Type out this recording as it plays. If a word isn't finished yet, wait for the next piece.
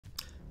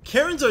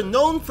Karens are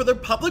known for their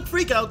public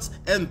freakouts,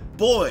 and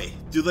boy,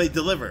 do they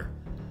deliver.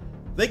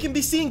 They can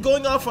be seen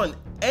going off on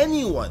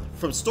anyone,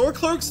 from store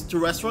clerks to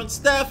restaurant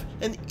staff,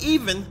 and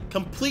even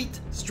complete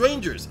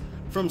strangers.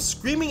 From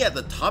screaming at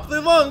the top of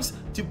their lungs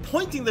to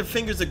pointing their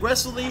fingers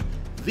aggressively,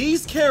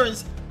 these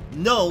Karens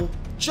know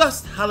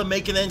just how to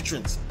make an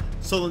entrance.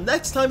 So the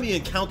next time you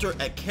encounter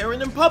a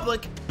Karen in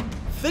public,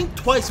 think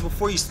twice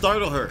before you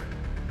startle her.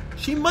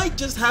 She might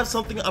just have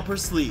something up her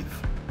sleeve.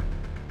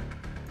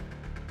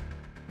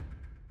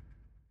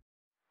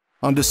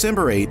 On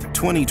December 8,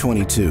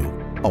 2022,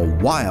 a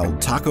wild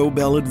Taco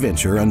Bell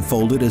adventure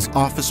unfolded as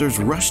officers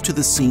rushed to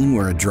the scene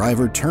where a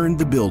driver turned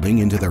the building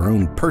into their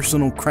own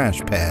personal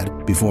crash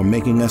pad before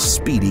making a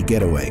speedy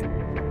getaway.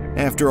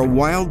 After a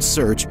wild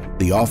search,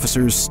 the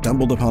officers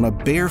stumbled upon a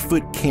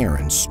barefoot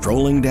Karen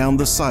strolling down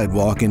the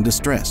sidewalk in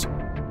distress,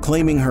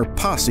 claiming her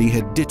posse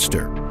had ditched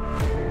her.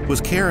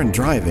 Was Karen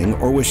driving,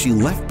 or was she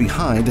left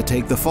behind to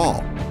take the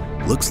fall?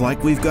 Looks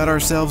like we've got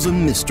ourselves a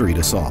mystery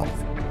to solve.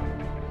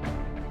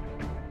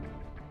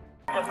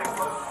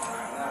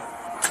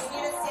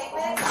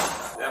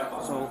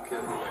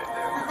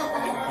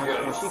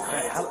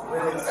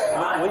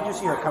 Where did you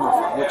see her coming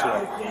from? Which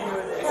way?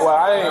 Well,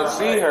 I didn't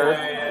see her.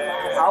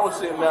 I was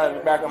sitting there in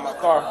the back of my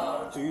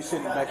car. So you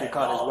sitting in the back of your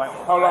car, this white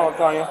one? Hold on,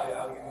 Tanya.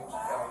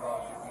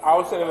 I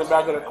was sitting in the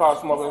back of the car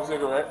smoking a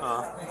cigarette.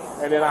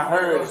 And then I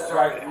heard,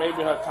 like,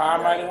 maybe her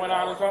tire might have went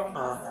out or something.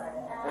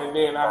 And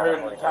then I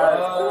heard the tire.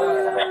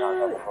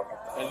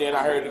 And then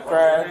I heard the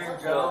crash,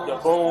 the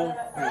boom.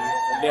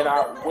 And then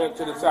I went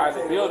to the side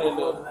of the building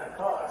to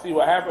see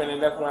what happened.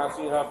 And that's when I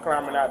see her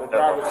climbing out the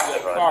driver's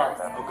car.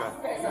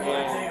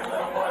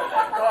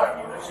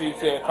 And she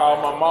said, call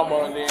my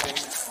mama. And then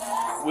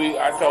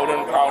I told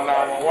them to call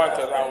 911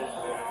 because I was,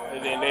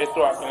 and then they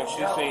started, and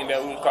she seen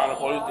that we was calling the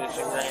police, and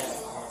she ran.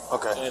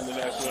 Okay. And then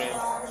that's when.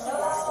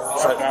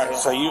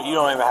 So you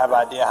don't even have an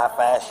idea how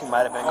fast she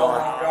might have been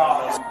going?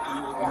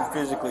 You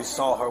physically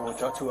saw her with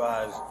your two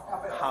eyes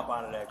hop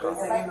out of that car?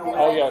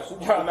 Oh yeah, she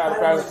jumped out of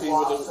the passenger seat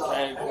with the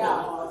hand.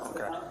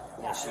 Okay.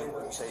 And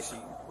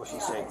what she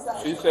say?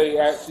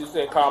 She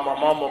said call my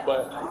mama,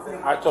 but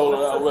I told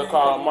her we'll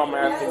call her mama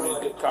after we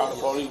get call the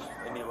police.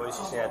 And then what did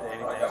she say after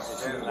anything?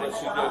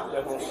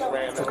 That's when she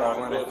ran. Took off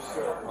running.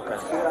 Okay.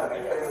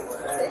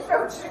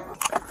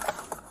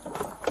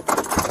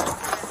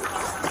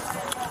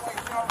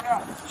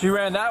 She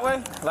ran that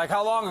way? Like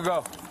how long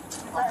ago?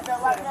 Right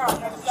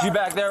now. She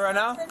back there right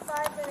now?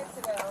 5 minutes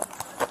ago.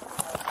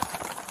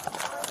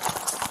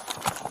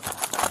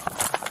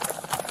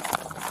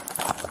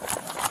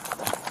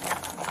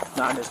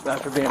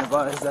 Non-dispatcher being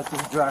advised that the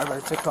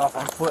driver took off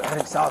on foot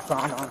heading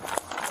southbound on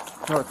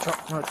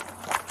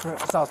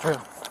South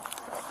Trail.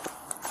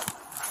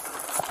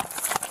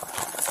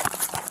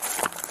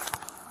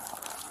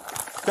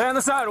 Stay on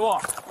the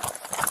sidewalk.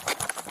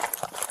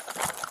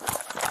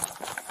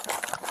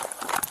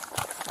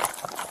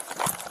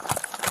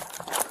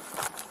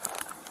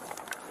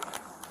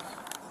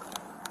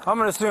 I'm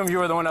going to assume you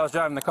were the one that was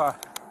driving the car.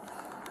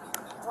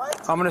 What?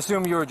 I'm going to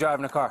assume you were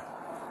driving the car.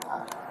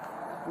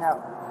 No.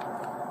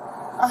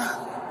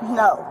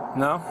 No.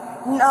 No?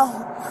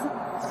 No.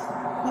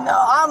 No,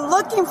 I'm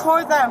looking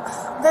for them.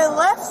 They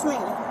left me.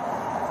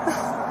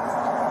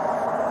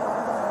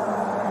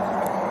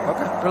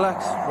 Okay,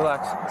 relax.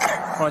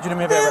 I want you to do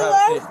me a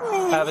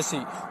favor. Have a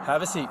seat.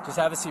 Have a seat. Just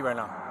have a seat right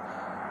now.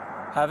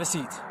 Have a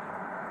seat.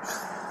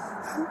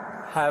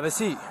 Have a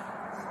seat.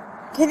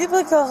 Can you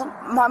please call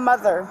my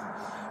mother?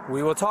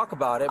 We will talk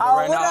about it, but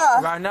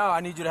right now, I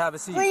need you to have a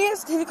seat.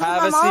 Please, can you call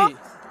have my mom? Seat.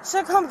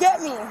 She'll come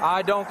get me.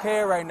 I don't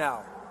care right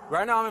now.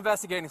 Right now, I'm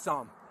investigating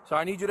something, so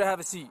I need you to have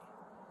a seat.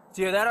 It's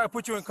either that or I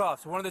put you in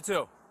cuffs. One of the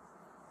two.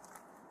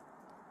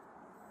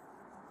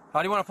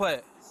 How do you want to play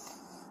it?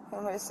 You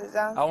want me to sit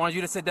down? I want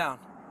you to sit down.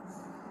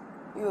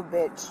 You a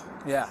bitch.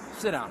 Yeah,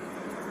 sit down.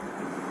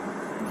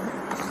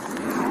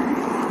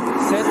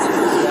 Sit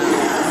down.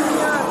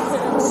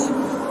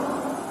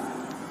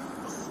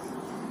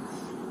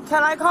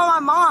 Can I call my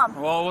mom?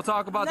 Well, we'll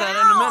talk about that in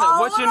a minute.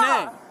 What's your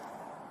name?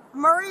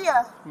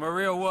 Maria.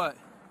 Maria what?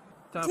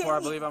 10-4, I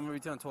believe I'm going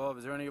to be 10-12.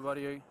 Is there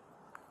anybody here? Did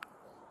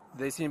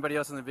they see anybody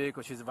else in the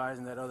vehicle? She's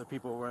advising that other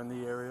people were in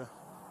the area.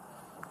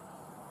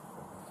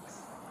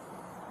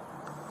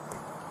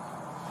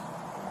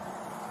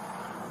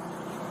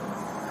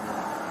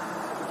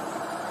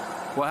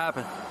 What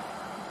happened?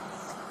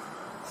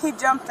 He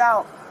jumped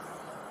out.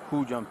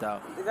 Who jumped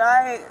out? The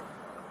guy,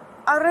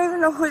 I don't even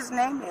know who his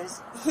name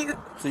is.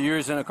 So you're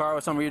just in a car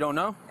with somebody you don't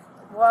know?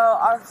 Well,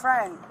 our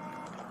friend.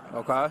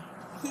 Okay.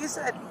 He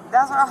said,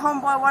 that's our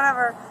homeboy,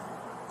 whatever.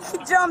 He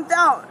jumped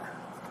out.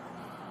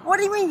 What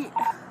do you mean?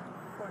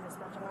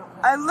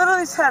 I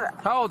literally said...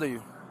 How old are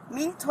you?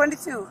 Me,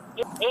 22.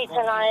 8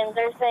 to 9,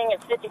 they're saying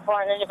it's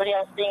 54, and anybody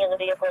else being in the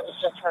vehicle is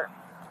just her.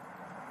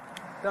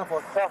 Down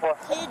for.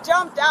 He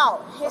jumped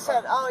out. He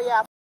said, oh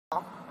yeah,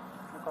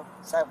 okay.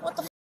 Said, what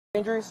the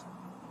Injuries?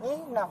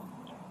 Me? No.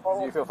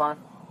 Do you feel fine?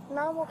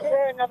 No, I'm Is okay.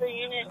 there another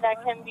unit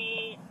that can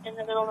be in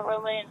the middle of the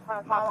roadway in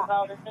front of Taco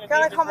Bell? There's going to Can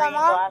be I a call my debris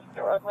mom? blast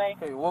the roadway.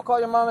 Okay, we'll call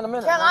your mom in a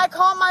minute. Can I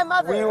call my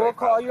mother? We will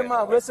call your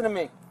mom. Listen to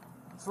me.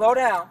 Slow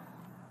down.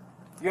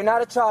 You're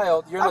not a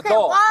child. You're an Okay,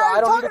 adult. why So are I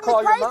you don't need to talking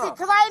call me your crazy? mom.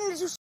 Because I didn't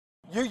do shit.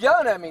 You're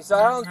yelling at me, so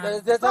I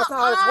don't. That's not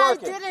how it's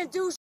working. I didn't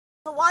do shit.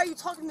 So why are you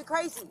talking me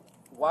crazy?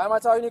 Why am I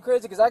talking you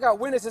crazy? Because I got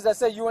witnesses that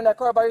say you were in that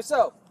car by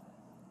yourself.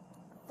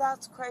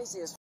 That's crazy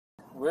as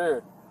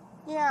Weird.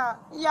 Yeah.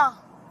 Yeah.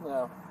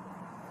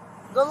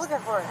 Go looking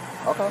for it.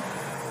 Okay.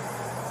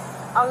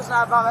 I was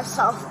not by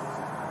myself.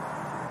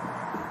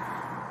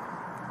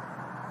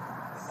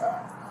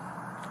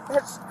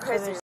 That's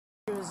crazy.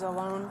 She was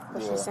alone,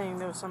 but she's saying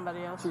there was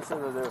somebody else. She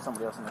said that there was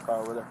somebody else in the car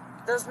over there.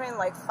 There's been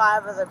like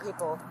 5 other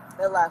people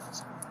that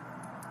left.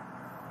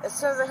 As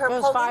soon as they heard There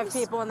police. was 5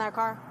 people in that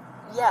car?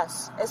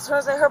 Yes. As soon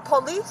as they heard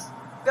police,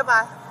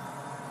 goodbye.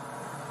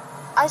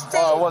 I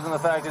stayed. Oh, it wasn't the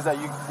fact is that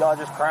y'all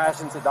just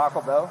crashed into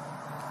Taco Bell?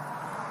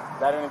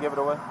 That didn't give it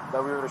away?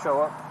 That we were to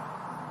show up?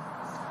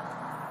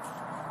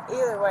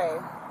 Either way,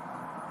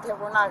 that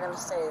we're not going to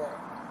stay there.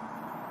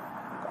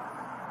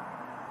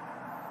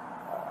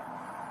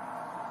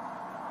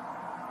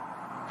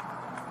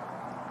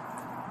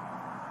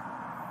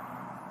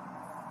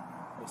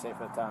 They say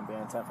for the time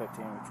being, 10:15 we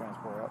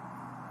transport up.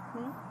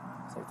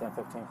 Say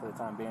 10:15 for the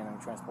time being and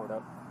we transport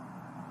up.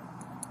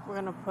 We're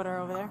going to put her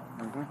over there?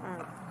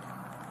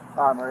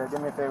 All right, Maria, do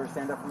me a favor,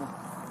 stand up for me.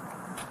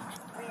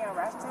 Being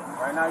arrested?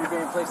 Right now you're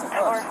being placed in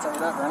cuffs. I'll tell you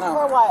that right now.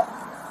 For what?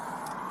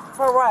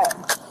 For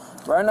what?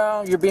 Right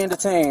now you're being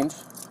detained.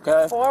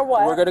 Okay. For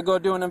what? We're gonna go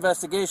do an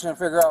investigation and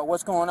figure out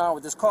what's going on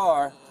with this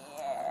car.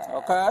 Yeah.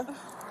 Okay.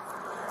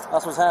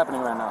 That's what's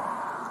happening right now.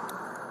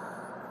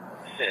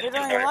 You're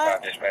doing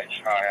what?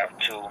 Dispatch. I have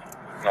 2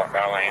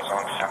 northbound lanes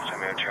on South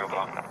Military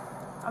Block.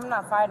 I'm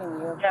not fighting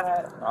you, but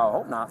I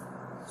hope not.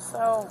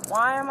 so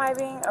why am I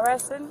being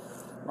arrested?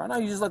 Right now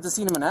you just left the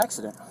scene of an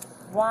accident.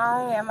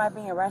 Why am I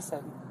being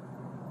arrested?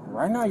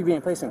 Right now you're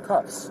being placed in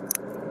cuffs.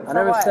 I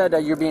never what? said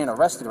that you're being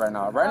arrested right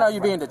now. Right now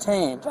you're being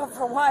detained. But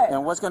for what?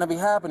 And what's going to be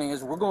happening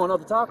is we're going up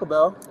to Taco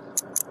Bell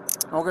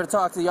and we're going to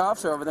talk to the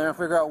officer over there and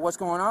figure out what's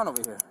going on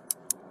over here.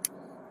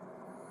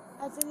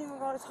 I didn't even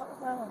go to Taco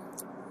Bell.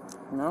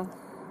 No?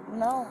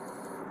 No.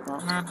 No.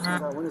 I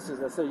got witnesses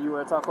that say you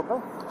were at Taco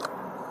Bell.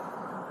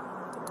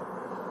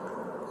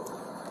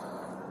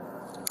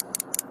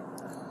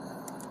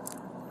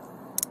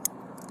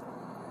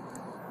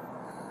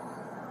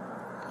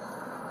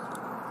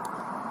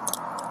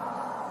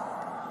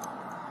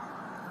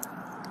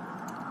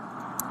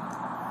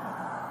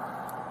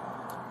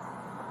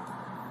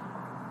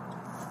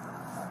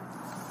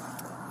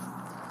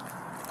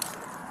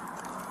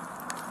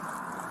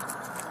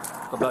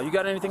 Bell, you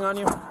got anything on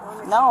you?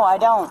 No, I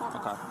don't.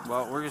 Okay.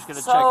 Well, we're just gonna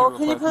check you So, real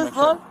can you quick to please make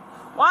sure. look?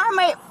 Why am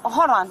I...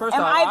 Hold on. First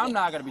am off, I I'm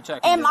not gonna be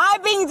checking Am you. I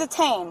being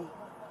detained?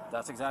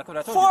 That's exactly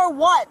what I told For you.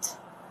 what?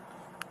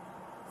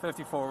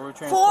 54, we're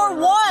transporting. For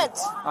what?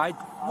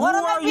 What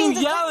are you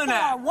yelling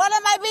at? What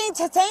am I being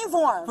detained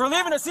for? For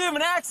leaving the scene of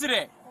an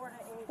accident.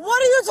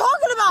 What are you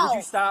talking about? Would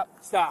you stop?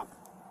 Stop.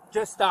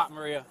 Just stop,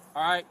 Maria.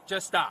 All right?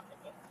 Just stop.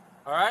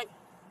 All right?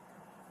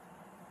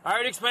 I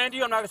already explained to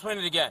you. I'm not going to explain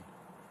it again.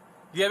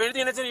 Do you have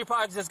anything that's in your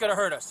pockets that's going to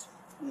hurt us?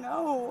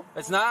 No.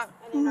 It's not?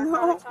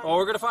 No. Well,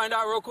 we're going to find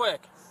out real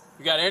quick.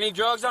 You got any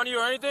drugs on you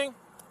or anything?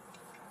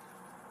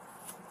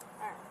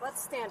 All right,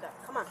 let's stand up.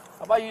 Come on.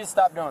 How about you just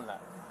stop doing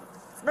that?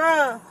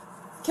 Bruh,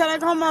 can I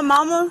call my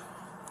mama?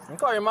 You can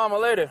call your mama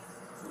later.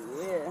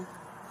 Yeah.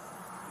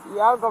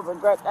 Y'all gonna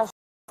regret that shit.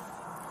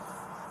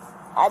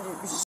 I did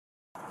shit.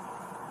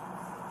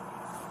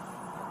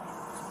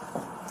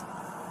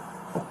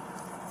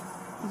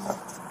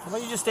 How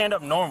about you just stand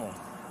up normal?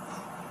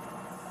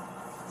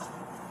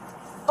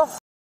 What the f***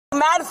 you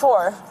mad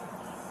for?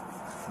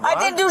 I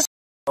didn't do shit.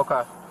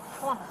 Okay.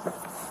 Come on.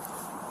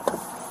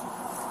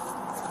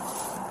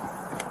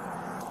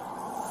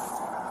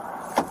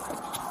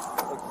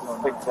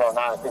 We're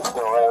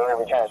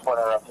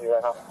transporting her up to you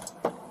right now.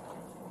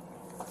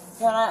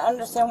 Can I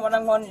understand what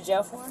I'm going to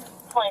jail for?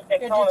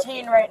 You're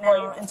detained right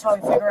now until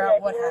we figure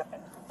out what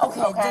happened.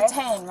 Okay,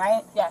 detained,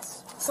 right?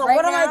 Yes. So Right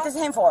what am now- I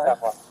detained for?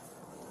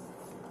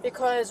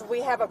 Because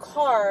we have a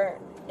car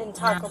in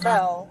Taco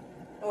Bell,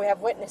 and we have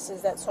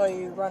witnesses that saw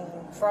you run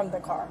from the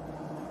car.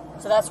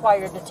 So that's why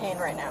you're detained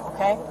right now,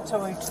 okay?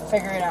 Until we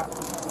figure it out.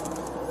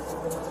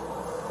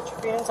 Put your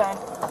feet inside.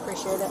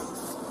 Appreciate it.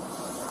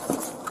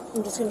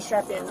 I'm just gonna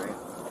strap you in, right?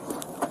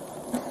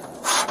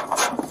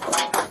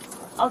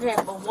 Okay,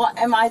 but what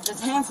am I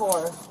detained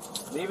for?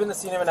 Leaving the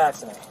scene of an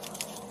accident.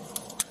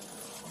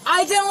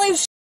 I didn't leave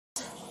shit.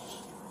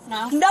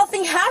 No.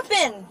 Nothing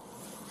happened.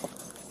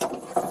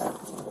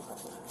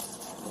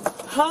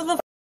 How the f***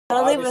 did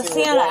I leave the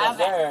Obviously, scene we're of going an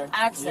there.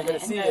 accident? You're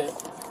gonna see it.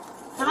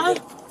 Huh?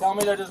 Tell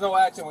me that there's no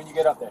accident when you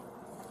get up there.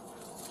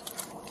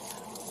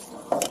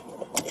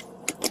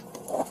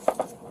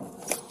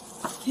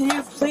 Can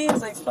you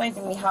please explain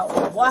to me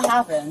what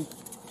happened?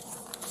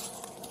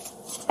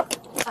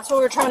 That's what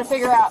we're trying to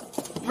figure out.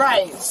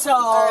 Right,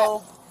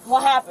 so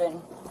what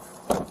happened?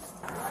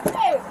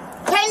 Hey,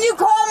 Can you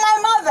call my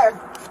mother?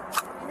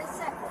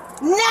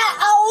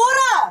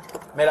 Ahora.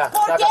 Mira,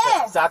 ¿Por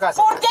qué? Sácate.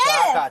 ¿Por qué?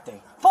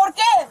 Sácate. ¿Por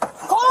qué?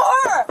 Call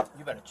her.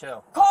 You better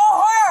chill.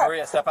 Call her.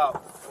 Maria, step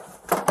out.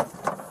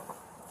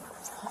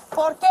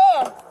 ¿Por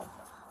qué?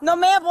 No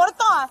me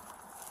importa.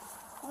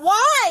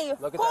 Why?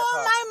 Look at Call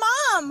that car. my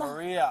mom.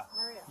 Maria,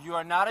 you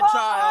are not a Call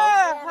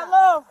child. her.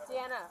 Hello.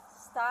 Diana,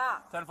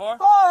 stop. 10-4?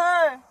 Call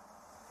her.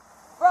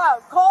 Bro,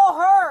 call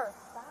her.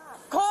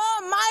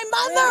 Call my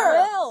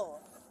mother. Will.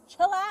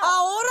 Chill out.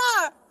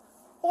 Ahora.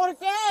 ¿Por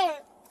qué?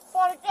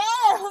 ¿Por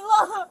qué?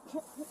 Look.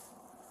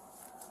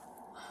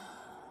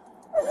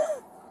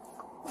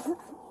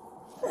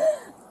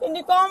 Can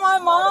you call my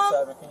mom?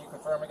 9-7. Can you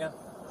confirm again?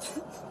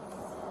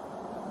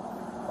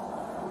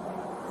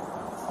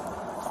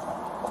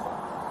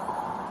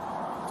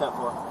 Ten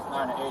 4.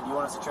 9-8. Do you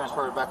want us to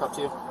transfer it back up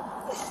to you?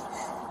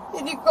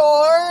 Can you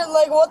call her?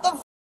 Like, what the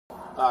f?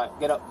 Alright,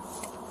 get up.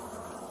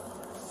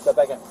 Step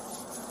back in.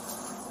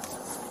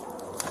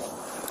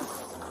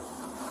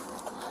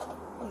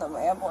 No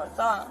me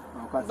importa.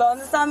 Okay.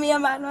 ¿Dónde está mi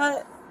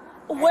hermana?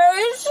 Where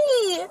is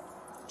she?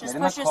 Just Get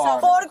in push the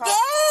yourself. car. ¿Por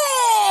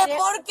qué?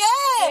 ¿Por qué?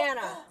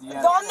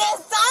 Diana. ¿Dónde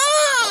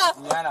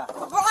está? Diana.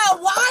 Bro,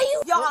 why are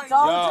you? Y'all don't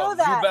Yo, do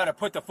that. you better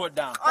put the foot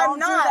down. I'm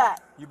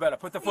not. You better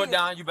put the foot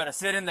down. You better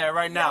sit in there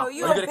right now.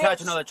 you or you're a going to catch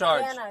bitch. another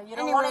charge. Diana, you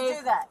don't want to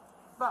do that.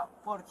 Bro,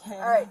 ¿por qué?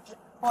 All right.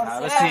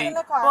 Have a Sit seat. in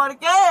the car. ¿Por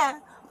qué?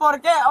 ¿Por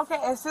qué? Okay,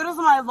 as soon as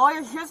my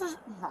lawyer hears this.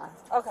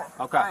 Okay.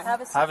 Okay.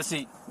 Have a seat. Have a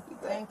seat.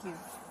 Thank you.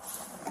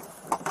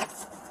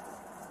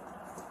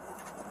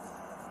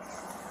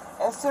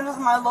 As soon as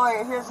my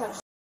lawyer hears this.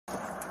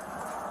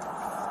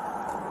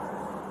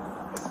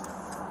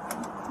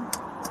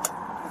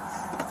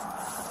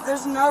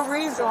 There's no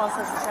reason.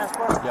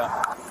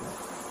 Yeah.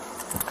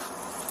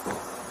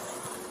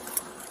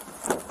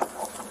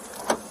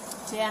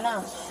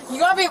 Diana. You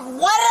gotta be.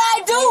 What did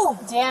I do?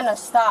 Diana,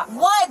 stop.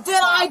 What did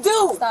I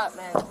do? Stop,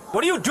 man.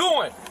 What are you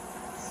doing?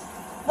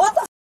 What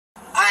the?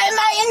 Am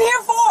I in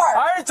here for?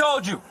 I already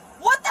told you.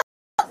 What the?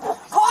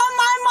 Call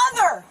my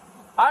mother.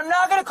 I'm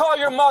not going to call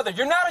your mother.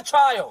 You're not a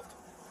child.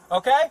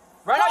 Okay?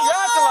 Right now, you're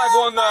acting like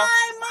one, though.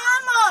 My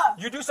mama.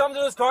 You do something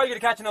to this car, you're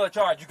going to catch another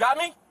charge. You got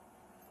me?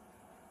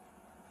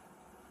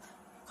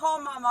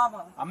 Call my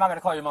mama. I'm not going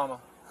to call your mama.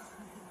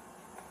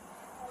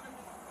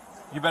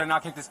 You better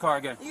not kick this car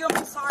again. You'll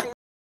be sorry.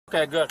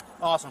 Okay, good.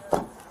 Awesome.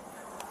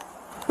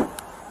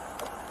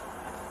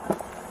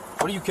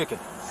 What are you kicking?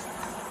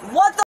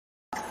 What the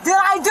did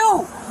I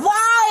do?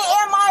 Why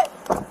am I?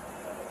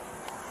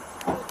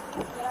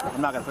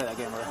 I'm not going to play that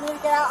game, right? You need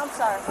to get out? I'm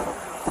sorry.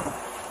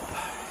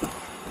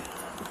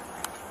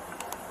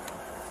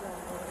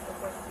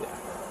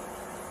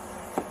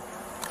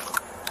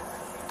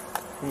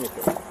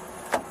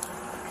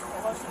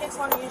 Well, she gets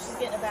one of you, she's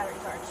getting a battery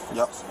charge.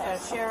 Yep.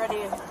 She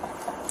already...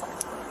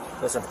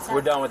 Listen,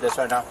 we're done with this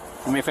right now.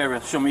 Do me a favor.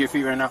 Show me your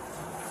feet right now.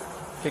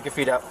 Kick your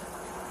feet out.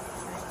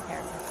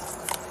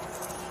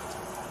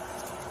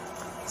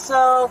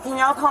 So can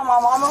y'all call my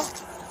mama?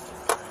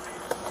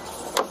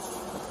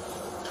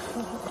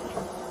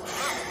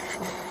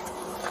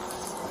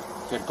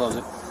 Good, close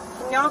it.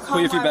 Can y'all call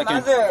Put your feet my back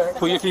mother? in.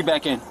 Put your feet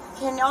back in.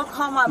 Can y'all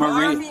call my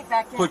Marie,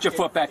 mom? put your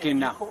foot back in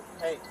now.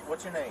 Hey,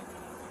 what's your name?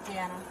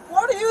 Diana.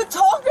 What are you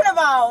talking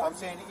about? I'm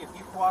saying if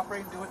you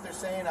cooperate and do what they're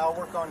saying, I'll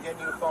work on getting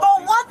you a phone.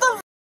 But what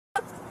the?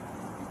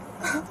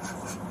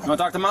 You want to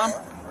talk to mom?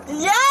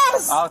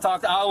 Yes. I'll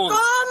talk to. I will Call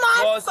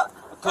my.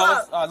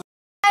 close.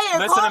 Hey,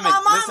 Listen call to me.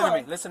 my mama. Listen to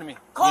me. Listen to me.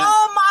 Call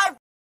Ian, my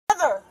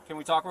brother. can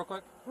we talk real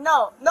quick?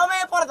 No me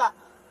importa.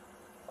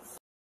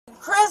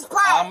 Chris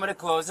Pratt. I'm gonna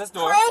close this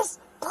door. Chris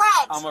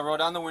Pratt. I'm gonna roll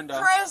down the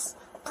window. Chris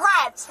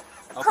Pratt.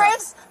 Okay.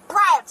 Chris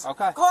Pratt.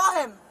 Okay. Call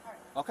him.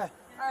 Okay.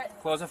 All right,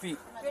 Close the feet.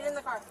 get in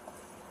the car.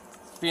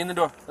 Feet in the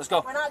door. Let's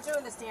go. We're not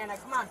doing this, Diana.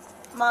 Come on.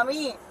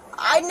 Mommy,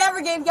 I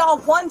never gave y'all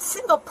one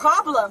single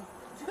problem.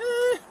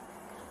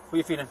 Put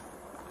your feet in.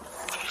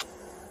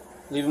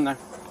 Leave them there.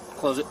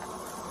 Close it.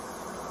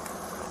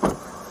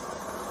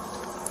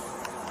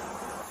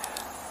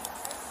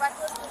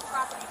 Reckless with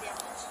property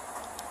damage.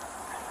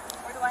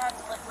 Or do I have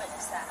to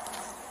witness that?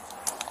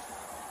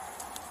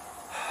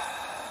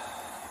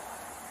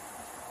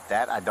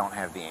 That I don't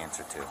have the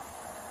answer to.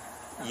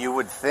 You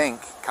would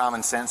think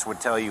common sense would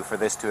tell you for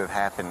this to have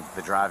happened,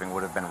 the driving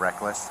would have been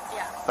reckless.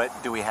 Yeah. But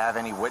do we have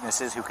any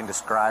witnesses who can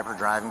describe her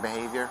driving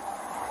behavior?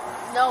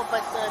 No,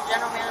 but the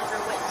general manager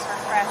witnessed her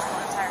crash the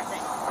entire thing.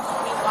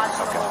 He watched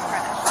the whole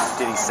crash.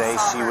 Did he And say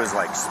saw she her. was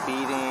like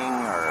speeding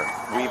or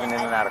weaving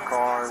in and out of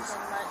cars?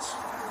 Much.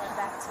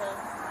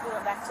 We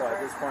went back to So at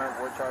her. this point,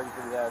 we're charging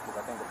for that because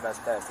I think the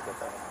best bet is to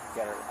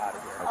get her out of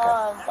here.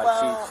 Okay.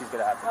 Well, she's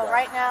gonna have to go.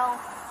 right now,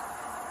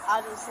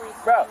 obviously,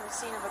 Bro. fleeing the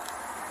scene of a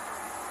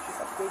She's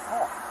a big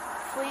car.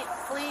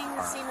 fleeing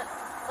the scene of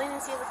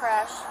the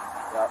crash.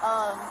 Yep.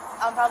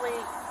 I'm probably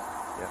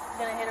Yeah.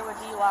 gonna hit her with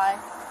DUI.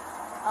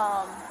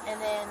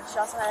 And then she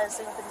also has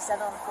signal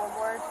 57 on the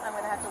floorboard. I'm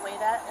gonna have to weigh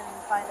that and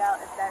find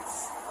out if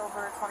that's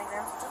over 20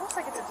 grams. It looks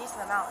like it's a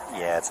decent amount.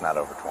 Yeah, it's not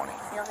over 20. You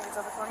don't think it's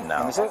over 20?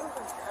 No. It's a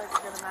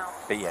good amount.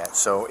 But yeah,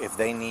 so if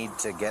they need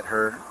to get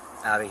her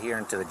out of here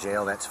into the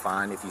jail, that's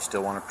fine. If you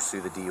still want to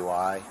pursue the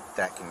DUI,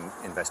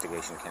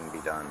 investigation can be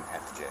done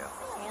at the jail.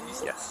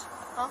 Yes.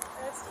 Huh?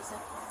 That's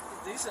decent.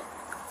 Decent.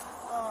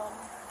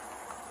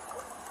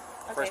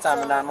 Okay, First time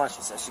in 9 months,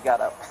 she says she got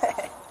up.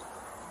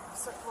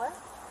 So, what?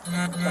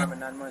 First time in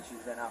 9 months she's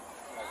been out,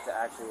 like to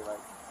actually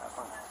like have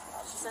fun.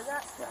 She said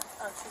that? Yeah.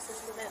 Oh, she said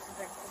she did it and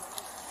drank too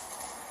much.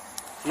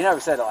 She never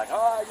said it like,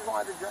 oh, I just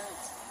wanted to drink.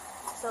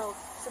 So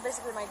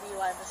basically my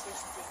DUI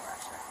investigation is being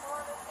rushed,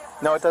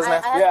 right? No, it doesn't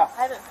have. I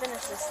haven't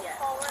finished this yet.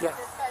 Yeah.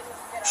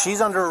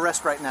 She's under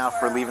arrest right now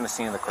for leaving the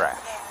scene of the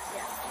crash.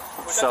 Yeah.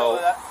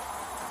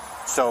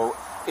 So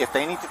if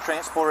they need to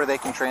transport her, they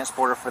can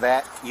transport her for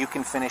that. You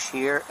can finish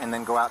here and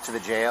then go out to the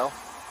jail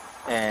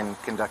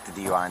and conduct a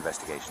DUI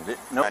investigation.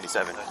 Nope.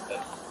 97.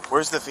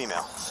 Where's the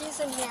female? She's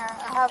in here.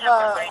 I have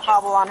a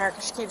hobble on her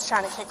because she keeps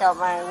trying to kick out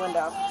my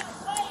window.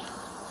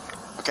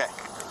 Okay.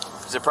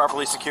 Is it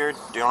properly secured?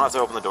 You don't have to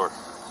open the door.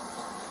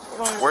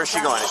 Where's she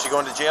going? Is she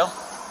going to jail?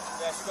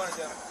 Yeah, she's going to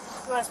jail.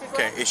 You want to speak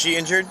Okay. with her? Is she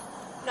injured?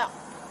 No.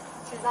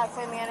 She's not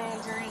claiming any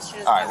injuries.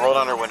 She doesn't All right. have Roll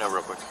any down her window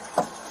real quick.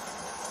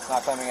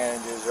 Not claiming any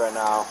injuries right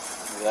now.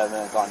 We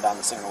haven't gone down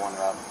the single one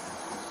route.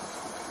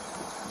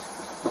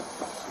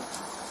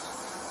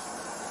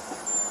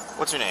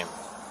 What's your name?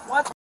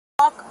 What the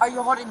fuck are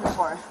you holding me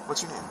for?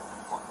 What's your name?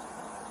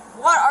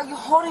 What are you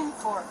holding me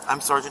for?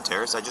 I'm Sergeant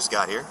Terrace. I just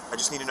got here. I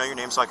just need to know your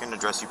name so I can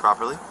address you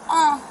properly.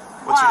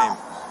 What's your name?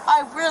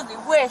 I really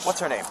wish. What's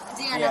her name?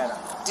 Deanna.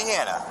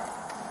 Deanna.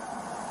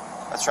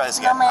 Let's try this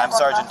again. No me I'm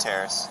importa. Sergeant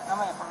Terrace. No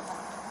me importa.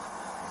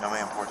 No me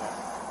importa.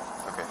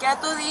 Okay. ¿Qué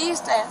tú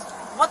dijiste?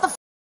 What the f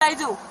did I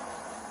do?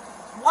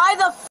 Why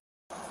the f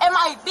am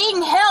I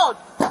being held?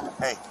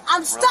 Hey.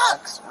 I'm stuck.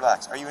 Relax.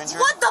 Relax. Are you injured?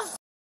 What the f?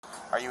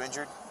 Are you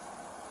injured?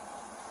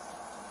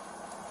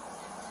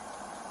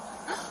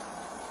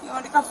 You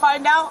want to go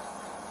find out?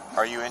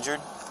 Are you injured?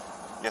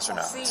 Yes or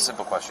no? Sí. It's a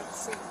simple question.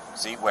 Sí.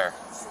 See? Where?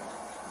 Sí.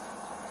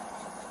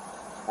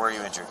 Where are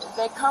you injured?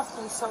 They cuffed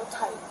me so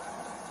tight.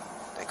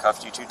 They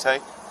cuffed you too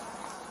tight?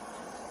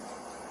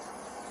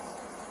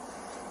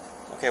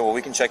 Okay, well,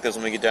 we can check those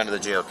when we get down to the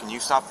jail. Can you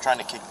stop trying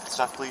to kick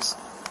stuff, please?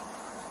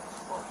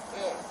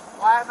 Okay.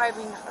 Why have I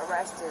been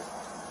arrested?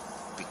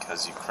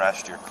 Because you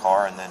crashed your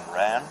car and then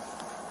ran?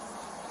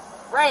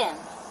 Ran.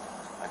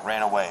 Like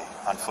ran away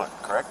on foot,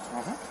 correct?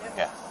 Mm-hmm.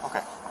 Yeah,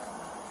 okay.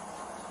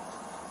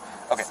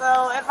 Okay.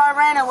 So if I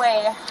ran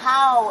away,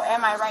 how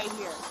am I right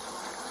here?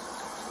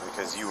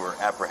 Because you were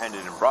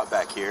apprehended and brought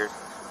back here,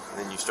 and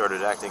then you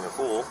started acting a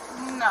fool.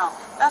 No,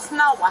 that's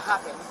not what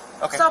happened.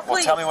 Okay, So well,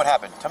 please, tell me what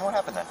happened. Tell me what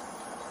happened then.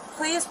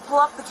 please pull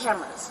up the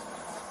cameras.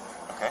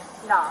 Okay.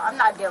 No, I'm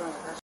not dealing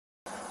with this.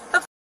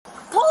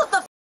 Pull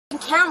up the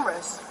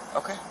cameras.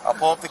 Okay, I'll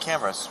pull up the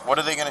cameras. What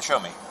are they going to show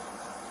me?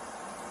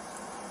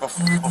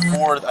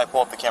 Before I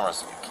pull up the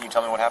cameras, can you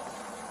tell me what happened?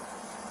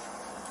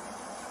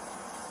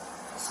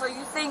 So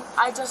you think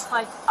I was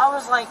like,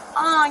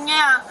 oh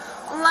yeah,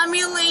 let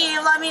me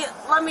leave,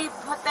 let me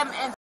put them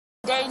in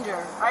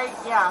danger, right?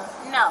 Yeah,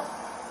 no.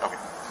 Okay.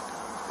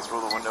 Let's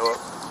roll the window up.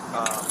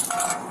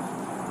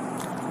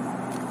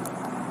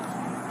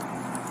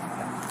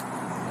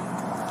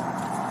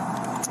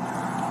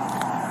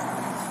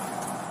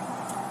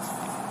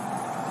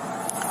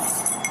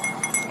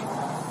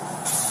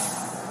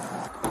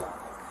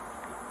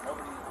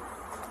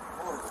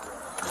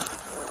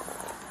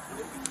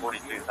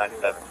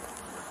 97.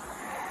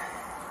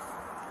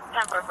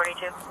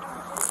 10-442.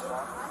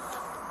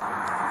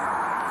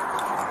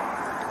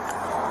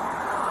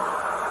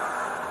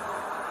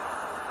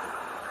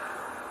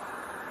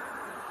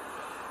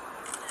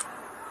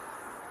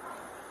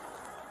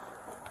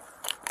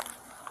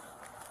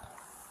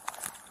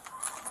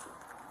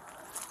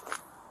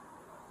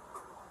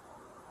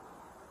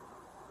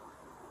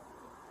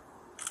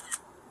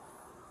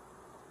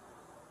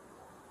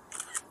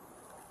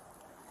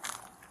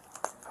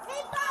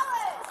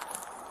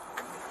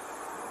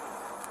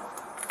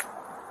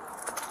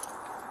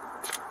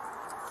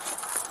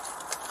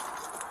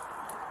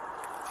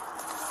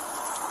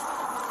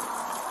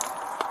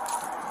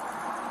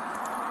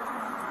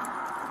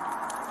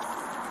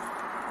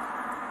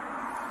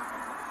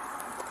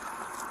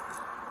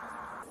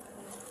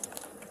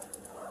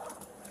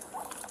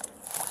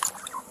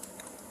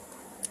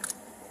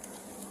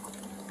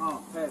 Oh,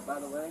 hey, by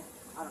the way,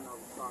 I don't know if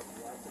it's caused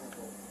the accident,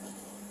 but...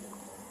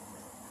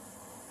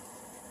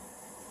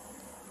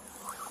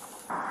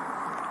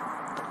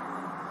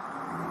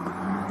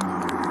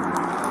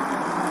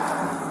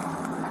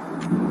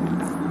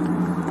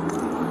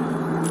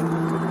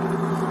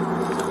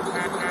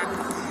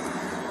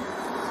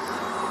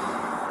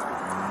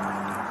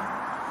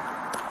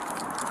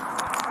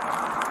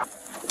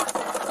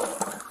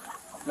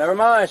 Never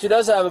mind, she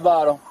does have a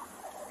bottle.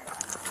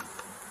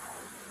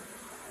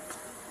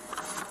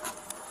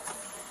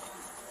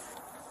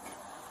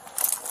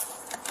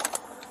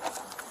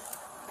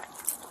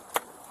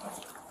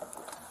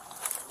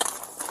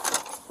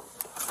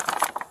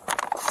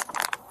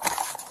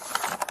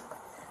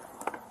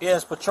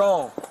 Yes,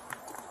 Patron.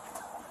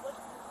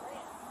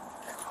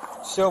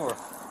 Silver.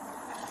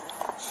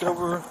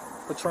 Silver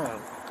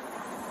Patron.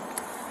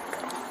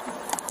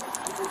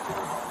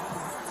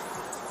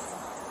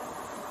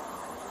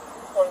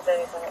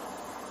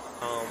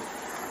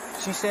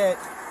 She said,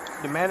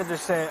 the manager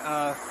said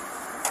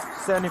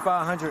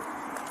 7,500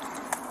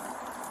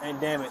 and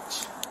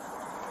damage.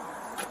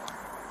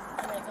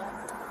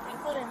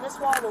 Including this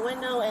wall, the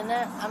window, and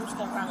that, I'm just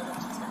gonna round it up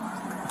to 10.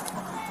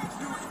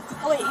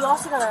 Oh wait, you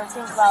also gotta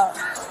think about,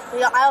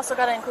 I also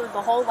gotta include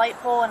the whole light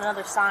pole and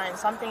another sign,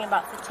 so I'm thinking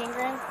about 15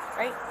 grand,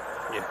 right?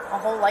 Yeah. A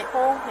whole light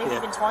pole, maybe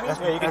even 20?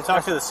 Yeah, you can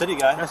talk to the city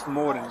guy. That's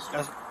more than,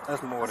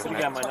 that's more than City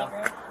that. guy might know.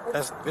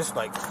 This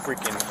like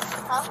freaking,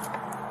 Huh?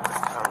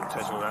 I don't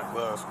touch what that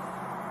was.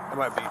 It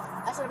might be.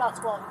 I said about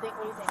 12. What do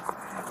you think?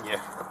 Yeah.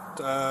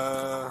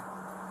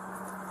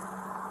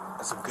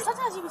 That's a good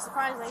Sometimes you'd be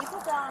surprised that you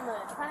put that on the,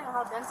 depending on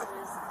how dense it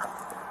is.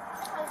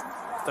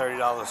 $30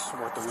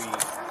 worth of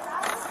weed.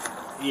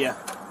 Yeah.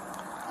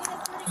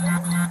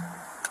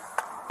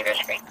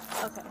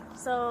 Okay,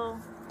 so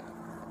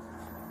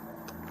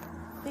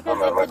because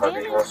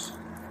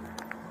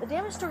the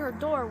damage to her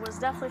door was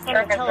definitely from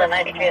the telephone.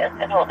 93, that's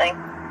the whole thing.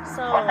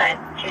 So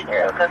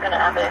 1920 Coconut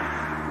Avenue.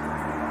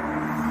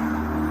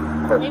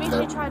 maybe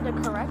she tried to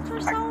correct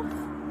herself,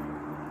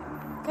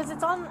 because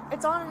it's on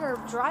her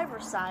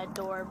driver's side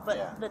door,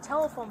 but the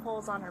telephone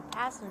pole's on her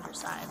passenger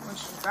side when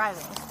she's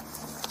driving.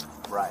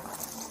 Right.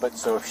 But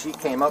so if she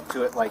came up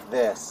to it like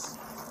this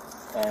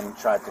and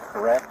tried to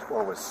correct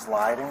or was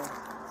sliding,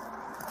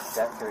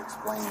 that could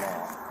explain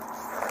that.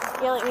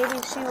 Yeah, like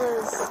maybe she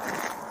was.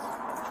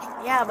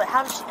 Yeah, but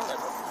how did she end up?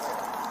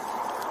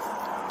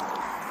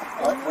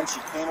 But when she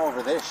came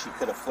over this, she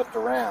could have flipped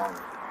around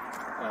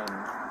and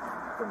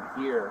from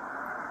here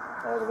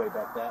all the way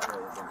back that way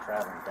and been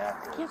traveling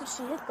backwards. Yeah, but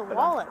she hit the But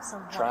wall I'm at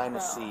some point. trying to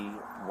though. see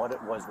what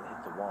it was that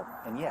hit the wall.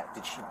 And yeah,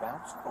 did she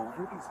bounce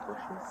over these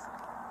bushes?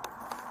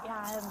 Yeah,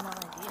 I have no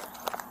idea.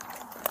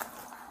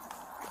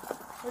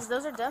 Because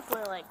those are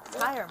definitely like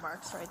tire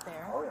marks right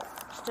there. Oh yeah.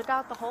 She took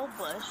out the whole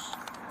bush.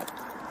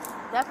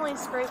 Definitely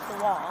scraped the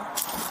wall.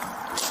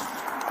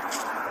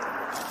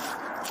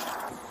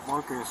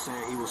 Marker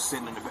said he was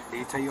sitting in the back. Did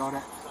he tell you all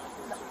that?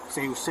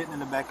 Say he was sitting in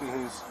the back of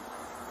his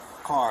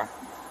car.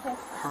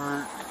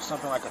 Heard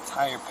something like a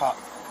tire pop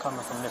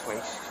coming from this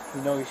way.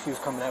 You know she was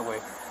coming that way.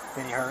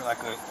 Then he heard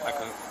like a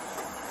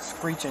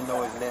screeching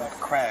noise and then a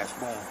crash,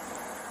 boom,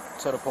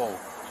 to the pole.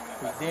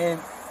 But then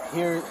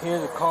here's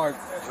a car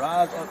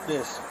drives up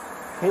this,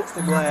 hits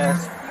the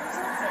glass.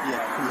 Yeah,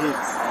 he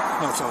hits.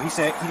 No, so he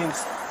said he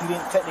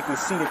didn't technically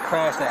see the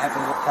crash that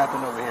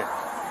happened over here.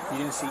 He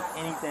didn't see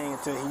anything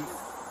until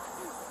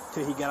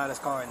he got out of his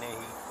car, and then he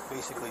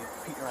basically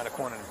peeked around the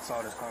corner and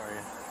saw this car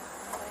in.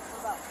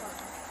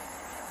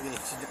 Yeah,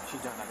 she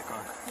jumped out the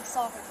car. He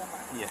saw her jump out.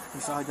 Yeah,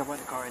 he saw her jump out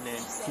the car, and then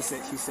she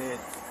said,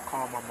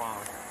 call my mom,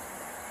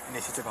 and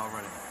then she took off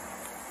running.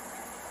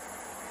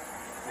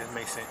 It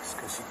makes sense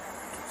because she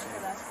keeps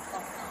saying that.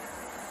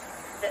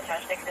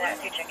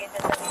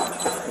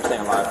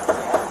 Staying alive.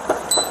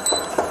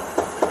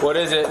 What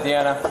is it,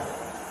 Deanna?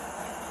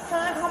 Can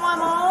I call my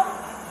mom?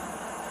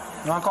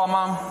 You want to call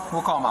mom?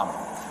 We'll call mom.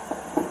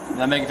 Does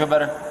that make you feel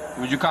better?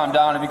 Would you calm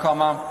down if you call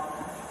mom?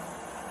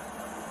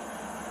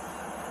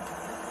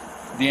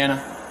 Deanna?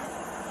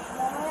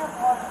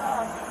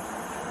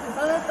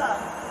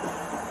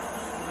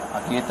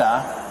 Aquí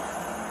está.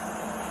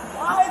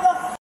 Why the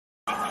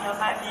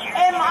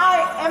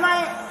am I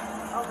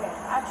okay,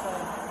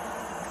 actually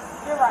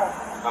you're right.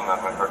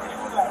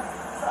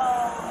 So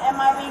am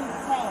I being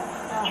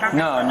detained?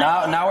 No,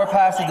 now we're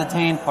past the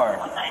detained part.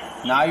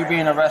 Now you're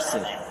being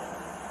arrested.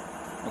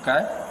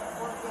 Okay?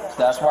 So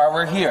that's why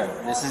we're here.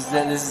 This is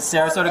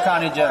Sarasota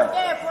County Jail.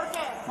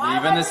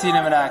 Leaving the scene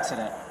of an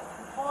accident.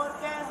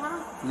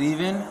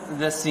 Leaving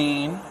the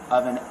scene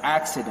of an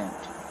accident.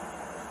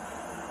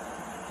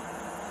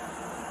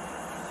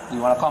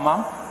 You want to call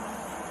mom?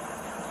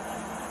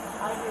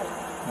 I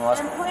do. Well,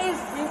 And please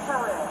be for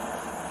real.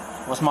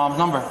 what's mom's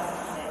number?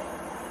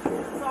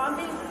 So I'm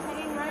being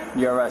detained, right?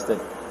 You're arrested.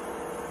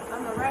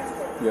 I'm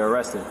arrested. You're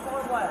arrested.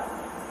 For what?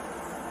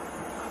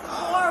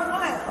 For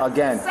what?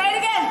 Again. Say it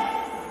again.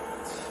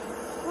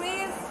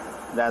 Please.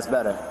 That's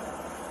better.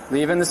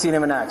 Leaving the scene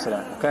of an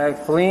accident. Okay?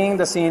 Fleeing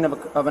the scene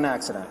of an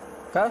accident.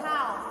 Okay?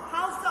 How?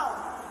 How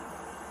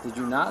so? Did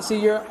you not see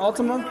your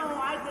Ultima? No,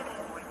 I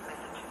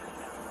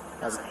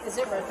didn't. Is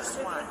it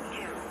registered? Ma'am?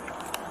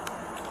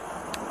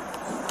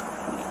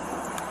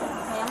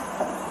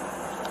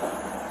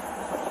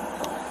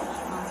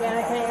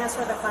 Dana, can I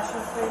answer the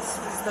question,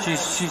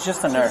 please? She's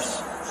just a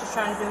nurse. She's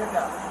trying to do her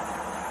job.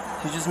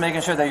 She's just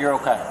making sure that you're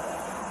okay.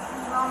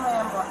 No me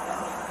importa.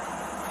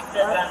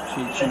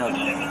 She knows.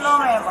 No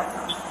me importa.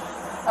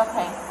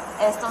 Okay,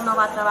 esto no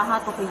va a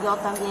trabajar porque yo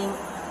también.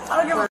 I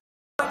don't give a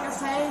what you're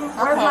saying.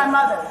 Where's my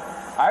mother?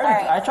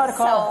 I tried to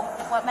call.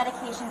 So, what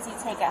medications do you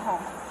take at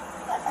home?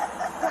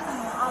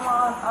 I'm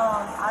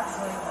on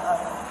actually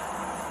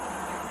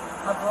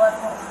a blood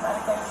test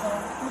medication,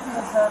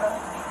 soda.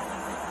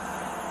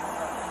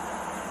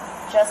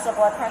 Just a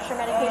blood pressure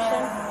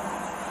medication?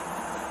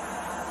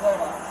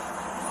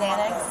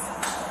 Xanax?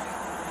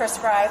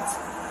 Prescribed?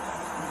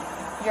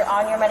 You're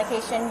on your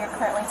medication? You're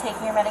currently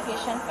taking your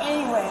medication?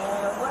 Anyway,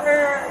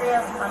 where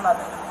is my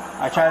mother?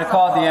 I tried to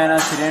call Deanna,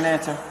 she didn't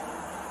answer.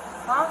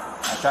 Huh?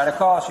 I tried to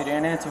call, she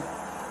didn't answer.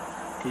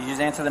 Can you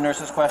just answer the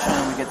nurse's question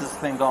and we get this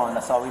thing going?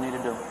 That's all we need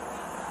to do.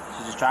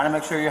 She's just trying to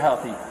make sure you're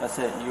healthy. That's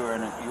it. You were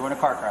in a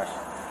car crash.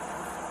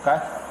 Okay?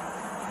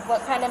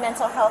 What kind of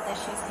mental health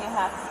issues do you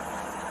have?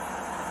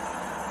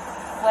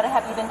 What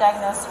have you been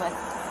diagnosed with?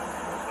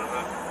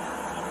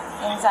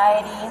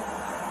 Anxiety?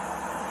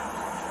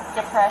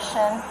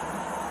 Depression?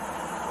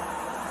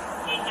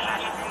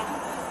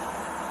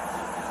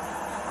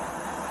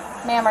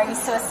 Ma'am, are you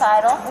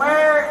suicidal?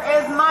 Where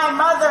is my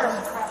mother?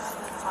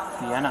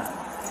 Deanna.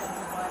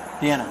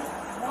 Deanna.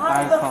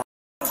 Why the f***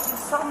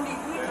 so many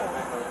people?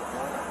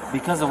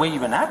 Because of the way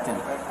you've been acting.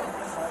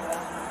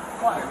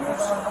 What? You want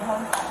to go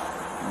home?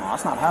 No,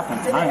 that's not happening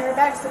Did tonight. they hear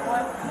back, stick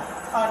one?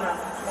 Oh, no.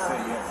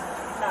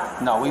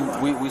 No,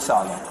 we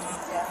saw you.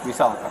 We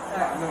saw the car.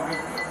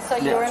 So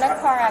you were in a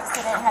car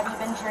accident. Have you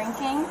been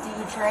drinking? Do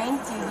you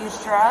drink? Do you use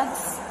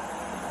drugs?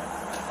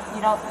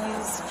 You don't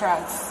use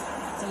drugs.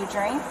 Do you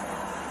drink?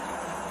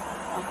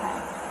 Okay.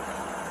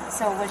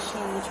 So was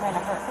she trying to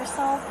hurt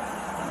herself?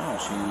 No,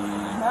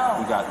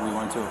 we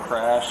went to a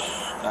crash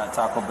at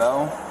Taco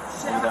Bell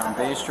over there on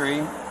Bay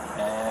Street,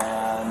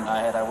 and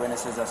I had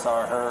eyewitnesses that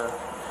saw her,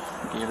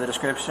 gave the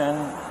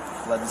description,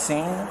 fled the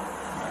scene.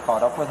 I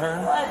caught up with her.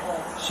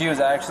 She was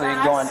actually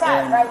going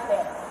in. Right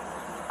there.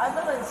 I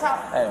literally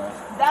sat. Anyway.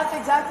 That's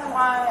exactly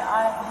why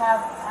I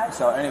have.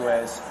 So,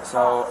 anyways,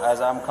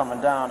 as I'm coming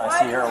down, I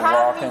see her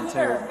walking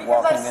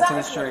into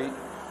the street,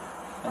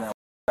 and then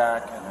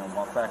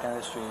walk back into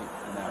the street,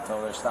 and then I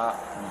told her to stop.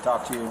 Let me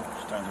talk to you.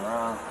 She turns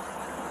around.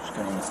 She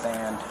couldn't even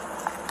stand,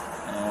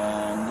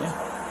 and yeah,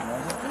 that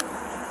was it.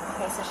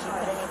 Okay, so she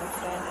couldn't even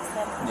stand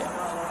instead? Yeah.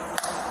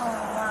 Oh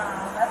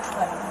wow, that's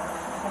good.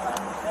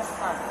 This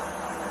one.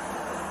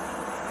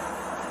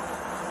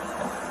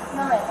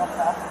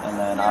 And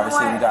then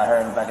obviously we got her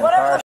back in the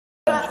car.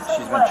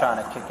 She's been trying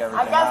to kick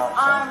everything out.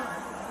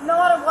 You know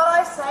what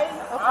I say?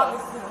 Okay,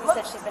 you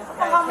said she's been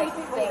trying to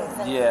kick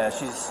things. Yeah,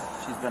 she's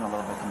been a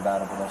little bit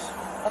combative with us.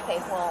 Okay,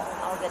 well,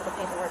 I'll get the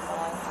paperwork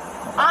going.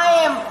 Okay.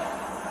 I am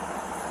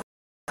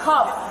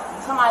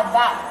cuffed to my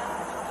back.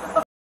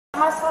 What the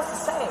f am I supposed to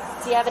say?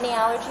 Do you have any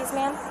allergies,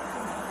 ma'am?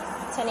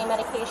 To any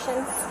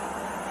medications?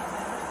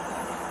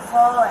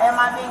 Well, am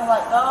I being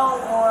let go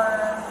or?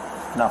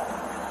 No.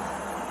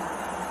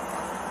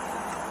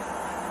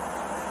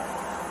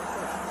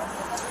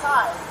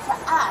 To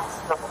ask,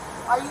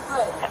 are you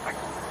good?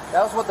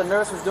 That was what the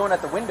nurse was doing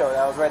at the window.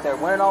 That was right there,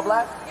 wearing all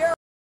black. You're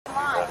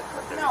lying.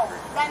 No,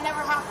 that never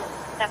happened.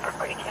 Never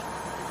for you.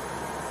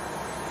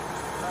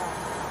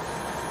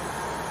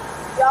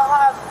 Y'all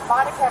have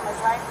body cameras,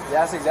 right?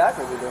 Yes,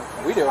 exactly. We do.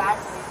 We do.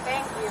 Exactly.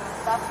 Thank you.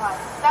 That's fine.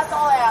 That's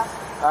all I ask.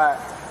 All right.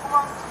 Come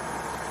on.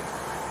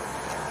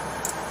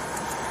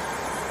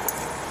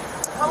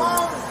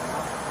 Hello.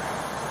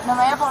 ¿No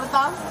me voy a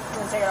portar?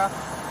 Take it off.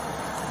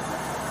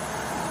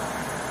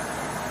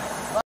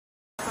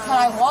 Can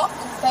I walk?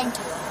 Thank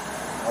you.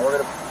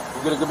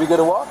 We're gonna be good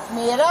to walk?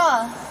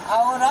 Mira,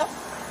 ahora.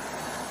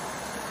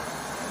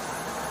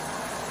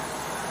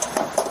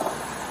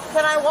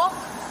 Can I walk?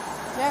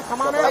 Yeah,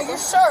 come on. Are you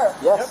sure?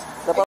 Yes.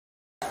 Yep.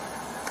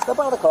 Step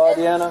out of the car,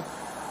 Deanna.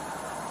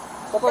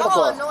 Step out of the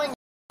car. Annoying.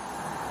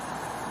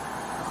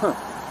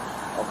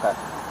 Okay.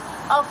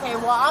 Okay,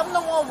 well, I'm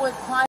the one with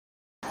my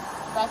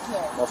back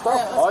here. Well, stop.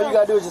 Yeah, All you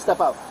gotta do is just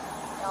step out.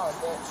 Oh,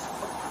 bitch.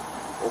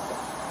 Okay.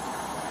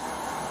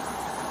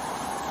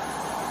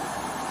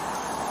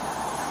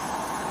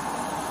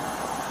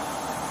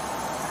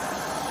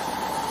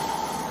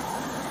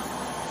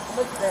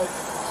 Look great.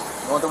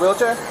 You want the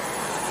wheelchair?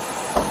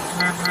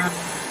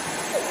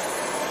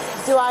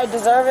 Do I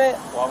deserve it?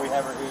 While we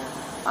have her here.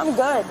 I'm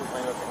good.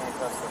 Bring up the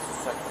handcuffs.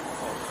 Let's check.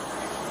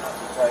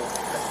 Okay.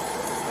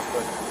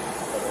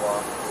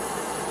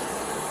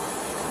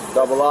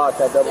 Double lock.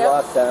 That double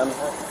lock, Sam.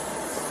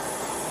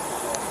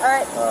 All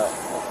right. All right.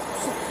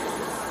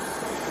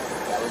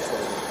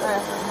 All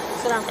right.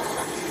 Sit down.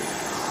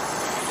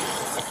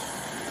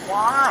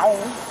 Why?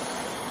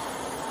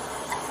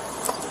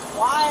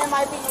 Why am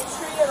I being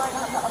treated like a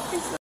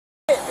piece of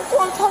shit? That's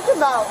what I'm talking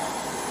about.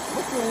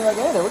 What's doing like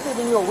anything? We're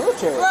giving you a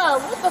wheelchair. Bro,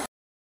 what the f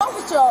wrong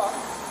with y'all?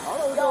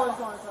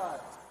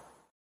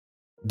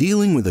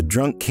 Dealing with a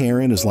drunk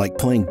Karen is like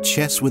playing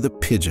chess with a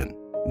pigeon.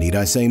 Need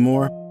I say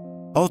more?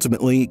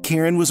 Ultimately,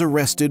 Karen was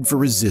arrested for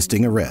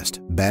resisting arrest,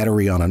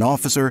 battery on an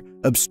officer,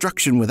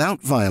 obstruction without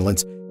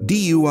violence,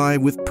 DUI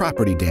with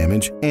property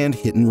damage, and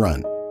hit and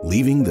run,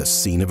 leaving the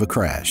scene of a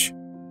crash.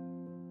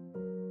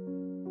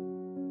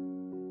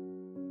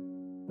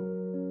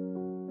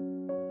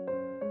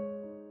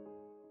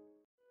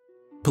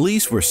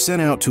 Police were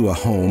sent out to a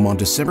home on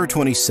December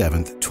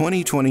 27,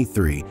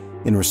 2023,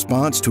 in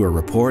response to a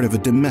report of a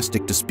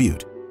domestic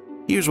dispute.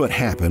 Here's what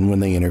happened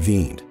when they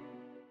intervened.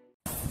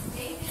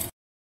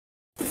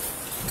 I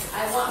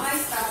want my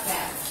stuff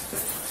back.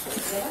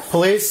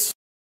 Police?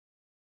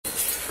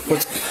 All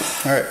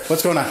right,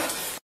 what's going on?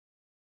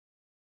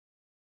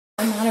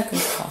 I'm out of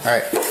control. All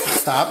right,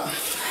 stop.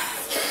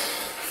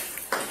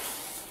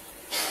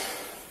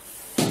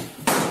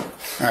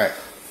 All right.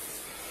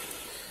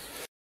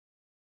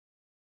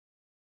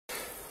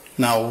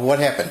 Now, what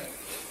happened?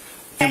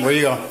 Where are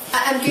you going?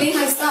 I'm getting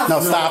my stuff. No,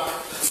 stop.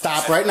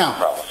 Stop right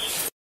now.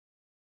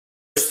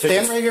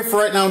 Stand right here for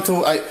right now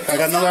until I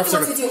got another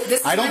officer.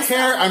 I don't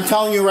care. I'm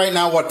telling you right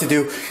now what to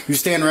do. You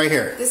stand right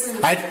here.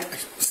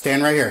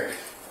 Stand right here.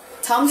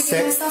 Tell me to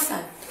get my stuff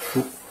then.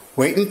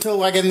 Wait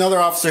until I get another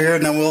officer here,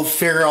 and then we'll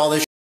figure all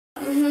this.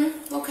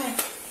 Okay.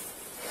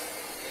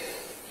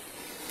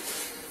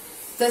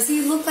 Does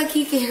he look like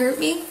he can hurt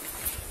me?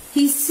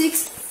 He's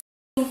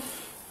 6'1".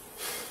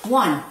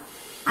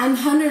 I'm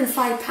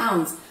 105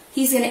 pounds.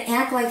 He's gonna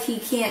act like he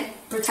can't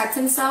protect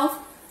himself?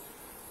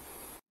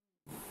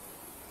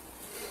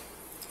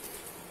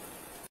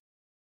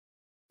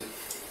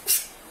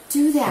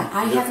 Do that.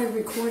 I have it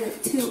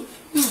recorded too.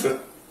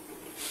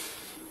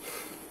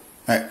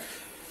 Alright.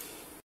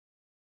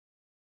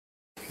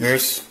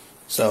 Yours.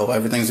 So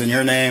everything's in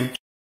your name.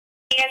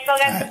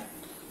 Right.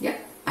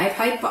 Yep. I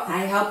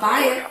help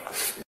buy it.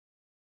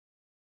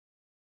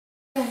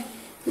 Okay.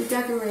 Who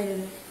decorated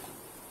it?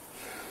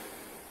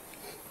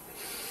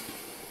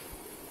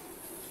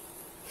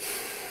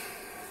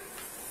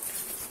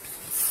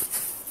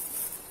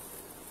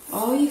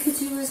 All you could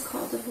do is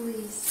call the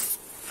police.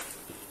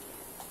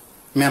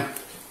 Ma'am.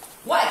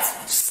 What?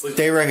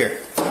 Stay right here.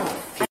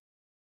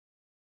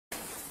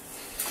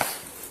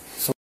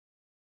 So,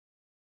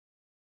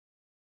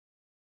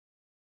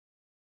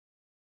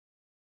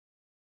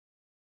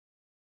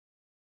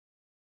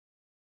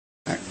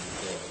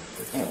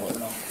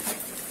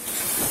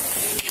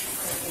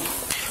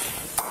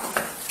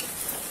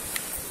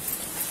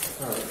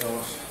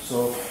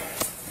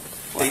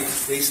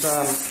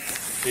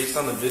 based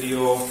on the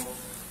video,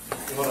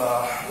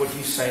 what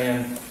he's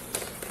saying,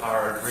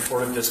 our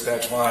recorded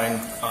dispatch line,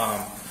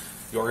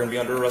 you're going to be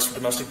under arrest for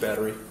domestic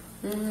battery.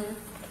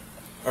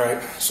 All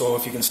right. So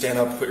if you can stand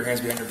up, put your hands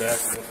behind your back,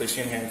 we're going to place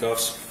you in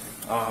handcuffs.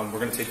 We're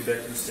going to take you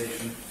back to the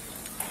station.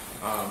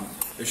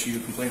 Issue you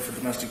a complaint for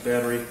domestic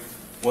battery.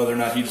 Whether or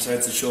not he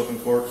decides to show up in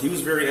court, he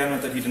was very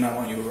adamant that he did not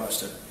want you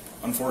arrested.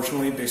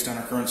 Unfortunately, based on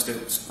our current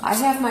status. I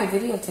have my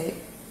videotape.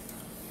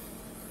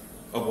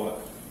 Of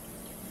what?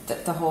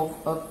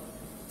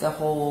 The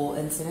whole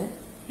incident.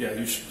 Yeah,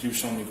 you've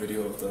shown me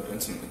video of the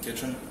incident in the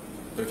kitchen.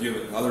 But if you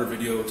have other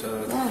video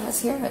to... Yeah,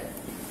 let's hear it.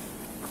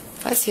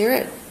 Let's hear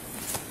it.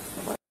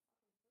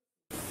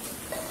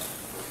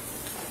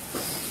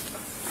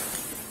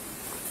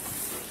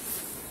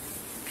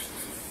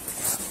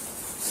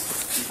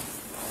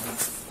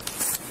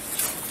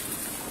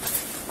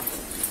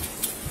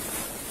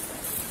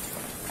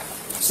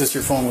 Is this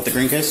your phone with the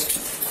green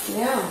case?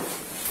 Yeah.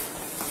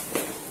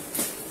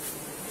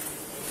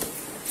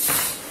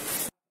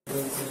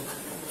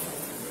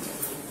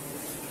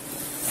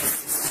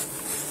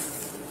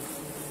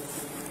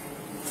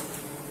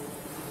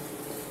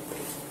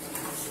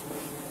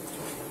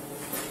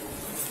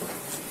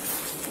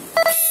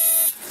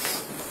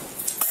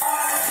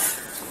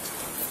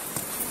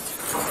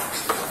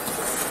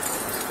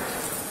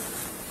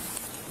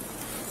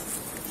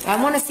 I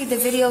want to see the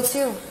video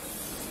too.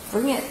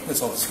 Bring it.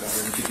 It's all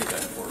discovered. You can get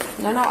that in court.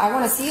 No, I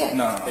want to see it.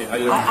 No.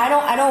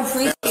 I don't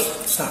appreciate.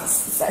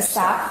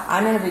 Stop.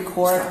 I'm going to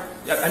record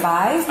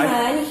 5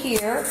 men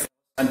here.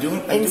 I'm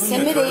doing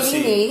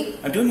intimidating me.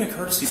 I'm doing a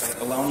courtesy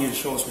by allowing you to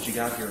show us what you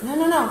got here.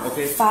 No.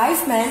 Okay.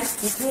 5 men,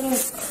 including.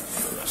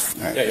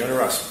 Right. Yeah, you're under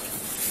arrest.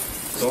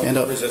 Don't Stand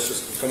up. resist.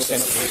 Just come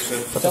stand.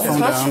 Put the phone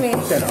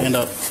down. Stand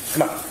up.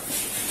 Come on.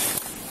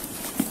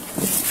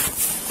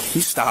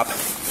 You stop.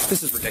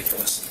 This is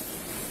ridiculous.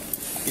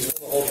 He's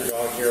going to hold your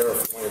dog here, or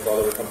if you want your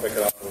brother to come pick it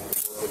up, we'll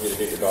work with you to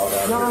get your dog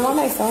out. No, I want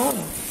my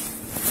phone.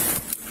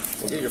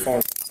 We'll get your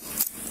phone.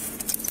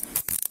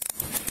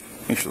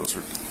 Make sure those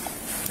are...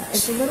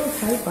 It's a little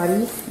tight,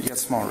 buddy. You got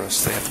small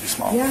wrists. They have to be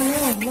small. Yeah, I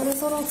know, but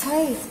it's a little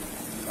tight.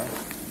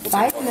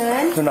 5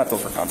 men. They're not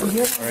built for comfort.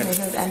 Here's all right?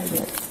 the end of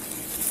it.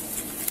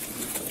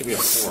 Give me a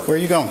 4. Where are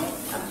you going?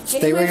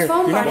 Stay right here.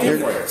 Phone, You're not buddy.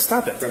 getting it.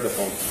 Stop it. Grab the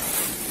phone.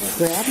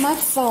 Grab my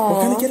phone.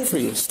 We're going to get it for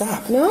you.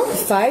 Stop. No,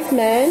 5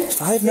 men.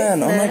 5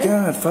 men. Oh my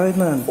God, 5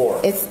 men.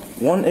 4. It's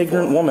one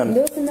ignorant woman.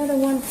 There's another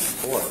one.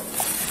 4.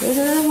 There's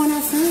another one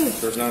outside.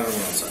 There's not another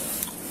one outside.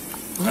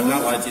 I've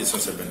not lied to you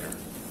since I've been here.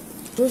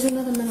 There's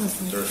another man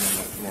outside.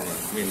 There's no more men.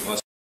 I mean,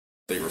 unless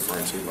that you're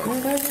referring to. But... Oh,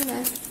 there's a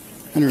man.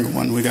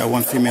 Under we got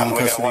 1 female in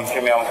custody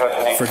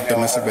for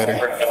domestic battery.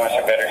 All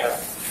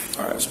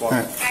right, let's walk. All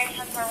right.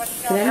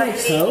 Can I make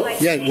soap?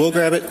 Yeah, we'll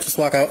grab it. Just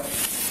walk out.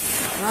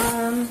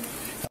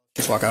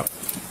 Just walk out.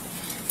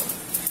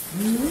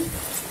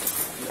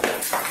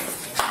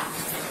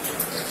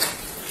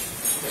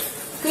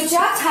 Good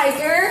job,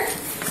 Tiger.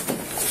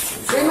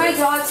 Bring my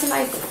dog to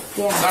my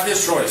It's not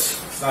his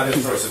choice. It's not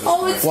his choice.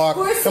 Oh, it's walk.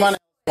 worth Come on.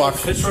 Walk.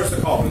 It's his choice to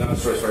call, but not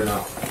his choice right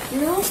now.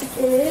 No,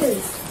 it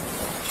is.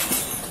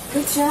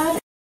 Good job.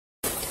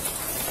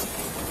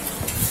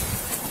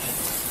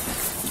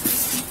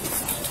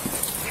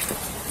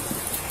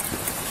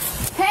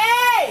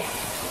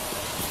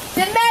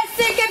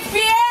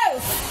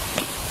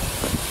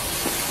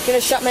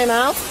 gonna shut my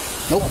mouth?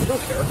 Nope. I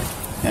don't care.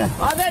 Yeah.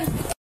 Well then.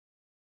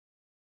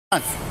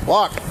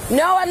 Walk.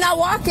 No, I'm not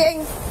walking.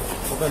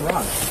 Well then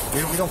run.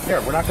 We don't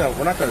care. We're not gonna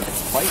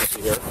fight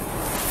you here.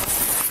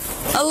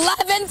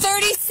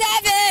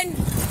 11:37.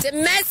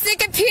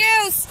 Domestic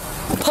abuse.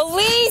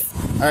 Police.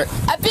 All right.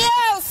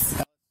 Abuse.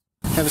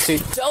 Have a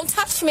seat. Don't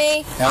touch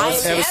me.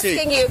 Alice, I am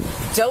asking you.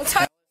 Don't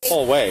touch me.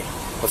 Pull away.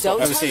 Don't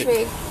touch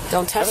me.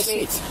 Don't touch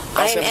me.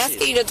 I am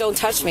asking you to don't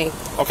touch me.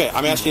 Okay,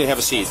 I'm asking you to have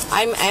a seat.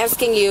 I'm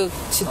asking you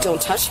to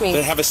don't touch me.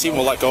 Then have a seat and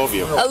we'll let go of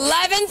you.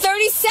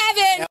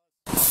 11:37.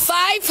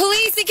 5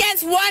 police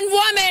against 1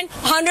 woman,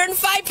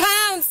 105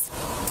 pounds.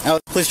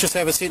 Alex, please just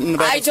have a seat in the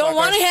back. I don't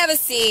want to have a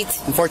seat.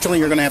 Unfortunately,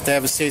 you're going to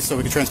have a seat so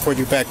we can transport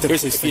you back to the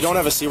police If station. you don't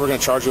have a seat, we're going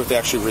to charge you with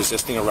actually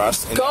resisting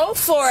arrest. Go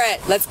for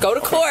it. Let's go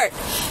to court.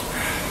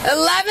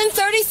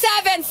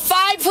 11:37.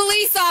 5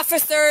 police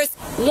officers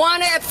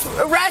want to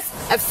arrest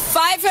a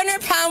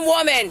 500-pound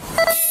woman.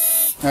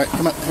 All right,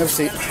 come on, have a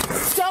seat.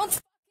 Don't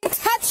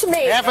touch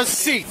me. Have a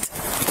seat.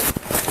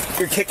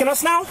 You're kicking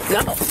us now?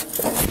 No.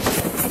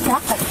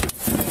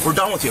 We're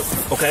done with you,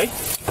 okay?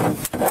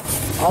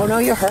 Oh no,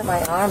 you hurt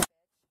my arm.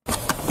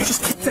 You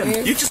just kicked him.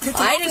 You just kicked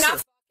him. I did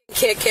not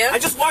kick him. I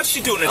just watched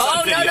you doing it. It's Oh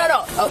on video.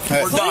 no. Oh,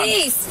 We're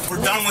please. done.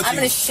 We're done with I'm you.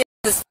 gonna shit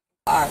this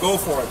car. Go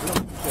for it.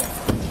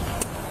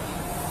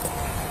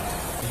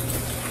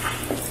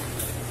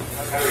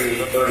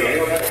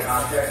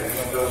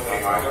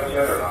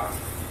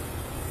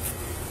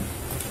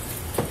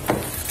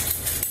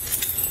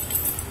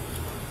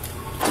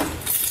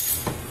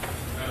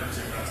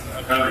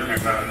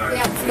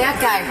 Yeah, that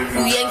guy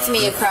who yanked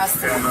me across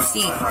the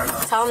seat.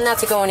 Tell him not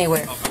to go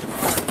anywhere.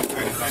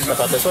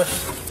 About this way?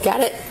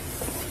 Got it?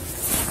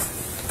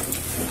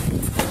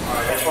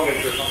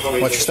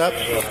 What's your stop?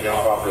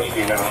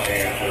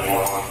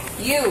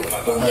 You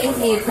who yanked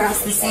me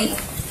across the seat.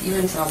 You're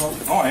in trouble.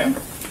 Oh, I am?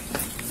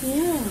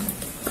 Yeah.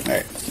 All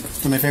right,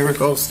 do me a favor,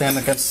 go stand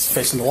against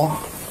facing the wall.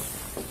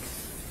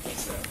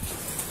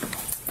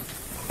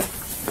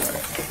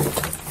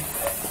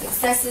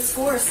 Excessive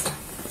force.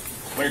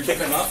 When you're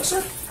kicking an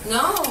officer?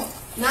 No,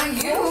 not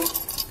you.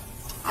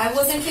 I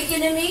wasn't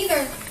kicking him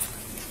either.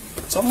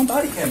 It's all on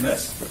body cam,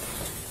 miss.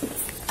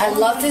 I'd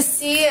love to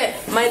see it.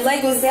 My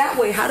leg was that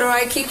way. How do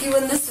I kick you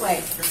in this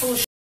way? You're full of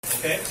shit,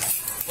 okay?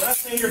 We're not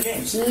playing your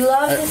games.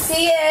 Love to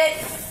see it.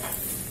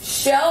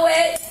 Show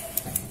it.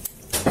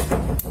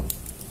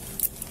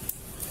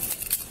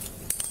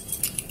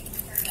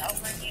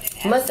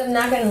 Must have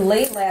not been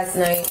late last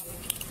night.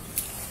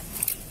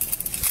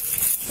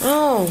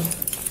 Oh,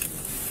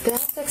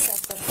 that's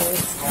excessive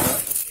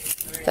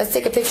force. Let's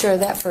take a picture of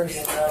that first.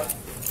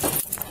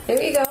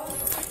 There you go.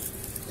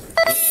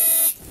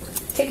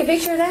 Take a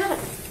picture of that.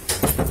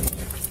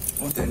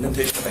 What, the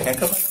indentation of a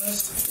handcuff on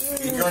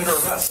this? You're under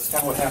arrest. That's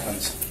not what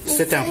happens.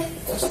 Sit down.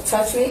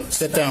 Touch me.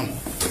 Sit down.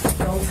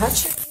 Don't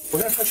touch me. We're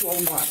going to touch you all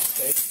we want,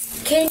 okay?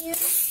 Can you?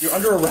 You're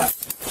under arrest.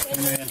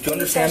 Do you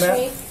understand that?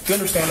 me? Do you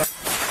understand that?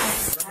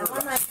 I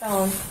want my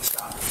phone.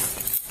 Stop.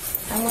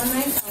 I want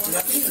my phone. You're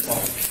not getting your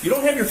phone. You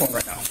don't have your phone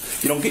right now.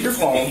 You don't get your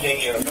phone. You don't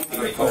get your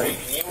phone.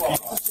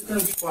 Sit there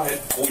and be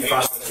quiet. We'll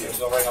process you.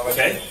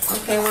 Okay?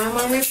 Okay, well, I'm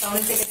on my phone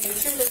and take a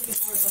picture of this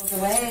before it goes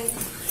away.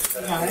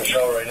 Got it?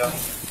 Right now.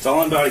 It's all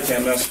on body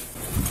cam, miss.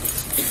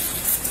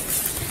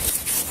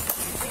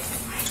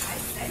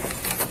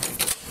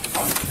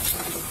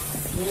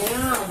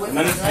 Yeah, with And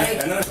my then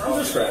legs. his arms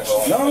are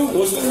scratched. No, it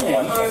wasn't the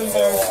one. My arms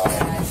are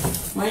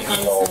scratched. My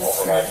arms are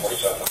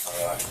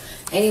scratched.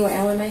 Anyway,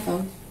 I want my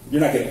phone.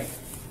 You're not getting it.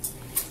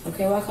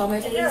 Okay, well, I'll call my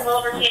police.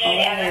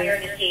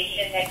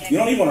 You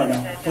don't need one right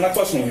now. We're not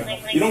questioning you.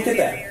 You don't get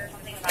that.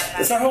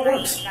 That's not how it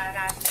works.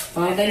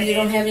 Well, then you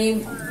don't have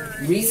any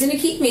reason to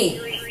keep me.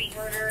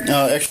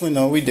 Actually,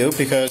 no, we do,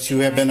 because you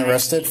have been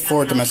arrested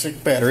for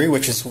domestic battery,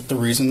 which is the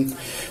reason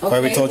why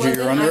we told you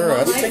you're under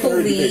arrest. I want my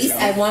police.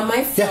 I want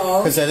my phone. Yeah,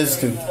 because that is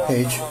the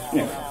page.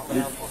 Yeah.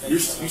 You're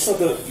still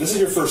this is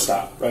your first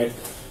stop, right?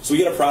 So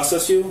we got to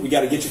process you. We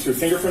got to get you through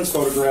fingerprints,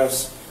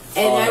 photographs.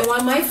 And I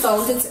want my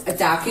phone to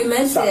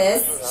document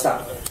this.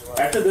 Stop.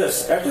 After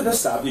this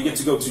stop, you get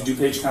to go to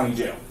DuPage County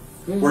Jail,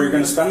 where you're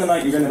going to spend the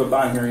night. You're going to have a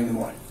bond hearing in the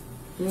morning.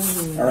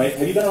 All right?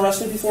 Have you been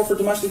arrested before for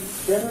domestic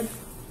battery?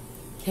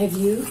 Have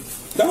you?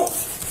 No.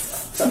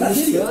 I'm not an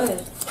You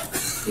idiot.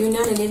 should. You're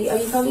not an idiot.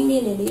 Are you calling me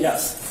an idiot?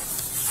 Yes.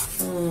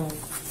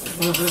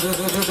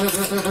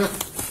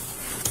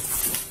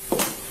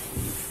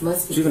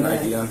 Must be. Do you have an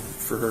good. ID on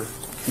for her?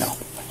 No.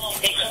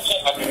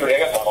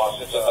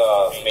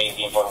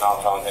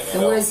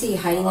 And where is he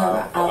hiding out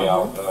at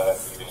home?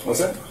 What's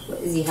that?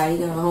 Is he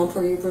hiding out at home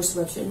per your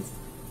prescriptions?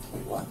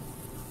 Wait, what?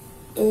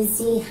 Is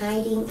he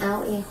hiding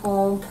out at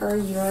home per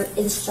your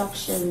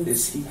instructions?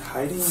 Is he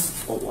hiding a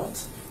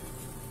what?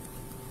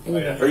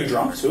 Anyway. Are you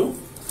drunk too?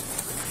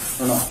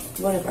 Or no?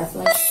 Do you want a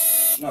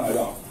breathalyzer? No, I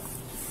don't.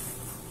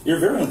 You're a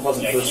very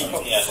unpleasant person.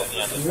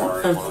 You're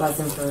an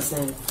unpleasant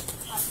person.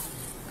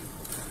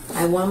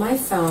 I want my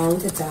phone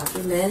to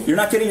document. You're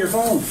not getting your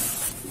phone.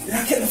 You're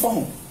not getting the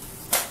phone.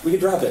 We could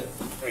drop it.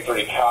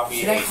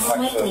 Should I call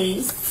my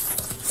police?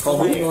 Call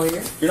my me.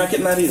 lawyer? You're not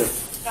getting that either.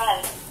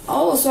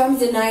 Oh, so I'm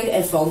denied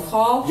a phone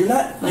call? You're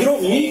not. You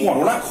don't need one.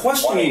 We're not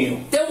questioning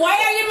you. Then why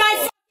are you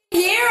my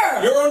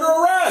here? You're under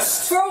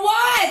arrest. For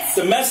what?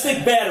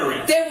 Domestic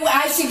battery. Then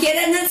I should get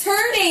an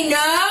attorney,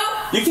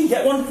 no? You can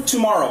get one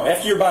tomorrow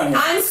after you're buying it.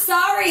 I'm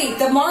sorry.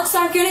 The marks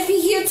aren't going to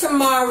be here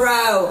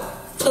tomorrow.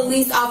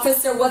 Police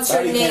officer, what's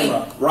your name?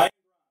 Camera, right?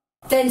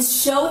 Then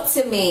show it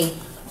to me.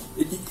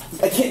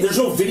 I can't. There's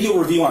no video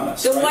review on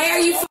this. Then right? why are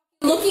you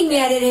looking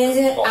at it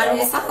on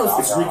his house?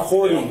 It's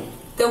recording.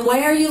 Then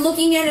why are you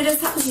looking at it at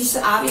his house?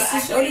 You obviously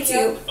showed it to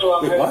you.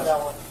 Wait,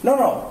 what?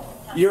 No.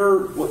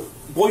 Your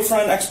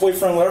boyfriend,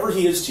 ex-boyfriend, whatever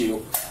he is to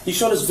you, he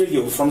showed us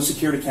video from a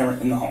security camera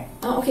in the home.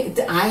 Oh, okay.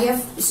 I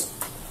have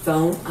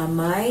phone on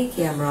my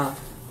camera.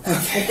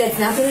 But that's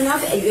not good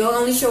enough. You'll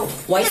only show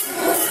white.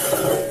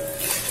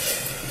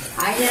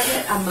 I have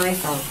it on my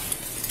phone.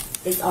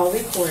 It's all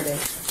recorded.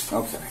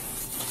 Okay.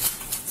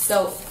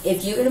 So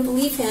if you're gonna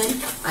believe him,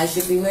 I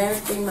should bring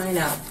mine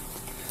out.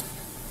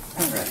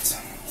 All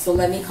right. So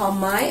let me call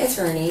my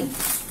attorney.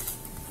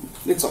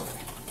 It's okay.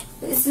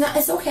 It's not.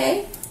 It's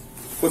okay.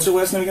 What's your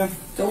last name again?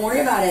 Don't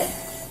worry about it.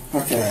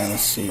 Okay,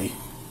 let's see.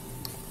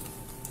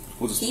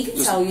 We'll He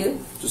can tell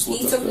you.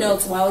 He took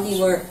notes while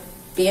you were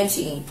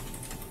banshee.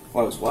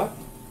 While I was what?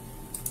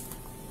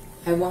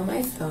 I want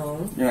my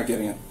phone. You're not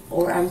getting it.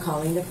 Or I'm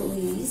calling the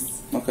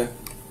police. Okay.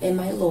 And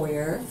my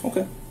lawyer.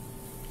 Okay.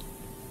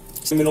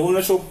 Send me the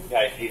initial. Yeah,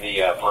 I see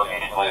the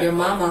permit. Your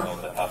mama.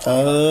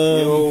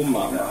 Yo,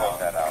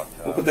 mama.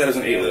 We'll put that as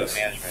an alias.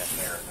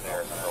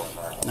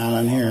 Not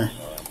on here.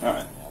 All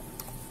right.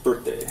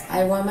 Birthday.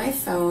 I want my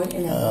phone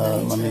and I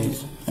want my Let me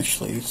attorney.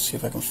 actually see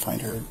if I can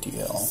find her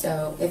DL.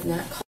 So if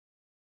not,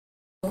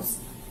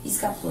 he's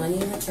got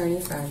plenty of attorney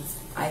friends.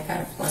 I've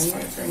got plenty of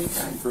attorney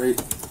friends.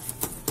 Great.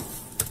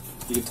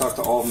 You can talk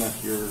to all of them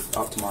if you're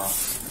out tomorrow.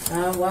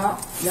 Well,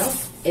 no.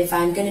 If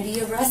I'm going to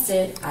be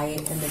arrested, I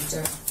am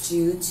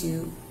due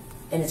to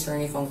an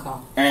attorney phone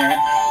call.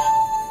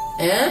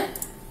 Eh?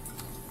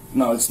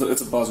 No, it's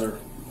a buzzer.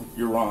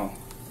 You're wrong.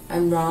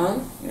 I'm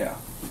wrong? Yeah.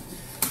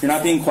 You're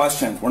not being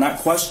questioned. We're not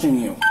questioning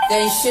you.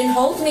 Then you shouldn't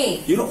hold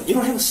me. You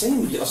don't have a say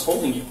in us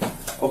holding you.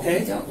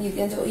 Okay?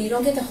 You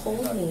don't get to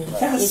hold me.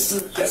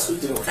 Yes. Yes, we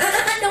do.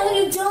 No,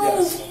 you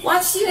don't. Yes.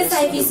 Watch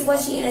USI. If you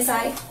watch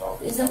USI,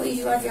 isn't that what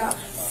you do after your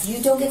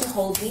You don't get to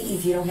hold me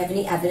if you don't have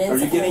any evidence. Are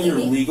you getting your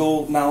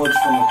legal knowledge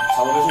from a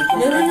television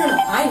program? No.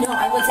 I know.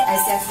 I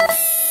sat for.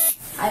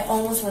 I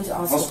almost went to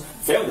Almost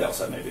failed the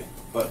outside maybe,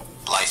 but.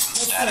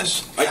 License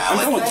status. I'm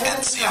done with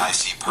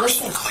NCIC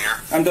person clear.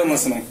 I'm done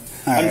listening.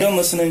 All I'm right. done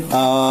listening.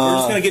 We're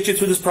just going to get you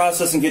through this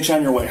process and get you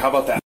on your way. How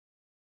about that?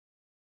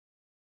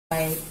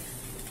 I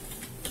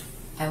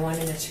want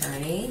an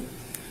attorney.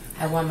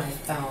 I want my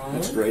phone.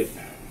 That's great.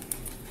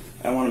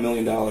 I want $1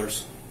 million. I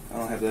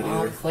don't have that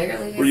Well, either.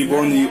 clearly Were you it's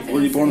born not in happening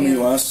Were you born for in the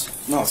you.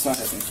 U.S.? No, it's not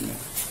happening to me.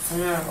 All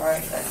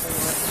right. That's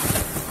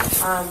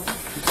what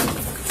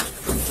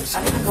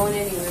I'm not going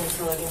anywhere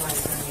until I get my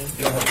attorney.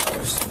 You don't have a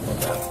choice.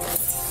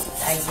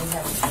 I do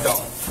have a choice. No.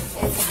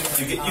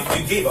 You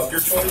gave up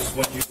your choice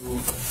when you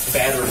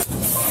battered.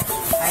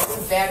 I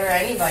could batter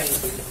anybody.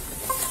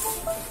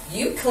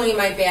 You claim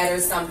I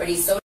battered somebody,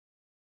 so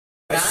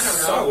I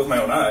saw it with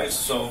my own eyes,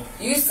 so.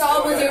 you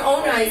saw it with your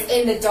own eyes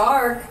in the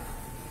dark.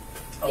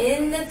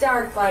 In the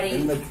dark, buddy.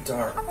 In the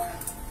dark.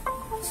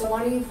 So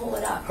why don't you pull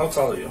it up? How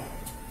tall are you?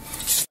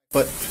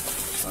 But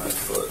 5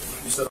 foot.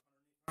 You said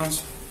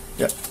pounds?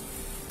 Yep.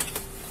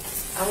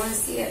 I want to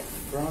see it.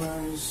 Brown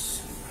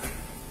eyes.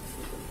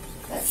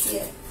 Let's see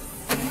it.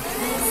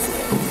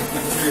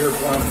 Your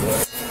brown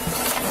foot.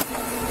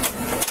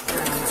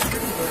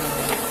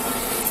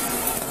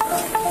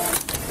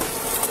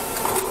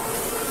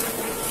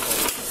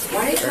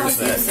 Why do you call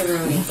Steve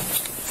Cerrone?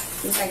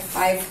 He's like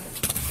 5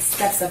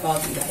 steps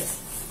above you guys.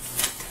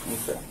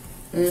 Okay.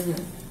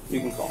 Mm-hmm. You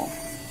can call him.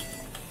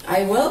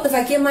 I will if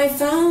I get my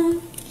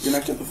phone. You're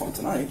not getting the phone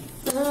tonight.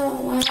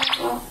 Oh,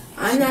 well,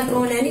 I'm not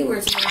going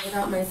anywhere tonight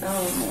without my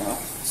phone. Well,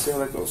 see how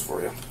that goes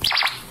for you.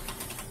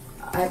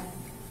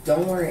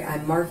 Don't worry,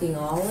 I'm marking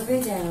all of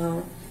it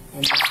down,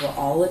 and this will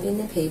all be in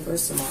the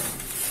papers tomorrow.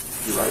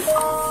 You're right.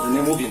 Your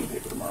name will be in the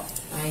paper tomorrow.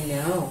 I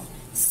know.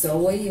 So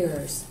will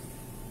yours.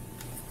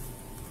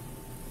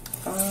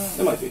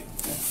 It might be.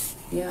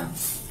 Yeah.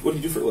 What do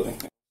you do for a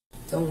living?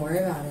 Don't worry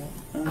about it.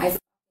 Nice.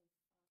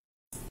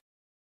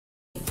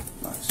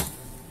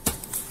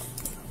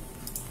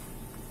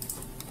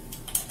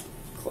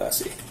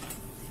 Classy.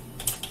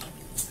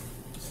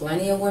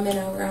 Plenty of women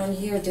around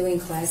here doing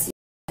classy.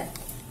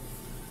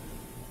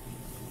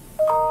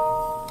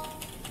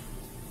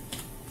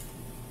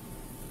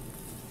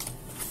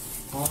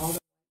 All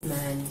the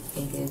men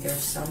thinking they're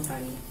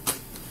somebody.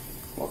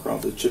 Walk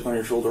around with a chip on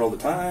your shoulder all the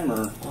time,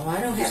 or? Oh,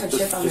 I don't have a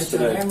chip on my just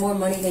shoulder. I today? have more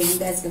money than you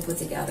guys can put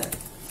together.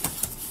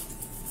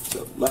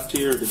 So left to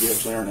you, or did you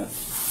actually earn it?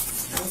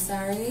 I'm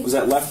sorry? Was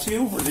that left to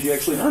you, or did you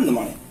actually earn the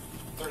money?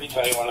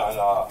 3021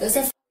 on There's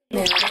a man.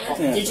 Yeah,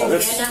 Did your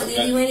that's- dad not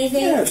leave you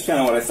anything? Yeah, that's kind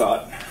of what I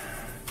thought.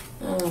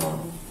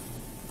 Oh.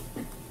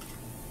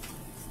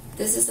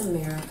 This is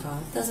America.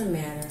 It doesn't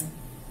matter.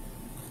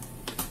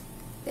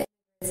 They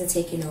are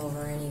taking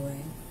over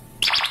anyway.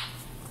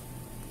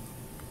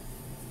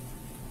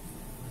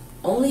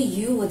 Only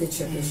you with a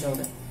chip your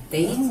shoulder.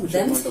 Them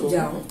two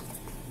don't.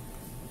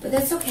 But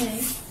that's okay.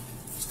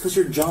 It's because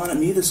you're jawing at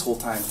me this whole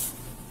time.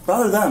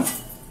 Bother them.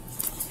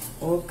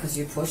 Or because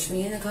you pushed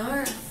me in the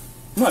car.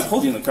 No, I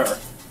pulled you in the car.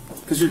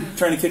 Because you're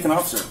trying to kick an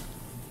officer.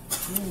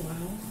 Oh,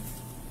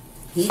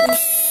 wow.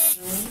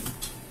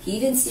 He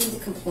didn't seem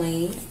to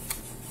complain.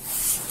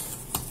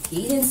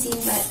 He didn't seem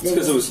that... It's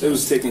because it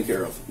was taken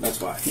care of. That's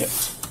why. Yep.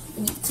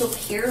 You took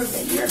care of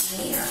it. You're a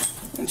man.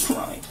 That's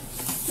right.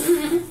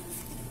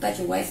 But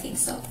your wife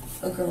thinks so.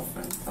 A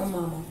girlfriend. Or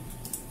mama.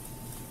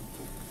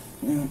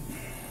 Yeah.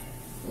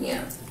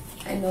 Yeah.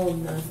 I know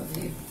enough of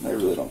you. I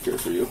really don't care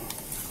for you.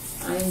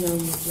 I know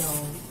you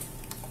don't.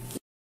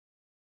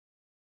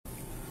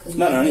 I'm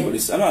not on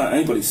anybody's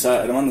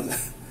side.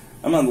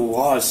 I'm on the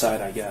law's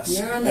side, I guess.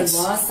 You're on the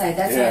law side.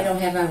 That's why I don't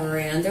have my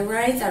Miranda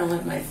rights. I don't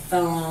have my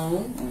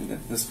phone.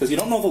 That's because you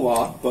don't know the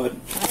law, but...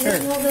 I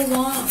don't know the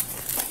law.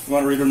 You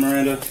want to read her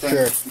Miranda? Frank?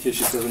 Sure. In case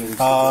she says anything.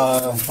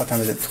 What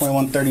time is it?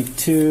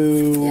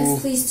 21:32.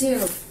 Yes, please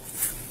do.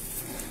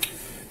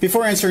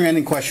 Before answering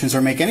any questions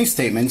or make any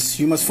statements,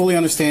 you must fully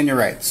understand your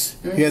rights.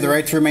 You have the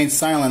right to remain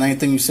silent.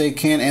 Anything you say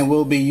can and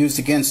will be used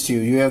against you.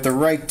 You have the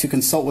right to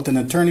consult with an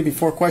attorney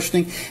before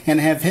questioning and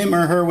have him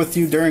or her with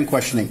you during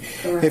questioning.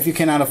 Correct. If you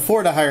cannot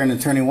afford to hire an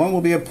attorney, one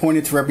will be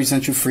appointed to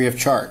represent you free of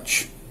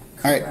charge.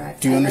 All right.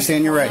 Do you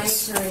understand your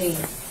rights? My attorney.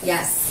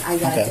 Yes, I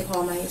got to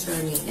call my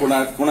attorney. We're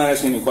not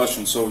asking any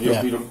questions, so you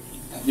don't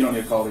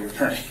need to call your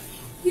attorney.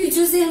 You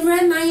just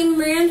read my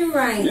Miranda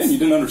rights. Yeah, you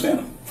didn't understand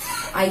them.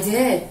 I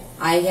did.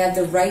 I have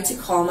the right to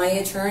call my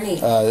attorney.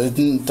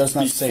 It does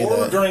not say Before or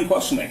that. during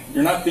questioning.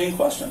 You're not being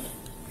questioned.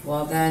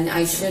 Well, then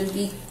I should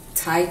be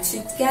tied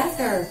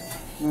together.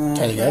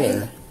 Tied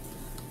together?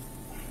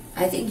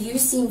 I think you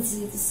seem to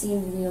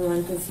be the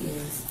one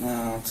confused.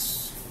 No,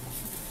 it's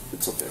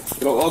okay.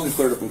 It'll all get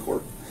cleared up in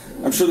court.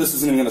 I'm sure this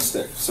isn't even going to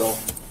stick, so...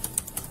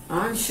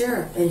 I'm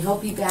sure. And he'll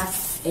be back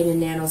in a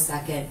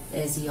nanosecond,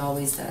 as he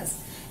always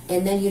does.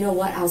 And then, you know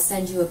what? I'll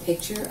send you a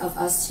picture of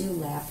us two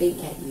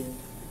laughing at you.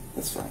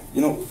 That's fine.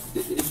 You know,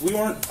 if we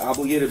weren't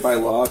obligated by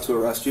law to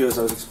arrest you, as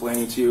I was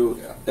explaining to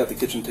you at the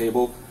kitchen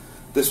table,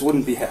 this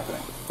wouldn't be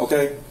happening,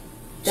 okay?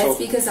 That's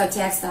because our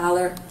tax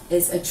dollar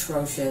is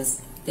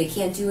atrocious. They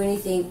can't do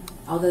anything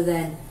other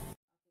than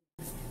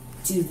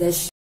do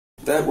this shit.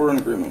 That we're in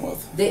agreement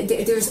with.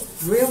 There's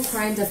real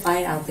crime to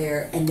fight out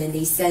there, and then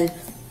they send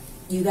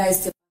you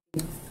guys to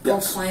go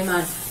climb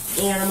on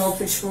animal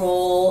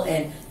patrol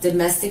and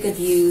domestic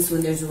abuse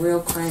when there's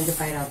real crime to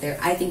fight out there.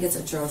 I think it's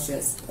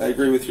atrocious. I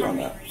agree with you on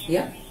that.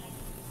 Yep.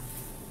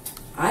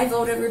 I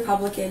voted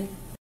Republican.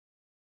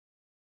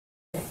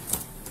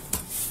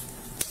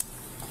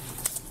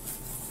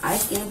 I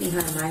stand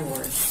behind my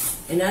word.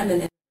 And I'm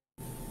an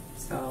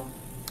so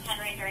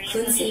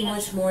couldn't say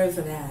much more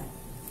for that.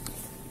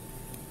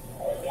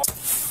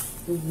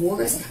 The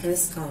worst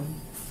has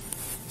come.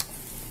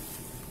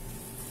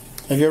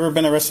 Have you ever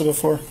been arrested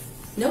before?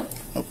 Nope.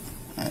 Nope.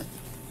 All right.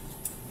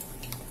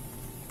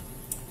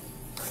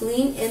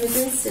 Clean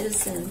immigrant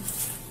citizen.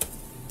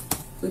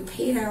 We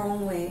paid our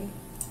own way.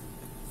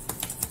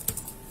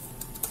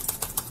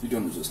 You're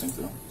doing resisting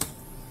too.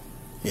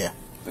 Yeah.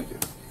 Thank you.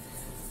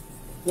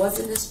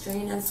 Wasn't a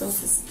strain on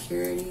Social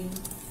Security.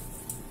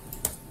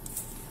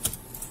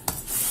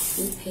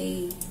 We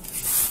paid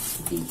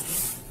to be here.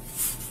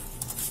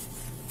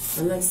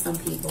 Unlike some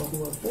people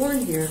who are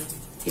born here,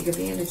 take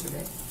advantage of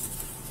it.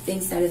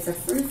 Thinks that it's a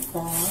free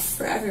fall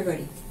for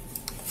everybody.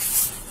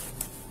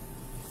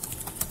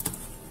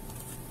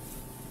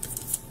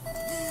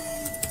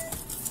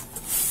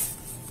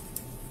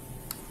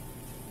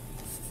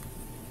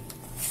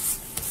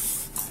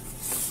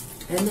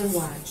 And then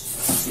watch.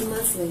 2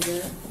 months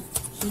later,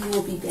 he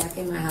will be back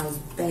in my house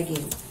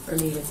begging for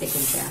me to take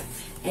him back.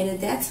 And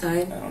at that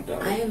time,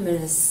 I am going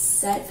to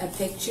set a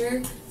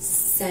picture,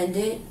 send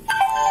it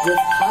with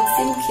hugs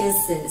and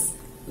kisses.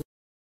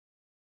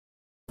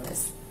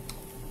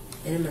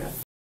 And I'm going to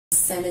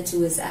send it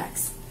to his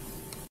ex.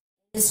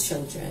 His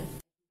children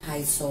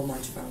hide so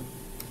much from.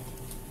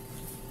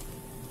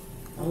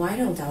 Oh, I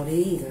don't doubt it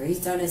either. He's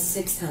done it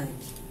 6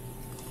 times.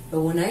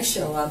 But when I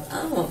show up,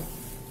 oh,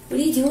 what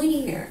are you doing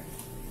here?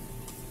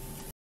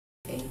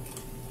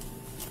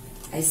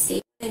 I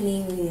say what I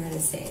mean when you gotta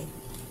say.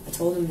 I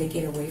told him to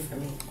get away from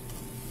me.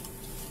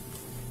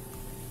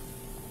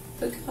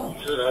 But go.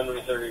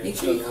 Make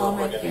sure you call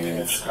my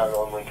parents.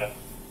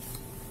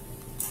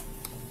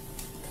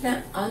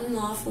 Not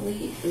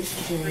unlawfully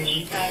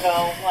restrained.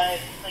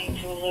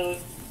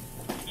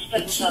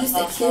 Accused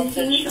a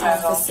kidnapping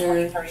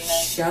officer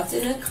shoved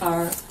in a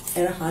car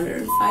at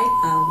 105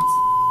 pounds.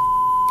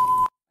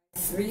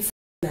 3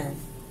 men.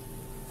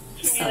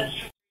 So,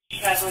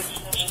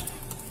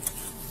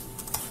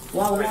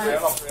 while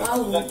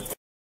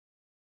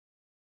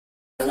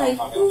like,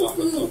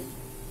 ooh,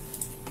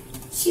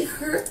 she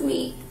hurt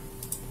me.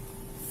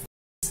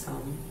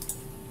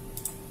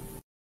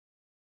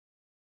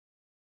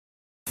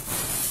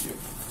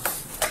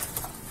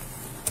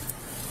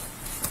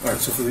 Alright,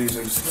 so for these,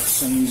 I just gotta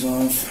send these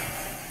off.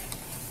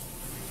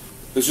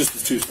 It's just the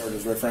 2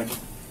 starters, right, Frank?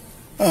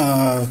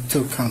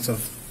 2 counts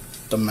of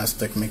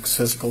domestic makes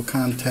physical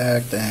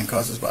contact and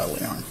causes bodily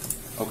harm.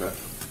 Okay.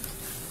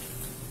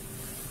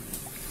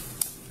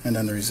 And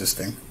then the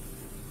resisting.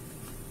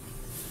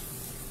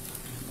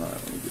 Alright,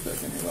 let me get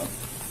back in here then.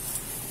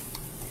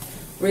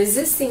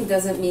 Resisting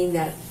doesn't mean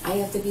that I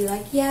have to be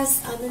like,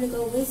 yes, I'm going to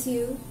go with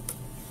you.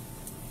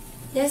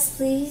 Yes,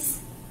 please.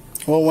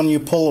 Well, when you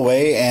pull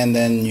away and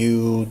then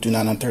you do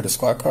not enter the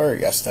squad car,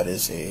 yes, that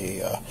is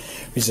a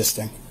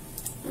resisting.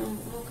 Oh,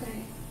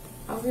 okay.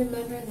 I'll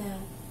remember that.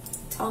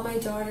 Tell my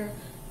daughter,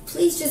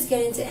 please just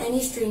get into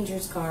any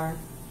stranger's car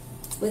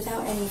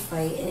without any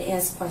fight and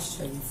ask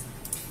questions.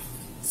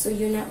 So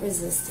you're not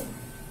resisting.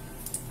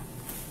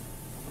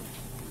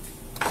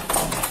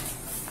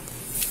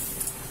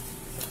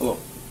 Hello.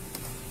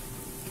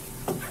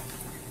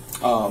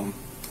 Alright.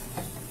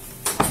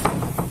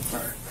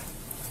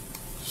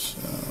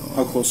 So,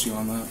 how close are you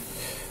on that?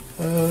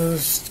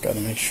 Just gotta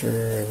make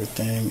sure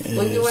everything is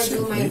When do I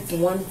do my complete.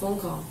 one phone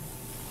call?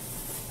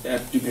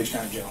 At DuPage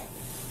County Jail.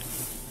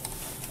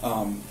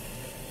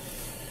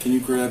 Can you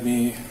grab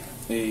me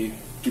a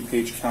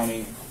DuPage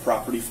County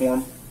property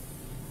form?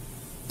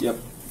 Yep.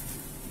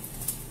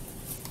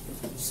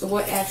 So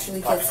what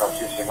actually gets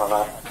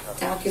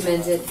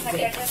documented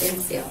in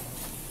sale?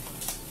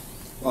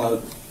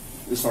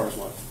 As far as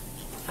what?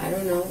 I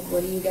don't know.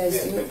 What do you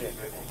guys do?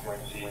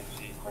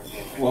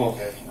 Well,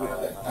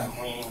 I don't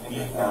really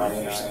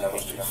understand that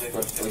much,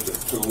 but like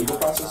the legal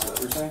process, is that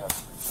what you're saying?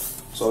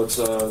 So it's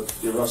the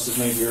arrest is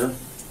made here.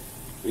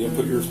 We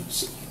input your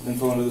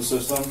info into the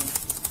system.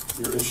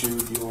 You're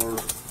issued your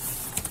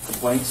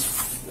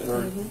complaints that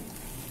are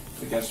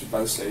against you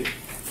by the state,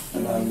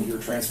 and then you're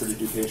transferred to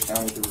DuPage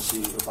County to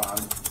receive a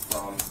bond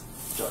from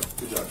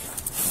the judge.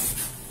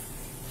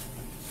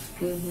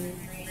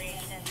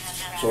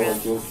 So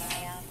like, you'll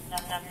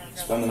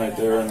spend the night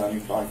there, and then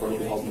bond court will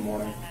be held in the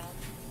morning.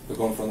 You'll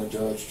go in front of the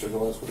judge. Judge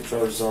will ask what the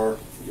charges are.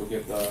 You'll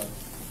get the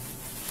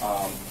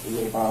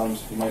little bond.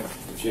 You might,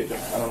 if you, I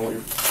don't know what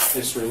your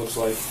history looks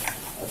like.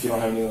 If you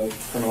don't have any like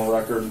criminal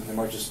record, they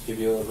might just give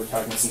you a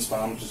recognizance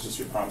bond, which is just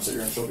your promise that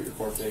you're going to show up at your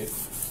court date.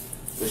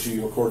 Issue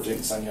you a court date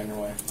and send you on your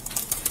way.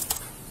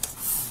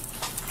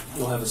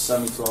 You'll have a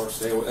 72-hour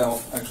stay.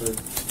 Well, actually,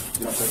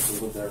 you don't technically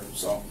live there,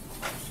 so.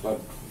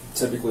 But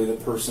typically, the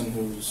person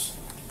who's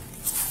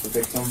the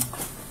victim,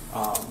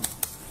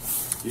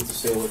 you have to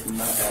stay away from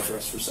that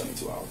address for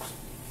 72 hours.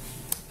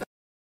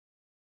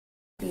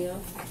 Yeah.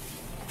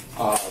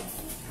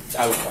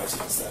 I would advise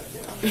against that,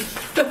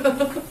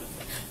 yeah.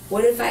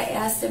 What if I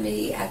asked him and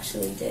he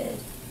actually did?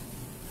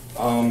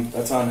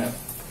 That's on him.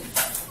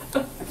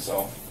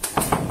 So.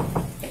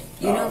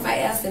 You know, if I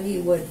asked him, he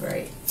would,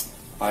 right?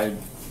 I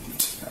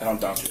don't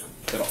doubt you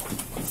at all.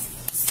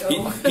 So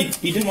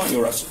He didn't want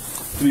you arrested.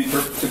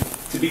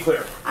 To be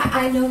clear.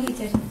 I know he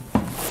didn't.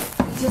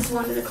 He just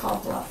wanted to call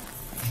bluff.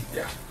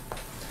 Yeah.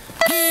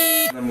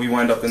 And then we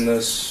wind up in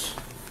this.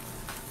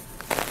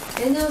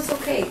 And no, it's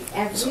okay.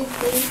 Everything,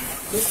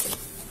 listen,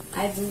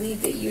 I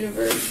believe that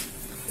universe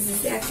is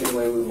exactly the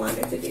way we want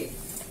it to be.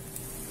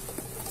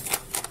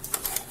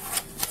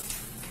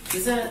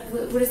 Is that,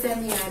 what does that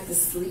mean? I have to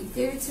sleep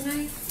there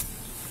tonight?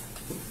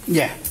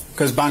 Yeah,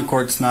 because bond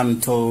court's not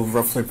until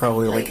roughly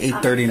probably like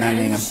 8:30, 9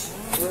 a.m.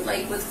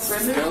 Like with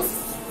criminals?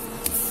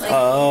 Like,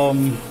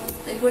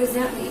 like what does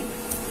that mean?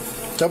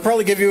 They'll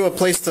probably give you a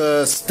place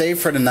to stay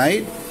for the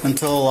night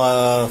until,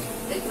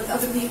 Like with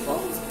other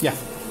people? yeah.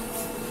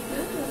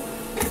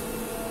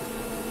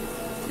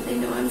 They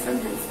know I'm from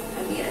this.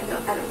 I mean, I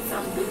don't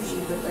sound bougie,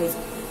 but like,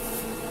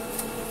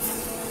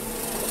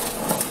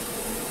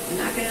 I'm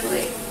not gonna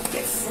like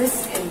get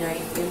frisked at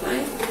night, am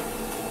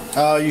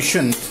I? You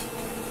shouldn't.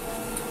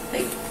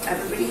 Like,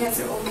 everybody has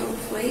their own little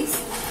place?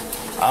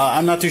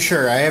 I'm not too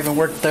sure. I haven't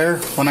worked there.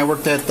 When I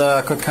worked at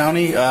Cook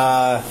County,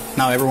 now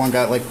everyone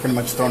got like pretty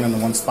much thrown into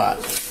one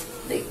spot.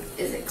 Like,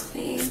 is it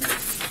clean?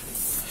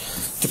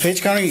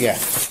 DuPage County, yeah,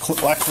 a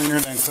lot cleaner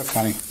than Cook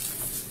County.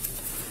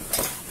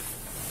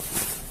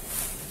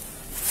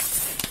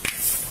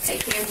 I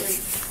can't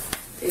believe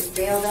it's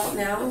bailed out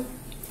now?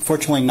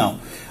 Fortunately, no.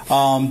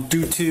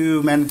 Due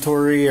to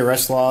mandatory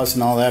arrest laws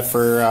and all that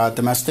for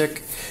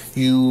domestic,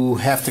 you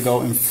have to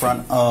go in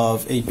front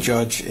of a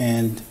judge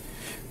and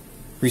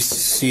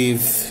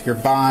receive your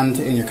bond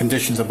and your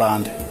conditions of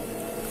bond. And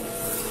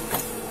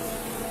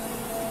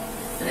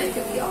I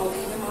could be all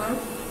day tomorrow?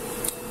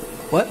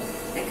 What?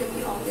 I could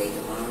be all day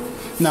tomorrow?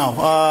 No,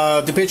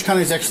 DuPage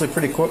County is actually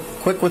pretty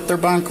quick with their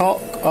bond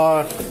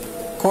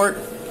court,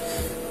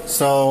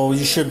 so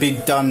you should be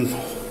done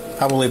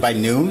probably by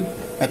noon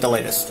at the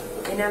latest.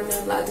 And I'm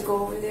not allowed to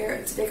go over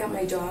there to pick up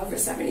my dog for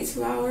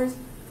 72 hours?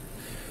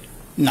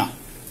 No.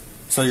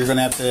 So you're going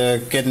to have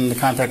to get into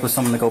contact with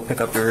someone to go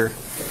pick up your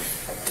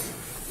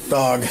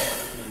dog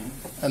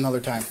another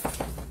time.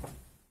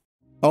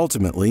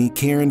 Ultimately,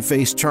 Karen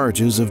faced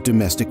charges of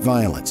domestic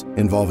violence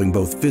involving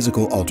both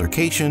physical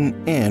altercation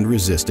and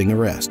resisting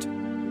arrest.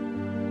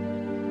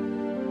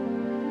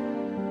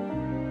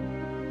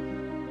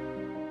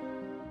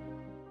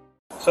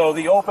 So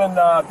the open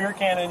beer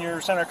can in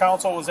your center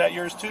console, was that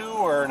yours too,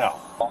 or no?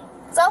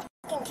 So,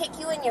 fucking kick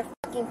you in your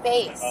fucking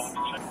face.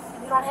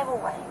 You don't have a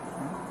wife.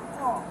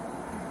 No.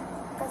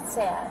 That's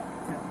sad.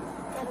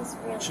 That is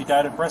really She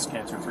died of breast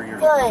cancer 3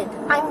 years good.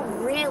 ago.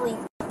 I'm really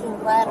fucking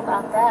glad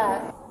about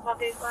that.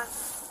 Okay, fine.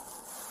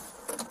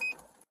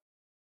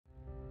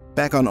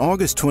 Back on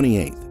August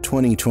 28,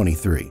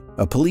 2023,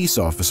 a police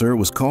officer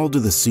was called to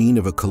the scene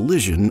of a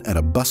collision at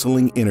a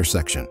bustling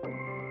intersection.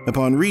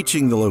 Upon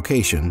reaching the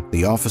location,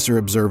 the officer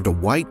observed a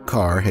white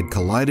car had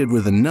collided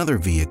with another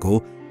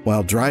vehicle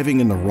while driving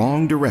in the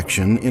wrong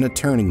direction in a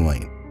turning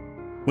lane.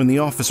 When the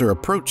officer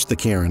approached the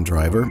Karen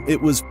driver, it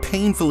was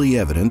painfully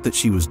evident that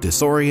she was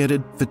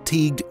disoriented,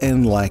 fatigued,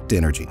 and lacked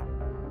energy.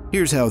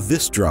 Here's how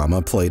this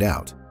drama played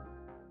out.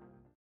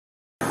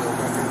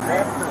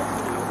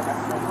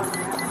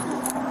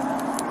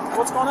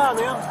 What's going on,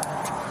 man?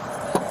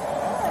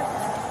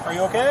 Are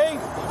you okay?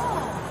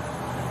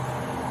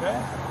 Okay.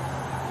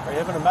 Are you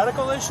having a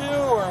medical issue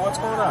or what's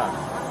going on?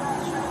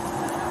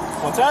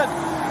 What's that?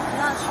 I'm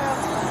not sure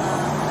what's going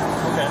on.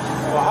 Okay.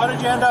 Well, how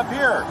did you end up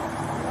here?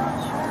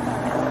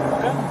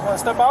 Okay. Want to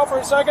step out for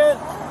a second?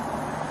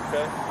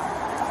 Okay.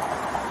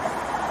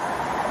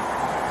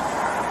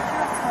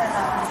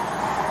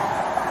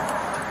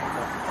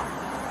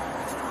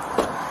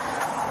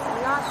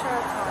 I'm not sure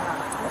what's going on.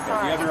 I'm Okay. Do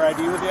sorry. you have your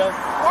ID with you? Yeah,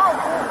 I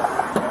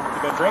do.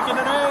 You been drinking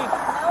today?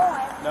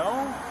 No,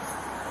 No?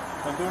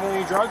 Been doing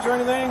any drugs or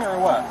anything or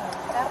what?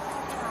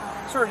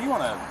 That's Sir, do you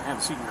want to have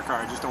a seat in your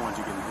car? I just don't want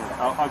you getting hit.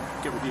 I'll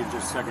get with you in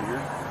just a second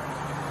here.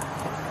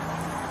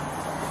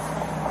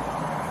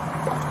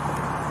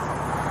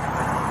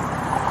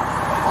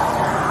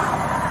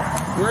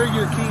 Where are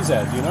your keys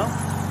at? Do you know?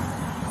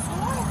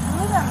 someone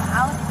threw them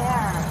out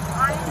there.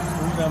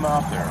 Threw them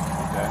out there.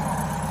 Okay.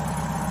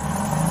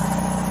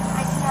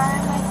 I do not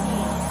have my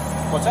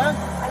keys. What's that?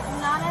 I do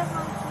not have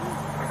my keys.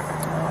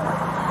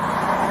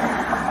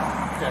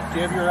 Okay. Do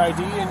you have your ID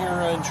and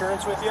your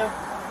insurance with you?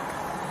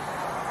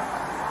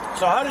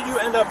 So how did you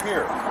end up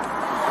here?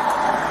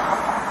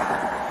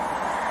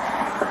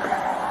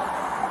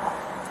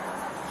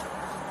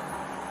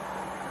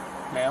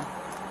 Ma'am?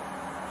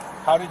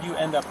 How did you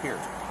end up here?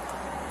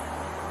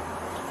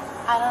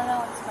 I don't know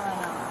what's going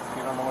on.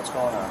 You don't know what's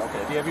going on.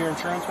 Okay. Do you have your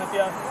insurance with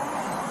you?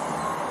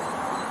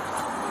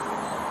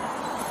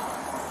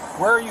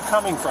 Where are you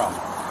coming from?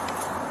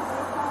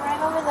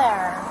 Right over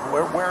there.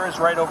 Where is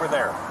right over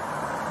there?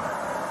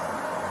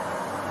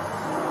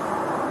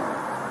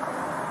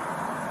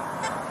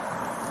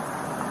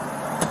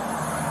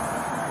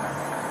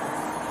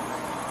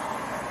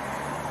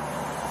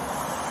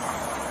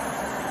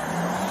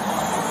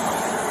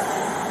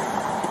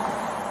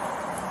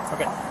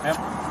 Okay, ma'am.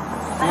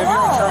 Do you have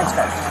your insurance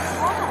card?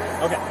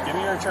 Okay, give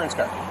me your insurance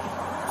card.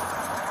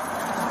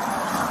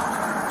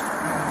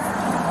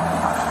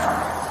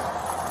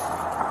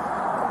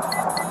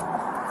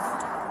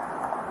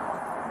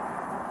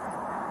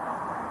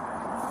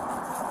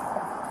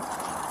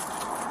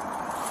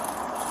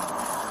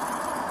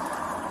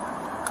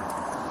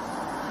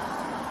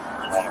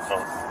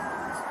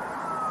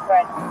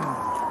 Right.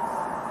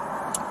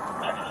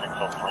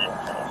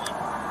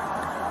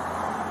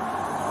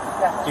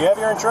 Do you have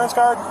your insurance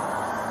card?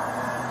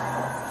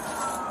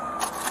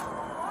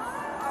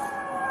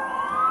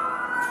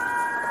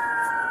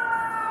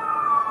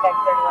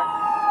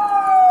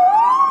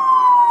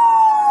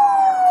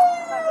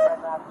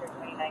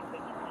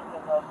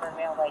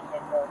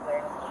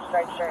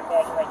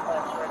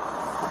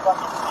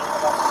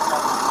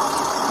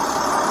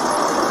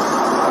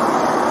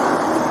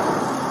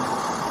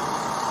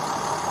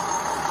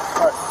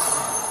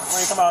 Why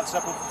don't you come out and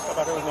step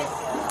out here with me?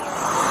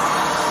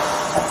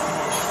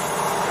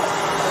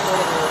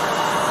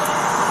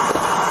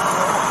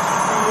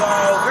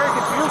 We're very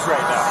confused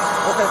right now.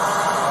 Okay.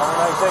 I'm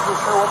not exactly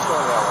sure what's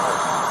going on with her.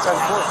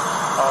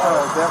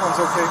 That one's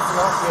okay for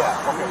now?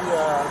 Yeah. Okay.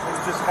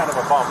 It's just kind of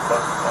a bump, but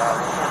we're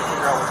trying to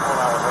figure out what's going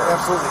on with her.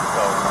 Absolutely.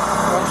 So,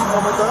 why don't you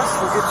come with us?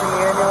 We'll get you in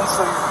the ambulance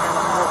so you're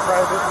more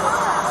private.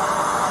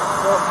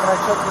 Well, can I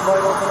check your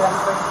vitals and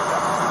everything?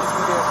 Just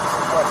need to ask you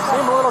some questions.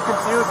 seem a little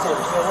confused here,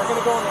 so we're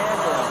going to go in the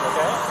ambulance,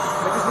 okay?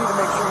 I just need to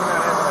make sure you're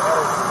not having a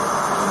headache.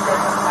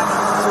 Okay.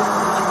 So,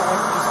 would you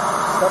mind just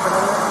stepping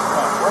in there?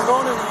 We're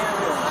going in the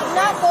ambulance. I'm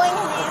not going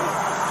in there.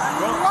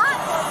 I'm not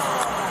going in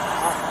there.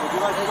 Would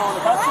you like to go in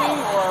the custody,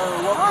 or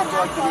what would you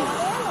like to do?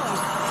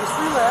 Just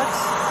relax.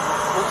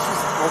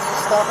 Let's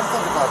just stop and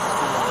think about this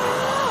for a moment.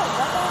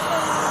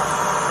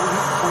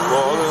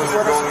 Well, other than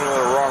you're going in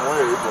the wrong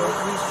way, but...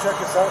 Please check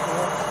us out,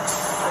 man.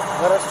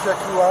 Let us check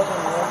you out in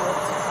the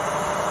ambulance.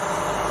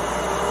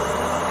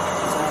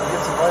 So we can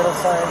get some vital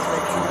signs,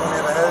 make sure you don't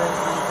have a head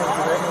injury, things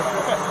of that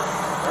nature. Okay.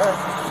 All right.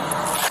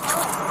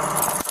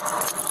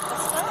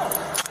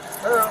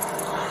 Hello.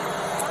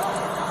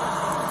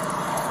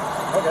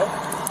 Okay.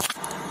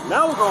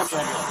 Now we're going to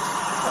the ambulance.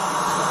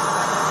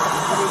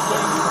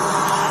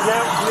 Yeah,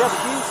 do you have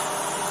the keys?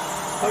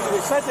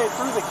 They said they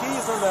threw the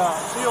keys in the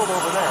field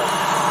over there.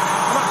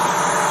 Come on.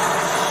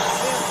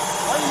 Man,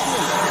 why are you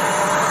doing that?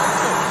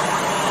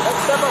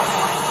 Let's step up.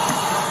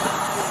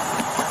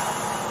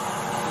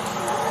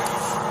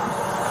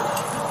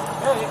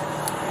 Hey,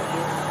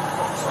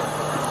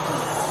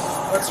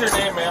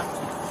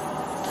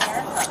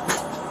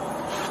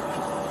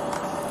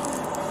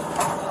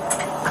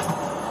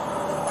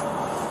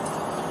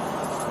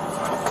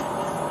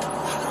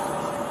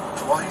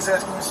 he's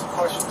asking me some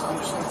questions, I'm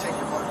just going to take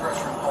your blood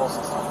pressure and pulse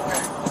and stuff,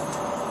 okay?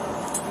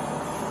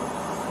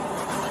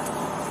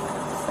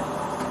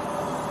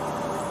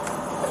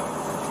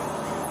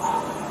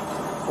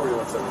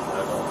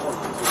 4175.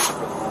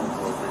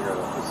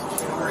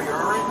 Where you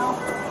are right now?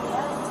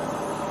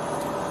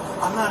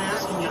 I'm not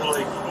asking you to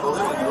like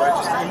belittle you.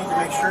 I need to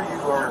make sure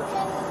you are.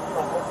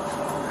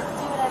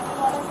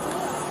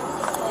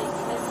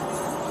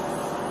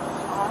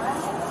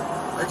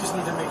 I just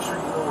need to make sure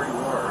you know where you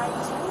are.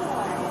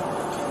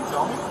 Can you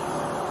tell me?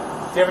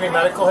 Do you have any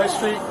medical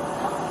history?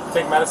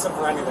 Take medicine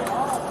for anything?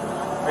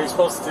 Are you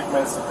supposed to take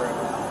medicine for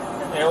anything?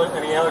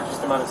 Any allergies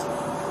to medicine?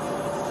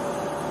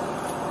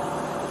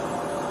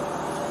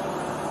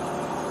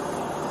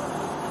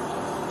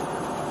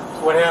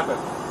 So what happened?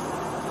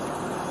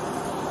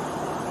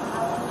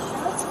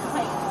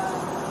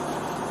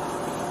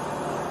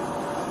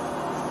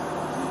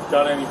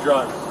 Done any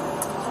drugs?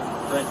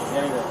 Drinking?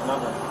 Anything?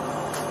 Nothing?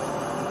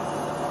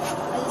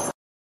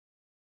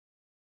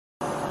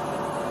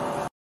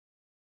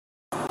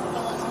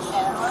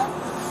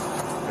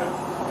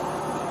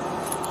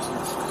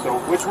 So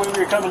which way were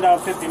you coming down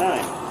 59?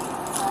 Coming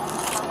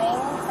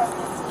from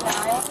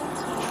 59 to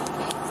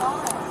Gate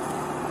Farm.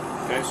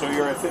 Okay, so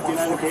you're at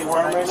 59 and Gate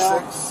Farm right now?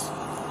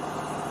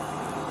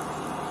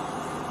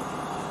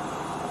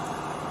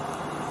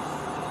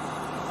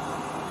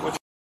 What's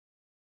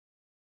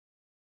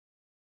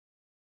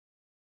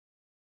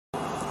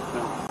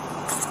no.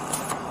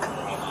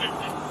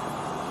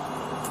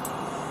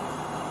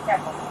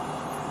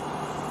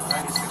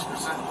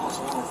 96% plus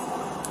a little.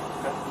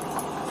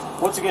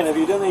 Once again, have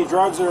you done any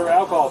drugs or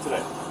alcohol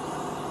today?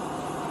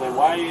 Then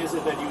why is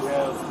it that you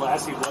have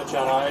glassy,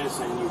 bloodshot eyes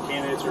and you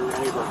can't answer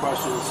any of our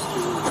questions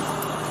to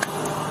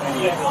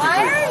any?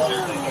 Why are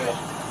you?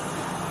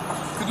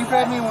 Could you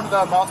grab me one of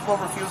the multiple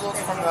refusals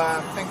from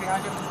the thing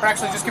behind you? Or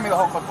actually, just give me the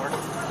whole clipboard.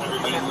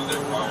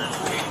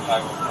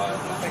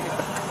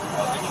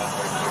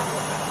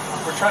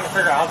 We're trying to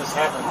figure out how this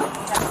happened.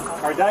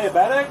 Are you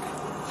diabetic?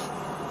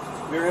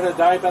 Have you ever had a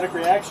diabetic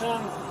reaction?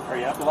 Are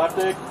you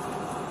epileptic?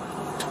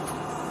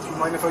 Do you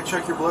mind if I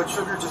check your blood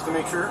sugar just to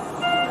make sure?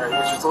 Alright,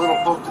 it's just a little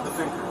poke to the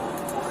finger.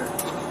 Okay.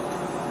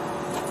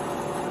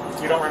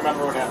 You don't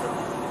remember what happened?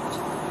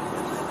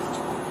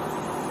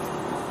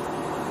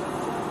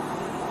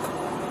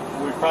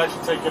 We probably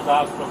should take you to the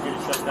hospital and get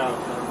you checked out if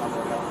you don't remember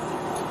what happened.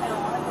 I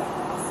don't want to go.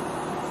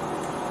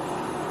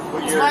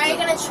 What year Why are is you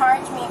it? going to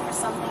charge me for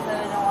something that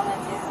I don't want to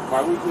do?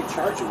 Why would we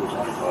charge you with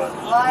money?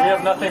 We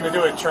have nothing to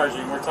do with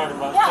charging. We're talking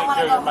about Yeah, I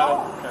taking care of wanna your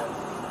go medical care.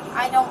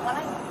 I don't want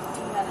to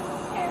do medical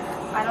care.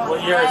 I don't. What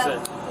year is have-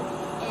 it?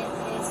 It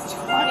is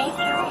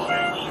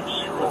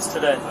 23. What's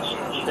today?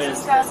 What day is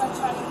today?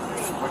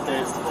 2023. What day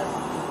is today?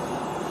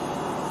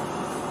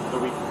 The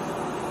week.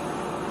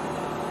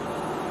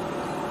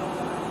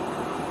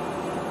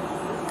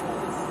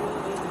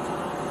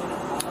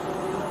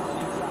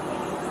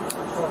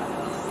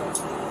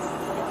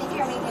 I think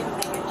you're making a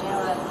bigger deal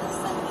out of this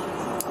than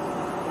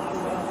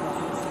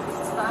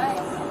it's fine.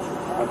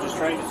 I'm just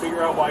trying to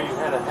figure out why you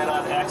had a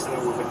head-on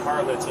accident with a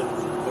car that's in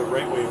the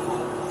right way of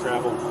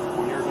travel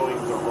when you're going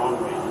the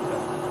wrong way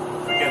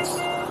against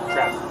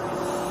traffic.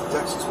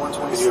 Texas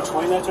 127. Can you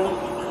explain that to me?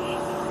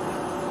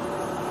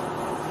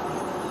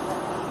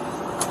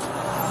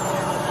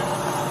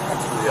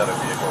 The other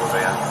vehicle, the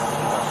van.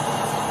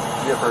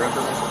 You have her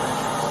information?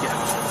 Yeah.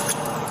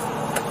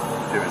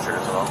 Do you have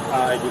insurance at all?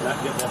 I did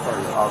not get that part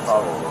yet. I'll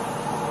follow.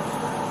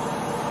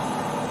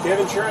 Do you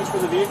have insurance for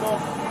the vehicle?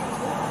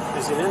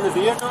 Is it in the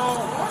vehicle?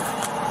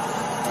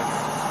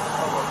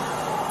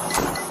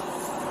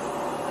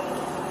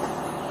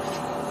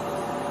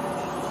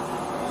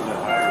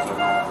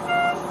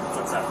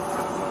 What's that?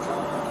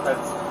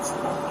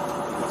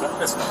 What's that?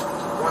 This one.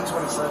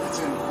 127. It's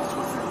in. It's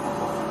within.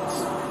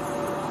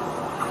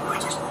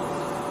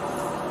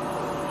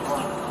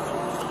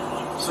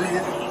 So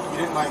you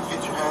didn't like hit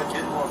your head,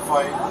 get into a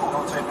fight,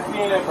 no type of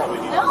anything? Yeah, probably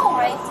did. No,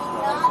 I did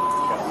not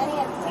do any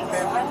of this.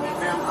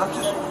 Ma'am,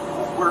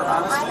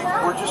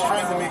 we're just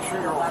trying to make sure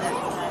you're okay.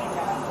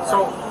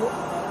 So,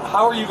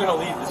 how are you going to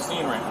leave the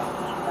scene right now?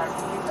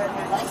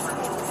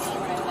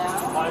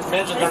 I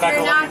imagine they're not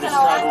going to let you just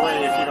drive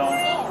away if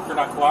you're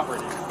not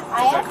cooperating.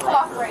 I am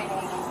cooperating.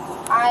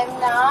 I'm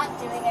not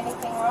doing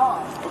anything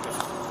wrong. Okay.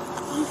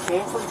 You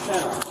came from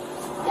China.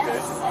 Okay.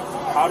 Yes, I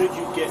did. How did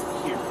you get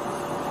here?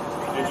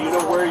 And do you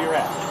know where you're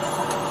at?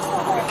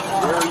 Okay.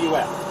 Where are you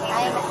at?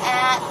 I'm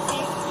at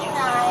 59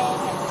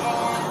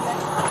 and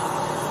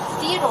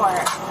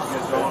Theodore.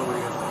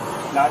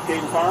 Not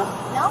Dayton Farm?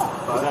 No.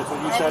 Because that's what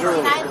you I'm said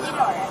earlier. 59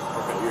 Theodore.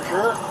 Okay, you're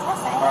sure?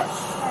 Yes, I am. All right.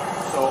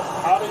 So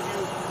how did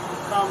you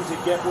come to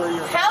get where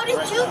you're at? How did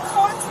right you now?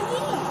 come to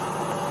me?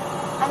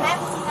 I'm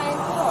at 59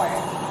 Theodore.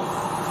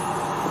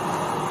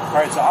 All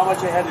right, so how much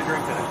I had to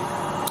drink today?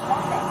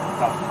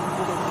 Nothing.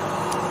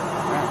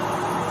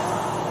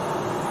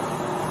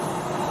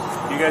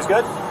 You guys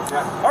good?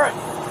 Yeah. All right.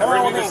 Come We're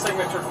on going with to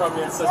me. need a signature from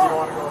you that says you don't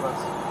want to go with us.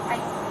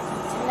 I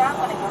do not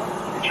want to go.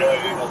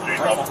 Hey,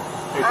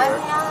 I'm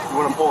not. you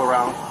want to pull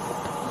around?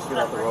 Just get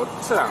off the road.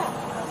 Sit down.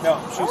 No,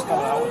 she's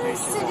coming out with me.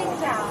 She's Sitting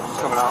down.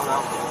 coming out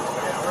now.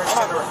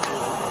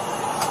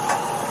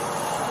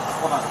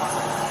 Hold on.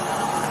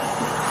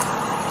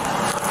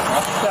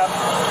 Step.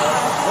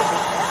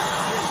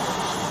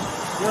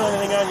 You don't have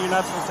anything on you're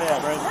not supposed to have,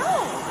 right? No.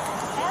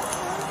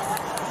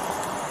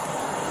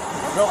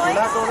 No, you're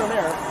not going in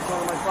there. You're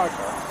going in my squad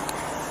car.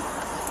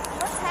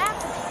 What's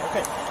happening?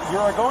 Okay,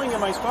 you're going in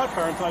my squad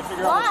car until I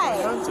figure out what's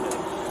going on today.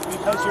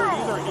 Because you're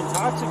either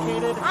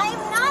intoxicated I'm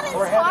not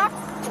or having...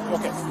 intoxicated.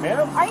 Okay,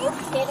 ma'am? Are you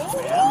kidding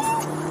me?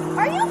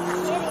 Are you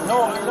kidding me?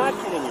 No, I'm not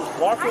kidding you.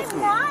 Walk with I'm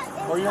me.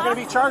 not Or you're going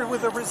to be charged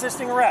with a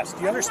resisting arrest.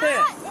 Do you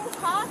understand? I'm not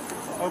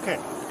intoxicated. Okay.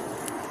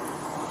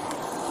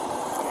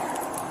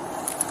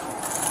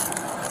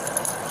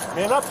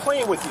 Man, I'm not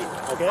playing with you,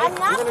 okay? I'm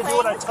not You're going to do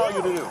what I playing tell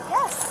you with to do.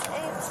 Yes,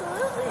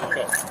 absolutely.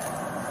 Okay.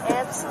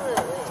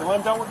 Absolutely. So when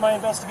I'm done with my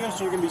investigation,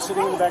 you're going to be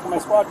sitting in the back of my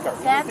squad car.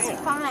 You That's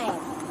understand? fine.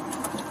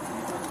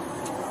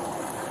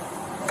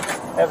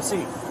 Have a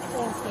seat.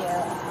 Thank you.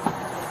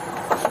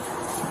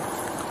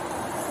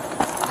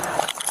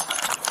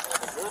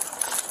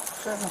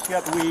 You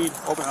got the weed,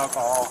 open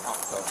alcohol.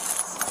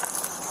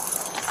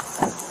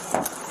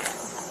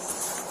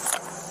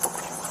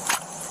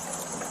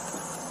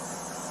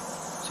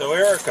 So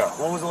Erica,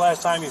 when was the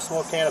last time you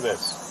smoked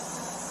cannabis?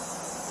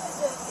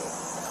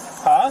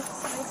 Huh?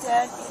 My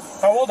dad.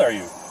 How old are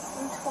you?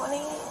 I'm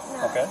 29.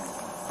 Okay.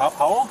 How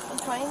old? I'm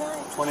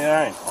 29.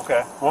 29.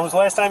 Okay. When was the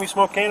last time you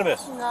smoked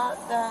cannabis? Not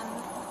done.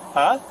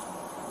 Huh?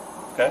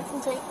 Okay. I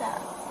can take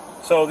that.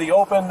 So the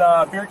open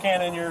beer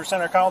can in your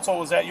center console,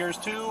 was that yours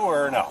too,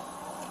 or no?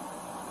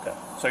 Okay.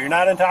 So you're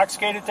not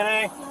intoxicated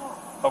today? No.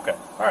 Okay.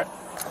 All right.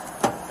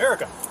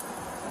 Erica,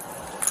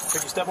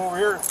 take a step over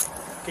here.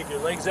 Kick your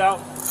legs out.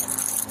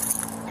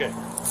 Okay.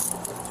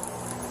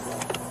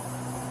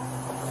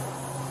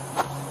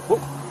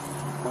 Whoop.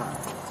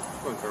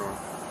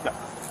 Yeah.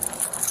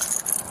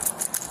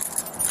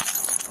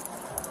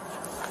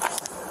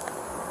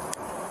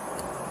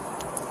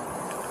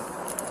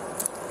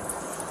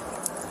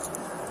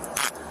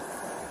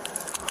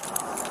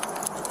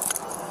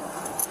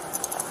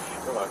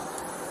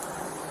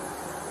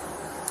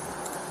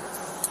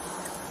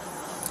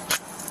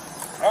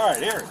 All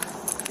right, Eric.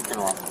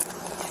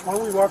 Why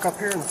don't we walk up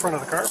here in front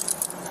of the car?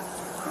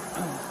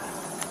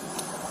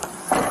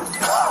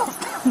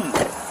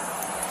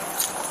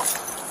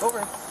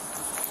 Over.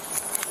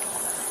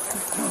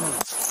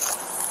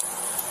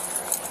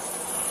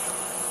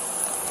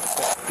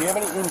 Do you have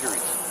any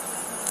injuries?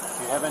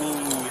 Do you have any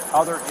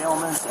other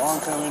ailments,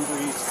 long-term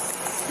injuries?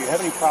 Do you have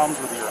any problems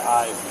with your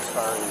eyes as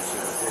far as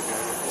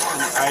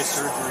any eye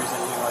surgeries,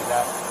 anything like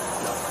that?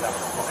 No.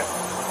 Okay.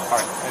 All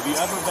right. Have you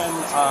ever been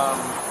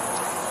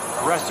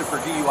arrested for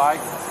DUI?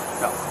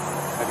 No.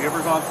 Have you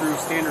ever gone through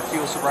standard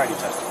field sobriety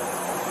testing?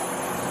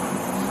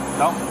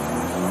 No?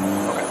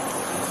 Okay.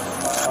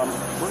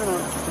 We're going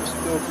to just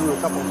go through a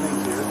couple of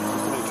things here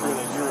just to make sure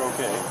that you're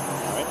okay.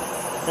 All right.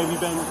 Have you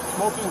been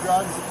smoking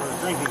drugs or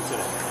drinking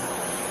today?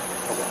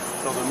 Okay.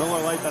 So the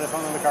Miller Lite that I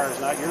found in the car is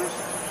not yours?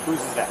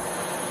 Whose is that?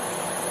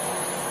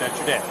 That's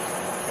your dad.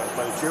 Okay.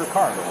 But it's your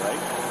car though,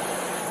 right?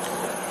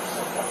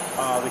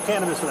 The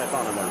cannabis that I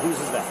found in there, whose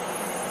is that?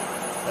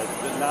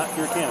 That's not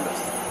your cannabis.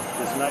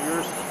 This is not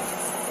yours?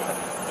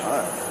 All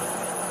right.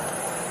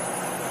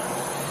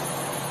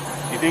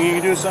 You think you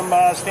can do some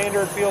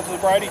standard field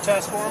sobriety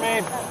tests for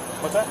me?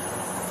 What's that?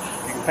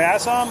 You can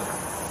pass them?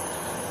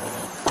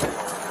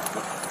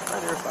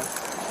 Right here, fine.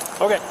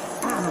 Okay.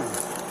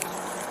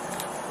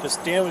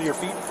 Just stand with your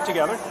feet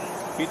together.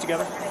 Feet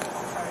together.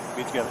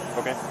 Feet together.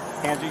 Okay.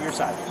 Hands at your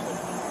side.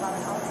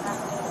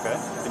 Okay.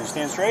 Can you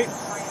stand straight?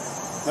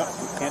 No,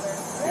 you can't.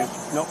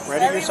 No,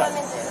 right at your side.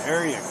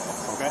 There you go.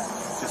 Okay.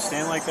 Just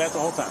stand like that the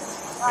whole time.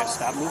 Okay,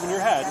 stop moving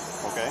your head,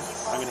 okay?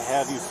 I'm going to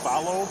have you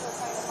follow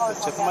the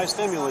tip of my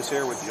stimulus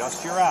here with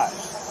just your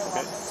eyes,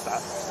 okay?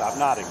 Stop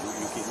nodding.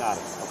 You keep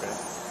nodding, okay?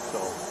 So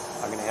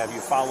I'm going to have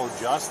you follow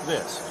just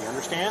this. Do you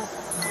understand?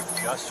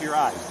 Just your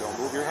eyes. Don't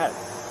move your head.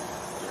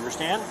 Do you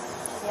understand?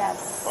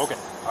 Yes. Okay.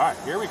 All right,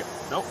 here we go.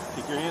 Nope.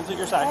 Keep your hands at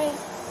your side. Okay.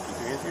 Keep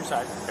your hands at your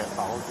side. Okay,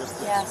 follow just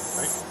this. Yes.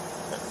 Right?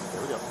 Okay,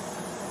 here we go.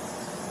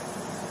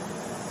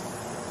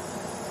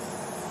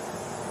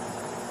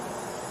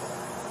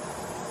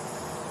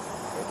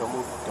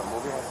 Don't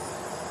move your head.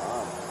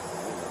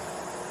 There you go.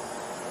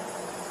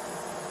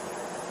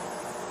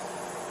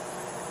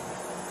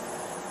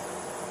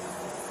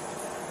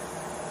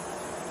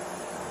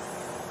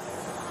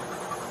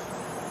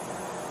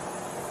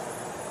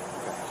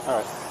 Okay. All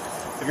right.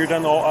 Have you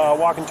done the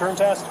walk and turn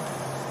test?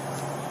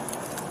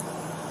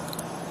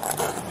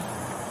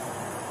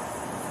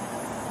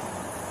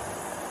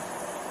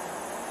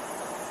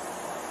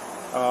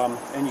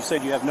 And you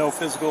said you have no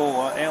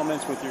physical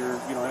ailments with your,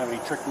 you don't have any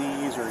trick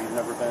knees, or you've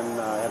never been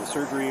had a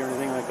surgery or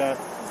anything like that?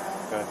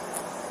 No. Okay.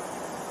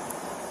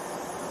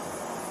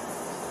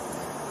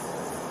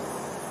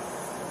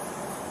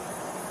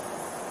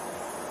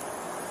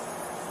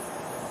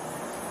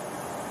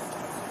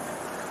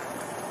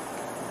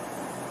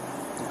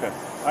 Okay.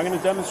 I'm going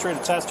to demonstrate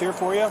a test here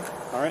for you.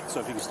 All right. So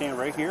if you can stand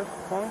right here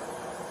for me.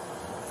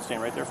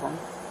 Stand right there for me.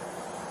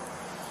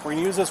 We're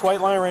gonna use this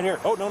white line right here.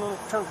 Oh, no,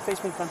 turn,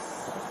 face me, son.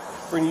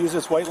 We're gonna use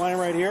this white line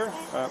right here.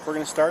 We're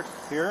gonna start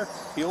here,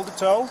 heel to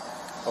toe,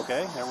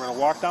 okay? And we're gonna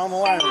walk down the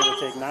line. We're gonna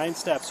take 9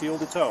 steps, heel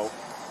to toe,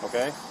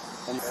 okay?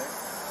 And you're gonna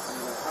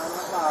count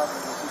out loud.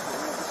 You're gonna keep your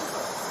hands at the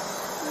toe.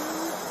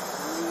 2,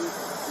 3.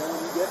 Then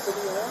when you get to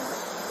the end,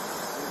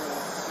 you're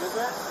gonna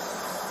pivot,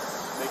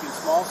 making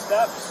small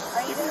steps,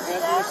 keeping your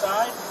hands to your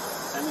side,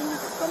 and then you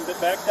can come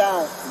back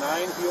down.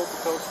 9 heel to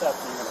toe steps,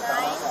 and you're gonna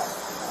count out loud.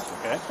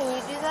 Okay? Can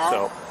you do that?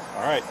 So,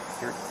 all right,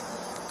 here.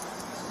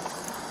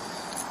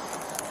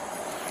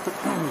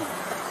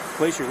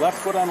 Place your left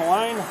foot on the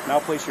line. Now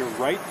place your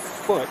right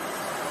foot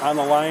on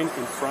the line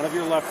in front of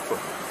your left foot.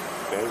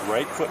 Okay,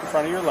 right foot in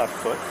front of your left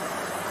foot.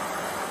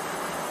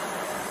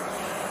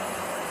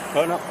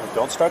 Oh no,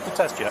 don't start the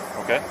test yet.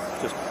 Okay,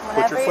 just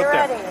put your foot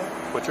there. Ready.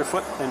 Put your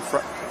foot in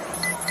front.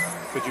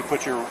 Could you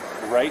put your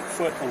right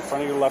foot in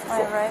front of your left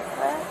foot? My right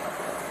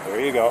foot. There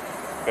you go.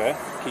 Okay,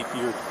 keep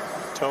your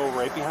toe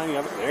right behind the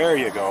other. There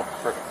you go.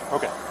 Perfect.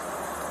 Okay.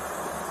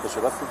 Place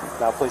your left foot.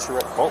 Now place your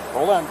right.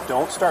 Hold on.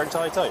 Don't start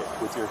until I tell you.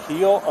 With your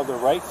heel of the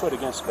right foot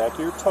against the back of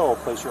your toe,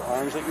 place your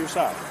arms at your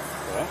side.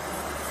 Okay.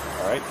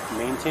 All right.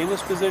 Maintain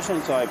this position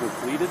until I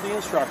completed the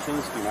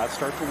instructions. Do not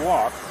start to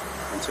walk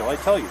until I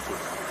tell you to.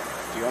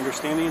 Do you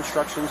understand the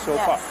instructions so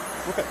far?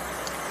 Okay.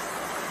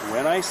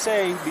 When I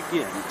say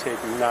begin,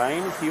 take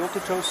 9 heel to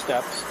toe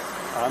steps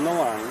on the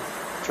line.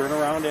 Turn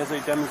around as I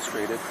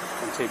demonstrated,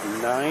 and take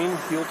 9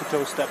 heel to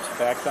toe steps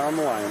back down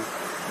the line.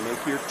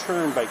 Make your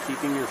turn by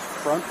keeping your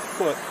front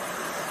foot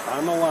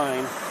on the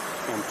line,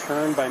 and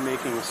turn by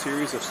making a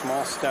series of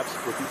small steps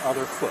with the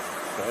other foot,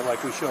 okay,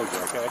 like we showed you,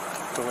 okay?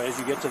 So as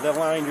you get to that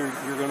line,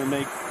 you're going to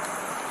make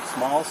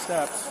small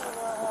steps,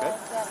 okay?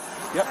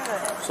 Yep.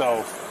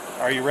 So,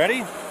 are you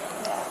ready?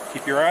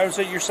 Keep your arms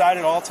at your side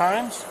at all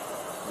times.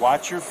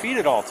 Watch your feet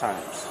at all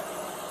times.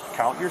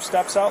 Count your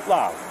steps out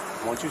loud.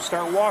 Once you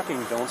start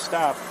walking, don't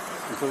stop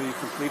until you've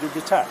completed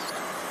the test.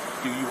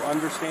 Do you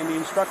understand the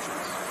instructions?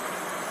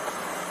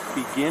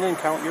 Begin and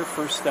count your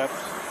first steps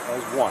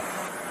as 1. Go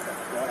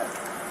ahead.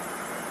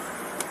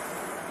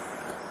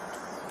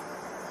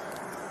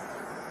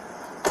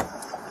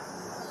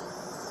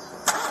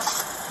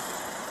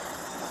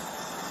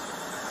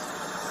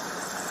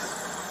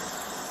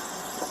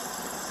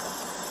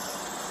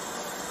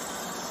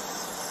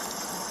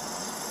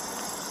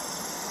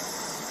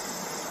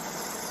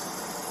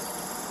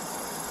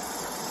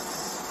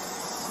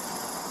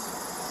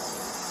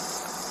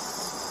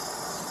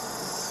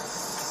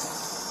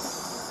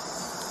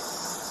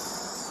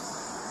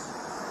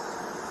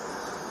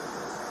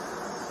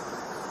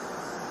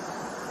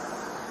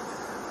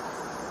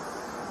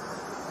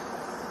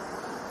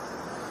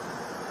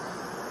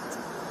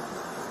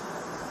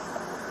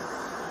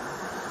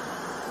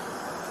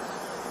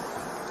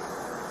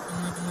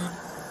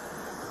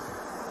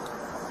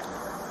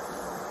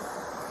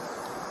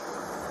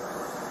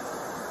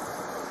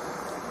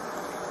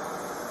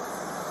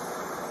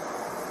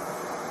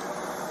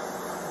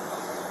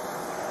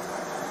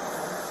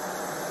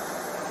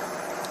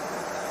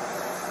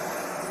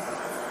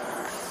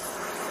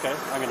 Okay,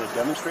 I'm going to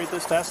demonstrate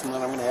this test, and then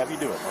I'm going to have you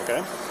do it,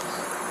 okay? I'm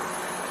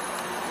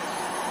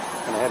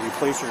going to have you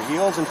place your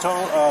heels and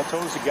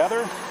toes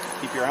together.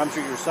 Keep your arms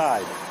at your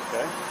side,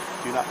 okay?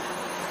 Do not,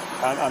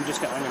 I'm going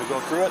to go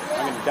through it.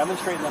 I'm going to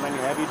demonstrate, and then I'm going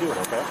to have you do it,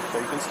 okay?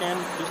 So you can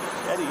stand just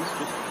at ease,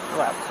 just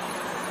relax.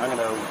 I'm going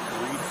to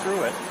read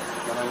through it,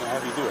 and then I'm going to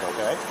have you do it,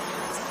 okay?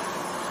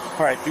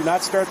 All right, do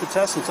not start the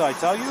test until I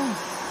tell you.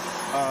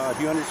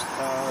 Do you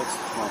understand?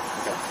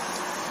 Okay.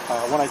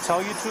 When I tell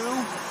you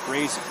to,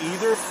 raise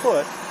either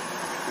foot,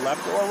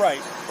 left or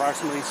right,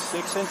 approximately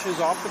 6 inches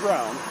off the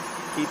ground,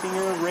 keeping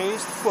your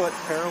raised foot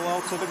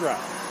parallel to the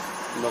ground.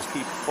 You must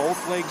keep both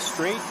legs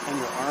straight and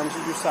your arms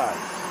at your side.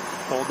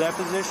 Hold that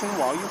position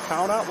while you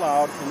count out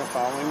loud in the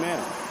following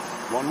manner.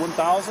 1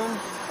 1000,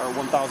 or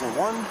 1001,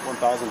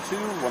 1002,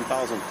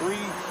 1003,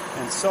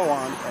 and so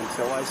on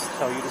until I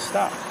tell you to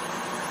stop.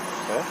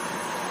 Okay?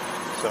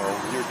 So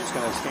you're just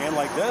going to stand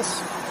like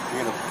this.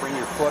 You're going to bring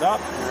your foot up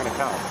and you're going to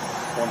count.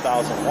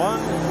 1001,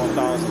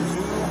 1002,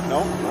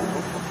 no.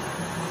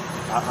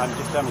 I'm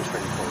just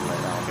demonstrating for you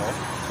right now, okay?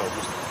 So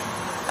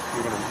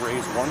you're going to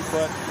raise 1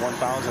 foot,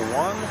 1001,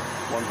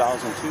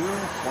 1002,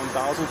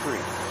 1003.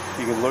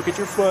 You can look at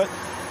your foot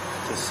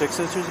to 6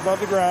 inches above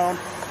the ground.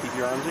 Keep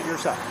your arms at your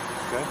side,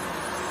 okay?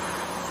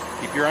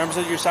 Keep your arms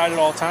at your side at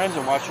all times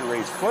and watch your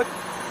raised foot.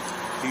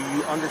 Do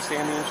you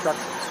understand the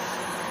instructions?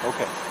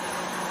 Okay.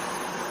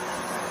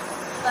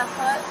 Left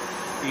foot?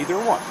 Either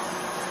one.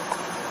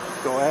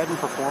 Go ahead and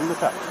perform the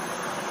test.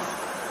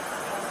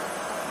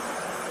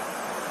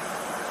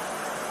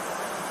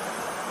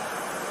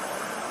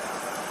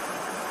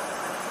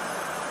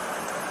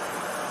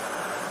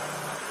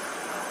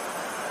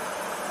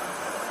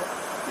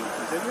 Can you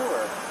continue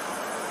or?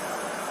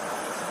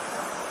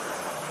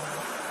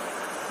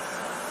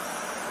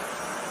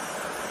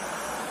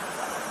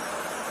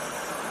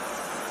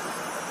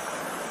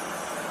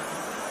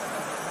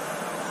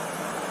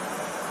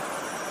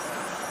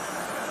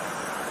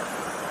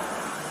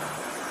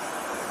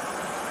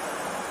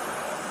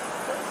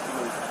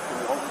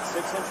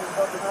 sensors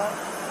bumping on?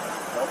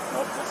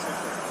 Nope, just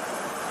sensors.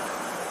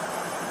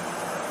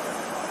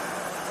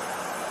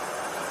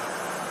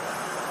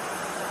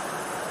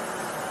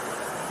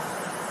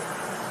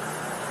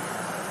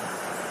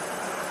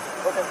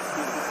 Okay.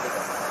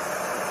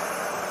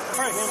 All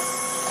right, man.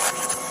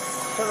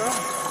 Turn around.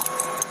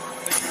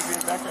 Thank you for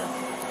being back there.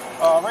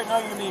 Right now,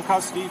 you're going to be in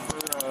custody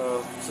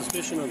for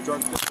suspicion of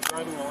drug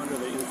driving while under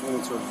the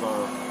influence of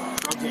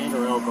drugs and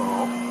or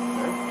alcohol.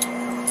 Okay.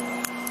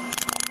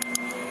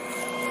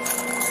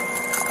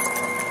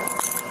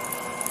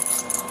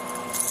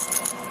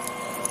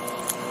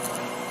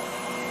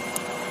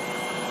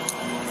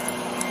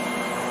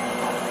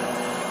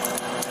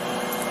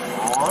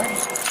 All right.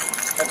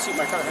 Have a seat in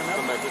my car.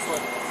 Come back this way.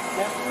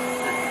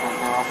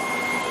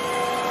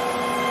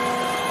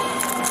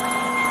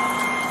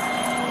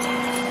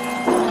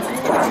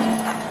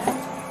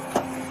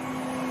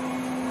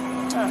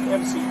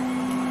 Have a seat.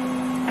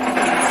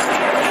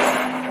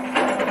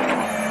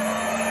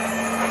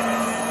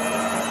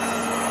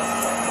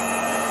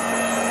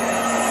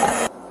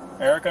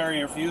 Erica, are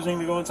you refusing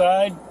to go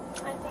inside?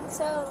 I think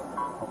so.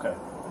 Okay.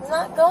 I'm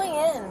not going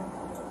in.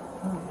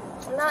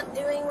 I'm not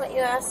doing what you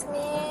asked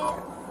me.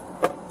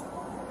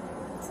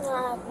 It's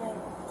not happening.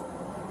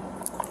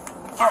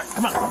 Alright,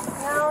 come on.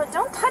 No,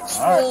 don't touch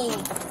me.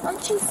 Right.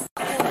 Don't you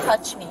fucking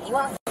touch me. You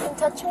want to fucking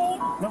touch me?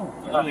 No,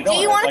 I really Do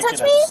don't. you want I'd to like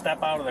touch you me?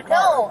 Step out of the car.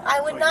 No, I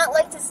would not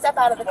like to step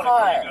out of the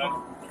car.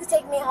 You could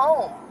take me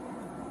home.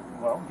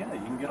 Well, yeah, you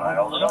can get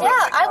home.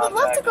 Yeah, I would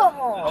love to go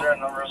home.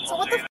 So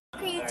what the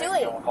fuck are you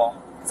doing?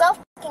 So I'll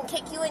fucking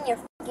kick you in your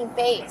fucking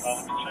face.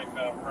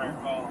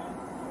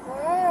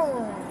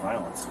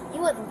 Violence.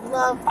 You would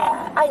love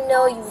that. I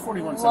know you would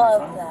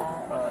 4175 love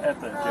that. at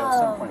the jail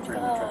 7.3 in the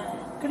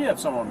truck. Could you have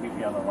someone meet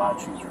me on the lot?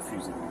 She's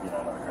refusing to get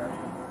out of the car.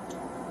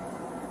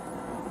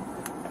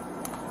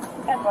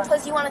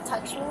 Because you want to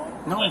touch me?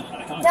 No.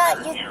 Yeah,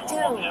 you do.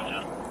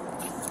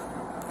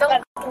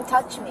 Don't fucking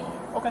touch me.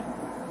 Okay.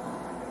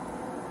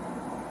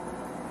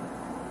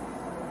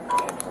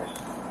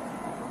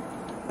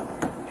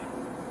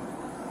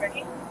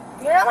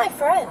 You're not my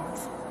friend.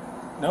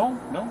 No.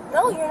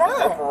 No, you're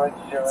not.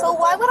 So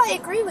why would I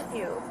agree with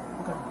you?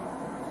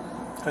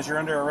 Because you're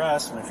under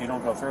arrest, and if you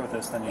don't go through with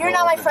this, then You're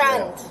not my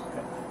friend.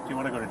 Okay. Do you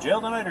want to go to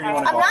jail tonight, or do you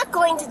want to I'm not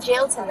going to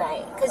jail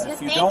tonight because you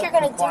think you're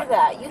going to do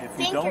that. You think you're going to do that.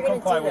 If you don't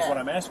comply with what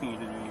I'm asking you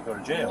to do, you go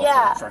to jail.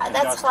 Yeah, Obstructing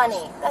that's justice.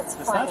 funny. That's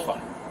It's funny. not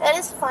funny. That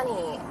is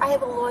funny. I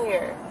have a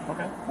lawyer.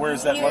 Okay.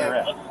 Where's that lawyer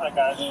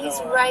at? He's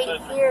right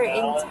here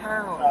in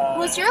town.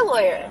 Who's your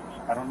lawyer?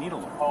 I don't need a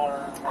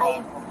lawyer.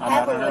 I I'm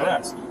have not a under lawyer.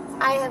 arrest.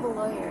 I have a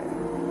lawyer.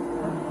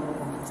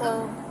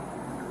 So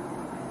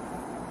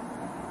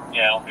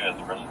Yeah, I'll be at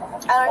the rest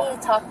of I don't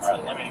need to talk to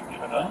you. Let me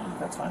give it a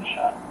That's fine.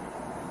 shot.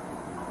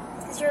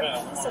 Because you're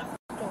a piece of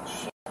fucking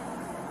shit.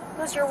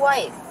 Who's your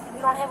wife?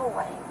 You don't have a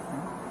wife.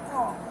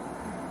 No.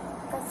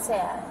 That's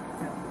sad.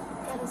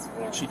 That is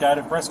really She died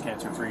of breast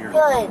cancer 3 years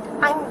ago. good.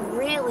 I'm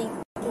really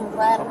fucking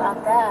glad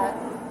about that.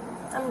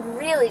 I'm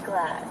really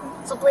glad.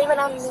 So blame it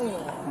on me.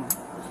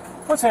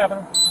 What's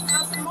happening?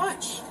 Not so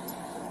much.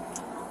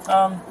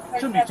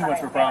 Shouldn't be too much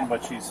of a problem,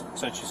 but she's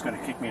said she's going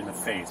to kick me in the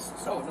face.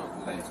 So,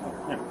 yeah,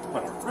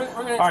 whatever. We're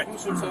going to All right.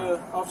 introduce her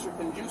to Officer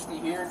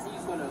Penjuski here, and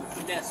he's going to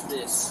finesse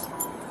this.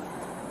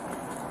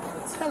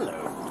 Hello.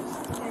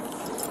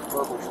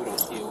 Verbal shooting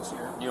skills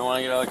here. You don't want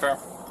to get out of the car?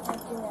 I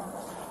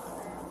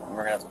We're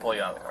going to have to pull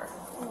you out of the car. do.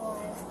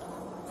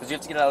 Because you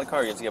have to get out of the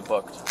car, you have to get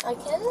booked. I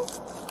can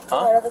Huh?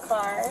 go out of the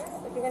car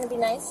if you're going to be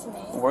nice to me.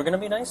 We're going to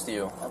be nice to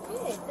you.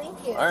 Okay,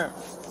 thank you. Alright.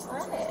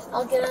 Alright,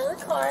 I'll get out of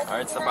the car.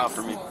 Alright, step out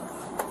for me.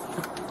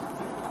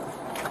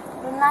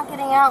 I'm not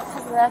getting out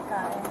because of that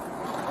guy.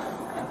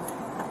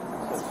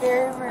 It's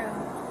very rude.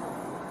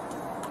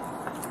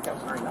 That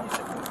was very nice.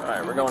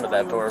 Alright, we're going to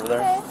that door over there.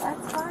 Okay,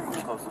 that's fine.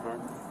 Close the door.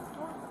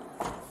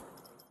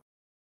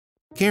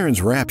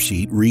 Karen's rap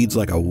sheet reads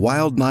like a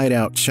wild night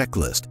out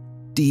checklist.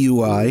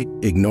 DUI,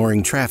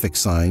 ignoring traffic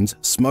signs,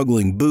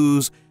 smuggling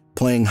booze,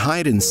 playing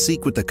hide and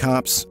seek with the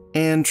cops,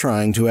 and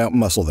trying to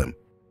outmuscle them.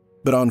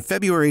 But on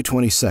February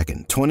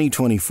 22nd,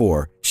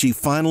 2024, she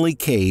finally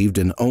caved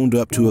and owned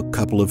up to a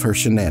couple of her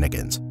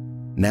shenanigans.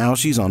 Now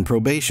she's on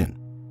probation.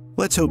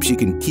 Let's hope she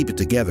can keep it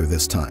together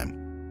this time.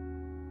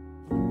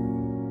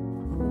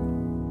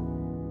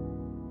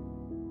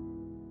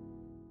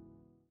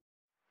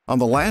 On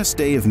the last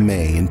day of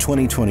May in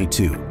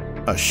 2022,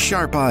 a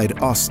sharp-eyed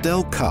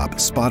Austell cop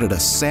spotted a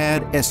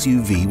sad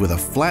SUV with a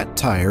flat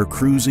tire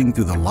cruising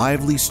through the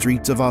lively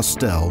streets of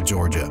Austell,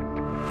 Georgia.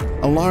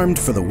 Alarmed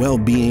for the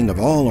well-being of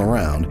all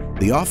around,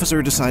 the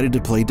officer decided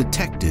to play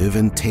detective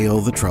and tail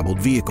the troubled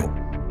vehicle.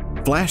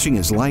 Flashing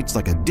his lights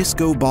like a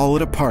disco ball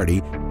at a party,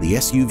 the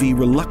SUV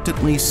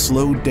reluctantly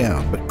slowed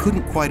down but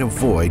couldn't quite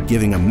avoid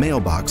giving a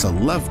mailbox a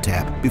love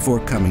tap before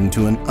coming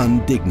to an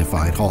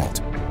undignified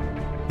halt.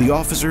 The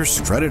officer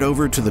strutted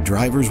over to the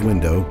driver's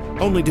window,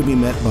 only to be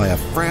met by a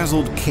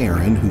frazzled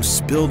Karen who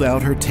spilled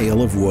out her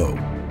tale of woe.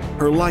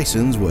 Her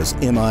license was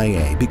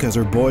MIA because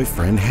her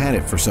boyfriend had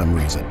it for some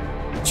reason.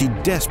 She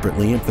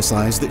desperately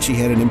emphasized that she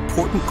had an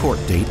important court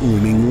date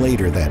looming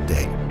later that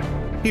day.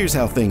 Here's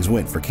how things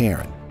went for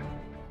Karen.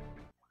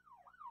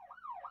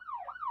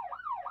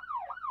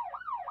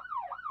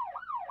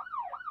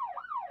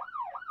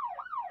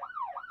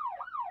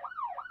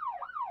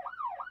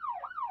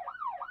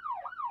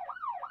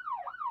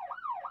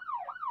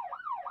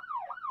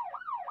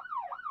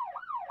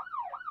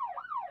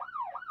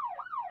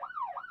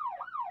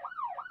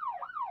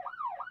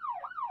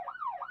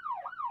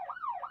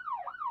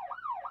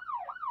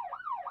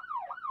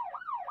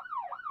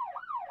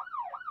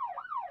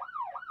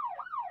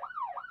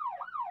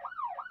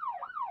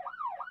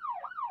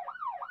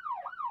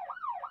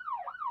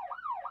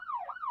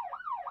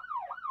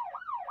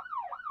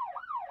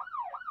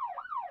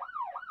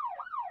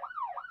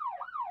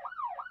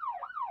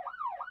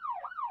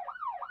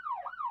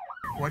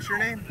 What's your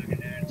name?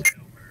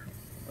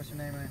 What's your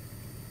name, man?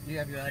 Do you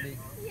have your ID?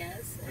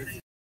 Yes.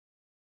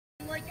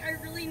 Like, I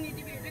really need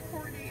to be at a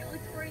court date,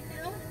 like, right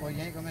now. Well,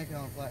 you ain't gonna make it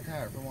on a flat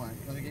tire, for one.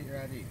 Let me get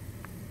your ID.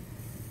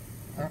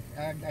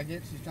 I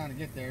get she's trying to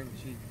get there, but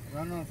she's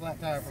running on a flat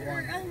tire, for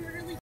one. I'm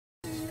really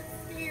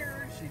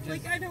scared. She just,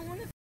 like, I don't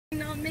want to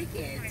not make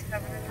it.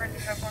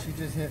 She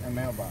just hit a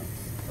mailbox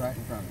right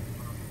in front of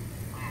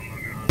her.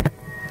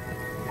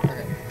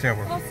 Okay.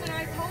 Tampa. Austin,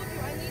 I told you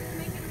I need to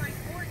make it my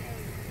court date.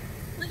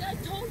 Like, I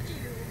told you.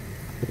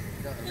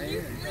 Can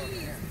you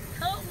please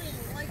help me?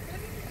 Like, what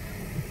do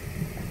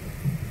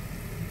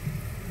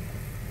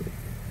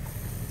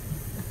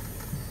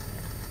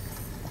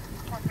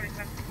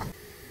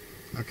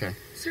you... Okay.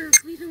 Sir,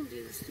 please don't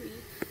do this to me.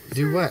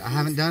 Do what? I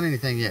haven't done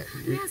anything yet.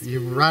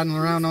 You're riding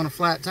around on a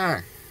flat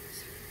tire.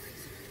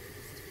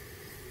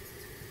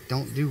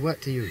 Don't do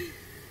what to you?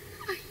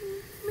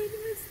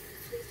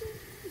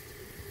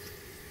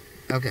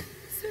 Okay.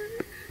 Sir,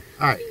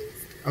 all right.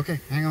 Okay,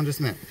 hang on just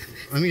a minute.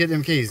 Let me get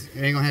them keys.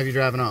 It ain't gonna have you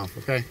driving off,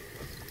 okay?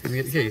 Let me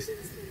get the keys.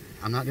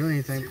 I'm not doing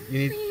anything.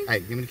 You need. Hey,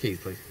 give me the keys,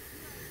 please.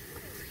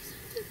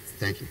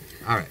 Thank you.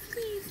 All right.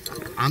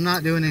 I'm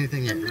not doing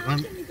anything yet.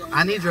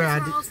 I need your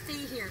ID. I'll stay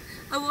here.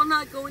 I will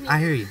not go anywhere. I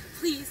hear you.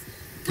 Please.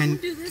 Can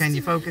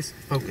you focus?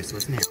 Focus.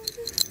 Listen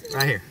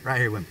here. Right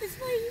here with me.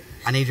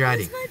 I need your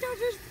ID. It's my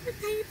daughter's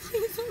birthday.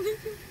 Please don't do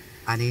this.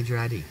 I need your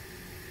ID.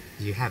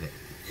 Do you have it?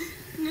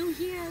 No,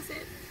 he has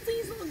it.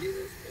 Please don't do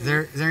this.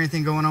 Is there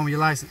anything going on with your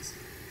license?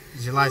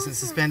 Is your license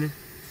suspended?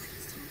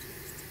 Please don't do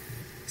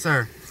this.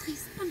 Sir.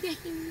 Please, I'm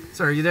begging you.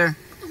 Sir, are you there?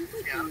 I'm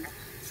begging you.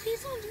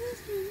 Please don't do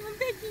this to me. I'm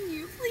begging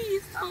you.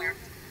 Please don't.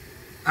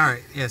 All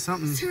right. Yeah,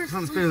 something's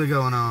clearly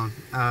going on.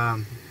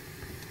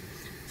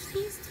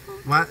 Please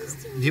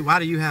don't. Why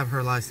do you have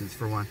her license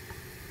for one?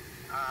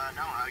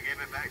 No, I gave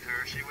it back to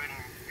her. She wouldn't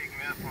pick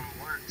me up from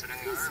work today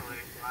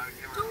early. I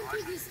gave her Don't do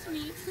this to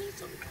me. Please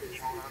don't do this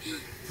to me.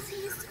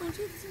 Please don't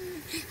do this to me.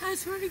 I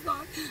swear to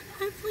God,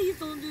 please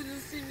don't do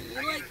this to me.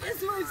 Like,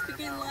 it's my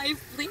freaking life.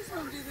 Please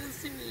don't do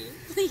this to me.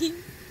 Please.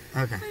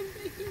 Okay. I'm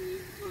begging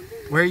you. Don't do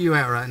this. Where are you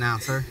at right now,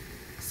 sir?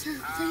 Sir,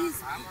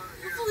 please.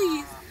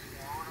 Please.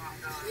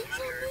 Please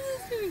don't do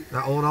this to me.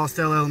 The old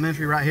Austell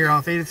Elementary right here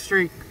off Edith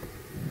Street.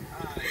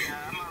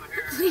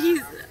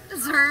 Please.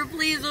 Sir,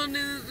 please don't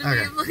do this to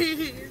Okay. me.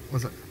 Please.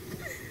 What's up?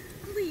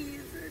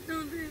 Please,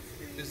 don't do this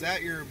to me. Is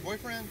that your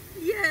boyfriend?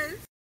 Yes.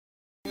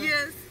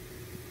 Yes.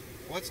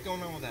 What's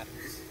going on with that?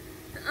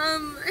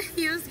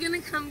 He was gonna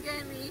come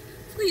get me.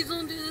 Please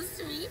don't do this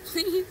to me,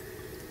 please.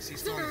 Is he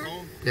still on the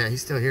phone? Yeah,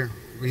 he's still here.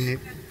 We need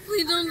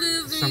Please don't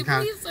do this to me,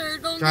 please, sir.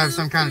 Don't do I have do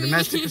some this kind of to me.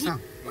 domestic or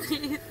something?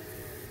 Please.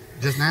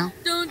 Just now?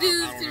 Don't do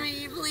this to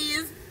me,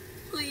 please.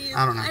 Please.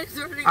 I don't know. I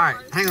swear to All God.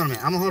 right, hang on a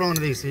minute. I'm gonna hold on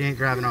to these so you ain't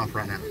driving off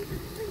right now.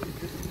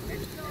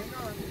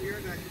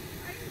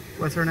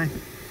 What's her name?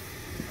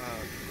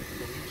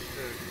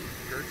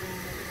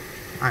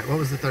 All right, what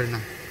was the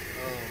 39?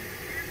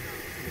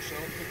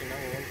 Michelle took a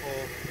 911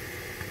 call.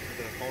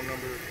 The phone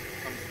number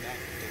comes back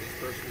to this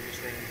person who just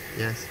ran.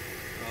 Yes.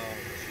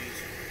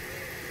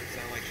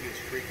 Sounded like she was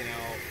freaking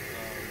out.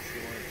 She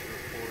wanted to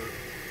report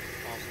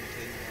Austin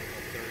Kitten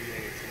on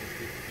 38 and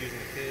using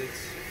the kids.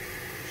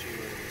 She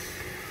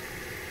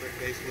was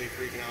basically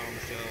freaking out on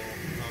Michelle,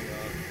 hung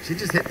up. She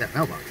just hit that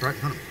mailbox right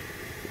in front of me.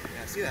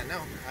 Yeah, I see that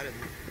now. I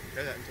didn't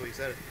hear that until you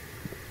said it.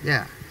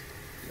 Yeah.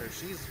 So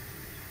she's...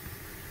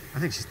 I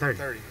think she's 30.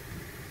 30.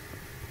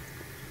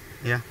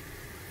 Yeah.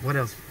 What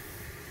else?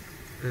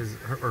 Is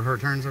her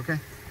turns okay?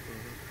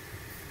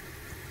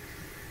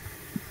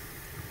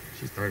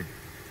 She's 30.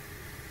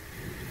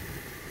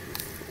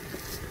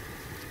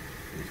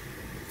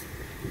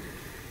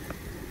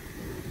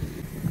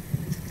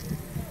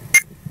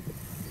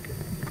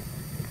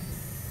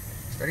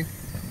 Ready?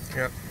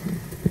 Yep.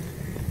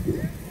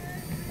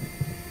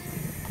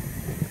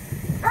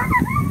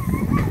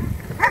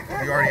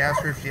 You already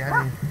asked her if she had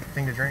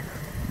anything to drink?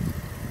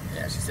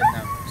 Yeah, she said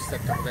no. She said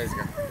a couple days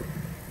ago.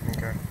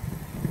 Okay.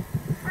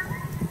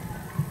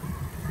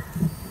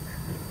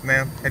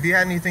 Ma'am, have you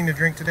had anything to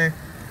drink today?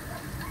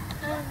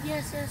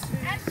 Yes, sir.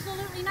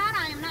 Absolutely not.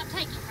 I am not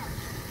taking her.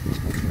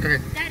 Okay.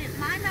 That is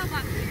my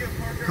mailbox.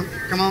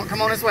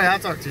 Come on this way. I'll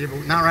talk to you,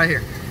 but not right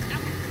here.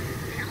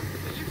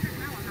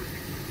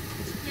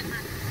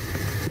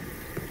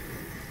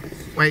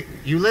 Wait,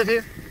 you live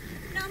here?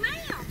 No, ma'am.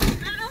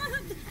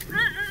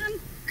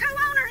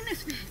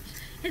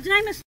 His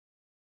name is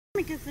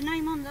because the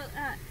name on the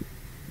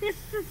this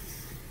is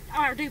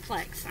our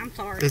duplex. I'm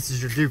sorry. This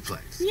is your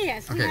duplex?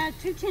 Yes, okay. We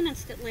have 2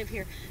 tenants that live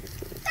here.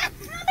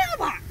 That's my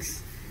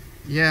mailbox.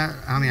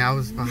 Yeah, I mean, I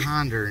was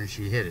behind her and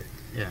she hit it.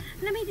 Yeah.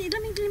 Let me do.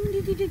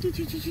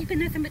 She's been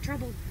nothing but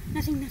trouble.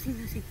 Nothing.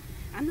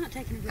 I'm not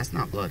taking her. That's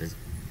not blood, is it?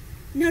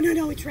 No,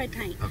 it's red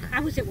paint. Okay. I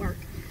was at work.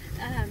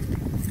 Okay.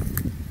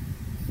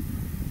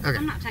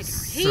 I'm not taking her.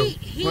 So,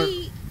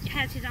 He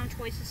has his own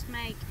choices to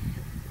make.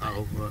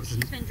 Oh, well. She's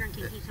been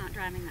drinking. He's not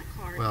driving that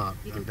car. Well,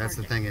 that's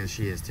the thing is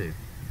she is too.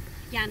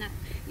 Yeah, I know.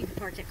 You can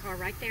park that car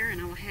right there,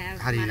 and I will have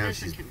How do you my know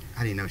husband come.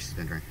 How do you know she's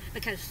been drinking?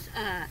 Because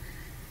I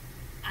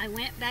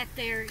went back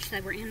there. They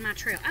were in my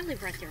trail. I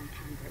live right there on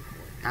Pine Grove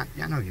Court.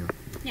 I know you.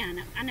 Yeah,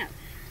 I know.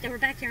 They were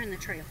back there in the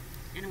trail,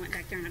 and I went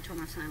back there and I told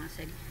my son. I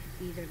said,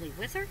 "You either leave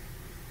with her,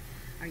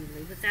 or you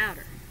leave without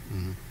her.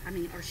 I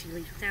mean, or she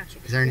leaves without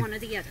you. Is there one or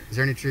the other." Is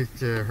there any truth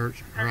to her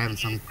having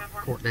some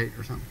court date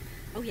or something?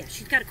 Oh yeah,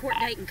 she's got a court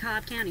date in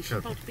Cobb County. She's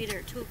supposed to be there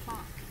at 2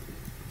 o'clock.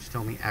 She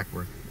told me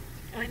Ackworth.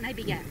 Oh, it may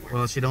be Ackworth.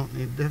 Well, she don't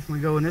need definitely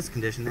go in this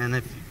condition. And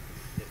if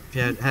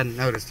you hadn't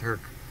noticed,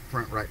 her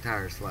front right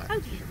tire is flat. Oh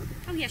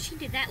yeah, she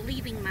did that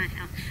leaving my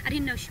house. I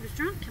didn't know she was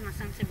drunk till my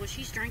son said, "Well,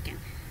 she's drinking."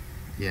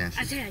 Yeah,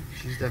 I said,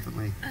 she's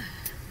definitely.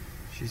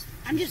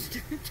 I'm just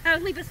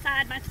totally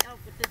beside myself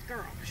with this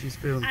girl. She's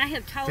feeling. I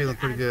have told feeling her,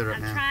 pretty good right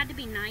I've now. tried to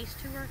be nice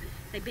to her.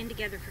 They've been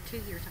together for 2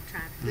 years. I've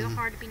tried real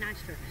hard to be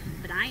nice to her,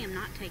 but I am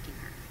not taking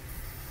her.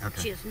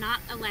 Okay. She is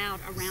not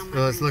allowed around my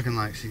Well, it's house. looking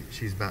like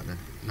she's about to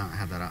not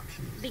have that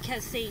option.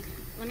 Because see,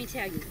 let me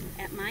tell you,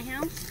 at my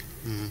house,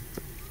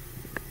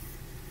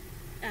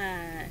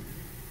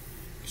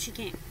 she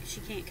can't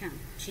come.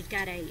 She's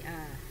got a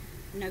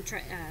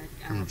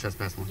criminal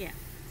trespass warrant.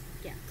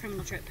 Yeah,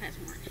 criminal trespass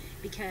warrant.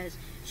 Because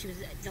she was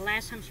the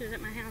last time she was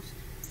at my house,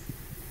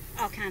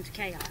 all kinds of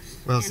chaos.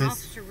 Well, and since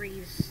Officer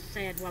Reeves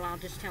said, "Well, I'll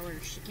just tell her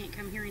she can't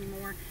come here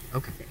anymore."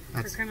 Okay,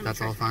 for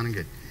that's all fine and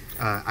good.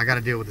 I got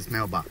to deal with this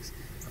mailbox.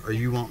 Are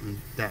you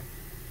wanting that?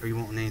 Are you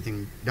wanting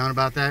anything done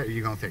about that? Or are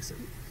you gonna fix it?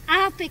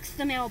 I'll fix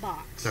the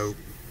mailbox. So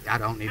I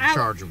don't need to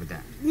charge her with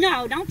that.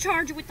 No, don't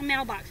charge her with the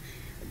mailbox.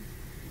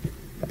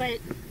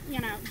 But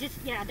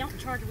don't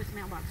charge her with the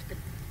mailbox. But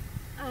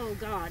oh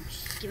God,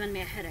 she's giving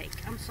me a headache.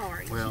 I'm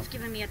sorry. Well, she's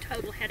giving me a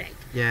total headache.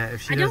 Yeah,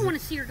 if she I don't want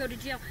to see her go to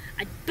jail.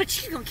 But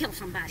she's gonna kill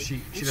somebody.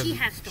 She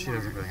has to learn. She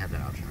doesn't really have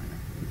that option right now.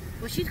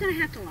 Well, she's gonna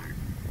have to learn.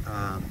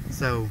 And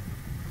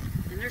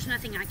there's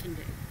nothing I can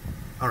do.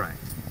 All right.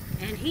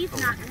 And he's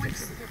not going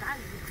to because I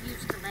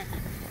refuse to let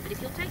him. But if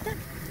you'll take that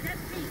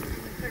piece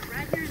and put it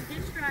right here in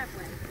this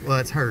driveway. Well,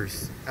 it's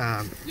hers.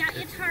 Yeah,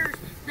 it's hers.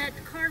 But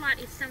the car lot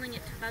is selling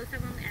it to both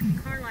of them, and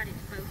the car lot is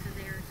both of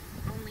theirs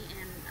only.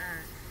 And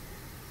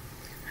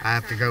I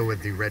have to go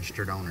with the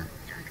registered owner,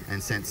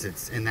 and since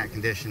it's in that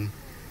condition,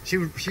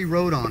 she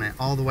rode on it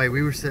all the way.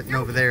 We were sitting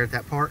over there at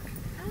that park.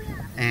 Oh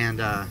yeah. And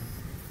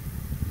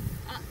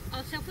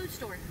sell food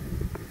store.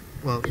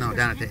 Well, no,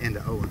 down at the end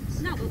of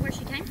Owens. No, but where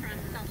she came from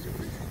was also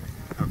food store.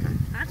 Okay.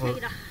 I'll tell you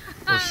the.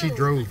 Well, she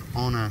drove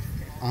on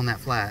that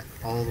flat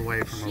all the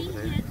way from over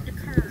there. She hit the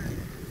curb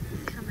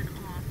coming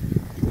off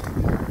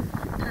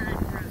Pine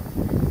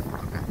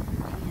Grove. Okay.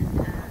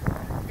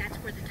 And that's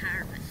where the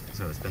tire busted.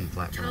 So it's been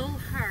flat.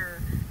 Told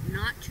her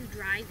not to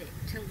drive it,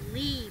 to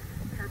leave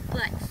her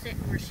butt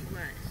sitting where she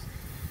was.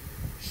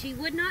 She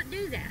would not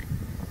do that.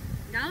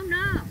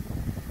 No.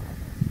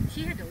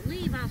 She had to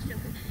leave also.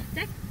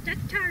 That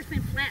tire's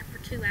been flat for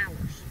 2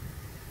 hours.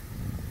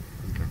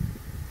 Okay.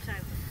 So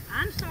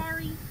I'm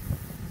sorry.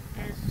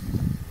 As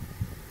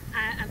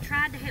I've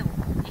tried to help.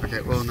 And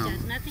Okay. Well, no. she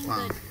does nothing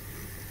good.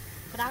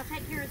 But I'll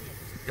take care of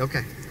this.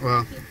 Okay.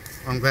 Well,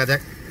 I'm glad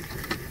that's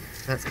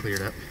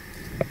cleared up.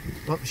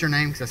 What was your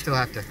name? Because I still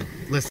have to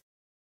listen.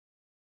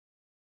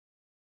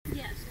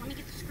 Yes. Let me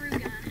get the screw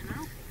gun and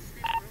I'll fix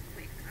this real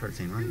quick.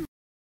 13, right?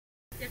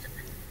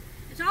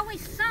 There's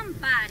always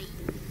somebody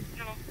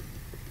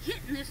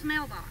hitting this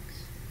mailbox.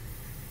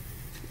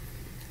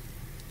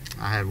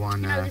 I had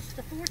one. This is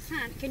the 4th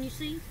time. Can you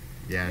see?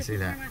 Yeah, I see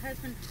that. My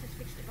husband just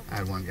fixed it. I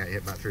had one got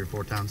hit about 3 or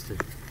 4 times too.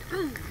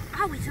 Boom!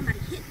 Always somebody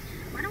hitting.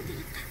 Why don't they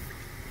hit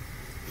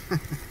that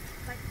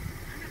way?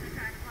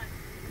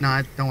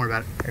 No, don't worry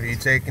about it. Have you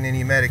taken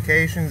any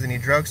medications, any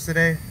drugs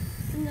today?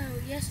 No,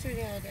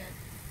 yesterday I did.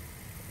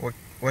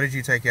 What did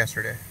you take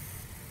yesterday?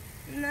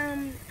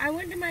 I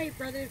went to my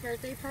brother's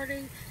birthday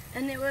party,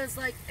 and it was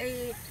like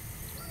a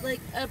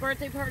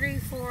birthday party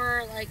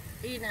for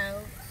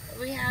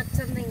we had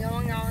something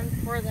going on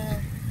for the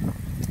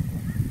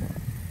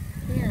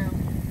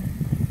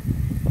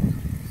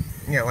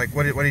Yeah,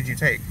 what did you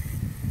take?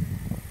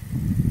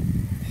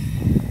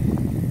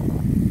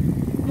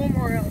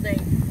 Memorial Day.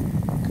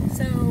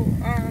 So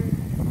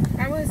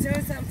I was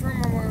doing something for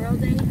Memorial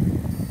Day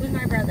with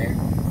my brother,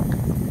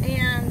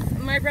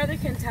 and my brother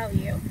can tell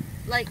you,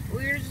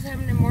 we were just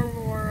having a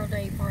Memorial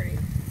Day party.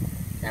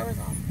 That was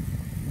all.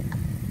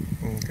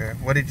 Okay.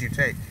 What did you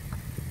take?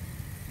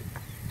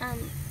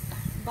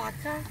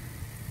 Vodka.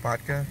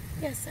 Vodka?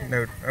 Yes, sir.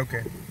 No.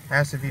 Okay. I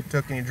asked if you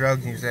took any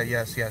drugs, and you said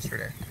yes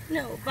yesterday.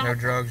 No, vodka. No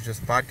drugs,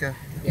 just vodka?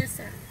 Yes,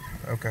 sir.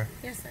 Okay.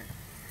 Yes, sir.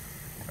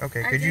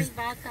 Okay. I Could you drink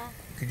vodka.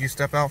 could you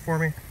step out for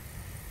me?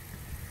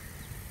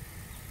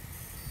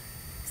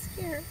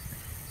 Scared.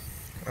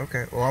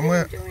 Okay. Well, I I'm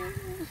didn't gonna do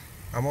anything.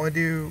 I'm gonna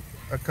do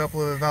a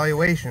couple of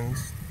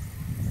evaluations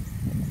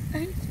I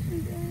didn't do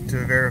anything.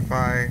 to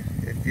verify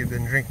if you've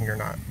been drinking or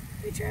not.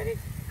 We tried it.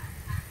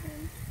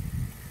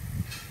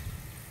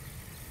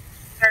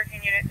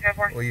 13 unit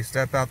 204. Will you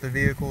step out the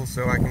vehicle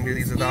so I can do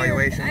these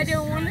evaluations? I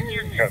don't want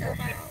to step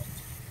out.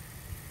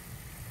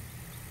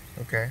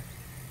 Okay.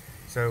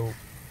 So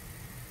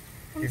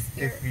I'm if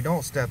scared. you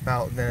don't step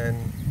out,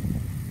 then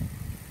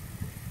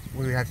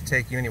we would have to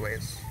take you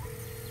anyways.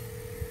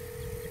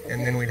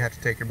 And then we'd have to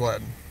take your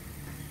blood.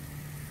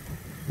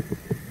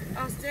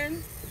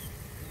 Austin,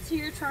 so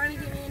you're trying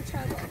to get me in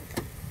trouble.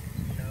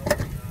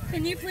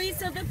 Can you please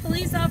tell the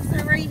police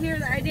officer right here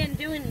that I didn't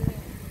do anything?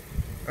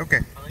 Okay.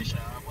 Alicia,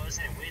 I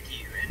wasn't with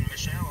you, and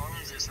Michelle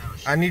owns this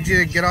house. I need you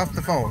to get off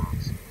the phone.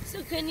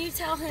 So can you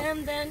tell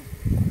him then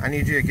I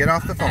need you to get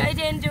off the that I phone.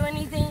 didn't do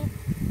anything?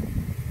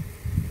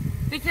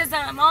 Because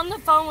I'm on the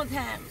phone with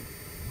him.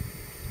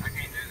 I can't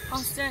do this.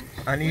 Austin,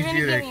 I need you're gonna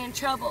you get to me in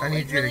trouble. I need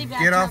like, you really to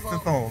bad get off trouble.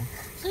 the phone.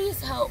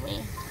 Please help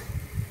me.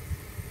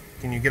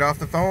 Can you get off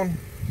the phone?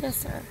 Yes,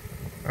 sir.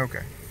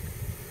 Okay.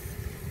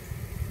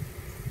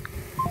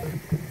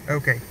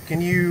 Okay.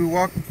 Can you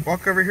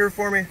walk over here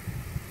for me?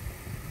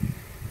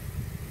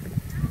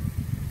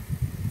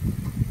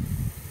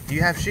 Do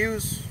you have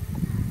shoes?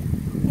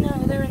 No,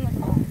 they're in the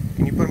car.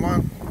 Can you put them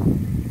on?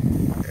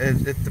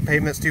 If the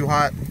pavement's too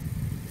hot.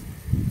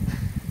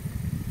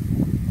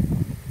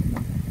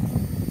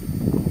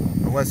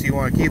 Unless you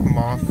want to keep them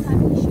off.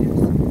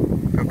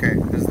 Okay.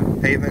 Is the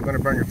pavement going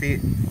to burn your feet?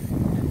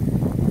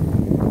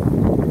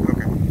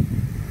 Okay.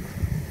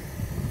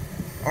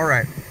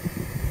 Alright.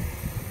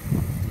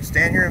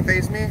 Stand here and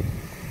face me.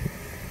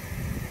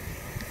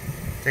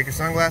 Take your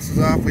sunglasses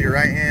off with your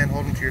right hand,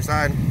 hold them to your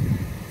side.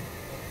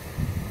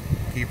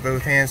 Keep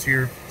both hands to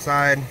your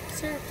side,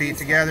 Sir, feet please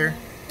together.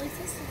 help me. Like,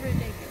 this is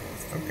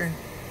ridiculous. Okay.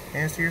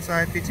 Hands to your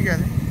side, feet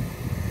together.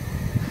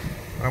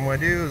 What I'm going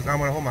to do is I'm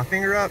going to hold my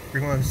finger up.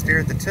 You're going to stare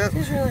at the tip.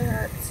 This really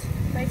hurts.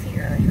 My feet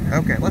really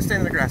hurt. Okay, let's stand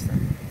in the grass then.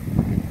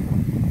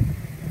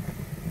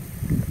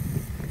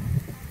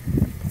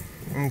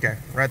 Okay,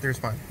 right there's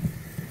fine.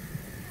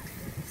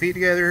 Feet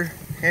together,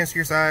 hands to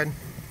your side.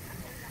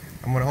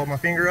 I'm going to hold my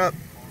finger up.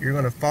 You're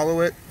going to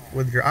follow it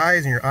with your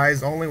eyes and your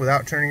eyes only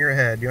without turning your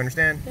head. Do you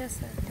understand? Yes,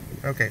 sir.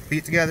 Okay,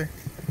 feet together.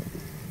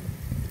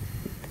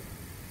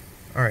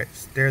 Alright,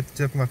 stare at the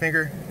tip of my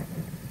finger.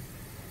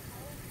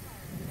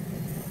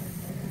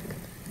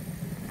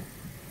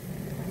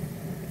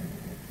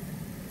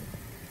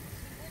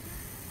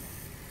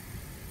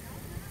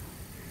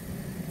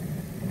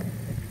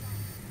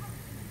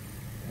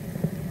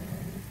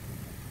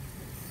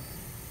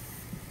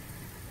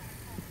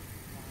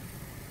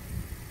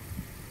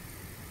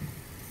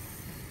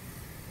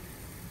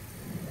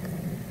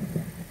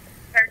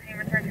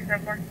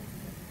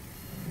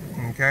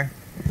 Okay.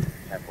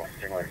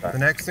 The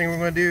next thing we're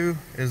going to do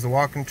is the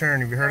walk and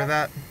turn. Have you heard of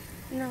that?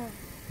 No.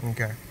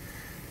 Okay.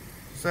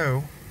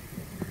 So,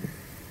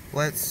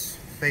 let's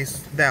face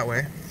that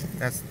way.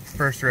 That's the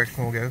first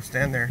direction we'll go.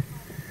 Stand there.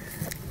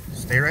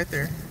 Stay right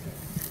there.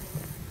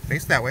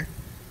 Face that way.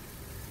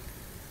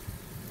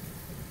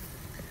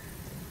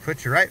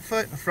 Put your right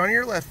foot in front of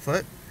your left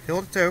foot,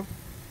 heel to toe.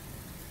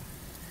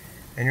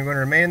 And you're going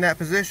to remain in that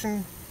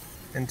position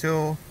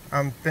until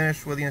I'm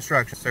finished with the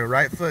instructions. So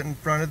right foot in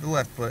front of the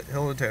left foot,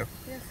 heel to toe.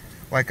 Yes, sir.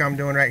 Like I'm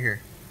doing right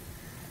here.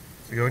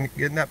 So go and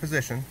get in that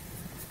position.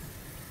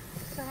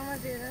 So I'm going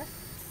to do this.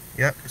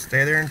 Yep,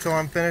 stay there until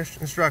I'm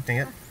finished instructing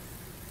it.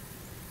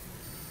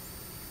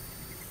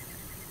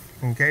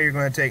 Okay, you're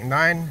going to take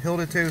 9 heel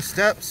to toe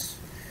steps.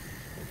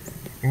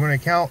 You're going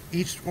to count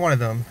each one of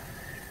them.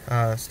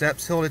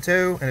 Steps heel to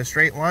toe in a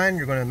straight line.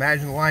 You're going to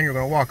imagine the line, you're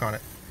going to walk on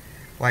it.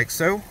 Like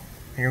so.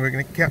 And you're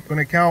going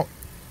to count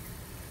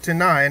to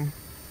 9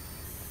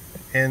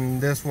 in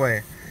this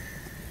way.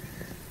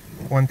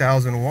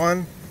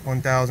 1001,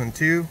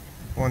 1002,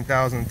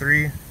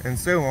 1003, and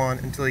so on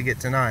until you get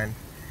to 9.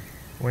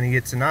 When you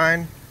get to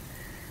 9,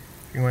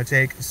 you're going to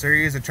take a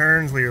series of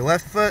turns with your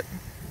left foot,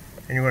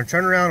 and you're going to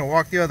turn around and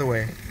walk the other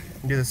way.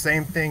 And do the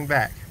same thing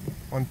back.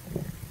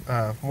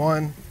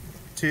 1,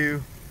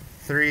 2,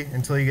 3,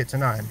 until you get to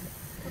 9.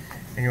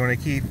 And you're going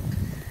to keep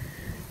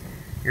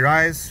your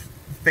eyes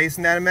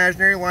facing that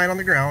imaginary line on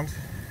the ground.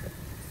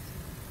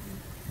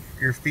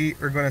 Your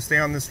feet are going to stay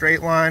on the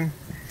straight line.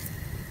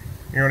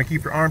 You're going to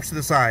keep your arms to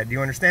the side. Do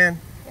you understand?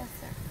 Yes,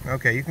 sir.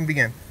 Okay, you can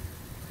begin.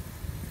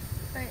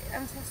 Wait,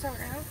 I'm supposed to start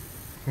now?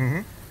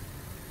 Mm-hmm.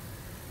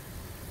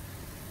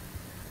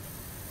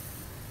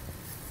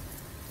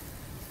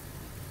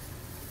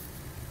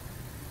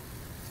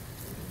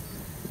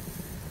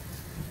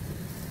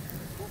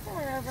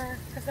 Over,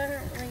 because I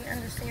don't really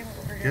understand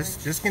what we're doing.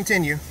 Just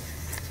continue.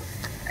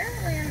 I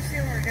don't really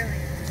understand what we're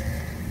doing.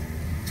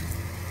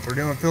 We're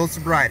doing field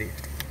sobriety.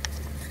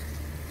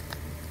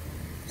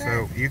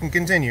 So you can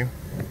continue.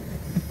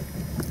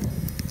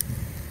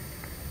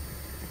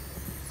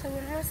 So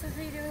what am I supposed to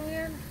be doing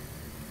again?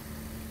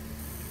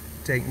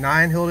 Take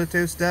 9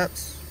 heel-to-toe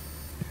steps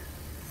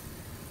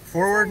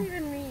forward. What does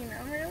that even mean?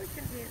 I'm really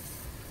confused.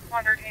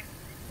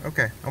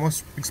 Okay, I'm going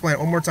to explain it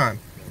one more time.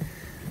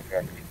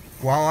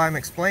 While I'm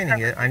explaining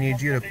it, I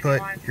need you to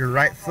put your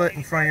right foot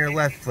in front of your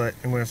left foot,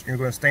 and you're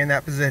going to stay in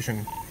that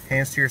position,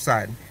 hands to your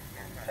side.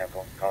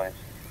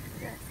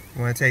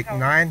 You want to take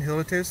 9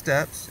 heel-to-toe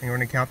steps, and you're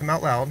going to count them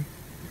out loud.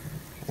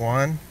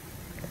 1,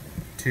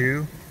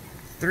 2,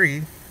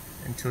 3,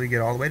 until you get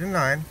all the way to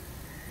 9.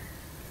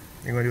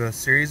 You're going to do a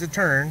series of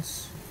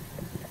turns.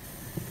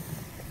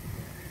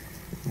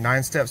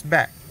 9 steps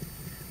back.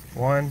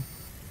 1,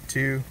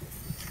 2,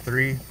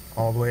 3,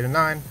 all the way to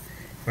 9.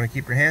 You're going to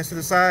keep your hands to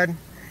the side.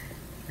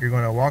 You're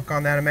going to walk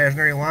on that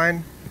imaginary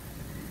line,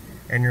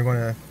 and you're going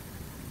to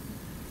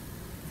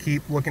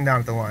keep looking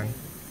down at the line.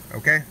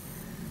 Okay?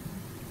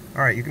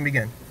 All right, you can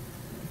begin.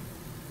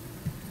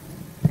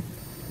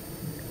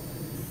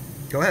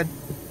 Go ahead.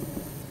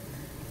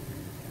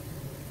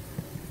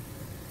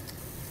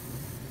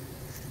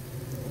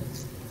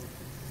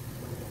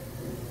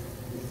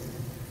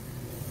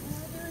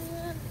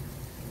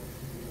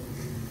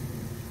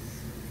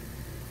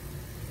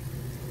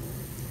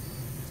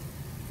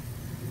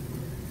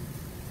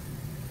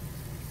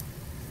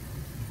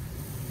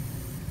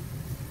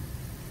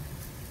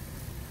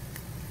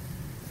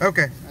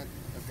 Okay.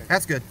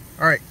 That's good.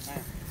 All right.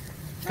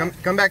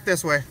 Come back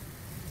this way.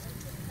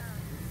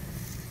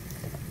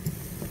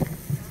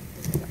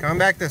 Come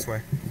back this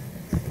way.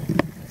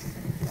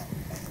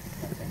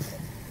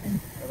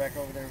 Go back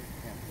over there.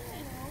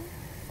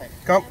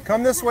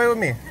 Come this way with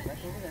me. Back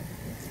over there.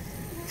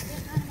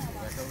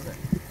 Back over there.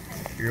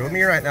 You're with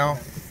me right now.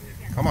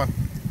 Come on.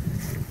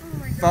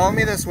 Follow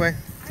me this way.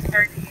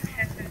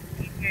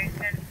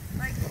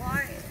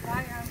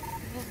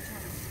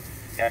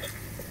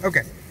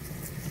 Okay.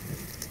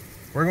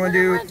 We're going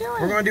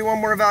to do one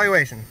more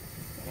evaluation.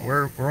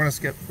 We're going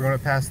to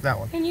pass that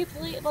one. Can you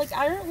please, like,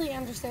 I don't really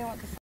understand what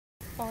the f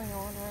is going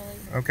on,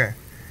 really. Okay.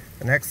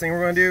 The next thing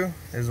we're going to do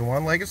is a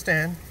one-legged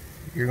stand.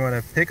 You're going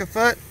to pick a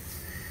foot.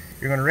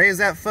 You're going to raise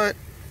that foot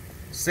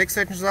 6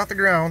 inches off the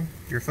ground.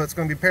 Your foot's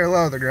going to be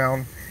parallel to the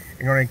ground.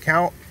 You're going to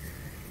count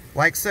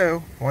like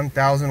so,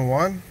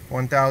 1001,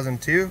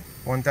 1002,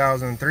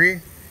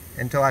 1003,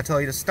 until I tell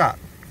you to stop.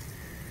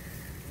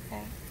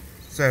 Okay.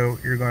 So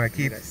you're going to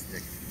keep...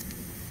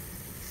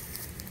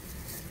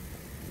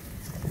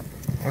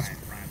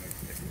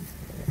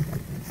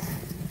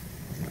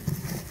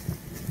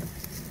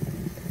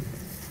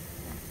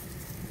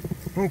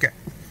 Okay.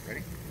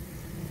 Ready?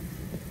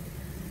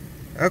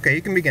 Okay,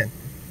 you can begin.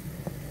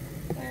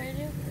 What do I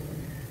do?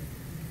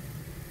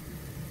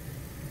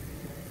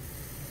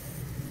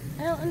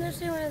 I don't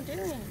understand what I'm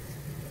doing.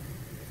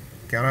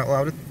 Count out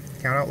loud.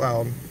 Count out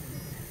loud.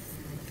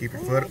 Keep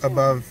your foot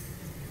above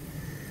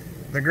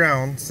the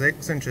ground,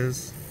 6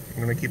 inches.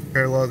 I'm going to keep it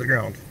parallel to the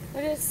ground.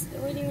 What do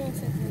you mean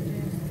 6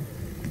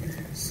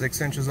 inches?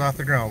 6 inches off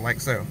the ground, like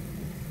so.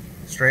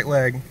 Straight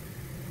leg,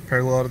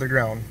 parallel to the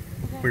ground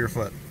with your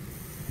foot.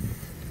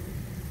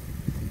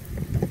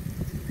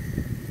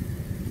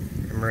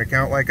 I'm going to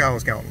count like I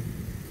was counting.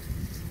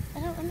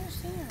 I don't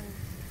understand.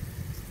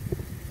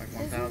 Like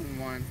 1001,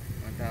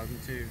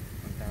 1002,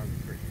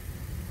 1003.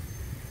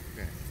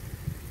 Okay.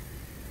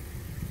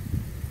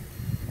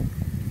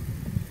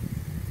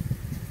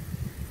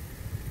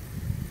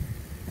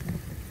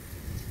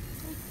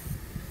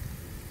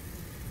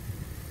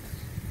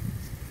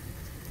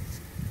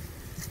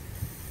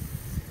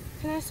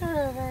 Can I start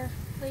over,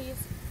 please?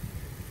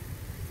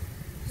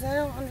 Because I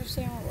don't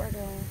understand what we're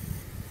doing.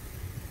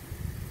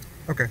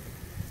 Okay.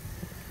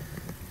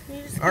 Can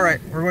you just All right,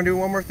 we're going to do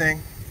one more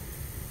thing.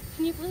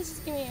 Can you please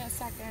just give me a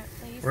second,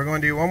 please? We're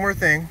going to do one more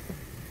thing.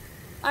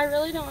 I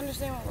really don't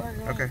understand what we're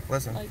doing. Okay,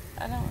 listen. Like,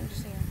 I don't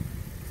understand.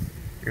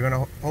 You're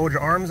going to hold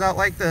your arms out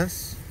like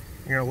this.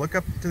 You're going to look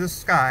up to the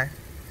sky.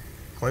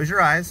 Close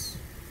your eyes.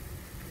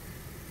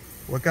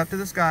 Look up to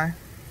the sky.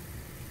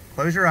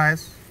 Close your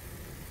eyes.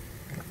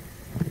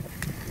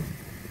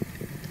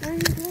 What are you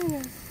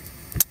doing?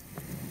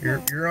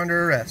 You're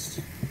under arrest.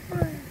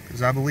 Why?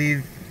 Because I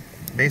believe,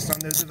 based on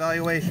those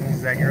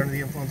evaluations, that you're under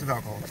the influence of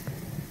alcohol.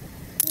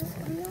 No,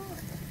 I'm not.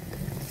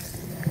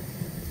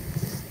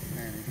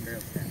 Man, you can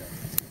barely stand up.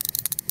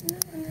 I'm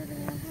not under the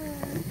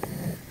influence.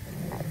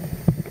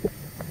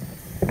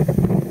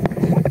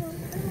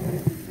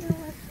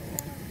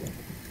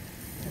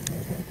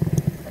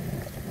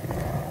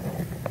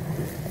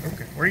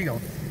 Okay, where are you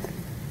going?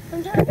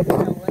 I'm trying to figure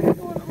out what's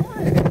going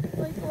on.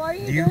 Like, why are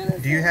you doing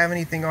this? Do you have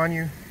anything on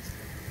you?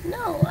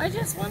 No, I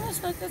just want to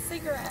smoke a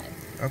cigarette.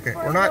 Okay,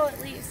 Or we're not. no,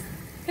 at least.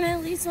 Can I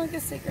at least smoke a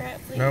cigarette,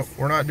 please? No,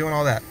 we're not doing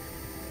all that.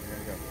 There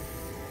you go.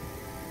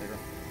 There you go.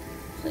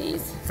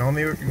 Please. Tell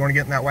me you're going to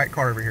get in that white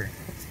car over here.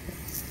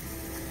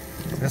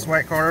 This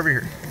white car over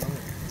here.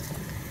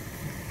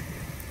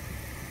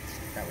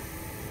 That way.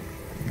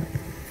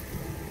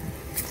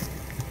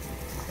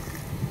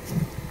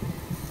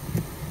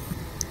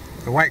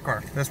 The white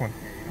car. This one.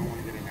 Yeah, you don't want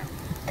to get in now.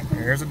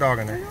 There's a dog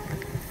in there.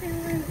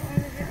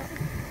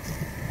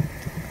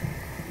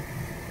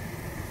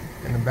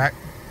 In the back.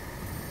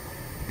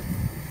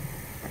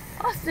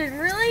 Austin,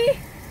 really?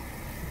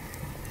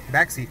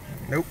 Backseat.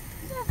 Nope.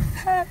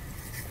 Let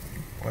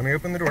me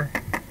open the door.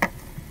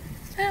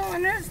 I don't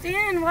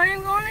understand why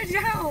I'm going to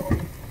jail.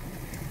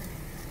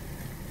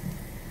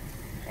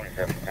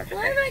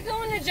 Why am I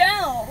going to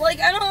jail? Like,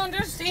 I don't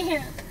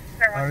understand.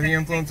 Under the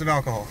influence of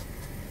alcohol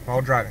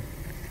while driving.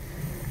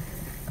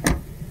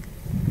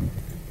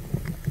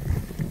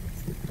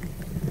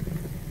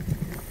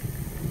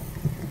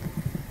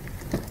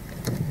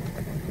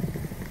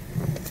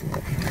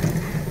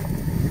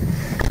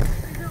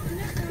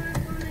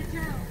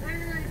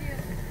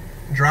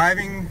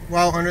 Driving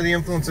while under the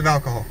influence of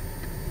alcohol.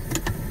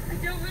 I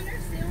don't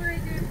understand what I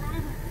did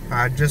wrong.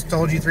 I just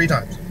told you 3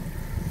 times.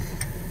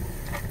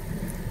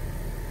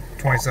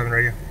 27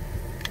 radio.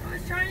 I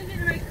was trying to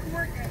get my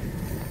court date.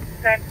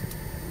 Okay.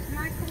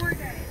 My court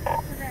date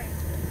today.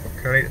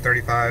 Code 8 to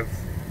 35,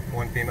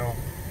 1 female.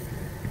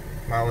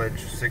 Mileage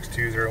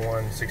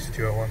 6201,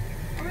 6201.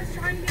 I was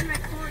trying to get my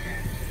court date.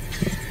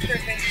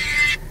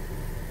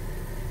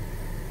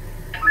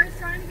 I was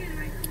trying to get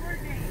my court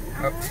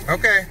date.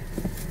 Okay.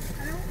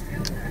 I don't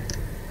feel good.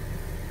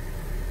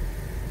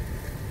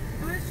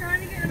 I was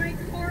trying to get my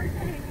court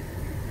date.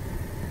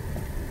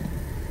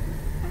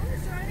 I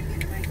was trying to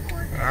get my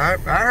court date.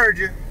 I heard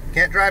you.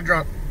 Can't drive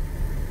drunk.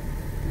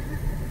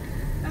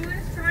 I was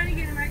trying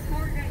to get my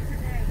court date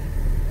today.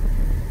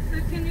 So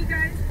can you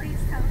guys please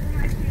tell them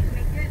I can't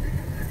make it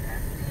because of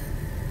testing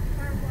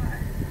or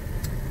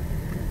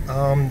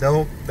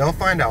what? They'll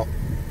find out.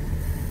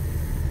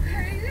 How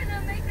are you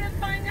gonna make them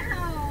find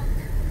out?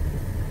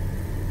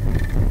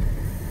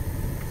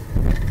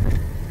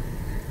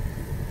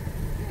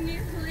 Can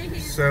you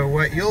please? So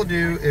what you'll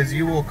do is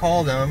you will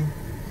call them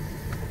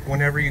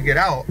whenever you get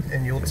out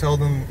and you'll tell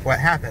them what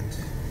happened.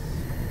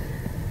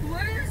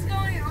 What is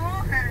going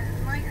on?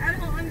 Like, I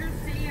don't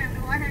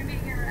understand why I'm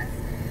being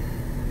arrested.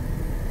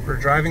 For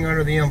driving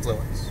under the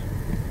influence.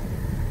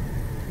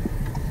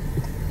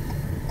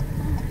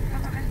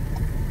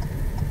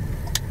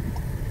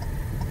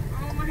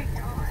 Oh my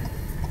god.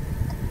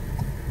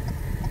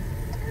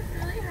 This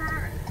really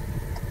hurt.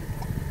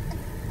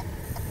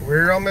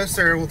 We're almost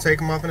there. We'll take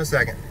them off in a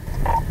second.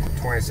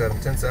 27,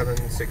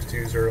 10-7,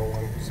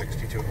 6201,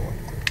 6201.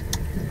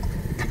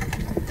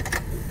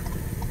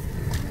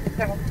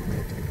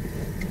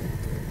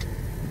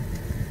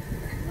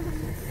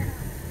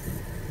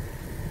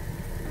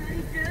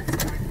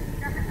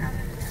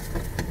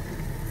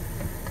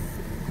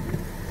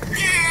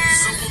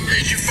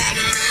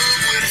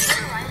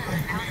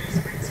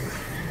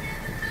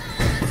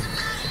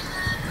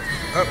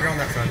 Oh, you're on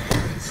that side.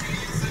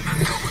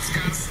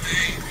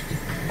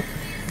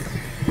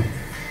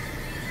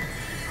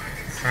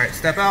 Alright,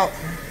 step out.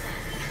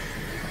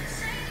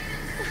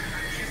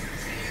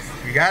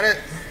 You got it?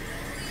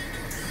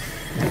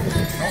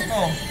 Don't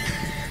fall.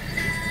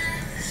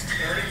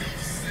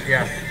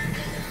 Yeah.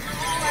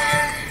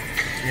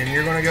 And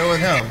you're gonna go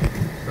with him.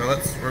 So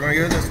we're gonna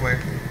go this way.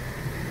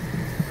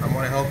 I'm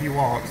gonna help you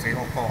walk so you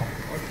don't fall.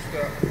 Watch your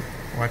step.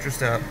 Watch your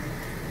step.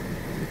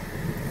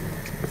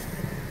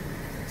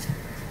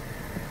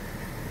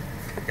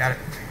 Got it.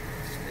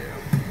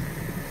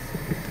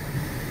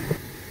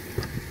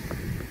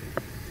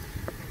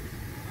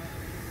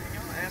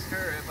 Ask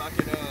her if I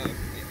could,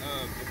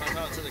 if I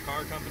talk to the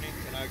car company,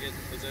 can I get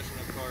possession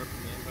of the car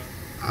from the info?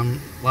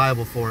 I'm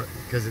liable for it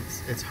because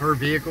it's her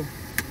vehicle,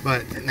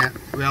 but now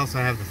we also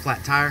have the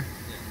flat tire.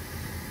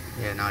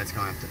 Yeah, no, it's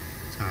gonna have to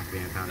be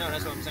impounded. No,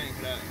 that's what I'm saying.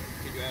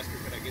 Could you ask her?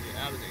 Could I get it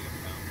out of the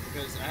impound?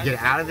 Because I had Get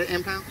it out of the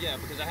impound? Yeah,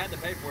 because I had the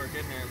paperwork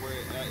in there where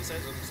it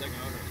says I'm the second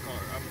owner of the car.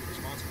 I'm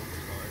responsible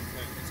for the car.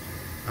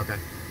 Okay.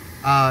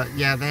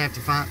 Yeah, they have to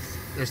find.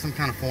 There's some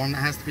kind of form that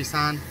has to be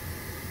signed.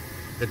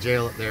 The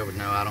jail up there would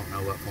know. I don't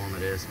know what form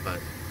it is, but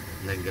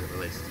they can get it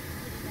released.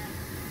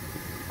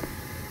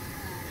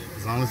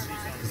 As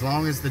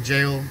long as the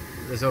jail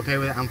is okay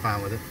with it, I'm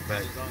fine with it.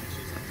 But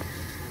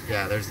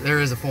yeah, there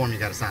is a form you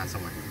got to sign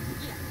somewhere.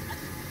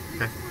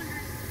 Okay.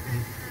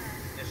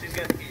 Yeah, she's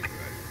got the keys, right?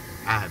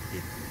 I have the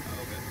key. Oh,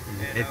 okay.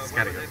 And It's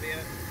where got to would go. they be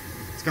at?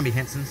 It's gonna be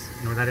Henson's.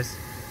 You know where that is?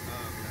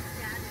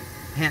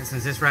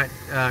 Hanson's, it's right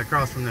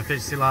across from the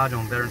Efficiency Lodge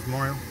on Veterans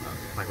Memorial.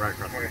 Like right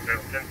across.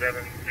 27,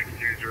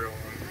 6201,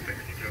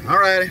 6201.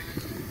 Alrighty.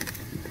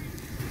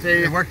 So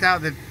it worked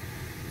out that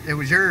it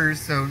was yours,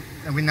 so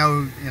and we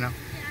know, you know,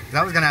 'cause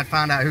I was gonna have to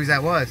find out whose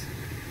that was.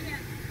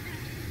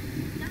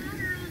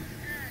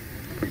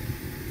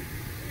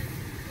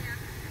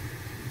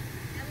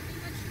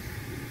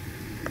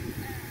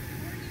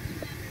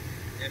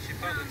 Yeah, she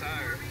popped the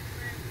tire.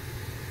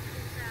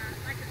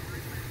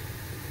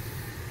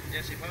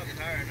 Yeah, she popped the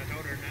tire and I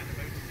told her not to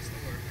move to the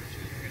store. She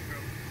was in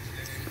trouble.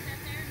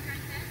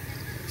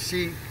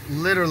 She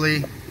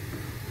literally,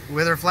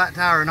 with her flat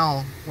tire and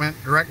all,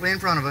 went directly in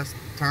front of us,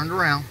 turned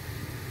around,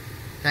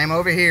 came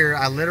over here.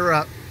 I lit her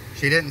up.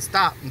 She didn't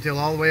stop until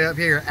all the way up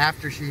here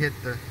after she hit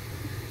the...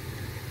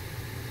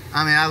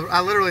 I mean,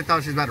 I literally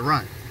thought she was about to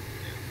run.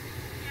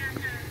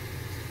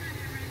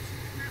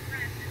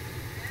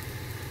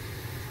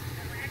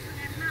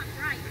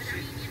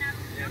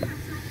 Yeah.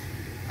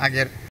 I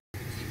get it.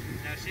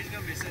 Now she's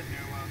going to be sitting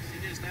there a while. She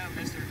just now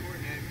missed her court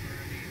date for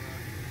a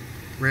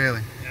DUI.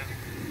 Really? Yeah.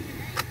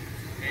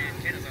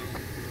 And Kennesaw.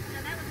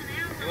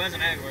 It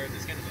wasn't Agworth,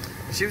 it's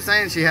Kennesaw. She was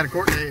saying she had a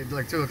court date at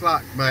like 2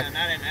 o'clock, but... Yeah,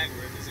 not in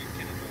Agworth, it's in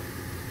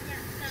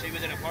Kennesaw. She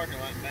was in a parking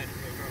lot back to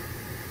her car.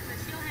 But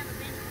she'll have a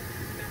bench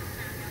about the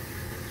time y'all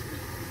want to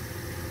meet.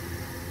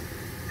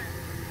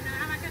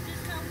 Like I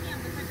just told him,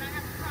 because I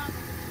have a problem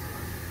with this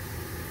one.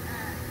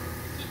 I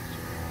can't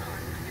keep my car.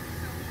 Like I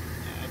just told him.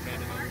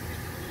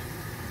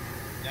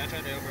 Yeah, I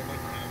tried to over a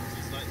bunch of times.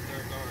 It's like the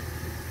third car.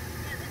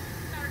 Yeah, this is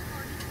the third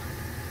car he's on.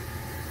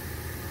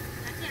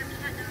 Now tell me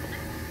how to do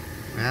that.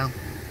 Well...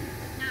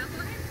 Now go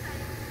ahead and say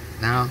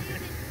it. No.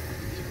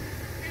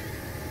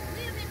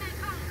 Live in that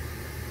car.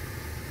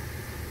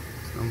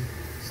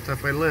 It's a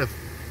tough way to live.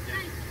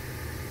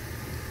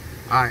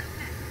 Alright.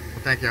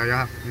 Well, thank y'all.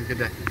 Y'all have a good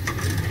day.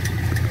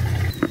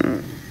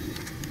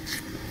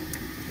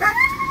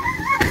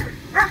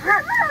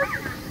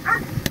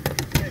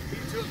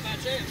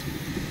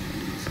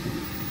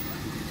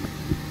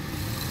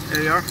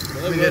 There you are.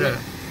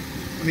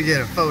 Let me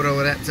get a photo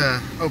of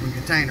that open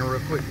container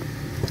real quick.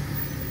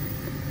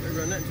 They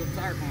run that until the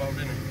tire come off,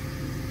 didn't they?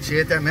 She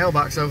hit that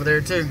mailbox over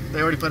there too.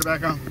 They already put it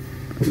back on.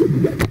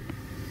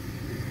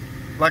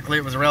 Luckily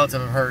it was a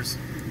relative of hers.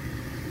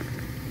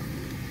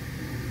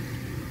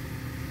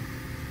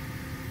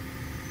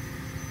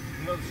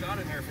 There's another shot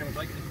in there if you want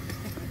to take it.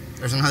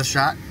 There's another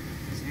shot?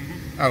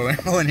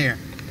 Oh, in here.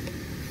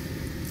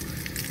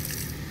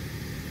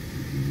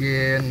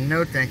 Yeah,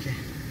 no thank you.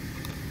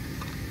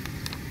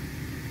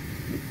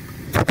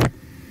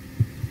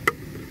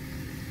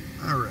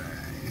 Alright,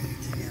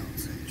 anything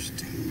else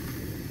interesting?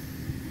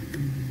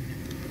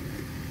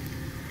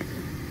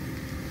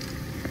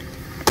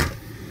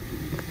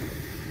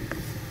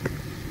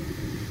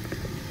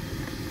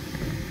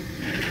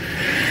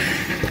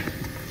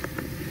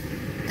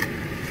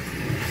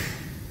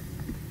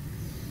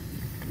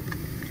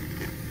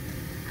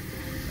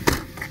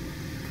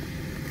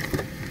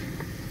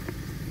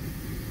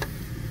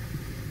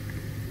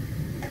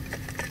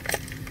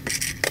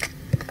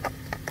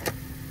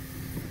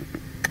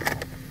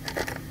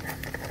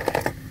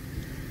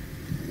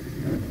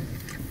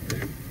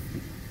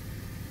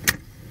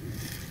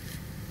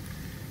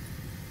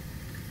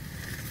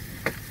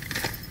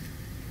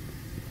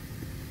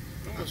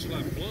 Almost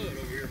like blood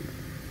over here.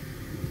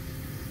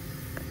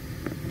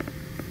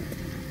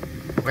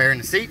 Where, in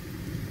the seat?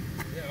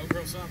 Yeah, over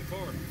outside the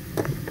car.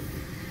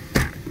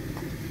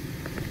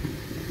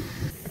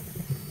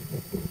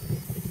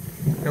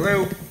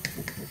 Hello?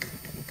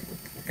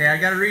 Okay, I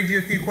gotta read you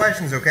a few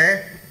questions,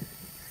 okay?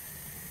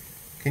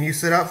 Can you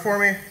sit up for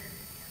me?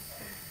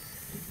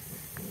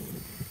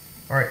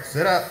 Alright,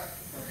 sit up.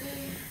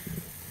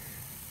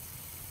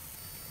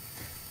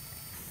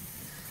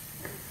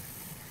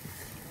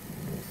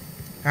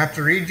 I have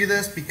to read you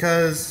this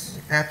because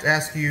I have to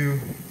ask you,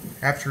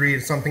 I have to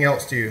read something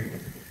else to you.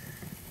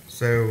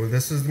 So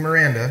this is the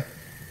Miranda.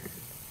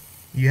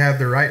 You have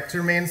the right to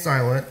remain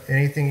silent.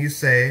 Anything you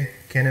say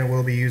can and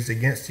will be used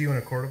against you in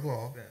a court of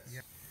law.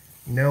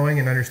 Knowing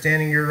and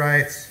understanding your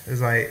rights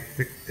as I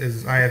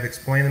have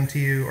explained them to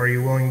you, are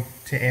you willing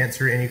to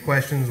answer any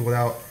questions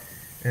without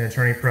an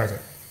attorney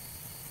present?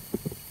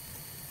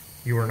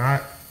 You are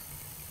not.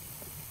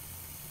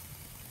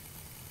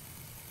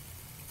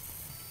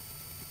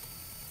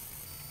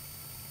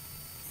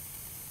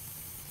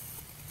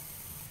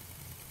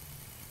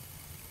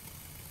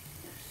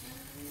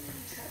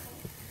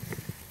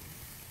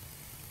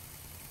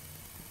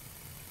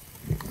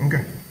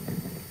 Okay.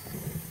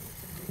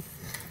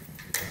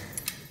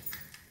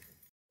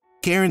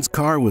 Karen's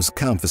car was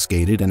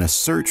confiscated and a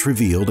search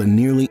revealed a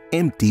nearly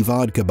empty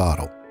vodka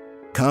bottle.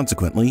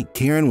 Consequently,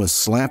 Karen was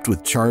slapped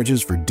with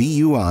charges for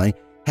DUI,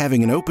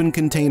 having an open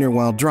container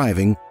while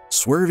driving,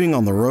 swerving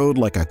on the road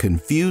like a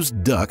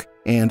confused duck,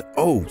 and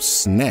oh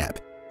snap,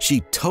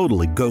 she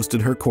totally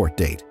ghosted her court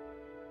date.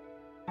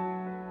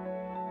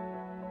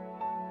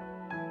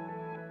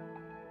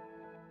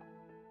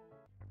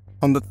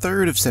 On the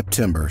 3rd of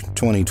September,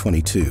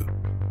 2022,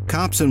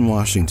 cops in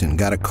Washington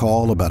got a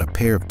call about a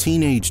pair of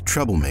teenage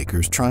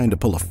troublemakers trying to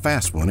pull a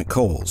fast one at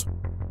Kohl's.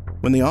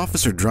 When the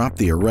officer dropped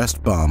the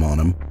arrest bomb on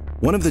him,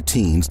 one of the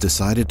teens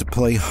decided to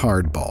play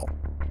hardball.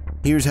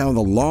 Here's how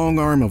the long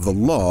arm of the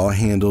law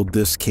handled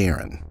this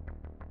Karen.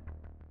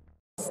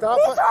 Stop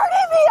it. He's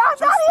hurting me! I'm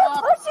not even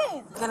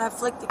pushing! Can I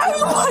flick the camera?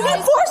 Are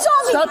you force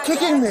on me? Stop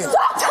kicking me!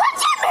 Stop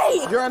touching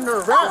me! You're under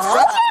arrest. Stop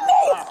touching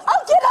me!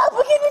 I'll get up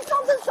and give you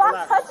something.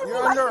 Stop touching me.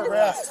 You're under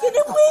arrest. Can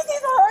you please?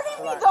 He's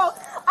hurting me, though.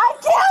 I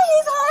can't.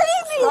 He's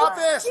hurting me. Stop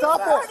it. Stop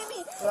He's it. hurting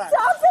me.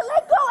 Stop it.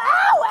 Let go.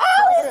 Ow.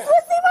 Ow. He's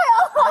twisting my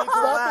arm.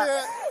 Stop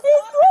it.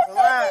 He's twisting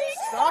me.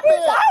 Stop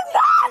it. I'm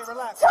not.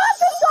 Relax.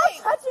 Jonathan, stop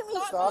touching me.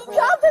 Stop it.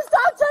 Jonathan,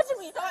 stop touching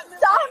me.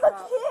 Stop. I'm a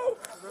kid.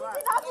 He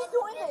cannot be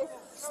doing this.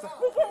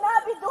 He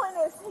cannot be doing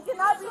this. He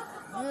cannot be.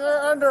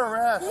 You're under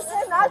arrest. You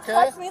cannot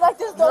touch me like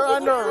this. You're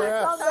under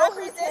arrest. Stop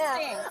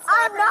resisting.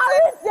 I'm not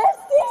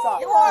resisting.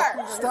 Stop. You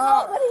are.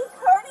 Stop. But he's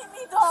hurting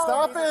me, though.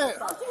 Stop it.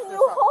 Can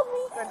you hold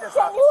me? Can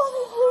you hold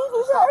me, please?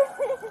 He's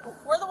hurting me.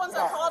 We're the ones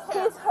that called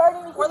him. He's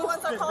hurting me. We're the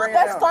ones that called him.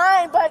 That's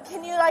fine, but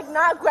can you like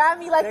not grab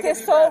me like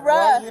this so rough?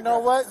 Well, you know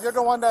what? You're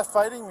the one that's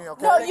fighting me,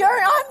 okay? No,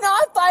 I'm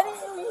not fighting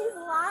you. He's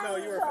lying. No,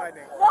 you were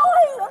fighting. No,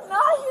 I'm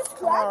not. He's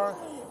grabbing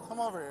me. Come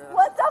over here.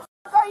 What the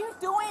f are you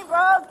doing,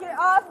 bro? Get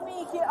off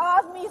me. Get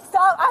off me.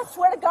 Stop. I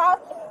swear to God.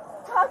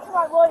 Talk to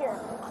my lawyer.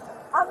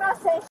 I'm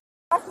not saying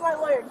talk to my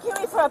lawyer. Give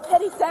me for a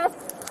petty theft.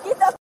 Get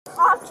the f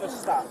off me.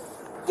 Just stop.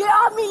 Get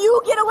off me.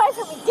 You get away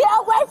from me. Get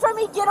away from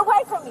me. Get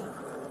away from me.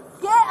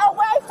 Get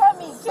away from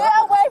me. Get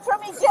away from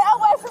me. Get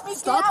away from me.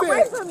 Stop Get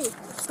away it. from me.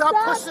 Stop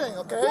pushing,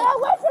 okay? Get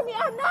away from me.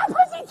 I'm not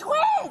pushing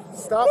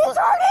twins. Stop He's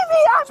hurting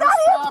me. I'm not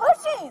even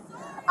pushing.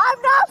 I'm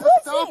not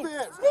pushing. Stop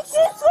it. He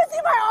keeps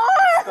twisting my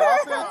arm.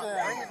 Stop it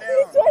then.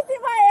 He's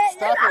twisting my head.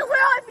 Stop And I it.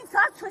 will if he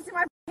stops twisting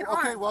my arm.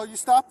 Okay, well, you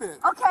stop it.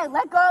 Okay,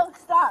 let go.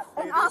 Stop.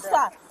 And I'll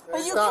stop.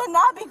 But you Stop.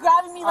 cannot be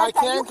grabbing me like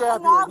that. I can't grab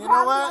cannot you. You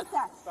know grab me what? like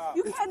that.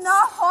 You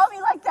cannot hold me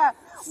like that.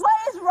 What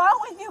is wrong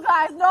with you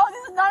guys? No,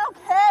 this is not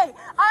okay.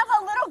 I'm a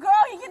little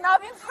girl. You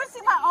cannot be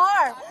twisting my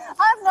arm.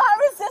 I'm not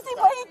resisting,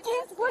 but he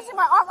keeps pushing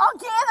my arm. I'll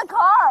get in the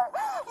car.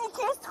 He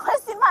keeps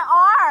twisting my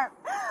arm.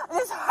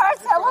 This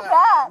hurts hella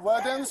bad. Well,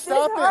 then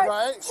stop it,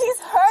 right? He's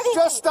hurting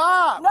me. Just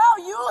stop. No,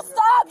 you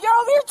stop. You're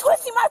over here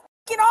twisting my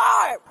fucking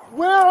arm.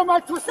 Where am I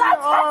twisting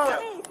your arm? Stop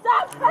touching me.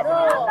 Stop touching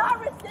me. I'm not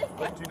resisting.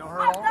 Do you know her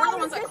I'm at all? not We're the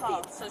ones that resisting.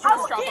 called, so she I just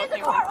will dropped get in off the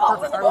the car.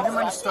 order. Perfect. All right, would you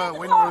mind just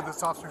waiting with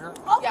this officer here?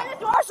 Open the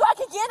door so I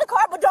can get in the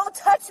car, but don't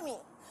touch me.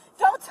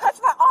 Don't touch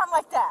my arm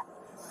like that.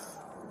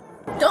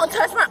 Don't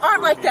touch my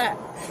arm like that.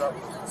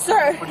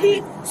 Sir,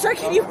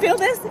 can you feel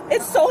this?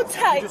 It's so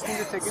tight.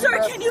 Sir,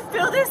 can you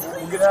feel this?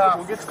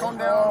 We'll get you calm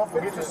down.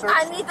 We'll get you searched.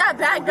 I need that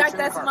bag back.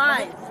 That's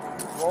mine.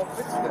 We'll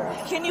fix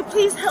that. Can you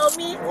please help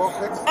me? We'll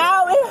fix it.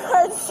 Ow, it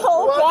hurts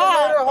so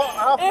bad.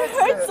 I'll It fix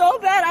hurts so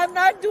bad. I'm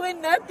not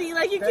doing nothing.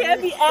 Like, you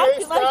can't be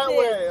acting like that this.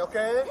 way,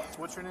 okay?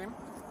 What's your name?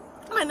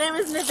 My name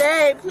is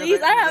Neve.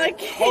 Please, I have a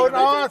kid. Hold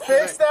on,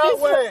 face that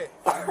way.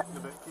 Go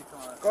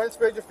ahead and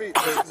spread your feet.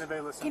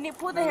 Listen. Can you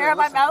pull the hair out of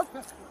my mouth?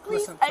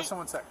 Please. Listen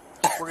one sec.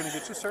 We're going to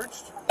get you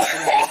searched. We're going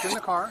to get you in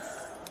the car,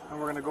 and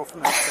we're going to go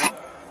from there. Okay?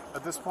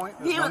 At this point,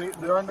 there's no need.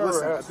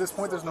 Listen, at this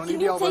point, there's no need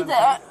to yell about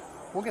anything.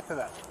 We'll get to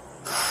that.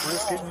 We're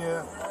just getting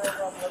you.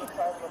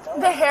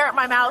 The hair at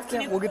my mouth.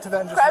 Can you we'll get to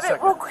that in just grab a second.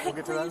 it real quick, We'll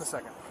get to that in a please?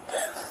 second.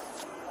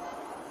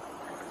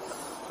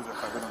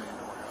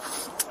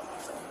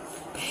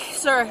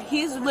 Sir,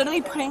 he's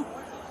literally putting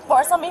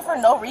force on me for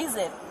no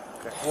reason.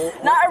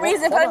 Not a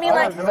reason, but I mean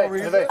like,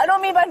 I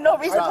don't mean by no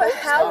reason, but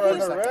how he,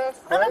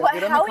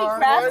 how he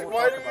grabbed me.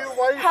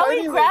 How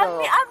he grabbed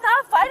me. I'm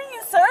not fighting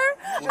you, sir.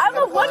 I'm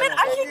a woman.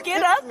 I can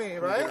get up.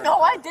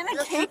 No, I didn't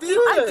kick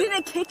you. I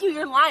didn't kick you.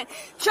 You're lying.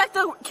 Check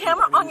the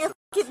camera on your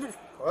fucking.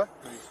 What?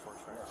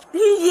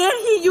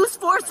 He used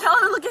force. Tell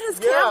him to look at his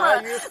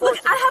camera. Look,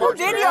 I have a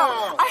video.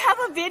 I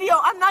have a video.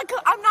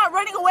 I'm not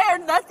running away or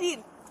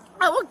nothing.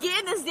 I will get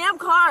in this damn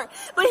car.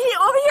 But he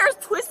over here is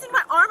twisting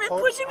my arm and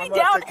pushing me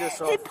down.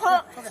 He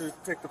put.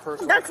 Take the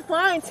purse. That's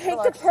fine. Take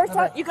the purse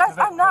out. You guys,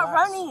 I'm not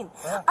running.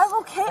 I'm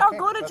okay. I'll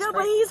go to jail,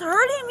 but he's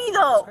hurting me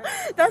though.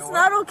 That's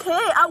not okay.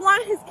 I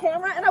want his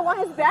camera and I want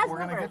his badge. We're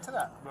gonna get to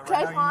that.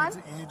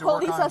 Capon,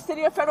 police of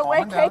City of Federal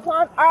Way.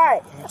 Capon. All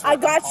right, I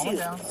got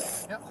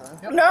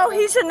you. No,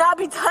 he should not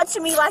be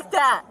touching me like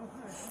that.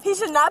 He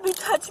should not be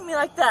touching me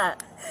like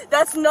that.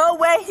 That's no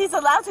way he's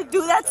allowed to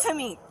do that to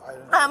me.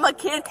 I'm a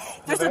kid.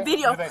 There's a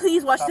video.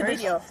 Please watch the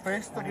video.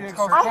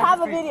 I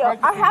have a video.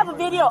 I have a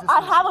video.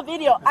 I have a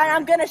video. And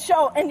I'm going to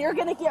show. And you're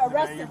going to get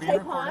arrested.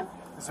 Capon.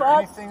 Is there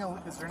anything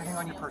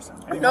on your person?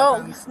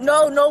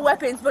 No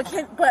weapons. But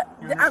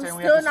I'm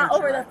still not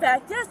over the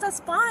fact. Yes,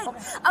 that's fine.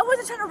 I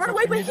wasn't trying to run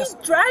away, but he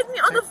dragged me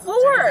on the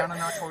floor.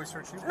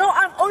 No,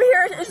 I'm over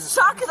here in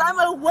shock because I'm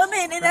a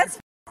woman, and that's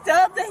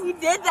up that he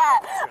did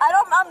that.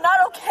 I'm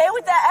not okay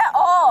with that at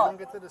all. You don't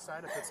get to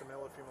decide if it's a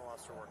male or female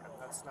officer working.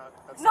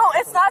 No,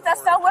 it's not.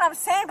 That's not what I'm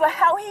saying. But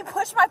how he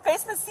pushed my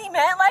face in the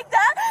cement like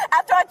that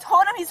after I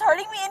told him he's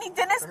hurting me and he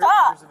didn't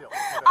stop.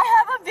 I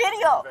have a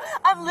video.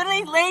 I'm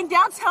literally laying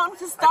down telling him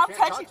to stop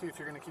touching. I can't talk to you if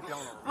you're going to keep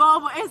yelling over me. Well,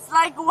 but it's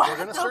like what? We're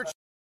going to search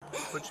you,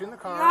 put you in the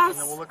car, and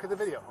then we'll look at the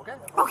video, okay?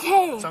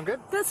 Okay. Sound good?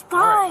 That's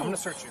fine. All right, I'm going to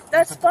search you.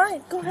 That's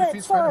fine. Go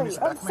ahead. Sorry.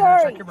 I'm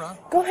sorry.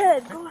 Go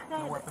ahead. Go ahead.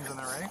 No weapons in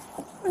there, right?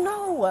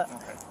 No.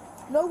 Okay.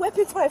 No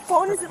weapons. My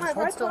phone is in my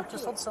right pocket.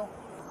 Just hold still.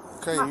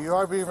 Okay, you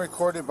are being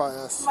recorded by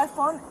us. My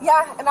phone?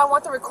 Yeah, and I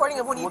want the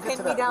recording of when you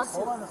pinned me down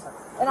too.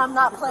 And I'm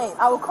not playing.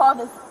 I will call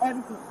this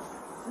everything.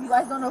 You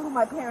guys don't know who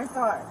my parents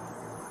are.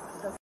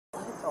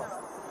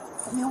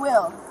 You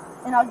will.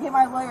 And I'll get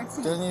my lawyer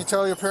too. Didn't you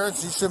tell your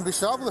parents you shouldn't be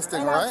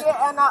shoplifting, and right?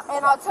 And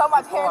I'll tell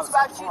my parents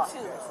about you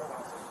too.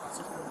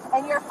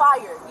 And you're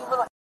fired, you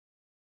little.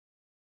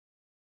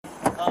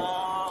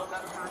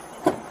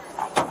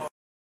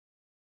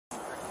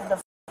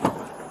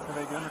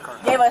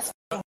 Gave us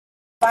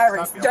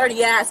virus,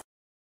 dirty ass.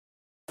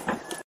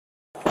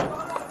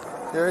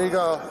 Here you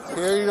go.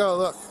 Here you go.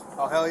 Look.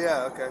 Oh hell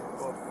yeah. Okay.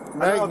 Cool.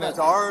 Magnet. I don't know if it's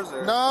ours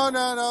or. No.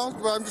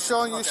 But I'm just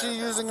showing you. She's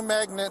using a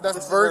magnet.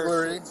 That's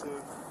burglary.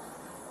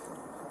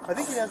 I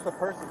think he has the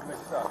purses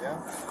mixed up. Yeah.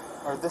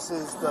 Or this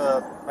is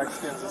the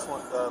Mexicans, this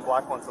one, the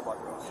black one's the black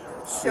girls.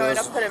 Do you want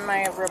me to put in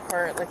my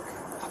report, like,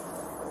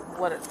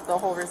 the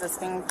whole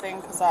resisting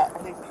thing? Because I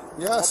think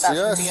Yes, that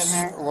yes. should be in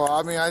there. Well,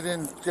 I mean, I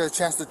didn't get a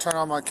chance to turn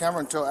on my camera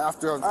until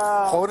after I'm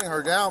holding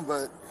her down,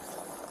 but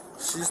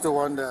she's the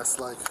one that's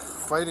like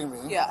fighting me.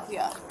 Yeah,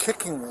 yeah.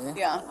 Kicking me.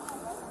 Yeah.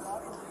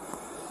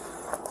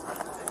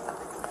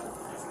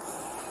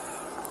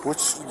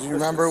 Do you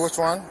remember which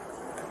one?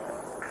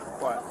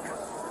 What?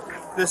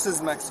 This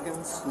is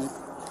Mexicans.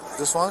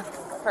 This one?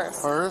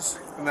 Hers. Hers?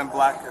 And then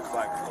black is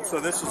black.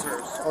 So this is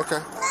hers. Okay.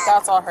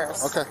 That's all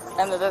hers. Okay.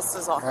 And then this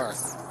is all Alright.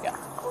 hers. Yeah.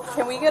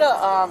 Can we get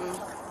a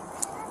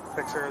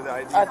picture of the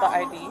ID? The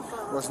ID.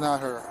 Was not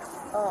her.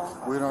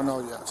 Oh. We don't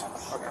know yet.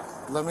 Okay.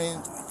 Let me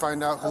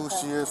find out who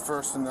she is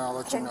first, and then I'll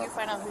let you Can know. you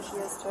find out who she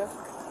is too?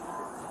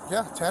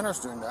 Yeah, Tanner's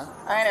doing that.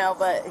 I know,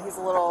 but he's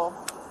a little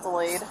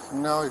delayed.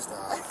 No, he's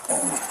not.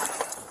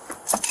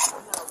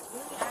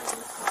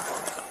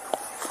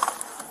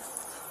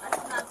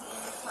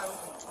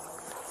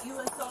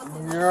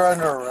 You're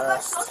under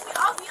arrest.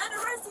 I'll be under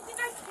arrest. You think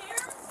I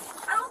care?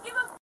 I don't give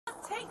a f.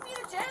 Take me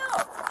to jail.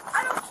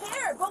 I don't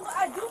care. But what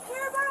I do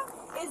care about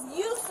is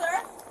you, sir,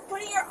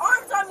 putting your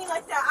arms on me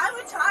like that. I'm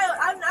a child.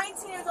 I'm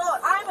 19 years old.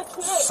 I'm a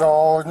kid.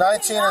 So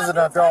 19 is an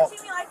adult. You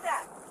cannot be touching me like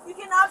that. You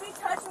cannot be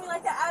touching me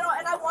like that at all.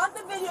 And I want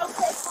the video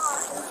taped on.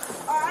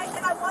 Alright?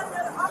 And I want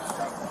another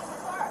officer in the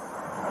car.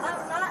 And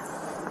I'm not.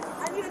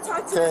 I need to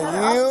talk to Okay,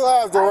 you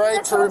have the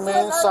right to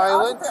remain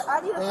silent.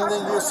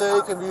 Anything you say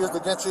can be used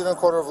against you in a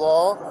court of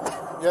law.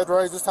 You have the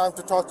right this time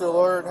to talk to a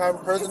lawyer and have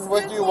him present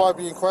with you while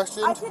being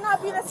questioned. I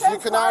cannot be in the If same you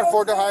cannot car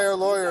afford to as hire a you.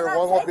 lawyer, You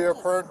one will cannot be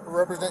take me.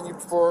 represent you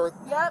for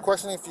Yep.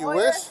 questioning if you Lawyer.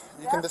 wish.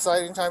 You can Yep.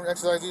 decide anytime to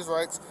exercise these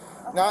rights,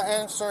 not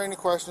answer any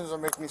questions or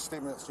make any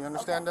statements. You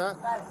understand that?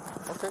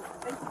 Okay.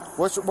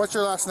 What's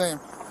your last name?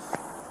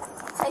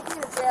 Take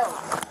me to jail.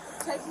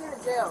 Take me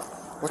to jail.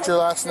 What's Take your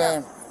me to last jail.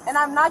 name? And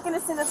I'm not going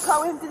to sit in this car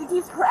with him because he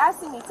keeps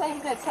harassing me, saying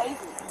he's going to tase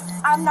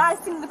me. I'm not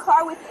sitting in the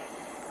car with him.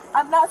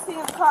 I'm not sitting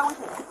in the car with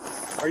him.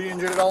 Are you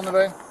injured at all,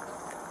 Neve?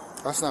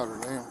 That's not her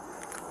name.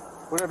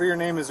 Whatever your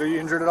name is, are you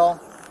injured at all?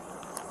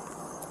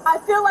 I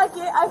feel like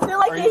it. I feel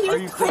like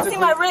he's twisting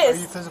my Are you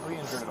wrist. physically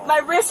injured at all? My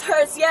wrist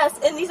hurts, yes.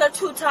 And these are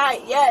too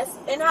tight, yes.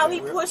 And how he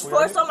pushed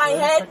force on my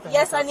head,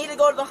 yes, I need to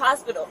go to the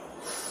hospital.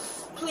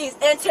 Please.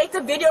 And take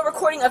the video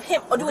recording of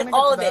him doing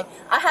all of it.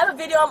 I have a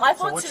video on my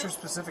phone So what's too. your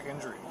specific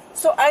injury?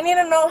 So I need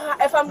to know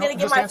if I'm going to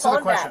get just my answer the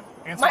phone question.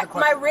 back. Answer the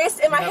question. My wrist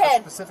and You my have a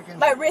head. specific injury.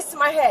 My wrist and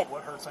my head.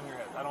 What hurts on your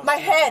head? I don't My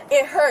see head,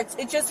 it hurts.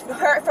 It just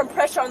hurt from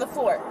pressure on the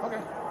floor. Okay.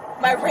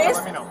 My Okay, wrist.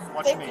 let me know.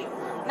 What Thank you need.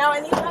 you. Now I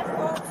need my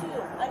phone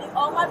too. I need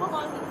all my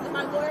belongings, and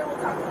my lawyer will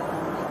talk to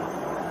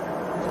me.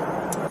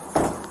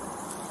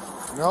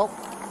 Nope.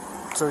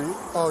 So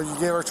you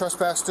gave her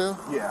trespass too?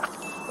 Yeah.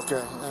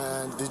 Okay.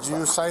 And did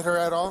you cite her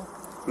at all?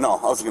 No,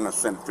 I was going to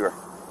send it to her.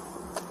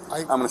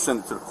 I'm going to send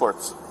it to the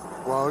courts.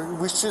 Well,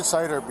 we should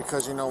cite her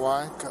because you know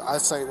why? 'Cause I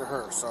cited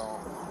her, so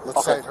let's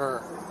Okay. cite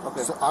her.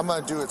 Okay. So I'm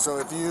going to do it. So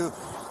if you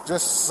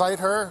just cite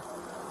her,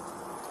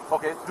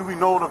 Okay. Do we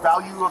know the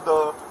value of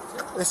the...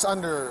 it's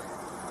under.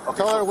 Okay,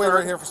 Tell her so to wait third-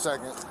 right here for a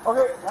second.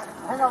 Okay.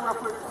 Hang on real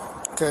quick.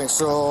 Okay,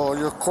 so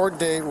your court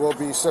date will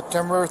be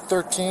September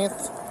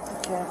 13th,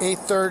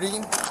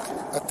 8:30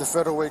 at the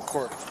Federal Weight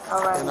Court.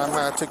 All right. And I'm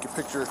going to take a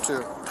picture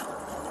too.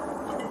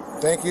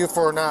 Thank you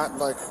for not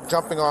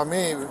jumping on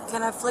me.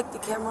 Can I flick the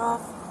camera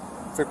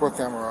off? Flick what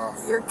camera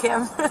off? Your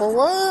camera. For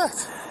what?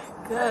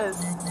 Cause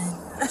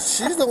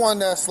She's the one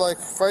that's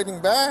fighting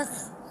back.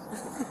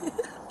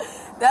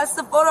 that's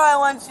the photo I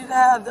want you to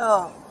have,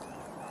 though.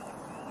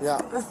 Yeah.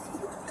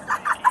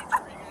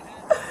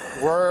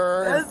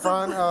 We're in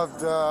front of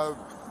the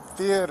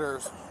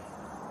theaters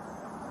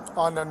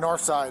on the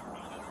north side.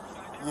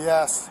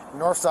 Yes,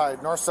 north side,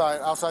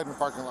 outside in the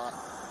parking lot.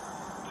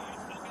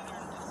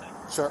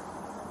 Sure.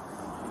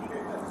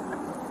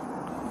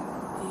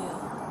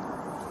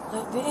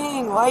 Like,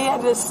 dang, why you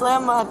had to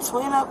slam my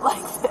twin up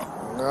like that?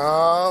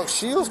 No,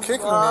 she was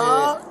kicking me.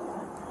 I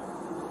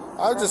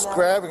was just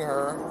grabbing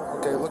her.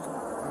 Okay, look.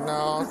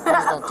 No,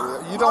 please don't do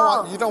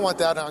that. You don't want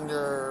that on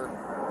your.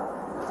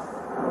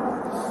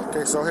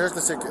 Okay, so here's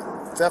the ticket.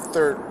 Theft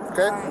third.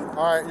 Okay.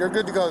 All right, you're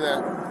good to go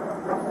then.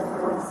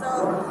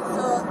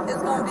 So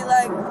it's gonna be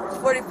like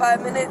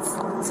 45 minutes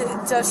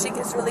till she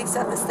gets released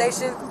at the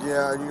station.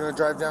 Yeah, you gonna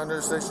drive down to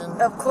the station?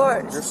 Of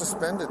course. You're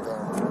suspended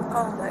though.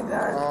 Oh my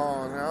God.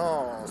 Oh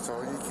no, so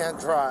you can't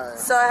drive.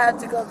 So I have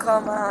to go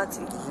call my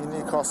auntie. You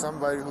need to call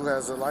somebody who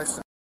has a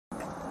license.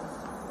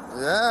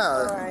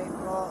 Yeah. Alright,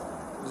 well.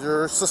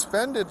 You're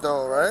suspended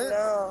though, right?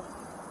 No.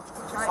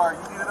 Sorry,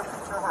 you needed a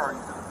picture of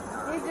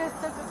her. He just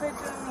took a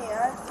picture of me.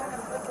 I was trying to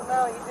flick him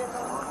out. He didn't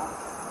know.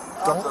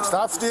 Don't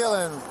stop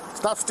stealing.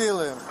 Stop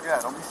stealing. Yeah,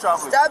 don't be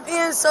shoplifting. Stop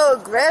being so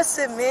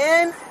aggressive,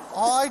 man.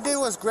 All I did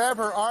was grab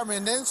her arm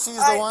and then she's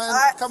the one.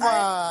 Come on.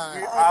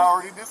 I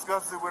already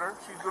discussed it with her.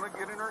 She's going to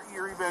get in her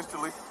ear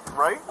eventually,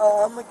 right?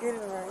 Oh, I'm going to get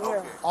in her ear.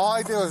 Okay. All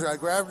I did was I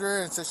grabbed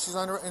her and said she's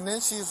on her, and then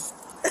she's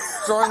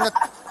throwing the.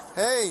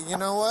 Hey, you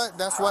know what?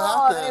 That's what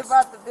Oh, happens. they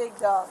brought the big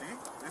dog. See?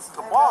 This is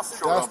the boss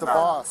showing That's up the now.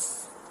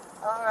 boss.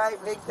 All right,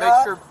 big Make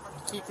dog. sure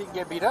Keith didn't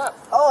get beat up.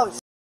 Oh,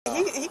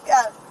 he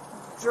got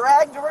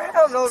dragged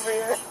around over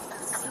here.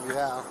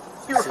 Yeah.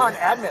 You were on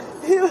admin.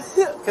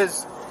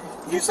 Because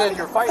you said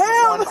you're fighting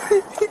one.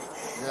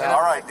 Yeah.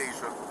 All right,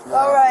 Deisha. Yeah.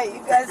 All right, you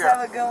guys Take care.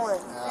 have a good one.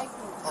 Yeah. Thank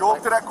you. Show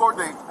up to that court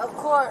date. Of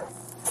course.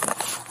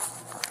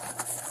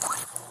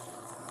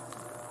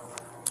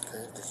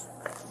 Okay, just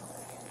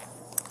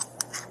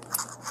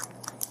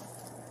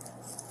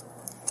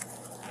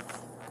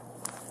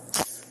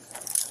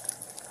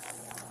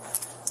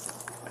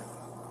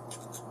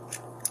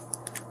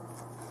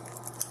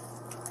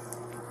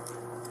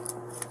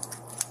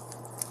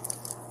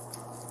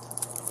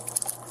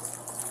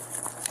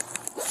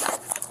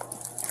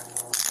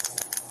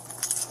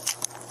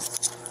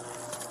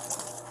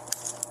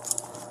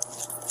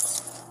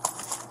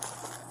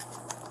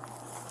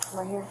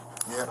Right here.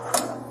 Yep.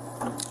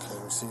 Okay,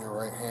 we see your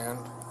right hand.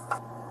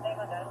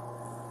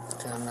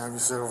 Okay, now you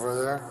sit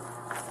over there.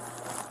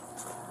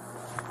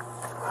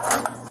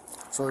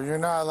 So you're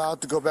not allowed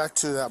to go back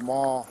to that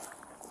mall.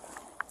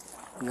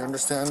 You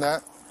understand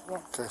that? Yeah.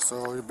 Okay,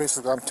 so you're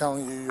basically, I'm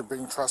telling you, you're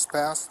being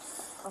trespassed.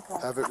 Okay.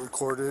 Have it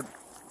recorded.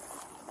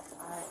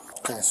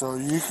 Okay, so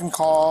you can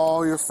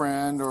call your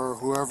friend or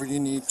whoever you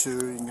need to.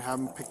 You can have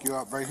them pick you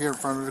up right here in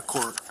front of the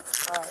court.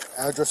 All right.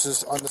 Address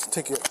is on this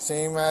ticket.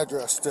 Same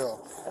address still.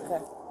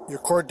 Okay. Your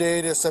court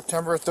date is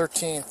September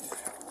 13th,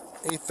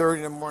 8:30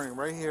 in the morning,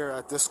 right here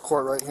at this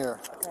court right here.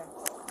 Okay.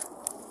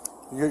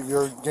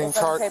 You're getting Is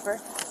that charged. paper?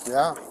 Yeah.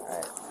 All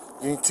right.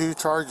 Getting 2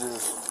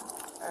 charges: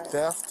 All right.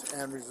 theft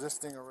and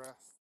resisting arrest.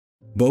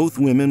 Both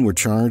women were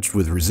charged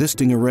with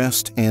resisting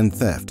arrest and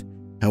theft.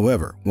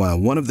 However, while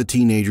one of the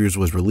teenagers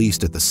was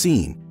released at the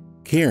scene,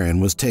 Karen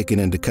was taken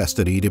into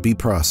custody to be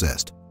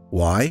processed.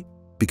 Why?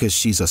 Because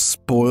she's a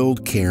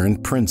spoiled Karen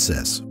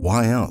princess.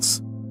 Why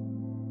else?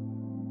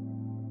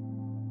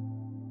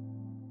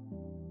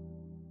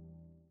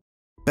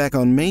 Back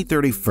on May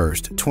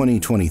 31st,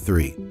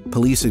 2023,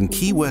 police in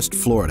Key West,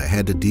 Florida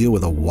had to deal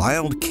with a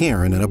wild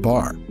Karen at a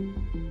bar.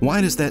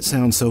 Why does that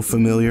sound so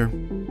familiar?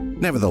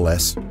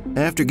 Nevertheless,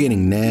 after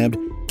getting nabbed,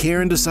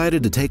 Karen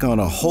decided to take on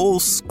a whole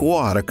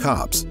squad of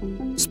cops.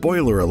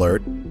 Spoiler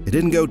alert, it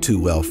didn't go too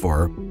well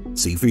for her.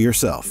 See for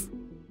yourself.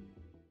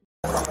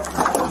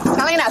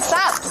 Helena,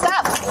 stop,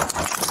 stop.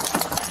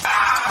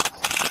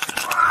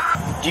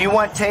 Do you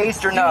want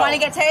tased or no? You want to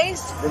get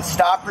tased? Then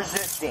stop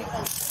resisting.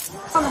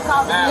 I'm gonna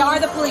call. You are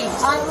the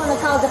police. I'm gonna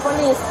call the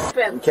police.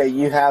 Okay,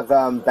 you have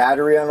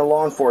battery on a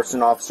law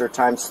enforcement officer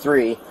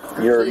 ×3.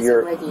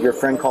 Your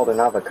friend called an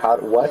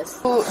avocado. What?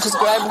 Just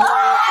grab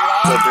her.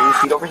 Okay, bring your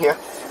feet over here.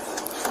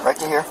 Right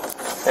to here.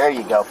 There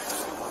you go.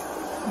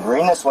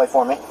 Bring this way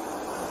for me.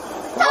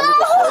 Come under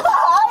this way.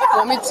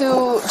 Want me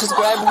to just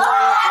grab her leg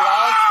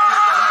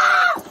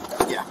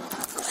and Yeah.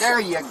 There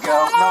you go.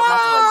 No, not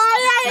the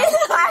legs.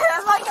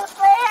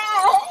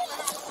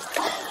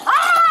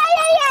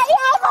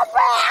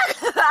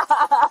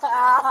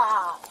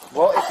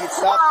 Well, if you'd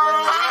stop playing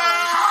around.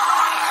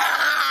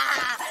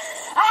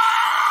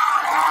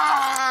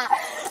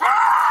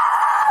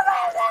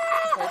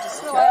 Okay,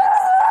 just relax.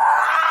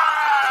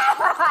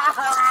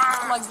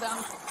 Legs down.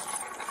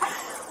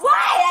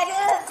 Why? I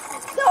didn't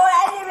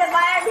even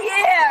land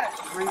here.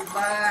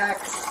 Relax.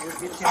 We'll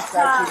get you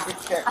back to the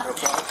check,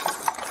 okay?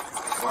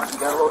 Well, you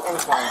got a little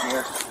incline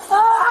here.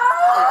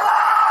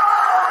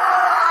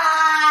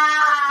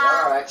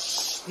 All right.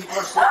 Shh. People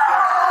are sleeping.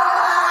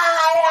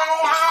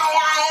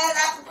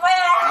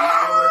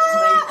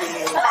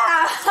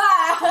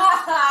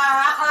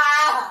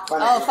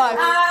 Oh, 5.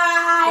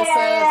 We'll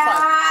say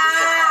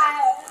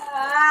 5.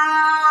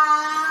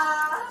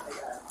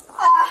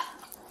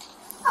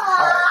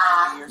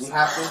 You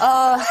have to?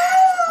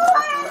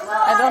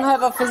 I don't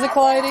have a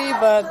physical ID,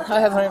 but I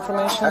have her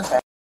information.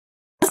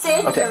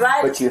 Okay,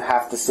 but you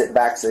have to sit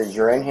back so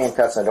you're in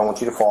handcuffs. I don't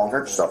want you to fall and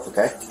hurt yourself,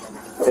 okay?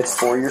 It's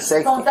for your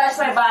safety. Don't touch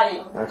my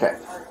body. Okay.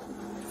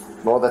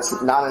 Well,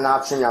 that's not an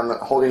option. I'm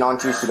holding on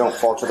to you so you don't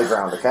fall to the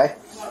ground, okay?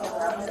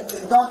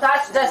 Don't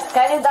touch this.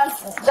 Can you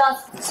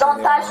just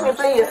don't touch me,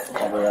 please?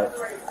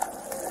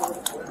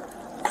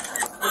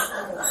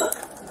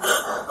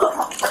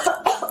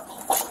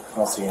 I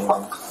don't see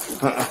anyone.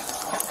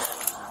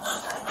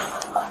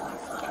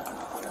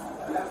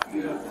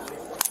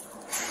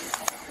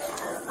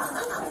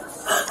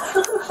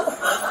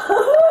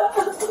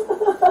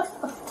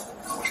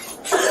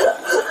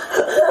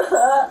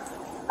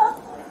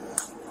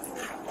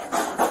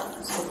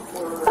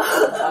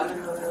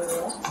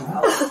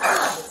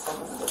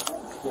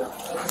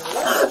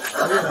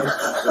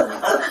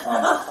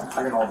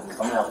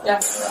 Yeah.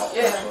 So,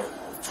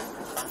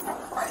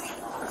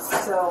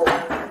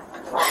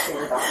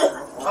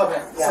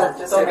 Okay. yeah,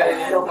 just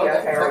okay. It'll be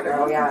okay right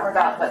now. Yeah, we're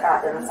not put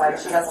that inside.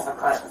 She doesn't have a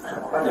cut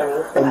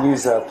underneath. And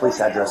use a police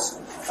address.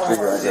 For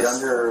your Is it address.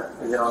 Is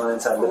it on the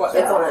inside?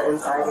 It's on the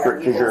inside. Yeah.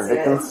 Because you're a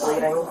victim.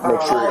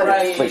 Make sure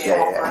it's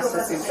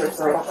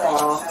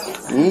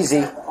please.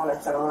 Easy. I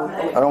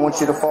don't want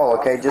you to fall,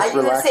 okay? Just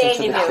relax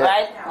into the shit.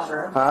 Right?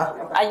 Huh?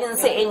 I didn't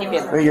say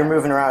anything. You're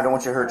moving around. I don't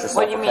want you to hurt yourself,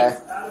 What do you okay?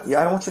 Yeah,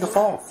 I don't want you to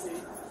fall.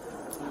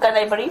 Can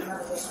I breathe?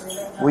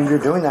 Well, you're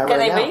doing that Can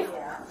right I now. breathe?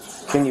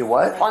 Can you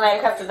what? Or I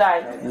have to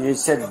die? You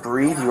said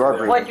breathe. You are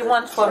breathing. What do you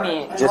want for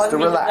me? You Just want to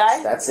me relax.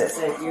 die? That's it.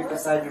 If you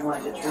decide you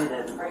want to get treated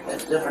at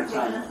a different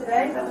time,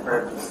 then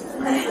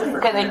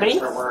for Can I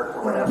breathe?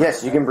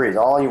 Yes, you can breathe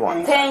all you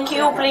want. Thank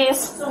you,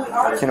 please.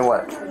 Can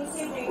what?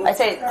 I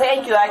say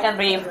thank you. I can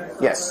breathe.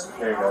 Yes.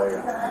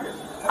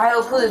 I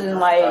will put it in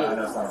my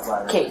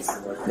case.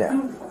 Yeah.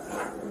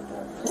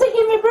 Say,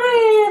 give me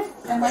breathe.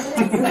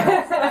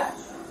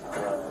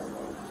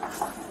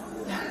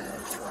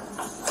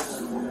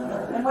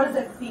 And what does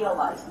it feel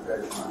like?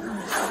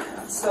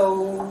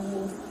 So,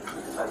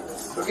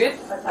 we're good?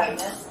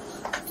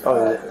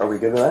 Oh, are we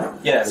good with that?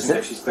 Yeah, Is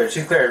it? she's clear.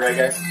 She's cleared, right,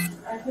 guys?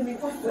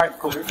 Alright,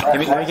 cool. Let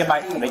me get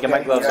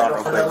my gloves on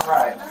real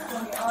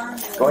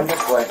quick. Going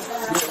this way.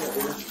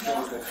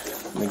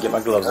 Let me get my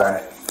gloves on.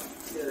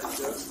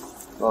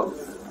 Well,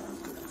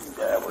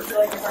 yeah, we're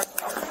good.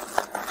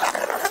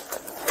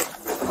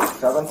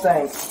 That's what I'm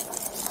saying.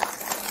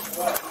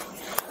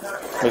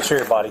 Make sure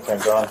your body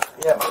cam's on.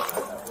 Yeah.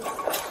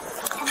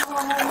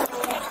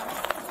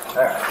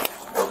 Alright.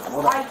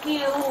 I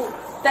kill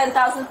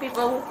 10,000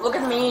 people. Look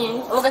at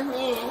me. Look at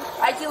me.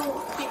 I kill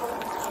people.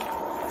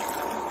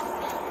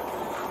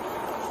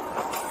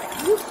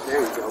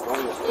 There you go.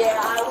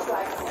 Yeah, I was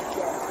like,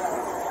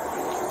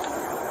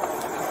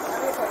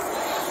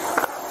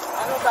 I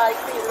don't like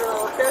the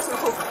person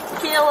who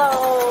kill.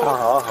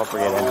 I'll help her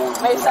get in.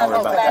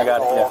 I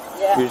got it.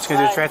 Yeah. You're just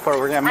gonna do the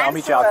transport. I'll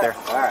meet you out there.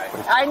 All right.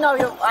 I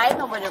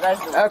know what you guys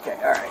do. Okay.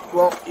 All right.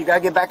 Well, you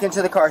gotta get back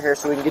into the car here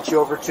so we can get you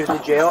over to the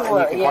jail Sure,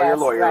 and you can call your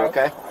lawyer. right.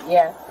 Okay.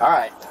 Yeah. All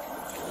right.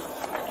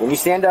 When you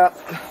stand up.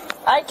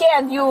 I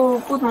can't.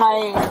 You put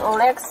my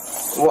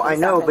legs. Well, I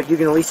know, but you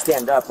can at least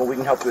stand up, and we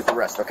can help you with the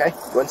rest. Okay? Go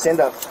ahead and stand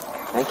up.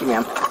 Thank you,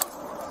 ma'am.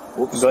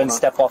 Go ahead and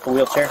step off the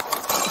wheelchair.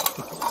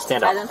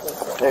 Stand I up. don't think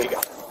so. There you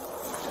go.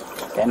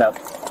 Stand up.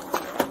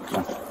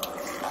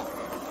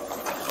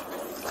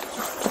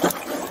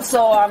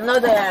 So I'm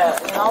not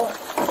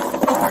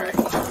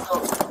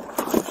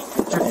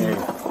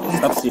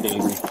Upsy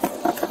daisy.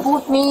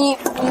 Put me,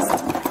 please.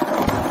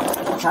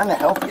 I'm trying to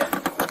help you.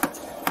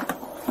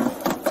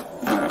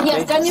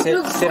 Yes, can you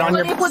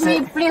put me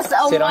please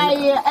on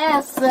my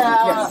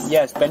ass?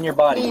 Yes, bend your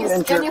body.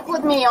 Please, can you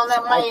put me on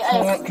my I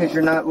can't ass? because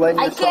you're not letting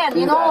I yourself can't, do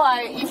you know,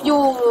 that. if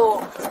you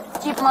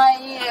keep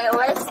my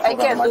legs, I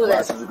can't my do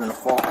that. glasses are gonna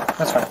fall.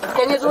 That's fine.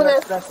 Can you do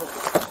that?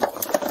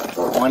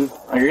 One.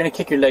 Oh, you're gonna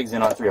kick your legs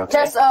in on three, okay?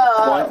 Just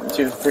 1,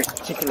 2, 3.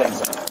 Kick your legs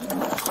in.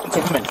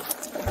 Kick them in.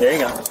 There you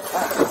go.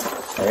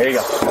 There you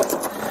go.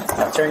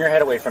 Now turn your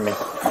head away from me.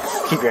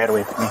 Keep your head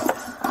away from me.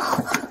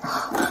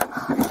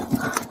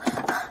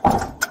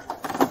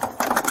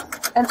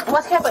 And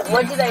what happened?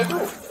 What did I do?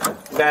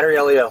 Battery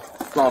LEO.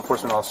 Law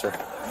enforcement officer.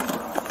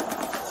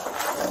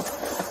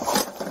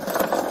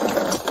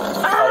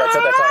 Oh, that's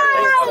on our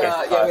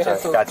thing. Okay.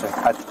 Sorry. Gotcha.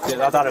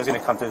 I thought it was going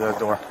to come through the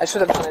door. I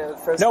should have done it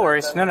first. No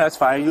worries. No, that's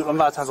fine. A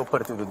lot of times we'll put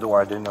it through the door.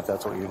 I didn't know if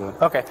that's what you were doing.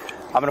 Okay.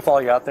 I'm going to follow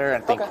you out there,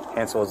 and I think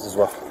Hansel is as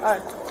well.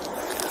 Alright.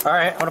 All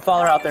right. I'm going to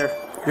follow her out there.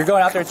 You're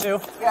going out there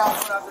too? Yeah,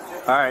 I'll go out there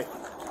too. All right.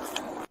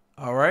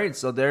 All right,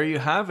 so there you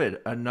have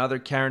it. Another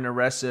Karen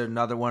arrested,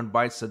 another one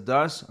bites the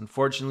dust.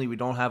 Unfortunately, we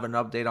don't have an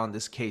update on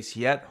this case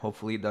yet.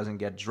 Hopefully it doesn't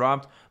get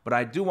dropped. But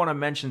I do want to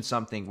mention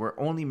something. We're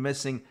only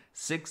missing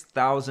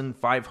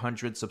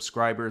 6,500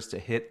 subscribers to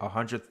hit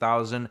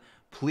 100,000.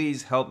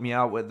 Please help me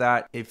out with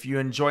that. If you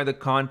enjoy the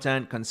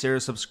content, consider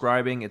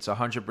subscribing. It's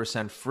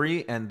 100%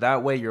 free, and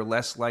that way you're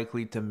less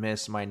likely to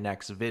miss my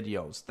next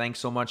videos. Thanks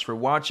so much for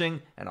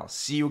watching, and I'll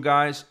see you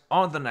guys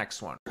on the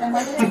next one.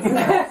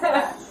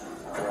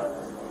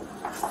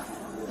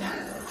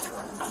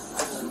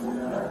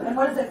 And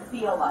what does it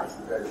feel like?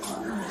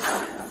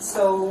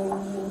 So,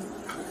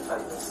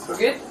 we're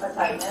good?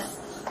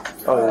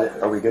 Oh,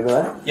 are we good with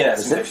that? Yeah,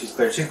 Is it? she's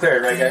cleared. She's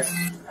cleared, right, guys?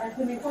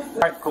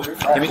 Alright, cool.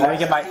 Let me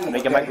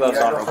get my gloves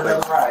on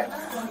real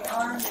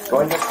quick.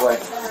 Going this way.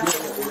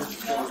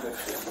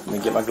 Let me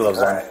get my gloves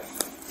on.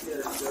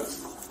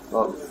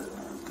 Well,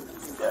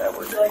 yeah,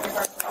 we're good.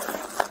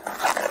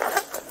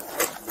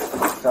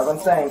 That's what I'm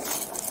saying.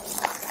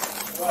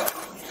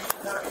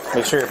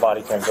 Make sure your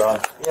body cam's on.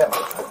 Yeah.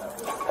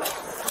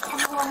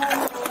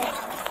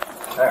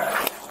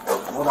 Alright.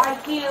 I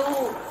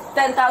kill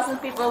 10,000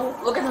 people.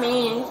 Look at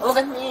me. Look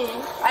at me.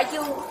 I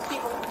kill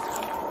people.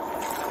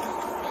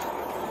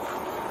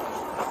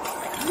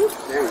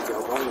 There you go.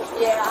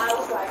 Yeah, I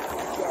was like,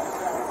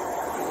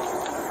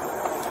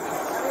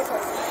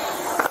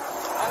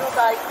 I don't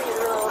like the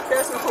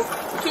person who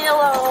kill.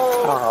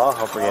 I'll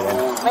help her get in.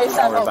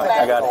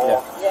 I got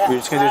it. Yeah. You're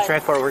just gonna do the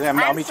transport.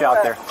 I'll meet you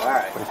out there. All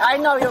right. I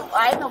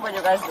know what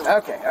you guys do.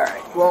 Okay. All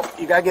right. Well,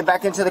 you gotta get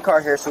back into the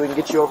car here so we can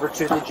get you over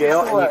to the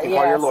jail Sure, and you can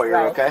call your lawyer.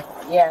 right. Okay?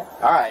 Yeah.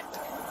 All right.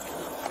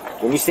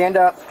 When you stand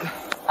up.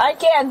 I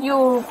can't.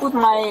 You put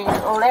my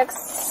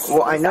legs.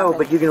 Well, I know,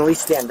 but you can at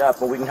least stand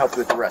up, and we can help you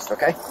with the rest.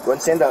 Okay? Go ahead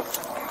and stand up.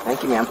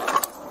 Thank you, ma'am.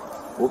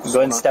 Go ahead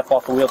and step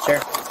off the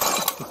wheelchair.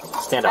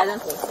 Stand up. I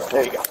don't think so.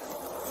 There you go.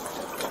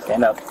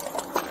 Stand up.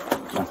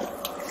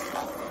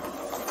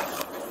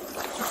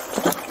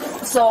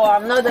 so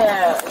I'm not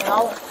there, you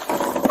know.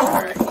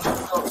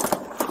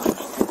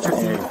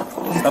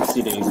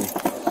 Upsy daisy.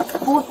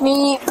 Put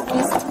me,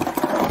 please.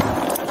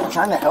 I'm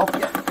trying to help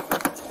you.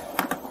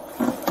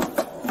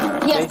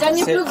 Yes, can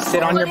you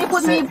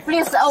put me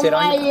please on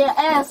my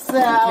ass?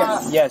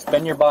 Yes,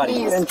 bend your body.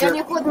 Please, can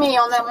you put me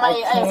on my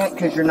ass? I can't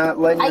because you're not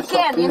letting yourself I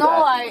can, do you know,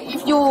 that.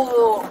 if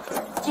you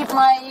keep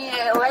my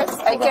legs,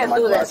 I can't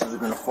do that. Are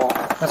gonna fall.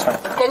 That's fine.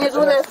 Can you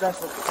do this?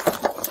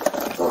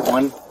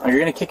 1. Oh, you're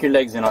gonna kick your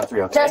legs in on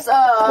 3, okay? Just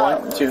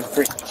 1, 2,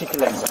 3. Kick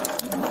your legs in.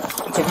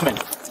 Kick them in.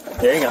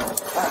 There you go.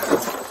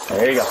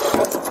 There you go.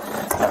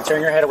 Now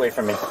turn your head away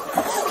from me.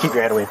 Keep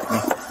your head away from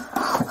me.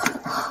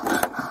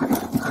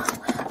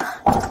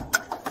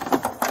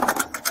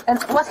 And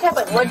what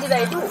happened? What did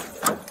I do?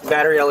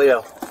 Battery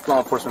LEO, law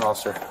enforcement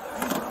officer.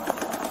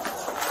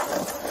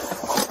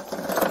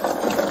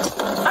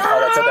 Oh,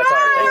 that's on our thing.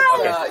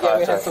 Okay, yeah,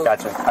 we have to.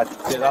 Gotcha. I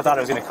thought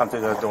it was gonna come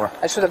through the door.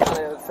 I should have done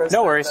it first.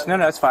 No worries. No,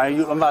 that's fine.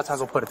 A lot of times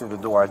we'll put it through the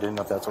door. I didn't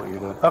know if that's what you're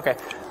doing. Okay,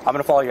 I'm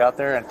gonna follow you out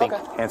there, and I think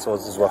Hansel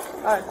is as well.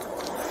 All right.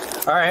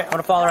 All right, I'm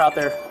gonna follow her out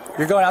there.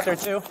 You're going out there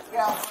too?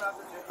 Yeah.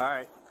 All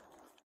right.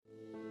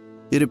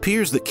 It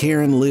appears that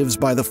Karen lives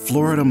by the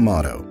Florida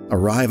motto,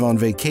 arrive on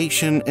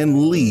vacation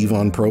and leave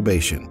on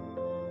probation.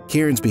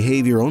 Karen's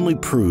behavior only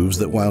proves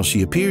that while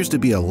she appears to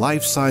be a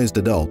life-sized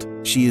adult,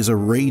 she is a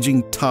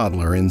raging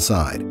toddler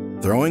inside,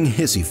 throwing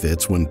hissy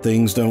fits when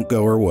things don't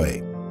go her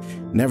way.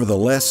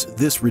 Nevertheless,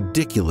 this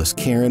ridiculous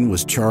Karen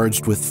was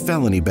charged with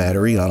felony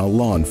battery on a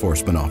law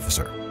enforcement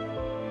officer.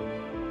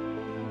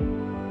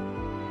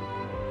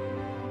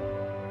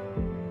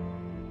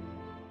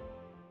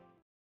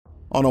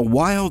 On a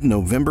wild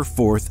November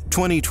 4th,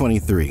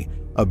 2023,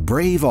 a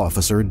brave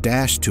officer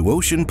dashed to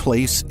Ocean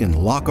Place in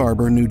Lock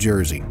Arbor, New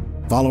Jersey,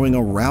 following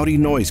a rowdy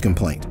noise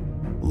complaint.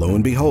 Lo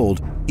and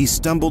behold, he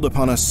stumbled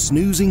upon a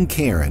snoozing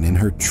Karen in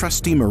her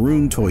trusty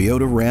maroon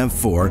Toyota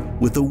RAV4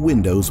 with the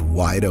windows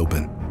wide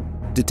open.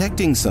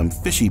 Detecting some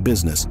fishy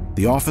business,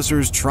 the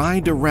officers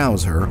tried to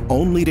rouse her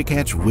only to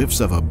catch whiffs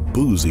of a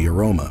boozy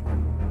aroma.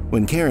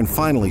 When Karen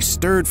finally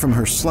stirred from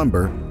her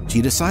slumber,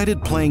 she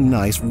decided playing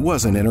nice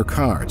wasn't in her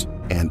cards.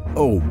 And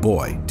oh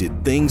boy,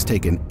 did things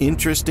take an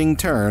interesting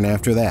turn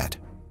after that.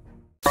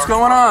 What's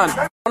going on?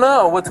 I don't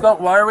know.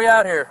 Why are we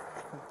out here?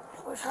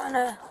 We're trying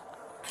to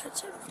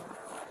catch it.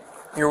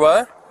 You're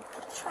what?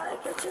 Trying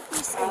to catch a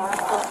piece.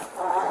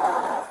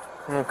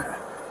 Okay.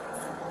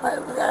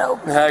 Alright, we gotta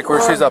open Heck, where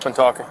she's up and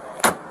talking.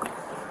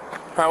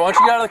 Alright, why don't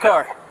you get out of the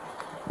car?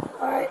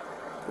 Alright.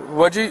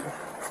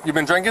 You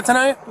been drinking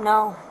tonight?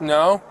 No.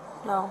 No?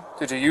 No.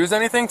 Did you use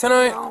anything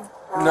tonight? No.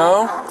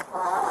 No?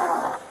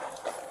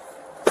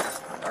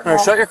 Alright,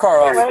 shut your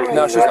car off.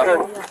 No, she's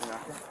up.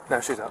 No,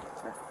 she's up.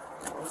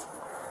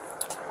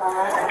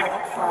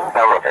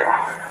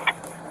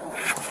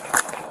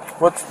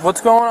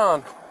 What's going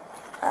on?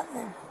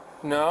 Nothing.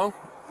 No?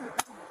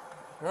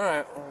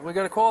 Alright, well, we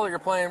got a call that you're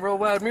playing real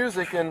loud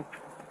music and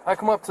I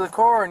come up to the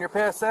car and you're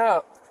passed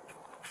out.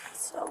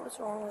 So what's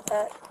wrong with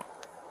that?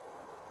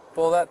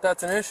 Well,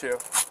 that's an issue.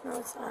 No,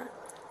 it's not.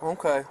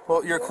 Okay.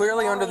 Well, you're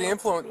clearly under the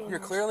influence. You're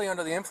clearly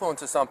under the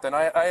influence of something.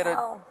 I had a.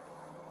 How?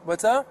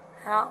 What's that?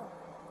 How?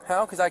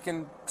 How? Because I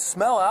can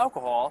smell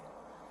alcohol.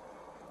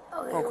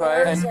 Okay.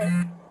 Okay.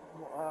 And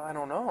I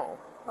don't know.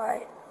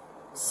 Right.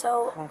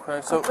 So.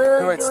 Okay. So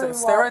clearly wait. doing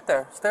Stay what? right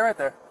there. Stay right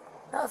there.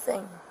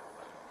 Nothing.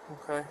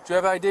 Okay. Do you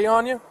have ID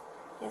on you?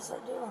 Yes, I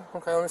do.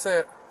 Okay. Let me see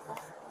it.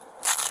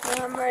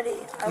 When I'm ready,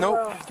 I Nope.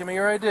 will. Give me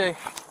your ID.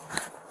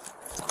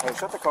 Hey,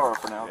 shut the car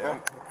off for now, okay?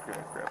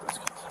 Here, grab this.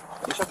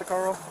 You shut the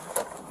car off?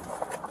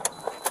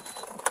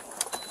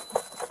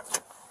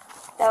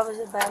 That was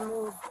a bad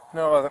move.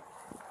 No, it wasn't.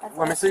 I thought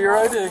Let me see your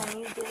smarter ID. than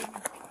you did.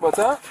 What's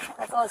that?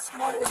 I thought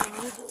smarter than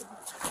you did.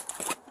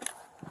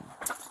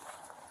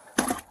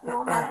 You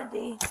want my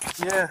ID?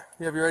 Yeah.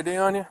 You have your ID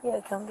on you? Yeah,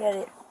 come get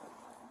it.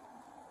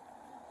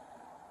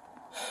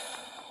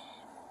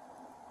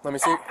 Let me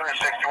see.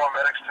 361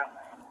 medics too.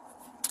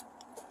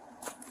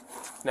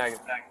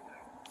 Negative.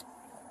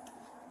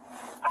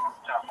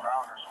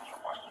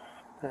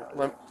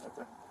 Yeah,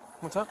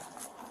 what's up?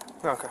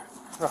 Okay.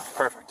 Oh,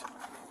 perfect. All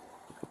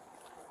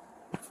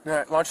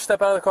right, why don't you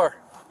step out of the car?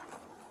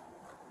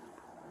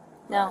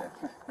 No.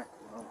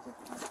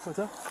 What's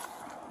up?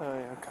 Oh,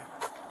 yeah, okay.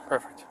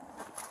 Perfect.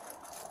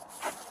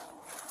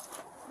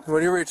 What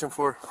are you reaching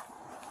for?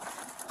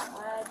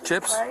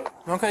 Chips? Right?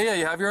 Okay, yeah,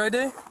 you have your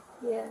ID?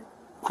 Yeah.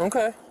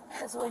 Okay.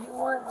 That's what you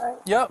want, right?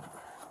 Yep.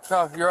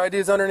 Oh, your ID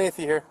is underneath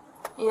you here.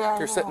 Yeah.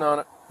 You're sitting on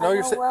it. No, I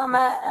you're know sitting. where I'm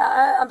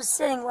at. I'm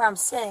sitting where I'm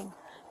sitting.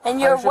 And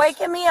you're just-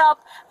 waking me up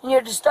and you're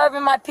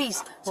disturbing my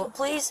peace. So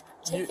please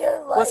take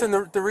your life. Listen,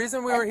 the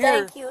reason we were And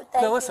here. Thank you.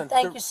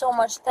 Thank you so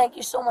much. Thank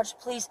you so much.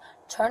 Please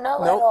turn that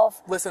light Nope.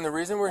 off. Listen, the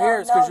reason we're No, here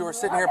is because no, you were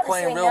sitting I here gotta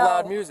playing say real no.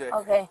 loud music.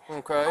 Okay.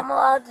 Okay. I'm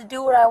allowed to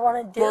do what I want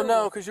to do. Well,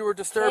 no, because you were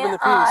disturbing the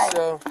peace. Can't I?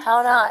 So.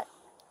 How not?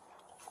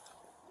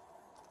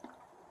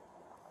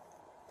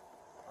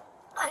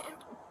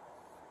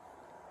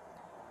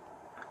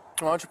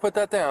 Why don't you put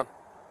that down?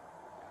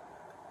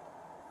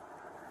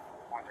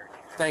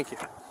 Thank you.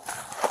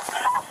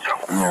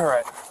 All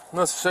right.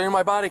 Let's show you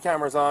my body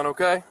camera's on,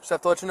 okay? Just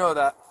have to let you know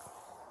that.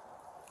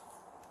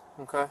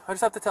 Okay, I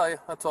just have to tell you,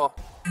 that's all.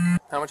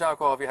 How much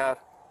alcohol have you had?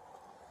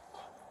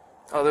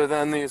 Other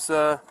than these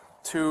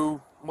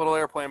 2 little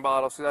airplane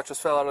bottles, so that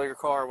just fell out of your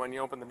car when you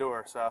opened the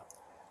door, so.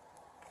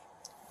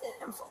 It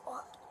didn't fall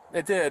out.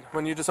 It did.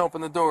 When you just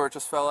opened the door, it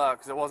just fell out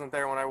because it wasn't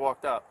there when I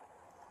walked up.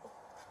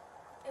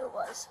 It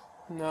was.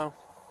 No.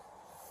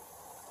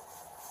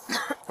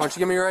 Why don't you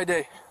give me your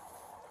ID?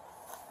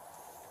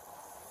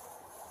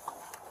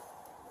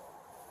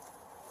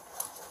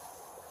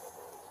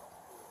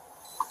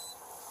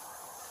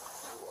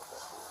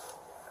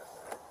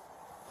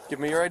 Give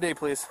me your ID,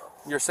 please.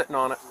 You're sitting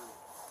on it.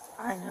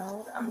 I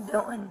know what I'm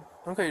doing.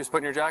 Okay, you're just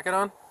putting your jacket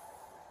on?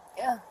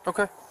 Yeah.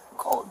 Okay. I'm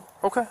cold.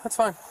 Okay, that's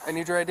fine. I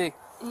need your ID.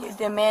 You're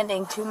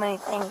demanding too many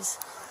things.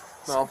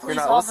 Well, Police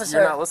you're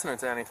officer. not listening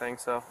to anything,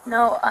 so.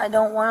 No, I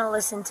don't want to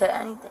listen to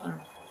anything.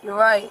 You're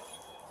right.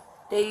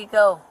 There you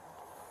go.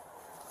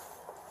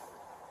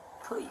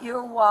 Put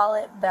your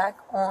wallet back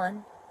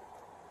on,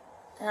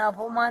 and I'll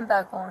put mine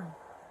back on.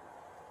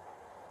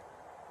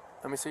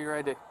 Let me see your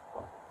ID.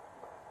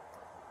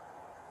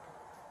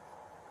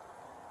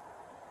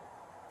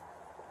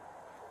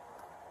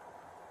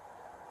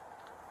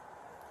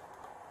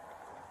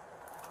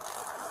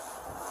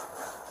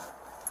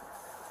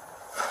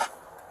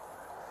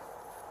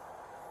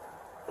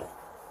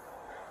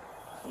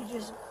 You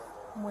just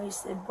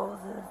wasted both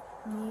of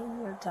me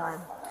and your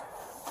time.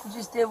 You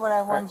just did what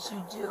I wanted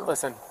you to do.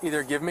 Listen,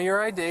 either give me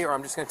your ID or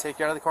I'm just going to take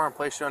you out of the car and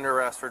place you under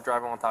arrest for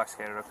driving while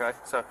intoxicated, okay?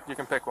 So you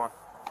can pick one.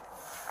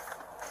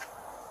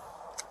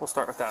 We'll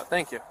start with that.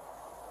 Thank you.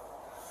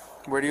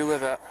 Where do you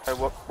live at?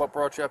 What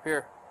brought you up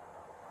here?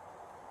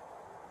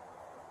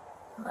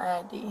 My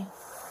ID.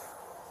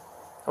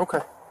 Okay.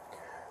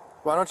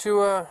 Why don't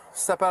you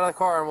step out of the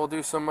car and we'll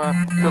do some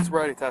field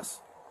sobriety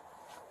tests.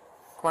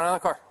 Come on out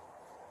of the car.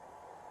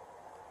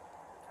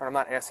 Or I'm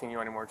not asking you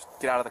anymore. Just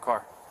get out of the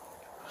car.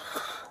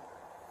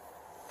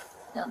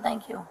 No,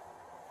 thank you.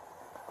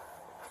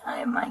 I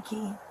have my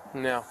key.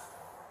 No.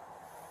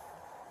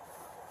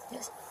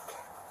 Yes.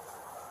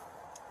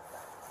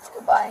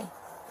 Goodbye.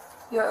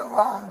 You're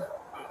wrong.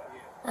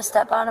 Now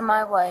step out of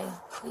my way,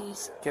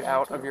 please. Get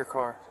out of your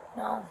car.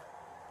 No.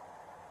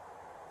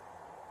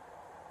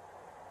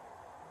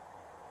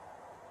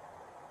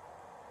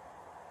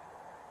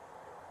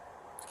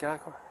 Just get out of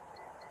the car.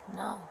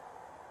 No.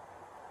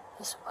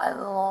 That's why the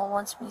law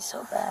wants me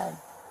so bad.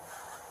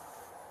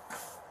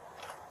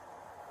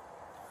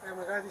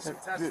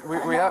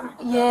 We have...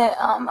 Yeah,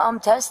 I'm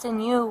testing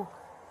you.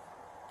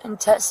 And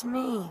test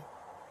me.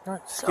 All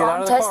right, just So get out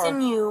I'm of the car.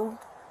 testing you.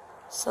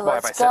 So Why,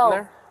 let's by sitting go.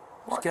 there?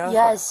 Just get out of the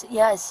Yes,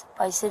 yes,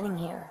 by sitting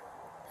here.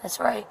 That's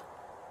right.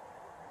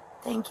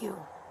 Thank you.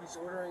 He's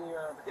ordering you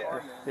out of the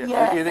car. Yeah.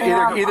 Yeah,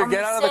 Either and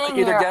get out of the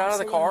sitting here, car. I'm I'm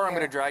sitting going to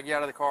here. drag you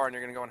out of the car, and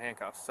you're going to go in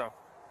handcuffs. So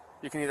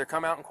you can either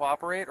come out and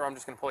cooperate, or I'm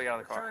just going to pull you out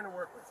of the car. Trying to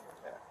work with you.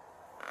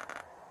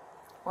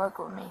 Work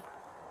with me.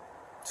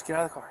 Just get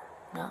out of the car.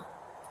 No.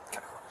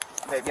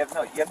 Babe, you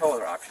have no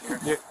other option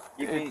here.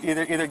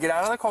 Either get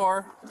out of the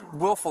car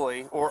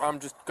willfully, or I'm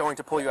just going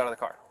to pull you out of the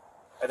car.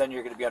 And then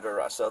you're going to be under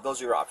arrest. So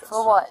those are your options.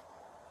 For what?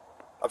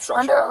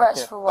 Obstruction. Under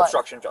arrest for what?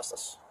 Obstruction of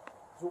justice.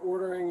 We're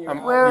ordering you.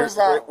 Where is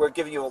that? We're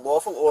giving you a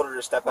lawful order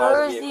to step out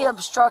Where of the is vehicle. the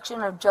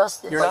obstruction of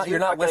justice? You're not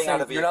getting out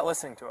listening. of the You're not vehicle.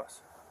 listening to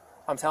us.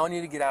 I'm telling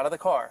you to get out of the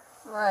car.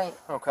 Right.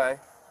 Okay.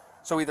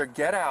 So either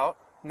get out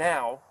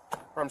now,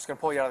 or I'm just going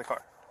to pull you out of the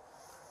car.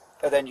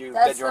 And then you're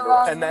That's the under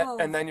wrong arrest. move.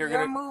 And then you're You're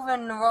going to...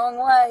 moving the wrong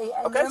way.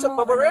 And Okay, you're so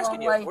but moving we're the asking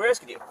wrong you. way. We're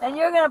asking you. And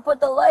you're going to put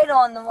the light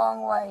on the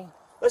wrong way.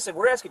 Listen,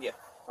 we're asking you.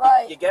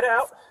 Right. You get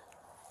out.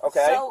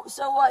 Okay.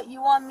 So what?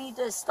 You want me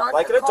to start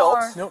Like the an adult.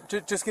 car? No,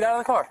 just get out of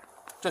the car.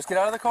 Just get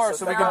out of the car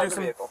so we step out can of do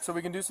the vehicle. some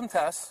we can do some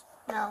tests.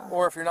 No.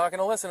 Or if you're not going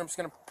to listen, I'm just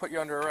going to put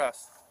you under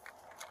arrest.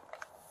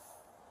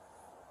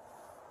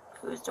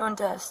 Who's doing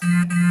tests?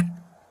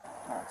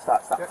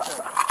 Stop.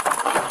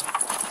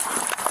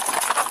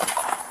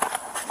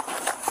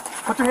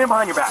 Put your hand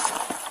behind your back.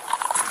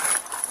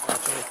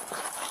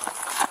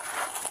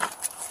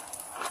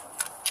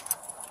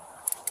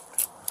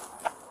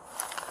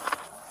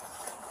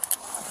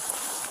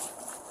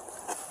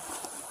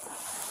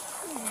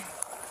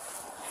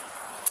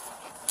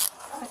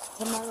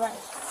 To my right.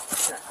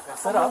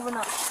 Sit up. Moving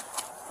up.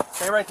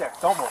 Stay right there.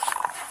 Don't move.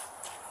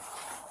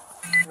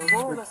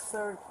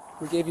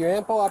 We gave you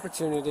ample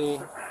opportunity.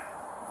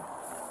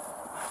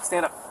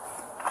 Stand up.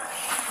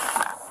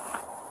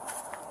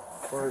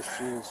 Where's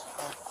shoes?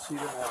 She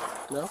didn't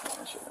have No?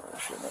 She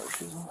didn't have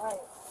shoes on. Right.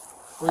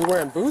 Were you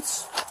wearing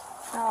boots?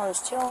 No, I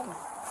was chilling.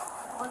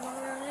 I wasn't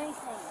wearing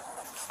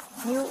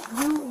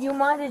anything. You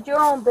minded your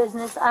own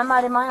business. I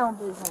minded my own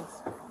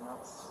business.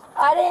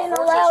 I didn't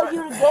allow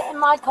you to get in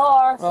my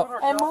car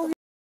and move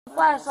your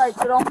flashlight,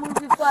 so don't move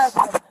your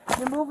flashlight.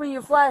 You're moving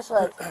your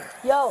flashlight.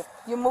 Yo,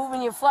 you're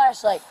moving your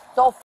flashlight.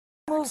 Don't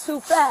move too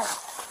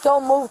fast.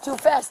 Don't move too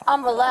fast.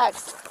 I'm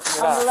relaxed.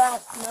 I'm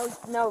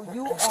relaxed. No,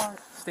 you aren't.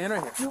 Stand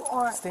right here. You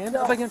aren't. Stand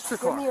up against your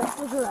car. Give me a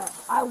cigarette.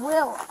 I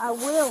will.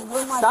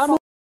 With my Stop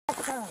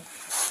phone.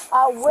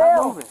 I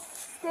will. moving.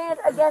 stand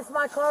against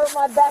my car with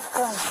my back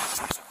turned,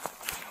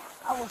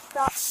 I will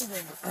stop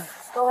shooting.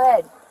 Go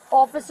ahead.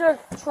 Officer,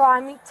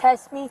 try me,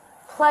 test me,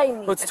 play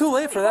me. But it's too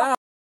late for that.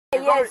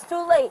 Yeah, it's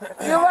too late.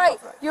 You're right.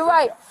 You're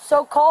right.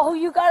 So call who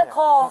you gotta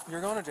call. You're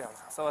going to jail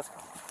now, so let's go.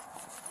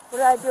 What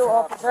did I do,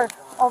 officer?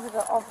 Officer.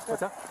 What's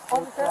that?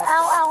 Officer.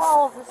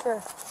 Ow,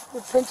 officer.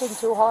 You're pinching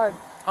too hard.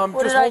 I'm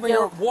What just did I holding do?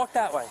 your... Walk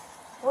that way.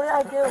 What did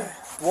I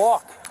do?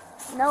 Walk.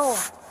 No.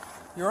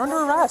 You're under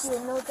No, arrest.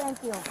 thank you. No,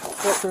 thank you.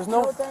 There's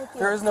no... thank you.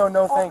 There is no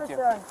thank you.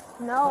 Officer,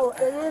 no,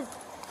 it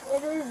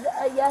is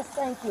a yes,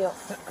 thank you.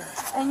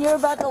 And you're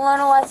about to learn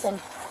a lesson.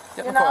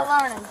 Get You're in the not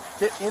car. learning.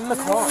 Get in the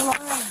You're car. not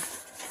learning.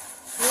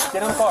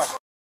 Get in the car.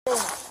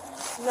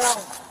 No,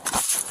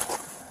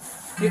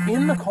 Get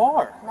in the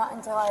car. not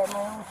until I have my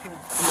own keys.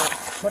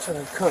 As much as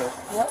I could.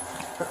 Yep.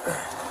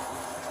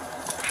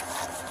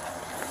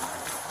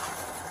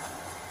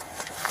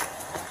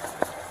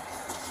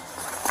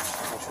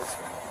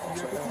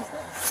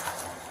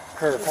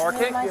 Her car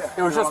key?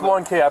 It was just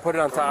one key. I put it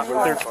on top.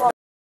 There's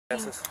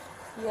chances.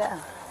 Yeah.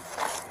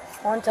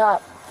 On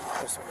top.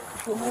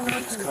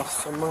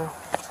 Somewhere.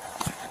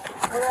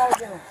 What did I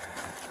do?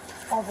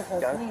 Officer,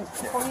 Got it? please,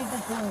 before you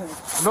continue.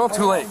 No, what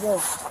too did I late. do?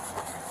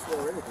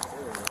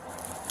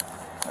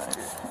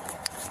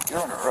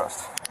 You're under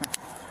arrest.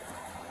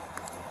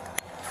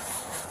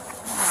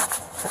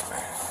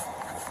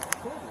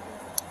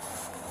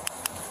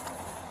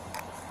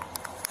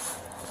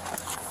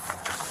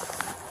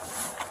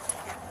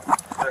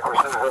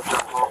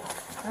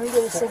 Let me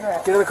get a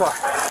cigarette. Get in the car.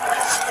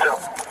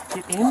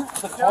 Get in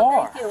the car.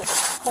 No, thank you.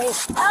 Wait.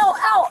 Ow,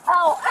 ow,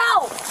 ow,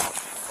 ow!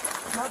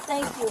 No,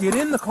 thank you. Get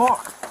in the car.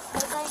 No,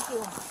 thank you.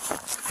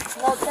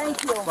 No,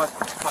 thank you.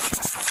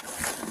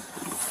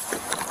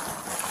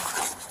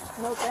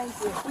 No, thank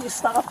you. Will you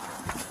stop?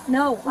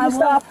 No, Will I you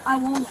won't. stop? I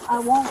won't.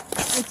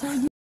 I told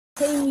you to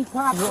pay me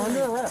properly. You're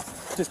under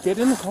arrest. Just get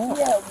in the car.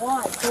 Yeah,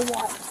 why? For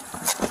what?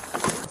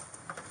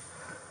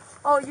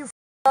 Oh, you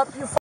up.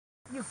 You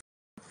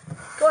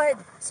Go ahead.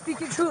 Speak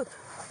your truth.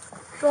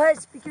 Go ahead.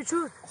 Speak your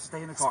truth.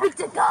 Stay in the car. Speak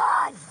to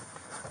God.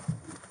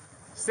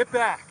 Sit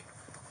back.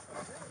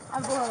 I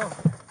will.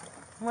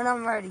 When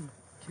I'm ready.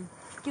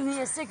 Give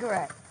me a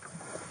cigarette.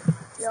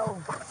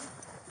 Yo.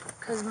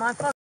 Because my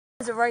fucking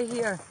are right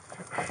here.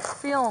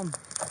 Feel them.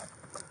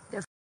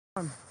 They're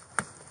them.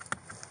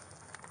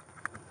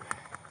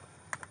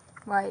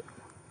 Right.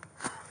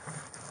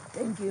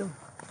 Thank you.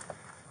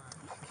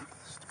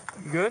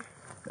 You good?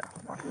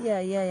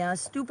 Yeah.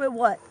 Stupid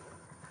what?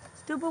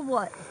 Stupid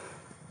what?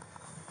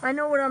 I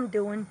know what I'm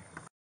doing.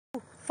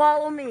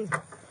 Follow me.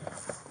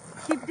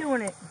 Keep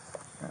doing it.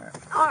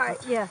 Alright,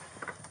 yeah.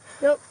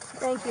 Yep,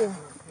 thank you.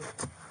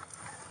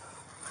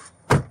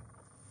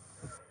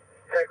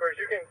 Headquarters,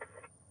 you can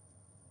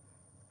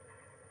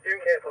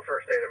cancel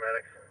first aid of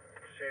medics.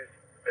 She's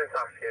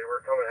intoxicated.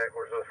 We're coming to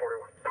headquarters with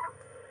 41.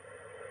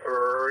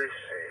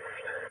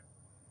 Received.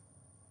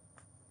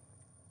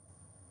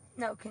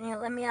 No, can you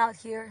let me out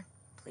here,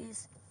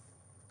 please?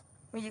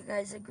 What you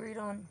guys agreed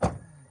on?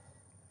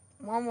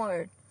 One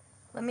word.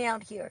 Let me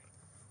out here.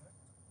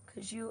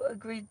 Because you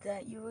agreed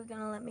that you were going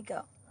to let me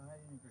go.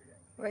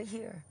 Right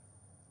here.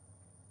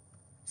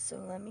 So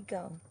let me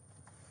go.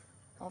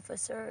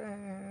 Officer.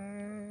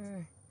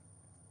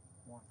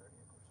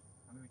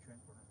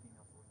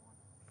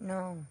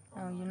 No,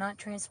 you're not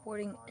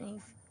transporting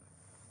any.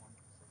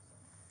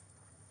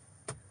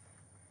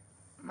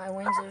 My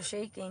wings are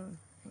shaking.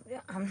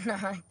 I'm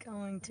not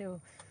going to.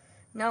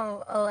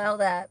 No, allow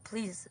that.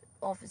 Please,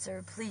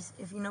 officer, please.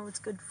 If you know it's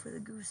good for the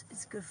goose,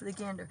 it's good for the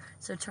gander.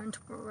 So turn to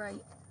the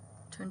right.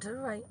 Turn to the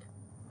right.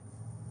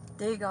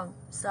 There you go.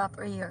 Stop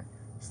right here.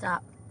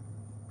 Stop.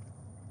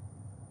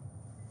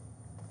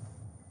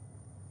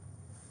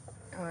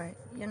 Alright,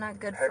 you're not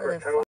good for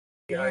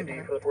the ID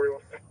gander. for the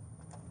 41.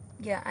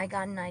 Yeah, I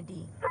got an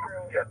ID.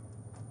 Yeah.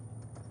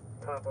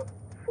 Papa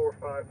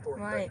 4546.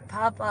 Right,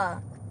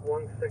 Papa.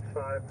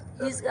 165.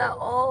 He's got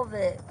all of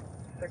it.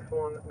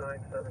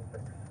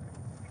 61976.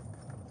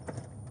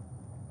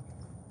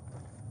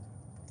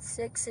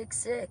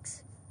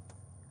 666.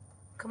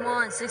 Come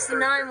on,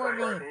 69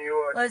 with me.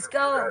 Let's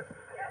go.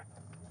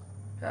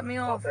 Drop me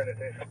off.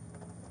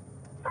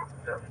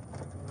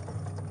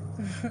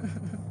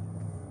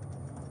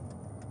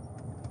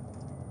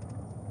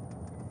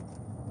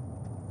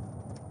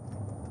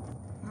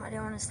 Why do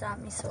you want to stop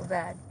me so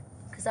bad?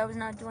 Because I was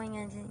not doing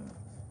anything.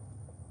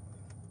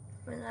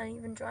 I was not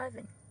even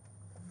driving.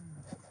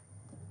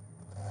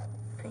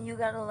 And you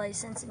got a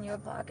license in your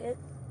pocket?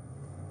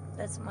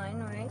 That's mine,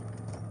 right?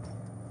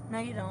 No,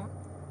 you don't.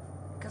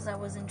 Because I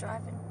wasn't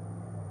driving.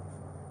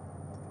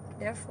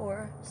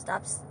 Therefore,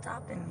 stop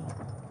stopping me.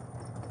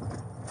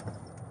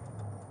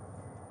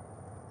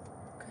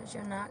 Because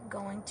you're not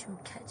going to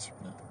catch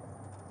me.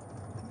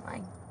 My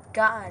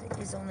God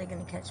is only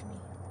going to catch me.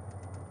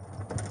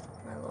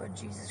 My Lord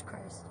Jesus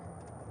Christ.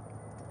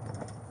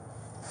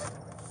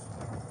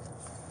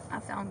 I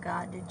found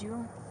God, did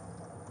you?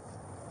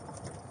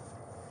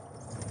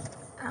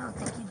 I don't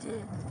think you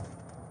did.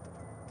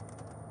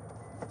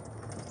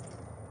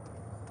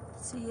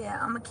 So yeah,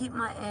 I'm gonna keep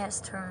my ass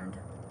turned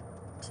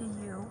to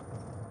you.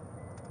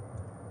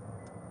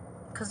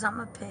 Cause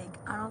I'm a pig.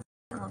 I don't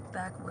f***ing look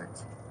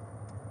backwards.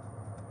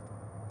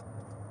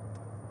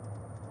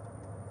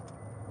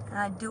 And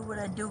I do what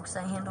I do because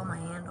I handle my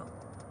handle.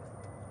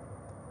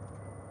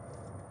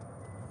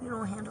 You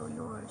don't handle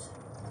yours.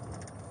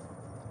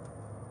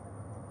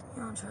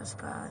 You don't trust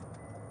God.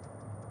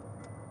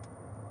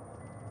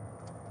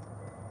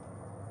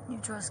 You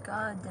trust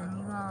God, then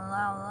you're gonna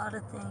allow a lot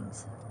of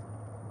things.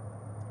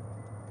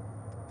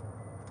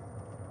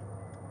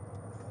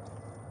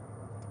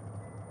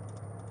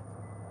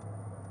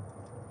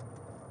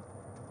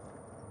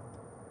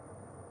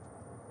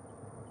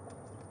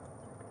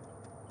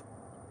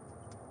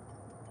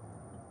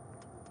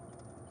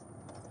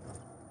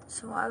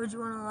 So why would you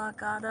want to lock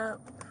God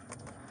up?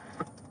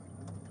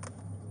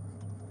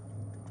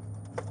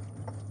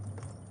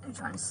 You're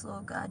trying to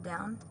slow God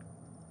down?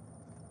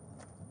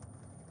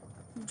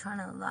 You're trying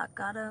to lock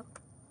God up?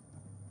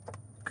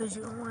 Because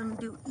you don't want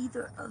to do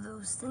either of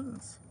those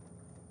things.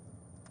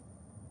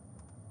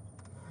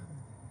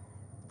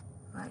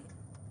 Right.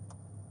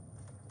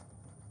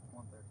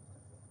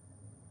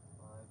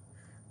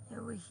 Yeah,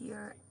 we're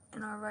here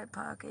in our right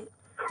pocket.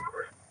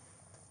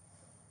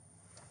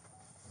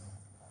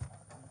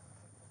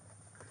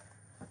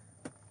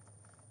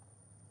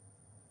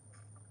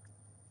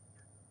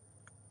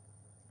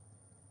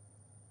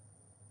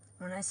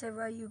 When I say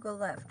right, you go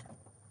left.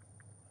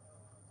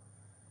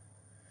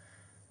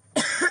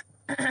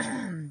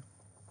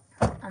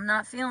 I'm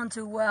not feeling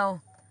too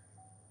well.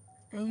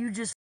 And you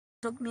just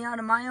took me out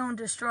of my own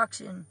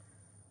destruction.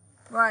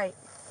 Right.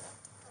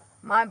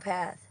 My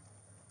path.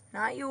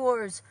 Not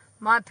yours.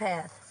 My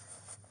path.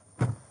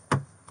 Alright,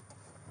 I'm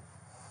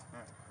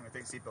gonna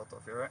take the seatbelt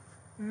off, you alright?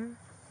 Mm-hmm.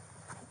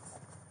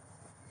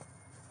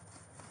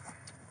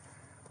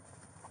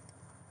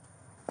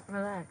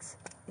 Relax.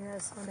 You gotta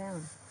slow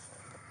down.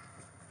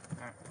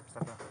 Alright,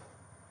 step down.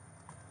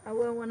 I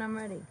will when I'm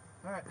ready.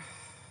 Alright.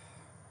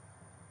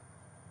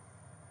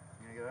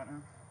 You gonna get out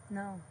now?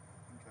 No.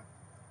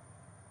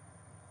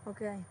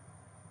 Okay. Okay.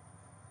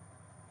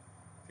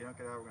 If you don't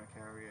get out, we're gonna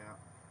carry you out.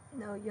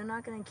 No, you're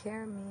not gonna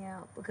carry me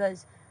out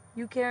because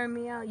you carry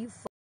me out, you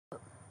f***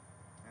 up.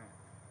 Alright.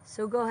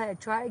 So go ahead,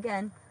 try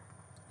again.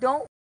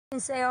 Don't f***ing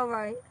say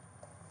alright.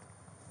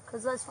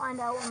 Because let's find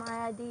out what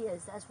my ID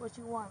is. That's what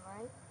you want,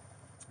 right?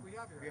 We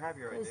have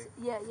your ID.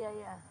 Yeah.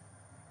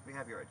 We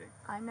have your ID.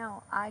 I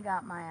know. I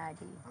got my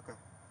ID. Okay.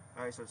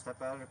 Alright, so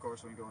step out of the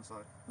course when you go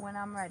inside. When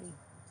I'm ready.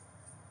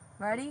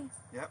 Ready?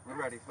 Yep, we're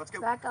ready. Let's go.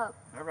 Back up.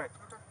 Alright.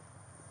 Okay.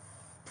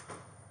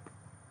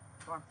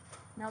 Come on.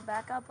 No,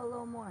 back up a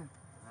little more.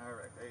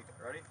 Alright, there you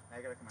go. Ready? Now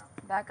you gotta come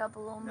out. Back up a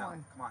little No, more.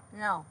 come on.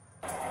 No.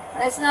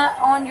 It's not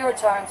on your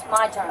terms,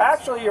 my terms.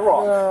 Actually, you're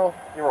wrong. No.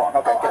 You're wrong.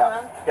 Okay, Oh, get I'm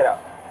out. wrong? Get out.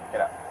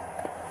 Get out.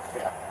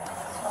 Get out.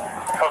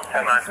 Code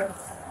 10-9.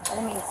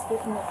 I mean,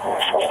 speaking of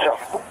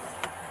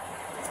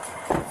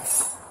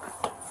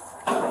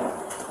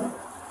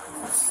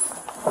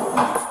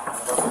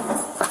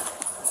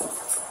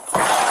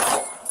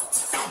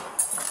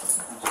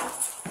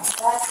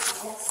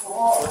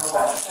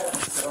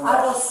I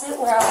will sit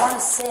where I want to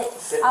sit.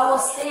 I will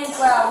stand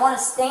where I want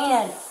to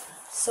stand.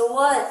 So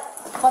what?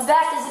 My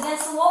back is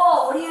against the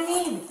wall. What do you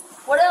need?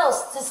 What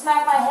else? To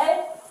smack my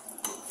head?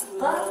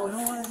 Huh? No, we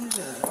don't want to do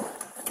that.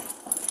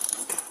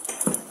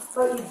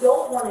 But you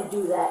don't want to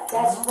do that.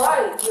 That's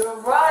right. You're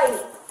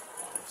right.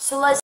 So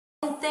let's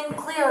think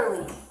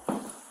clearly.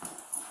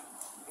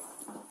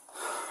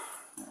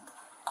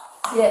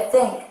 Yeah,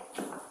 think.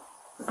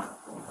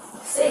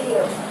 Sit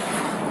here.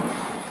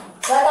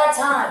 I got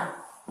time.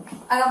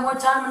 I got more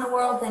time in the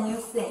world than you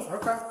think.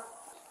 Okay.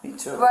 Me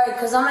too. Right,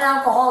 because I'm an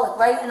alcoholic,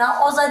 right? And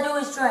all I do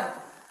is drink.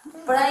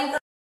 But I ain't gonna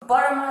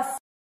butter my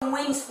f***ing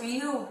wings for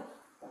you.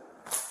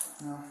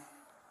 No.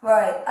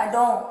 Right, I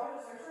don't.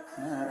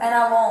 Alright. And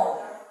I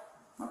won't.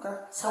 Okay.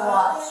 So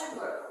watch.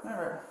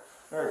 Alright.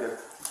 Very good.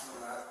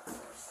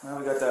 Now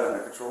we got that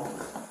under control.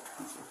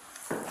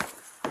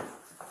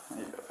 There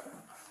you go.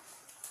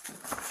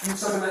 You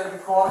something that you can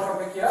call to come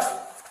pick you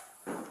up?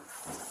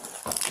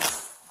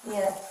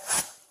 Yeah.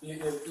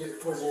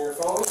 Was it your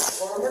phone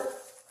number?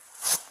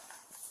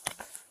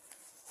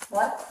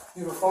 What?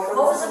 You have a phone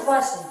number? What was the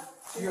question?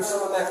 Do you have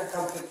someone that can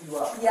come pick you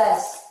up?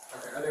 Yes.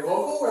 Okay. Are they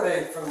local or are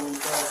they from down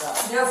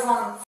south?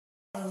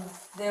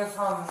 They're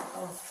from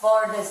a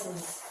far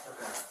distance.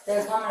 Okay.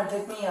 They're coming to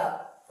pick me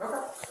up. Okay.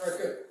 All right,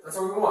 good. That's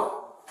what we want.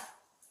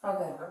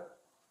 Okay.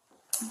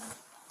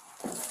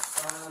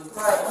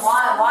 Right.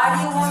 Why do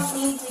you want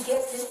me to get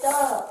picked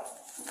up?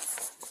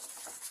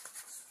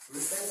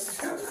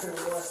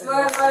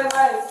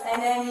 Right. And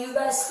then you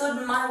guys stood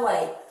in my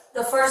way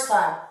the first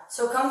time.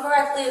 So come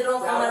correctly or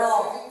don't come at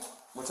all.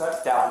 What's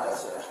that? Down,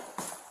 that's it.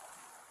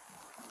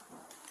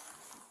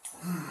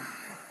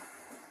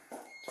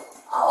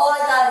 All I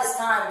got is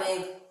time,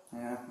 babe.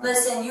 Yeah.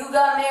 Listen, you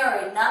got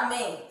married, not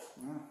me.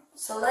 Yeah.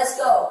 So let's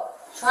go.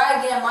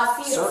 Try again. My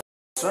feet are...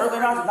 Certainly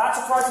not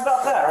surprised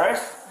about that, right?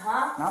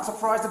 Huh? Not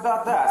surprised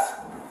about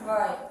that.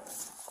 Right.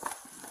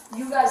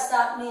 You guys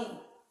stopped me.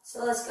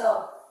 So let's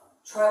go.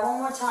 Try one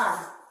more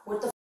time.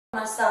 What the f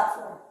am I stopped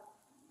for?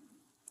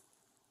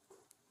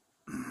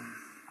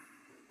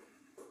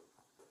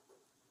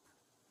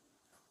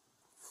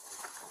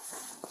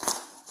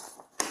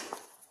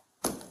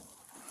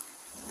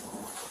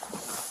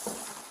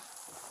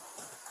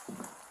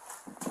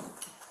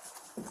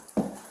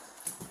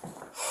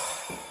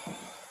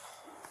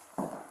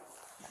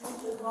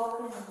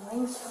 Broken the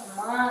links are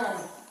mine.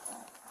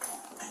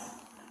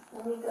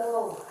 Let me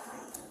go.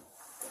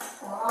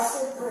 Well, I'll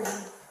sit pretty.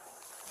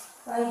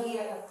 Right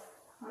here.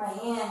 My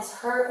hands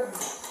hurting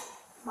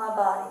my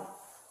body.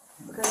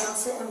 Because I'm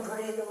sitting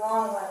pretty the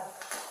wrong way.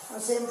 I'm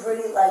sitting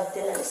pretty like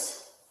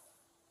this.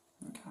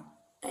 Okay.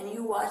 And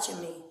you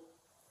watching me.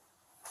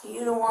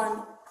 You're the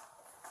one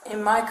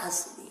in my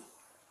custody.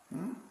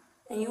 Hmm?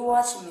 And you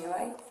watching me,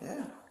 right?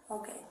 Yeah.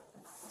 Okay.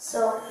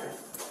 So,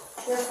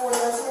 therefore,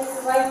 let's make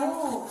the right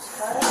moves,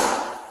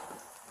 right?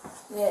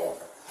 Yeah.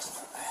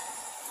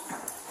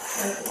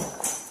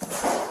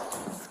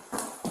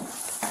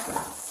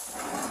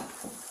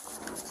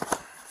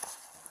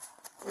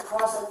 The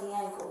cross at the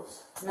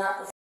ankles,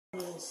 not the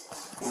knees.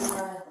 It's in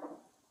my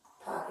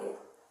pocket,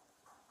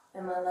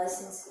 and my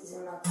license is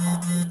in my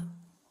pocket.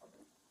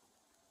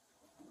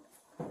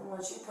 And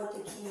once you put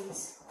the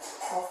keys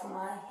off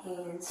my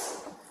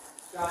hands.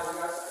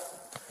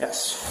 Yes.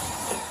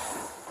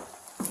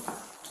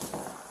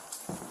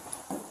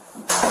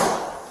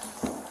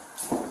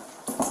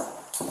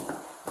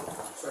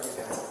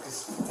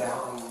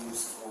 Down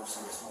used force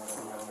this morning.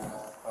 I'm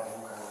gonna let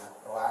him kind of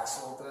relax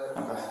a little bit.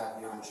 I'm gonna have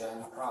you and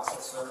Jen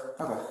process her.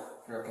 Okay.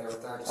 If you're okay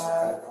with that, just so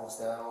it cools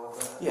down a little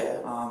bit.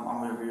 Yeah, I'm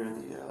gonna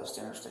review the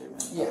standard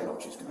statement. Yeah. I don't know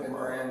what she's gonna do.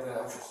 Miranda,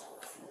 I'm just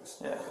confused.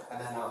 Yeah. And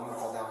then I'm gonna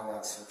call down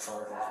next to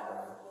charges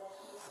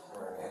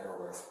we're gonna hit her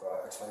with,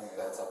 but explain you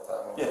that's up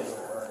that one. Yeah.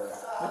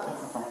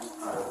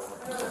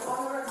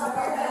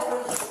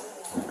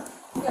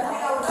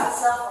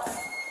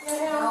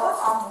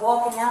 I'm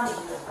walking out of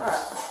here.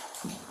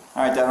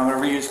 All right, Dad, I'm going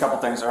to read you just a couple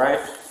things, all right?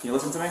 Can you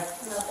listen to me? No,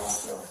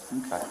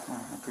 thank you. Okay,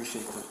 I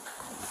appreciate it.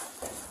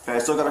 Okay, I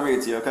still got to read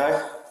it to you,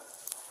 okay?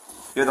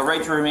 You have the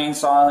right to remain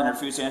silent and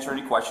refuse to answer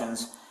any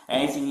questions.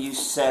 Anything you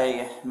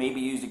say may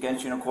be used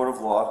against you in a court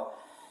of law.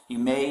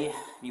 You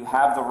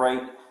have the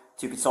right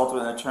to consult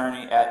with an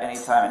attorney at any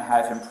time and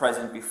have him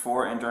present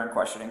before and during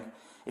questioning.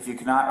 If you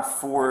cannot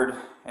afford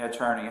an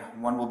attorney,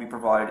 one will be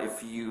provided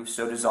if you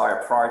so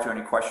desire prior to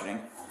any questioning.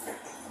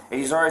 A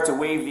desire to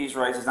waive these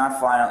rights is not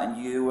final, and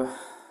you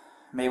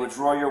may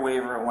withdraw your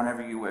waiver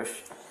whenever you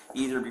wish,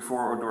 either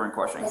before or during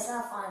questioning. It's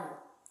not final.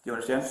 You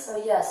understand? So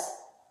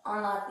yes,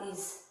 unlock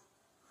these.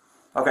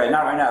 Okay,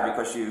 not right now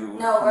because you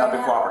have not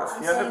been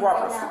cooperative. You haven't been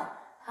cooperative. Right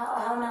now.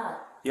 How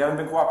not? You haven't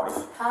been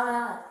cooperative. How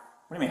not?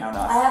 What do you mean, how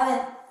not? I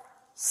haven't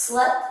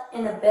slept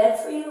in a bed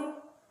for you.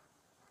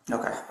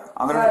 Okay,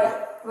 I'm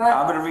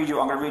gonna read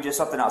you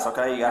something else.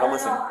 Okay, you gotta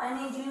listen. No, I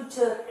need you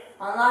to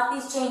unlock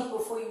these chains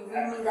before you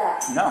read me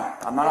that. No,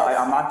 I'm not.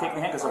 I'm not taking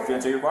the handcuffs off you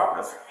until you're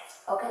cooperative.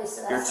 Okay,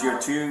 so that's You're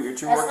not, too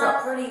that's worked not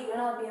up. pretty. You're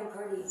not being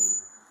pretty.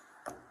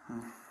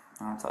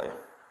 I'll tell you.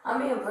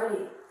 I'm being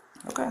pretty.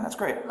 Okay, that's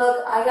great.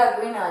 Look, I got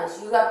green eyes.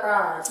 You got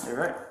brown eyes. You're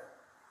right.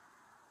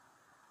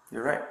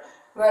 You're right.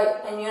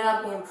 Right, and you're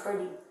not being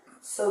pretty.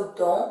 So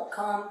don't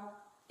come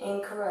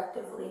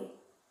incorrectively.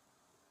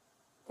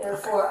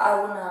 Therefore, I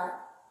will not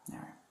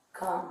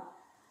come.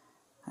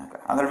 Okay.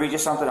 I'm gonna read you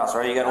something else. All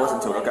right, you gotta listen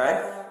to it.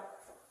 Okay.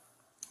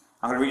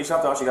 I'm gonna read you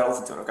something else. You gotta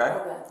listen to it. Okay.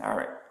 Okay. All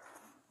right.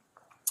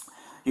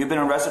 You've been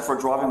arrested for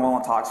driving while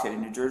intoxicated.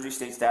 New Jersey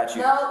State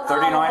Statute 39-450.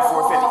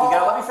 You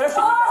gotta let me finish it.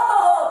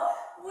 Oh,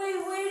 wait a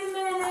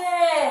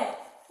minute.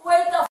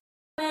 Wait the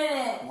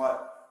minute.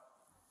 What?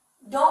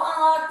 Don't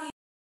unlock these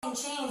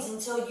chains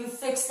until you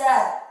fix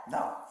that.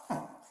 No.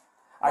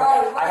 I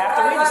have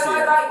to read this to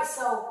you. Right.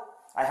 So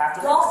I have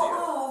to read this to you.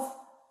 don't move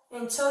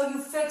until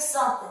you fix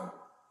something.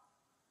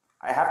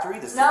 I have to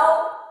read this to you.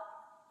 No.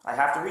 I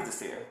have to read this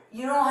to you.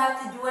 You don't have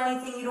to do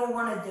anything you don't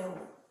want to do.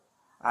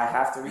 I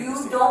have to read this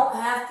to you. You don't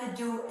have to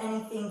do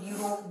anything you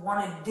don't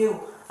want to do,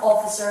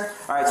 officer.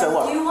 All right, so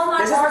look. Do you want my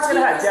this is what's going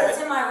to happen, It's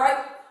Devin. in my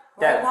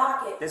right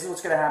pocket. This is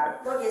what's going to happen.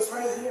 Look, it's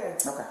right here.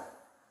 Okay.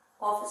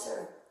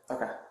 Officer.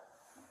 Okay.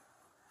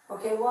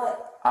 Okay,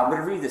 what? I'm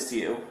going to read this to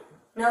you.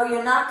 No,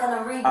 you're not going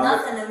to read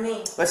nothing to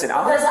me. Listen,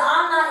 because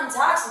I'm not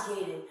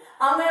intoxicated.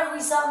 I'm going to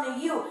read something to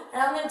you,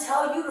 and I'm going to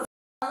tell you to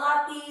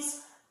unlock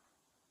these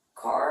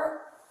car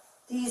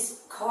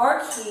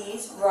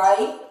keys,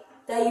 right,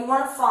 that you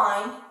want to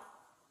find.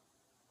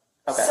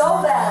 Okay.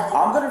 So badly.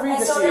 I'm going to read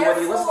this to you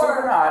whether you listen to it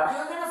or not.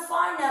 You're going to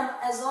find them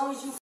as long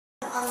as you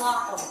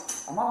unlock them.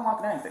 I'm not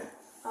unlocking anything.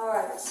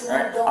 Alright, so All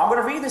right. don't. I'm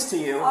going to read this to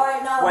you.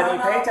 Alright, no, whether no,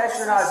 you pay no,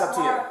 attention or not is up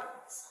to you.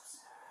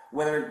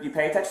 Whether you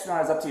pay attention or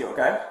not is up to you,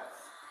 okay?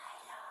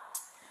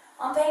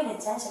 I'm paying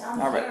attention. I'm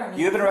All hearing right. you.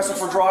 You have been arrested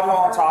for driving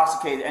while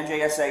intoxicated,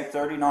 NJSA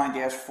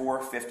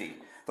 39-450.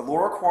 The law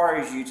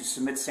requires you to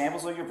submit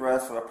samples of your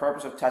breath for the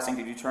purpose of testing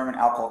to determine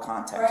alcohol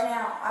content. Right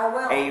now, I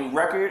will. A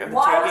record of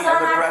the taking of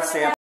the breath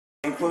sample,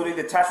 including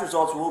the test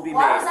results, will be made.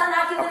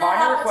 Upon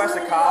your request,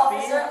 a copy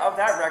of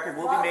that record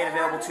will be made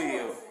available to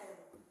you.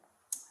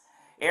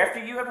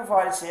 After you have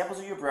provided samples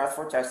of your breath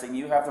for testing,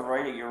 you have the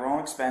right at your own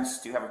expense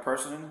to have a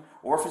person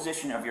or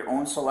physician of your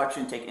own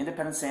selection take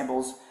independent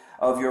samples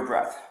of your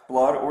breath,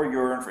 blood, or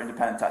urine for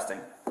independent testing.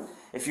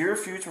 If you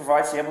refuse to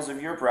provide samples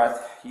of your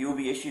breath, you will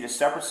be issued a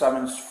separate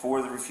summons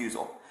for the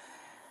refusal.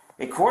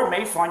 A court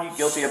may find you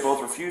guilty of both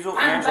refusal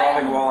and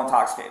driving while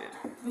intoxicated.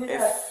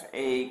 If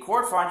a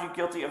court finds you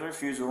guilty of the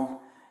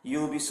refusal, you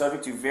will be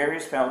subject to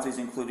various penalties,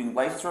 including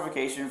license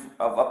revocation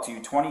of up to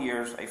 20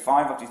 years, a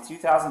fine of up to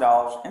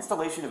 $2,000,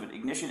 installation of an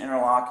ignition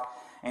interlock,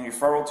 and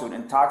referral to an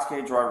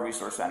intoxicated driver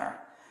resource center.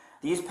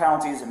 These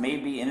penalties may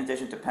be in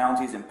addition to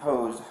penalties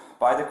imposed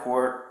by the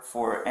court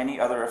for any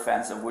other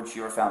offense of which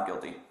you are found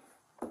guilty.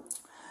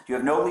 You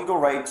have no legal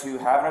right to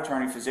have an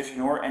attorney, physician,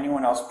 or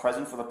anyone else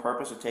present for the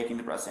purpose of taking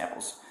the breath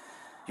samples.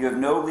 You have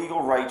no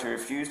legal right to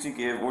refuse to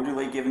give or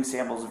delay giving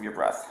samples of your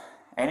breath.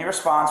 Any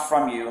response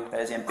from you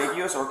that is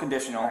ambiguous or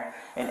conditional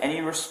in any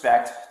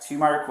respect to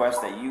my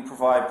request that you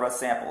provide breath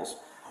samples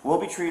will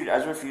be treated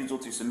as a refusal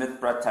to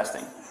submit breath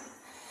testing.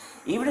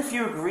 Even if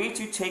you agree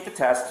to take the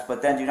test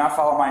but then do not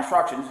follow my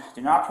instructions,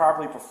 do not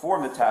properly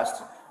perform the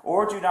test,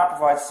 or do not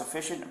provide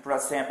sufficient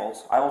breath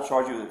samples, I will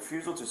charge you with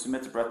refusal to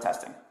submit to breath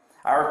testing.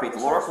 I repeat, the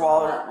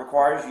law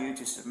requires you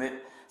to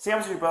submit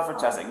samples of your breath for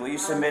testing. Will you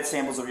submit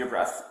samples of your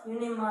breath? You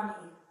need money.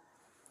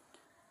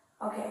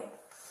 Okay.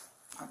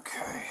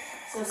 Okay.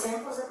 So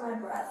samples of my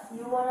breath.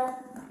 You want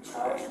to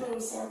charge me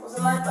samples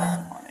of my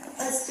breath?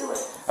 Let's do it.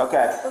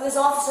 Okay. Because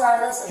officer,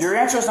 I listen. Your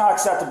answer is not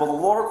acceptable. The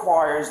law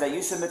requires that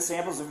you submit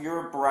samples of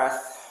your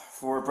breath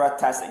for breath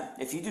testing.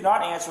 If you do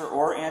not answer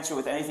or answer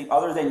with anything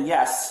other than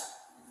yes,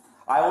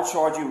 I will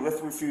charge you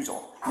with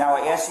refusal. Now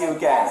I ask you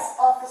again. Yes,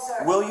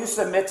 officer. Will you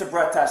submit to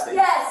breath testing?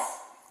 Yes.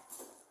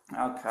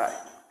 Okay.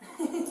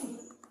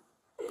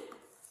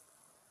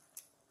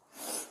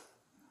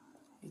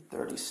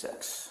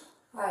 8:36.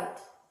 Right.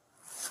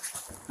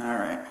 All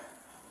right.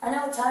 I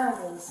know what time it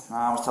is.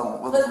 I was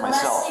telling Look, when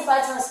myself. I sleep,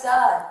 I trust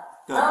God.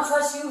 Good. I don't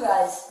trust you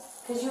guys,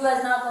 because you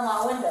guys knock on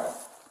my window.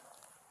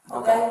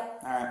 Okay?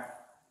 All right.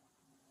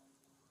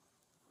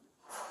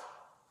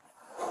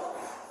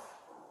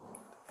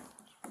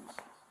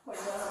 What,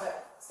 you don't have a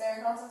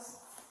staring contest?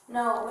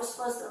 No, we're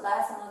supposed to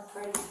laugh and look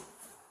pretty.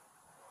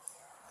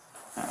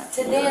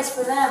 To dance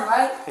for them,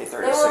 right? Hey, they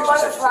want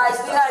butterflies,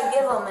 we gotta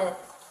give them it.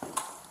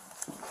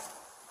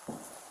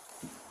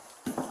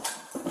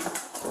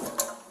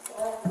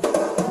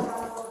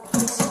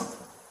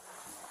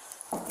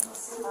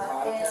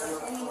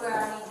 Anywhere I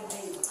need to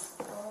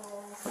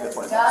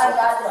be. God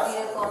got the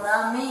vehicle,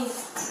 not me.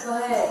 Go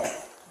ahead.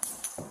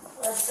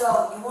 Let's go.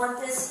 You want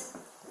this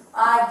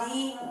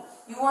ID?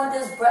 You want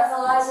this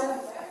breathalyzer?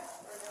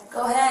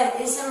 Go ahead.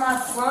 It's in my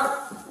front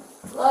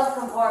glove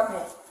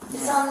compartment.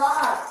 It's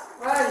unlocked.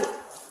 Right.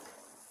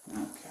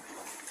 Okay.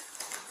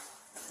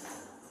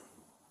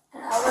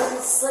 And I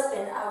wasn't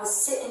slipping. I was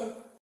sitting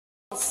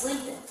and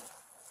sleeping.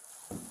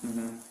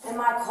 In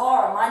my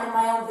car, minding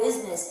my own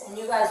business, and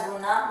you guys were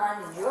not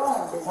minding your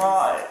own business.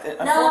 Well,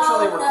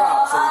 unfortunately, we're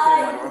cops, so we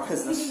can't mind our own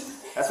business.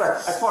 That's right.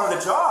 That's part of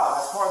the job.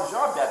 That's part of the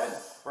job, Devin.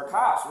 We're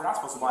cops. We're not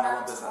supposed to mind our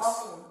own business.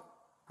 Talking.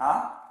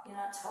 Huh? You're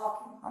not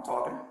talking. I'm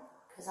talking.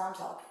 Because I'm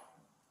talking.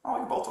 Oh, we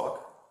can both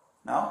talk.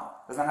 No?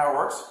 Isn't that how it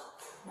works?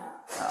 No.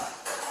 No.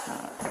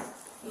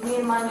 You need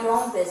to mind your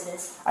own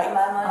business. I'm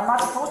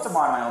not supposed to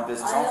mind my own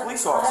business. I'm a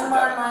police officer, I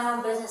mind Devin. my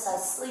own business. I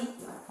sleep.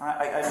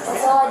 I understand.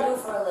 That's all I do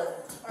for a living.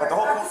 But the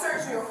whole I have to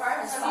search you, okay? I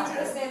need you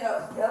to stand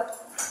up. Yep.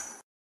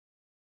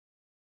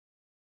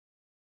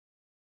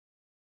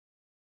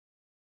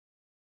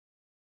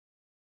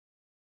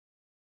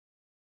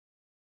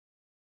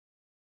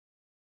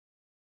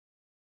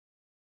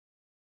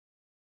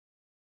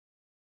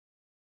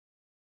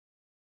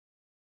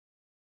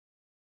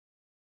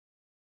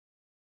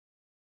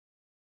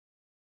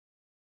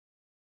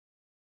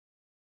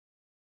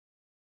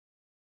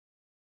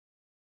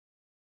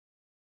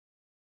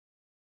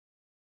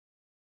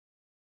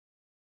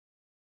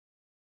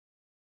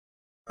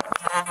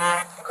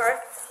 Okay.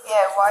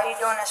 Yeah, why are you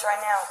doing this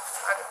right now?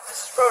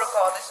 This is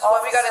protocol. This is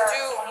what we gotta do.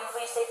 Can you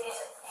please take these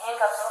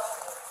handcuffs off of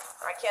me?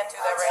 I can't do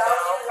that right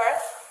now, okay?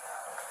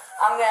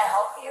 I'm gonna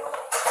help you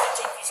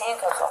take these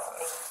handcuffs off of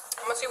me.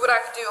 I'm gonna see what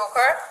I can do,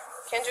 okay?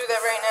 Can't do that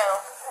right now.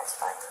 That's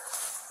fine.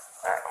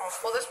 Alright, I'm gonna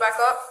pull this back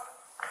up.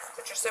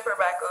 Put your zipper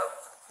back up.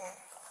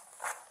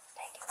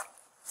 Thank you.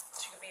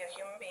 So you can be a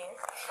human being,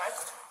 okay?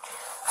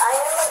 I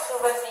am a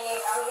human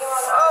being. I'm here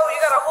on Oh, you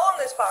got a hole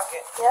in this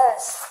pocket.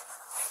 Yes.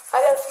 I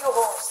got a few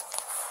holes.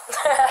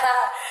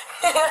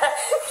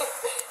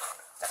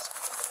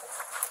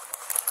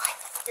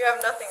 You have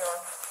nothing on.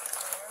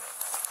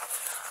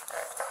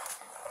 Alright,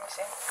 let me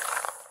see.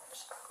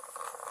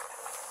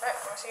 Alright,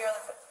 let me see your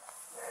other foot.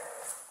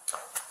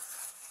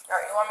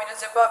 Alright, you want me to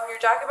zip up your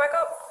jacket back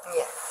up?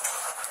 Yeah.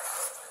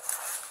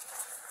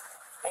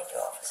 Thank you,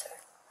 officer.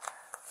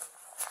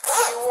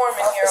 It's warm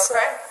in here,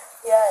 okay?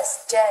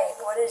 Yes, Jay.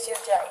 What is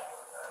your Jay?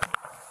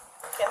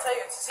 Can't tell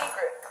you, it's a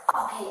secret.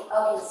 Okay,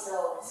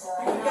 so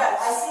I know. Yes.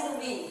 I see the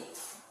V.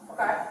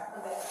 Okay.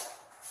 Okay.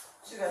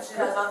 She has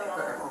nothing on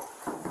her.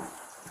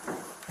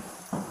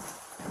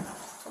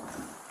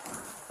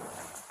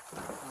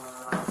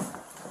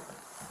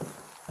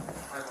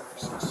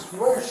 You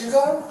want your shoes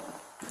on?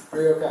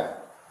 Are you okay?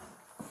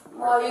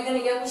 Well, are you gonna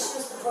give me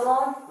shoes to put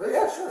on?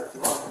 Yeah, sure. If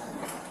you want.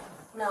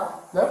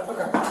 No. No?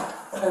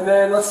 Okay. And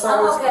then let's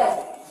start with...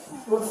 okay.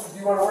 Do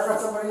you want to work on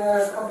somebody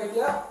to come pick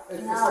you up?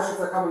 No. Especially if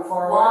they're coming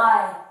far away?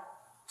 Why?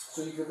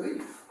 So you could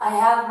leave. I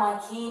have my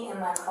key in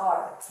my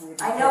car.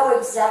 I know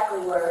exactly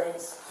where it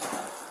is.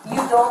 You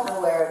don't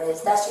know where it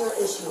is. That's your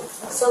issue.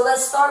 So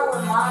let's start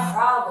with my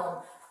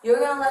problem. You're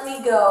going to let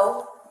me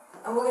go,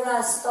 and we're going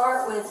to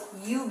start with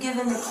you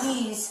giving the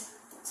keys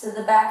to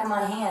the back of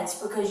my hands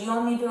because you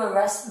don't need to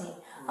arrest me.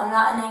 I'm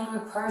not an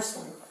angry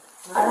person.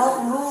 I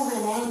don't move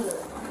in anger.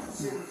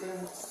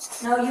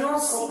 No, you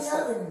don't see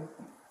nothing.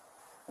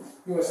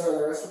 You want to start on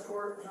the arrest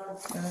report, John?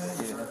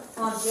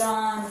 Oh,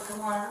 John,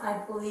 come on.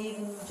 I believe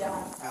in you,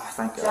 John.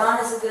 Thank God. John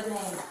is a good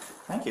name.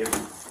 Thank you.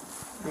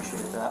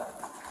 Appreciate that.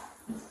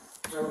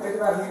 So think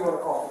about who you want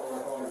to call.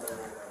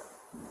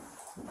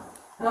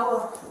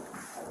 Oh,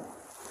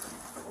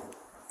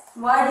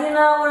 why do you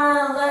not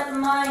want to let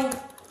my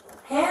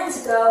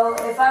hands go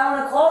if I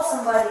want to call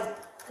somebody?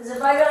 Because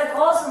if I got to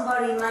call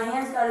somebody, my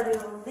hands got to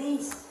be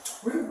released.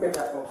 We can make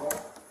that phone call.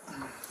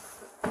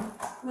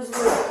 Who's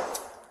with?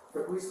 The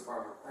police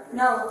department.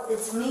 No,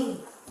 it's me.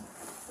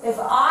 If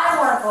I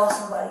want to call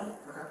somebody,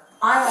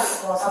 I have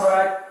to call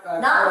somebody.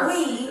 Not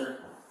we.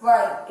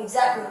 Right,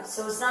 exactly.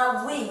 So it's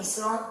not we,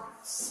 so don't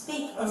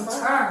speak in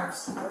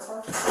terms that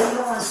you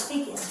don't want to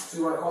speak in. Do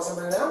you want to call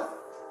somebody now?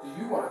 Do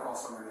you want to call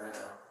somebody right now?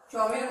 Do you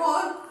want me to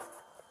call him?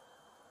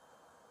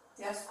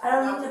 Yes. I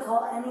don't need to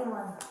call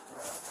anyone.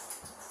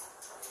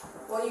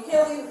 Well, you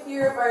can't leave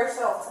here by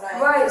yourself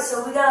tonight. Right,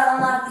 so we gotta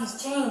unlock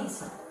these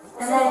chains.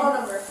 And then phone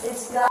number?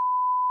 it's got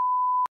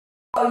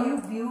oh,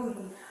 you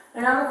beauty.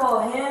 And I'm gonna call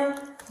him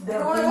the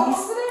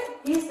beast.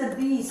 He's the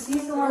beast.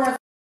 He's the one that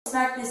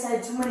smacked his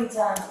head too many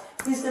times.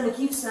 He's gonna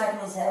keep smacking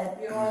his head.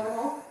 You don't want to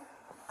go home?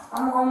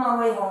 I'm on my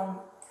way home.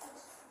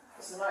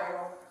 This is not your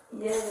home.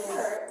 Yeah, it is.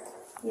 Alright.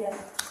 Yeah.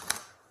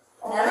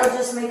 That'll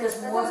just make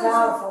us more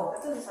powerful.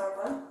 That doesn't sound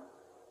fun.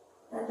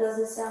 That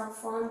doesn't sound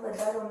fun, but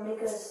that'll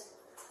make us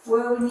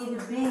where we need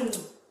to be.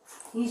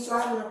 He's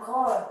driving a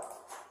car.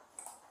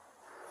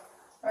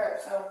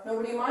 Alright, so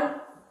nobody mind?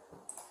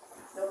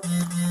 Nope.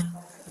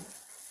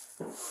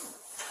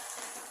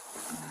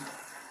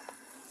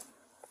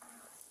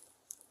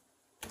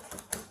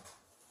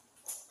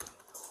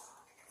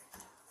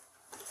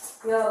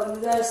 Yo,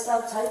 you gotta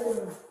stop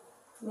typing.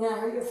 You're gonna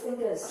hurt your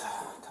fingers.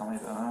 Tell me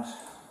about it.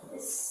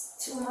 It's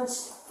too much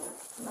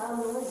loud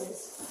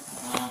noises.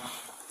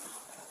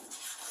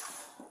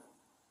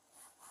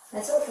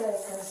 That's okay,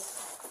 because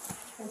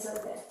it's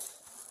okay.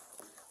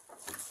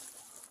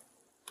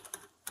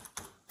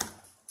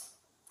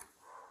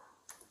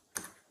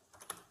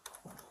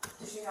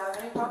 Does she have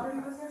any property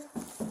with her?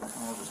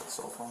 Oh, just a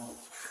cell phone.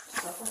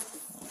 Cell phone?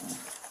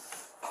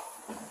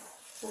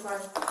 What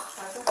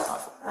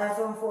kind?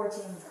 iPhone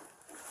 14.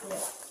 Yeah.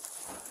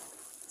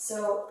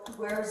 So,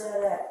 where is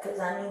that at? Because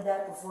I need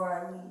that before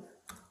I leave.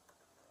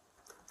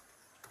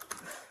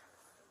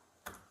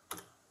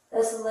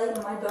 That's the light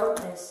in my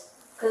darkness.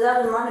 Because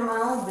I was minding my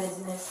own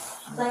business,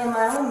 playing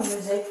my own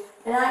music,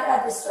 and I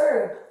got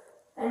disturbed.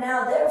 And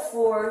now,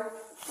 therefore,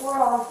 we're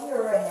all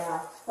here right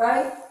now,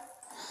 right?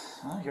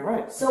 Oh, you're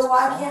right. So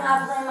why can't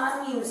I play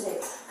my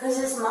music? Because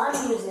it's my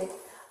music.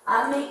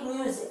 I make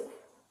music,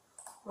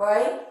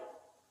 right?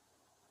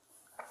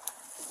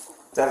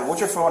 David,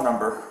 what's your phone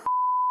number?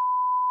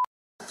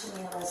 Teaching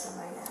me a lesson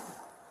right now.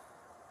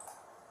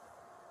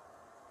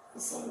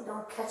 He's saying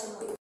don't catch him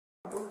with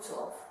your boots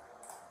off.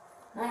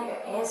 Not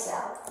your ass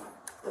out,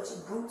 but your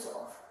boots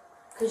off.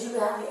 Because you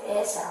have your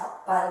ass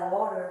out by the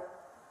water.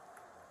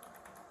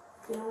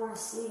 You don't want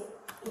to see it,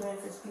 even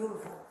if it's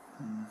beautiful.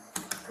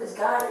 Because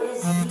God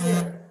is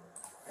here.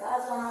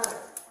 God's on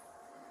earth.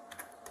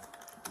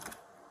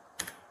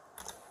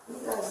 You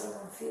guys live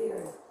in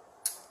fear.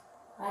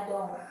 I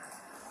don't.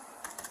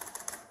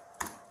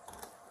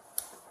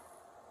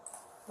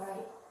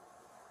 Right.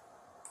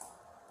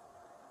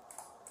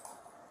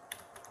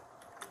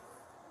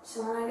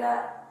 So when I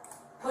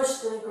got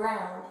pushed to the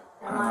ground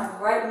and my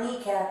right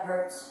kneecap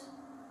hurts,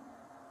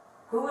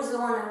 who was the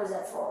one that was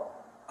at fault?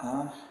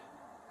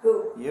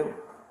 Who? You.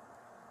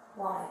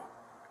 Why?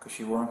 Because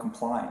you weren't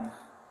complying.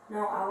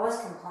 No, I was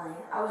compliant.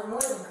 I was more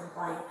than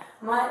compliant.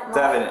 My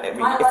David,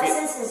 my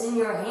license is in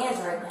your hands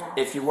right now.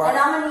 If you weren't, and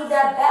I'm gonna need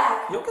that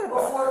back. You'll get it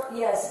before.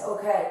 Yes,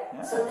 okay.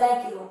 Yeah. So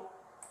thank you.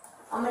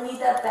 I'm gonna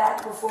need that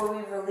back before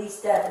we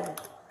release Devin.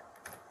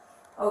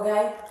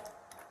 Okay?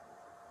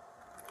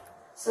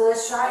 So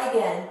let's try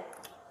again.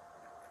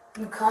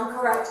 You come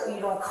correct or you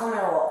don't come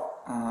at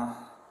all.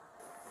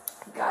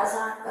 You guys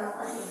aren't gonna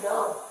let me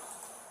go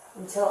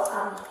until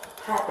I'm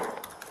happy.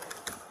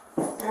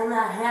 And I'm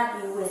not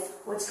happy with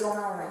what's going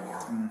on right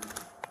now.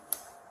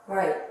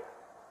 Right.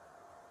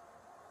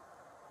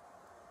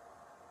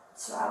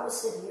 So I will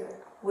sit here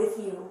with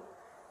you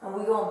and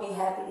we're gonna be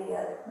happy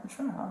together.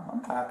 Sure,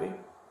 I'm happy.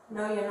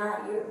 No, you're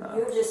not.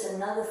 You're just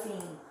another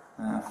fiend.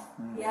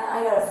 Yeah,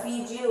 I gotta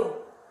feed you.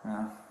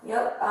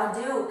 Yep, I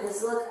do.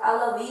 Because look, I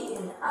love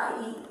eating. I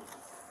eat.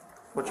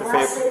 What's your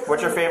favorite?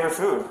 What's your favorite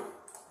food?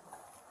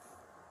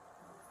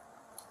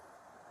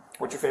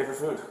 What's your favorite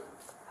food?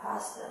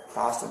 Pasta.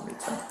 Pasta, me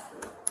too.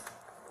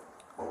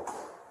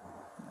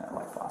 Yeah, I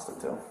like pasta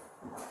too.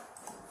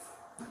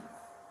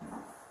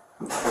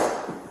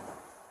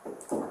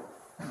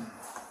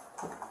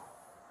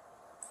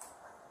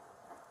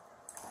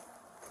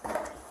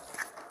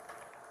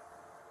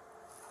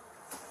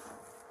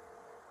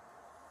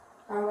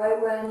 I'm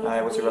right where I need to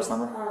be. What's your rest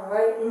number? I'm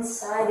right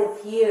inside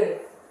of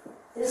here.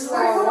 This is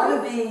where I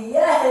want to be.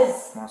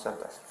 Yes. No, set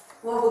this.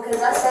 Well, because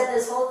I set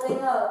this whole thing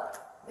up.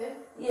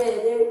 Yeah,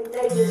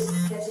 they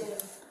just catch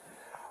it.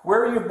 Where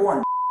were you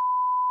born?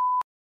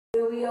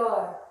 Here we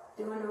are,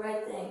 doing the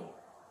right thing.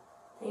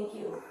 Thank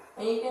you.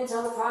 And you can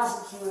tell the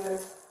prosecutor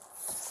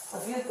a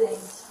few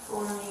things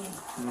for me,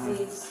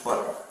 please.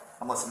 What? Yeah.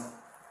 I'm listening.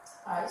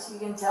 Alright, so you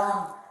can tell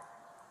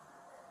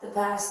him the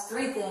past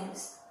 3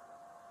 things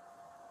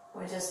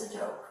were just a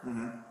joke.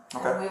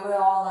 Okay. And we were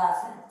all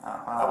laughing.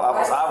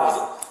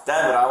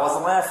 David, I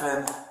wasn't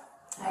laughing.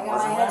 I got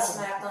my head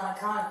smacked on the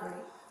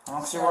concrete.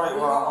 Oh, you're right.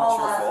 Well, it's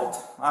your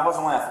fault. I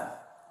wasn't laughing.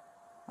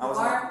 You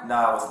weren't? No,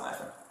 I wasn't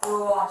laughing. We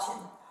were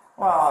watching.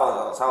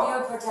 Well, You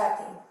were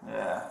protecting.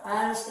 Yeah.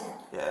 I understand.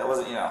 Yeah, it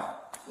wasn't, Yeah.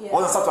 it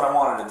wasn't something I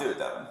wanted to do,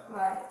 Devin.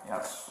 Right.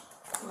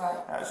 Right.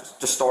 I was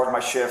just started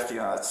my shift,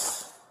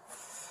 it's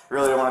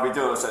really don't want to be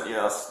doing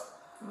this,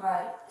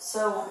 Right.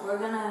 So we're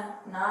gonna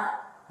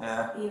not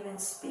Yeah. even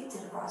speak to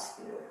the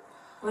prosecutor.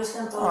 We're just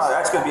gonna throw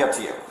That's going to be up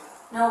to you.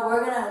 No,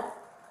 we're gonna.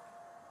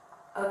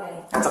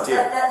 Okay. That's up to you.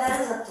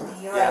 That is up to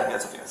me. You're right. Yeah,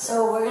 it's up to you.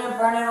 So we're gonna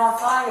burn it on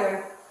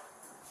fire,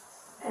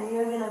 and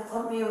you're gonna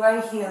put me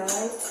right here,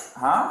 right?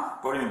 Huh?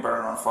 What do you mean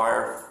burn it on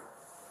fire?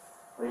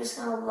 We're just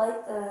gonna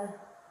light the.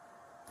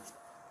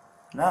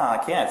 No, I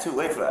can't. It's too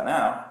late for that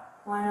now.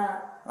 Why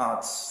not? Oh,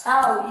 it's...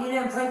 Oh, you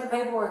didn't print the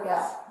paperwork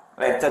out.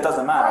 That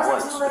doesn't matter. How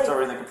is it too late? It's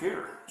already in the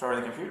computer. It's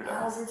already in the computer.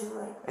 How is it too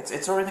late?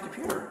 It's already in the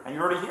computer, and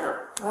you're already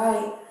here.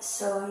 Right.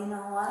 So you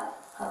know what?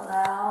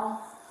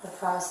 Allow the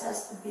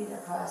process to be the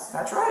process.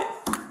 That's right.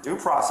 Due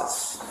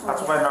process.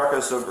 That's why America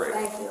is so great.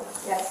 Thank you.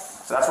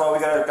 Yes. So that's why we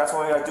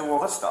gotta do all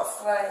this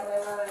stuff. Right.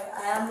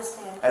 I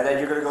understand. And then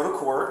you're gonna go to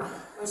court.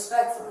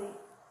 Respectfully.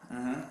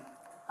 Mm-hmm.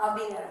 I'll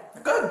be there.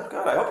 Good.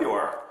 I hope you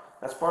are.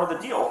 That's part of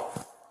the deal.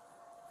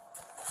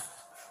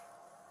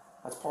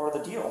 That's part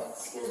of the deal.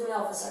 Excuse me,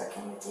 officer.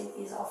 Can you take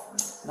these off from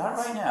me? Not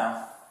right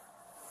now.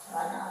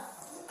 Why not?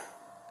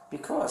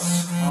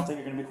 Because I don't think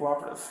you're gonna be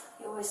cooperative.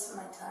 You're wasting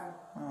my time.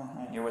 Oh,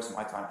 man, you're wasting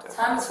my time too.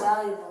 Time is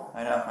valuable.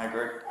 I know. I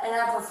agree. And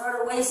I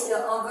prefer to waste it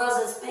on girls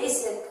that's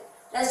basic.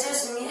 That's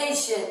just some gay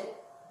shit.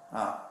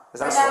 Oh, is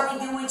that a Let song?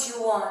 me do what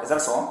you want. Is that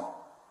a song?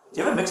 Do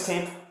you have a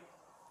mixtape?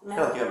 No. I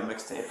feel like you have a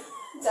mixtape.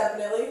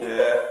 Definitely.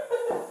 Yeah.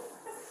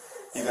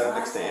 You got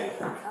a mixtape.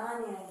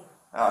 Kanye.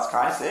 Oh, it's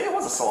Kanye. See, it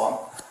was a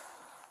song.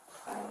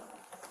 Right.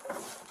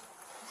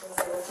 Just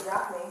like what you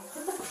got me.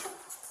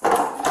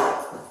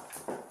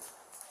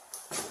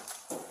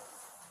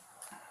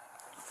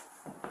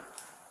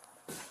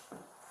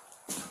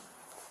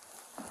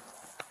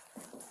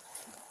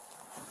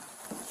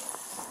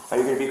 Are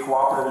you going to be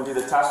cooperative and do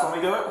the test when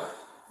we do it?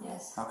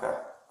 Yes. Okay.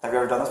 Have you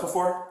ever done this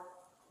before?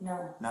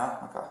 No. No?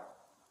 Okay.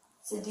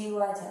 It's a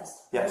DUI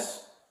test.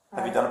 Yes.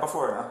 Have you done it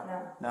before or no?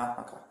 No. No?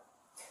 Okay.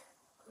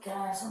 Can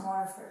I have some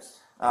water first?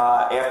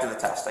 After the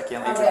test. I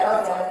can't leave you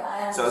at the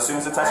time. So as soon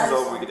as the test is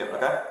over, we can do it,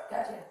 okay?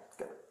 Gotcha.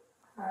 Good.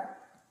 Alright.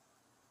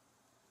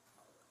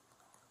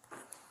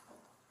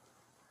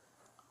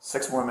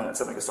 6 more minutes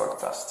and we can start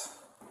the test.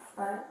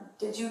 Alright.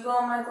 Did you go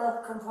in my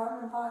glove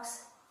compartment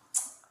box?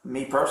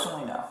 Me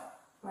personally, no.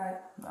 Right.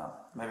 No.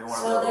 Maybe one of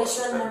So the they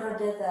should have never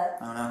did that.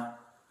 Oh no.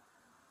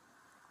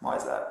 Why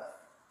is that?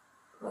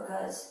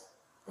 Because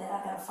they're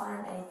not going to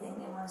find anything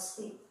they want to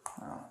see.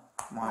 Oh.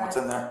 Why? What's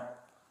in there?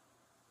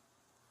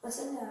 What's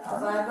in there? A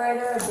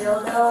vibrator, a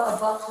dildo, a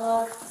butt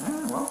plug,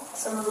 well,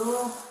 some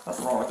lube.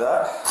 Nothing wrong with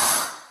that.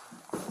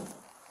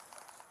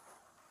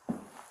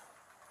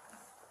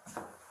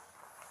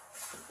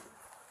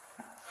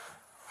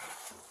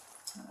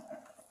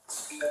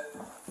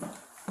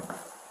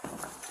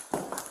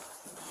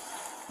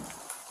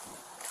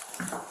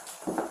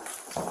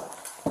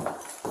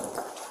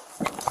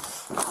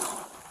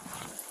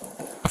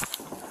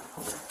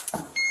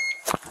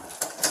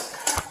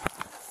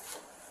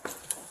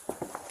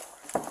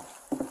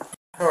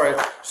 Alright,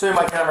 just so you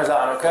know my camera's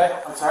on, okay?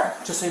 I'm sorry?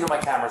 Just so you know my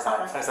camera's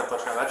on. Can I stop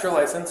touching on? That's your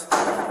license.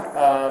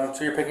 So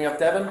you're picking up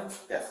Devin?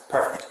 Yes.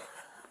 Perfect.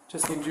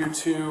 Just need you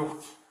to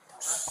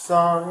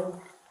sign.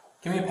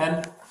 Give me a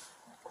pen.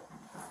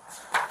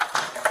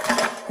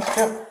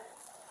 Yep.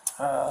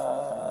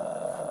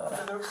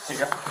 Here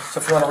you go. So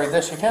if you want to read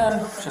this, you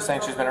can. She's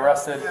saying she's been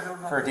arrested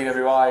for a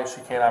DWI.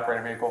 She can't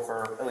operate a vehicle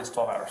for at least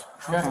 12 hours.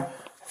 Okay?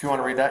 If you want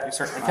to read that, you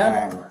certainly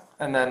can.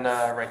 And then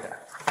right there.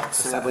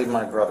 Sadly,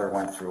 my brother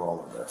went through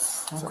all of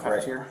this. So Okay.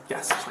 right here?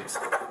 Yes, please.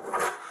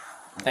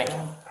 Thank you.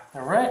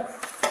 All right.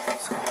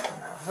 So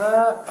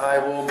that I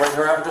will bring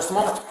her out in just a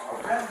moment.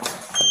 Okay.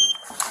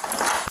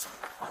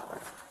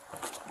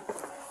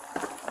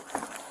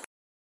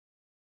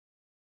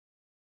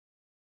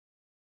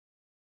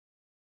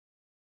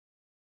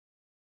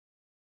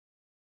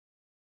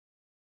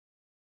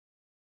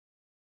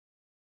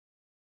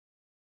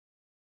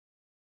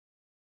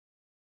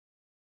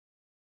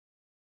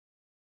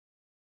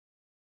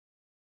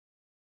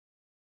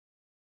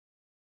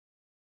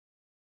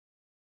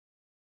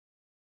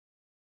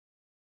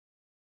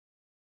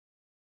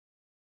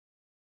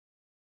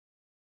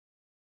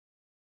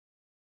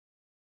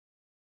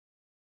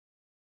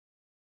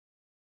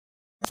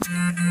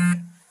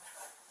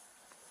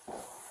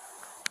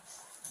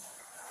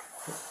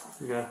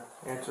 You gonna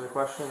answer the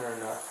question or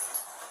no?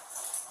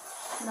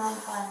 No, I'm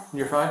fine.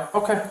 You're fine?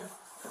 Okay.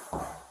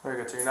 Very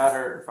good. So you're not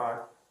hurt, you're fine.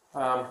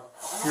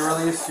 Your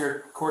release,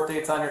 your court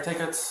dates on your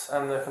tickets,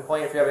 and the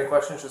complaint. If you have any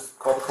questions, just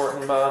call the court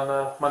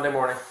on Monday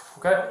morning.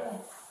 Okay?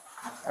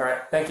 All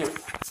right. Thank you.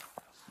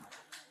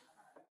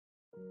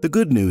 The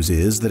good news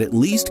is that at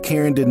least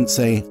Karen didn't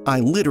say, "I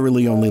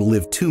literally only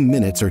live 2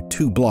 minutes or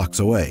 2 blocks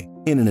away,"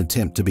 in an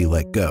attempt to be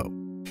let go.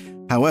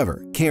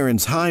 However,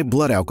 Karen's high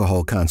blood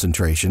alcohol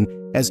concentration,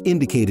 as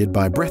indicated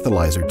by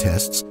breathalyzer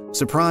tests,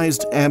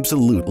 surprised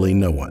absolutely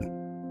no one.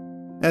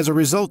 As a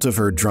result of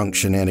her drunk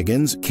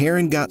shenanigans,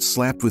 Karen got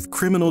slapped with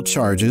criminal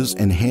charges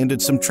and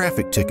handed some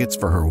traffic tickets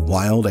for her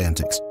wild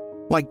antics,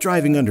 like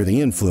driving under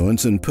the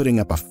influence and putting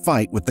up a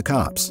fight with the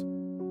cops.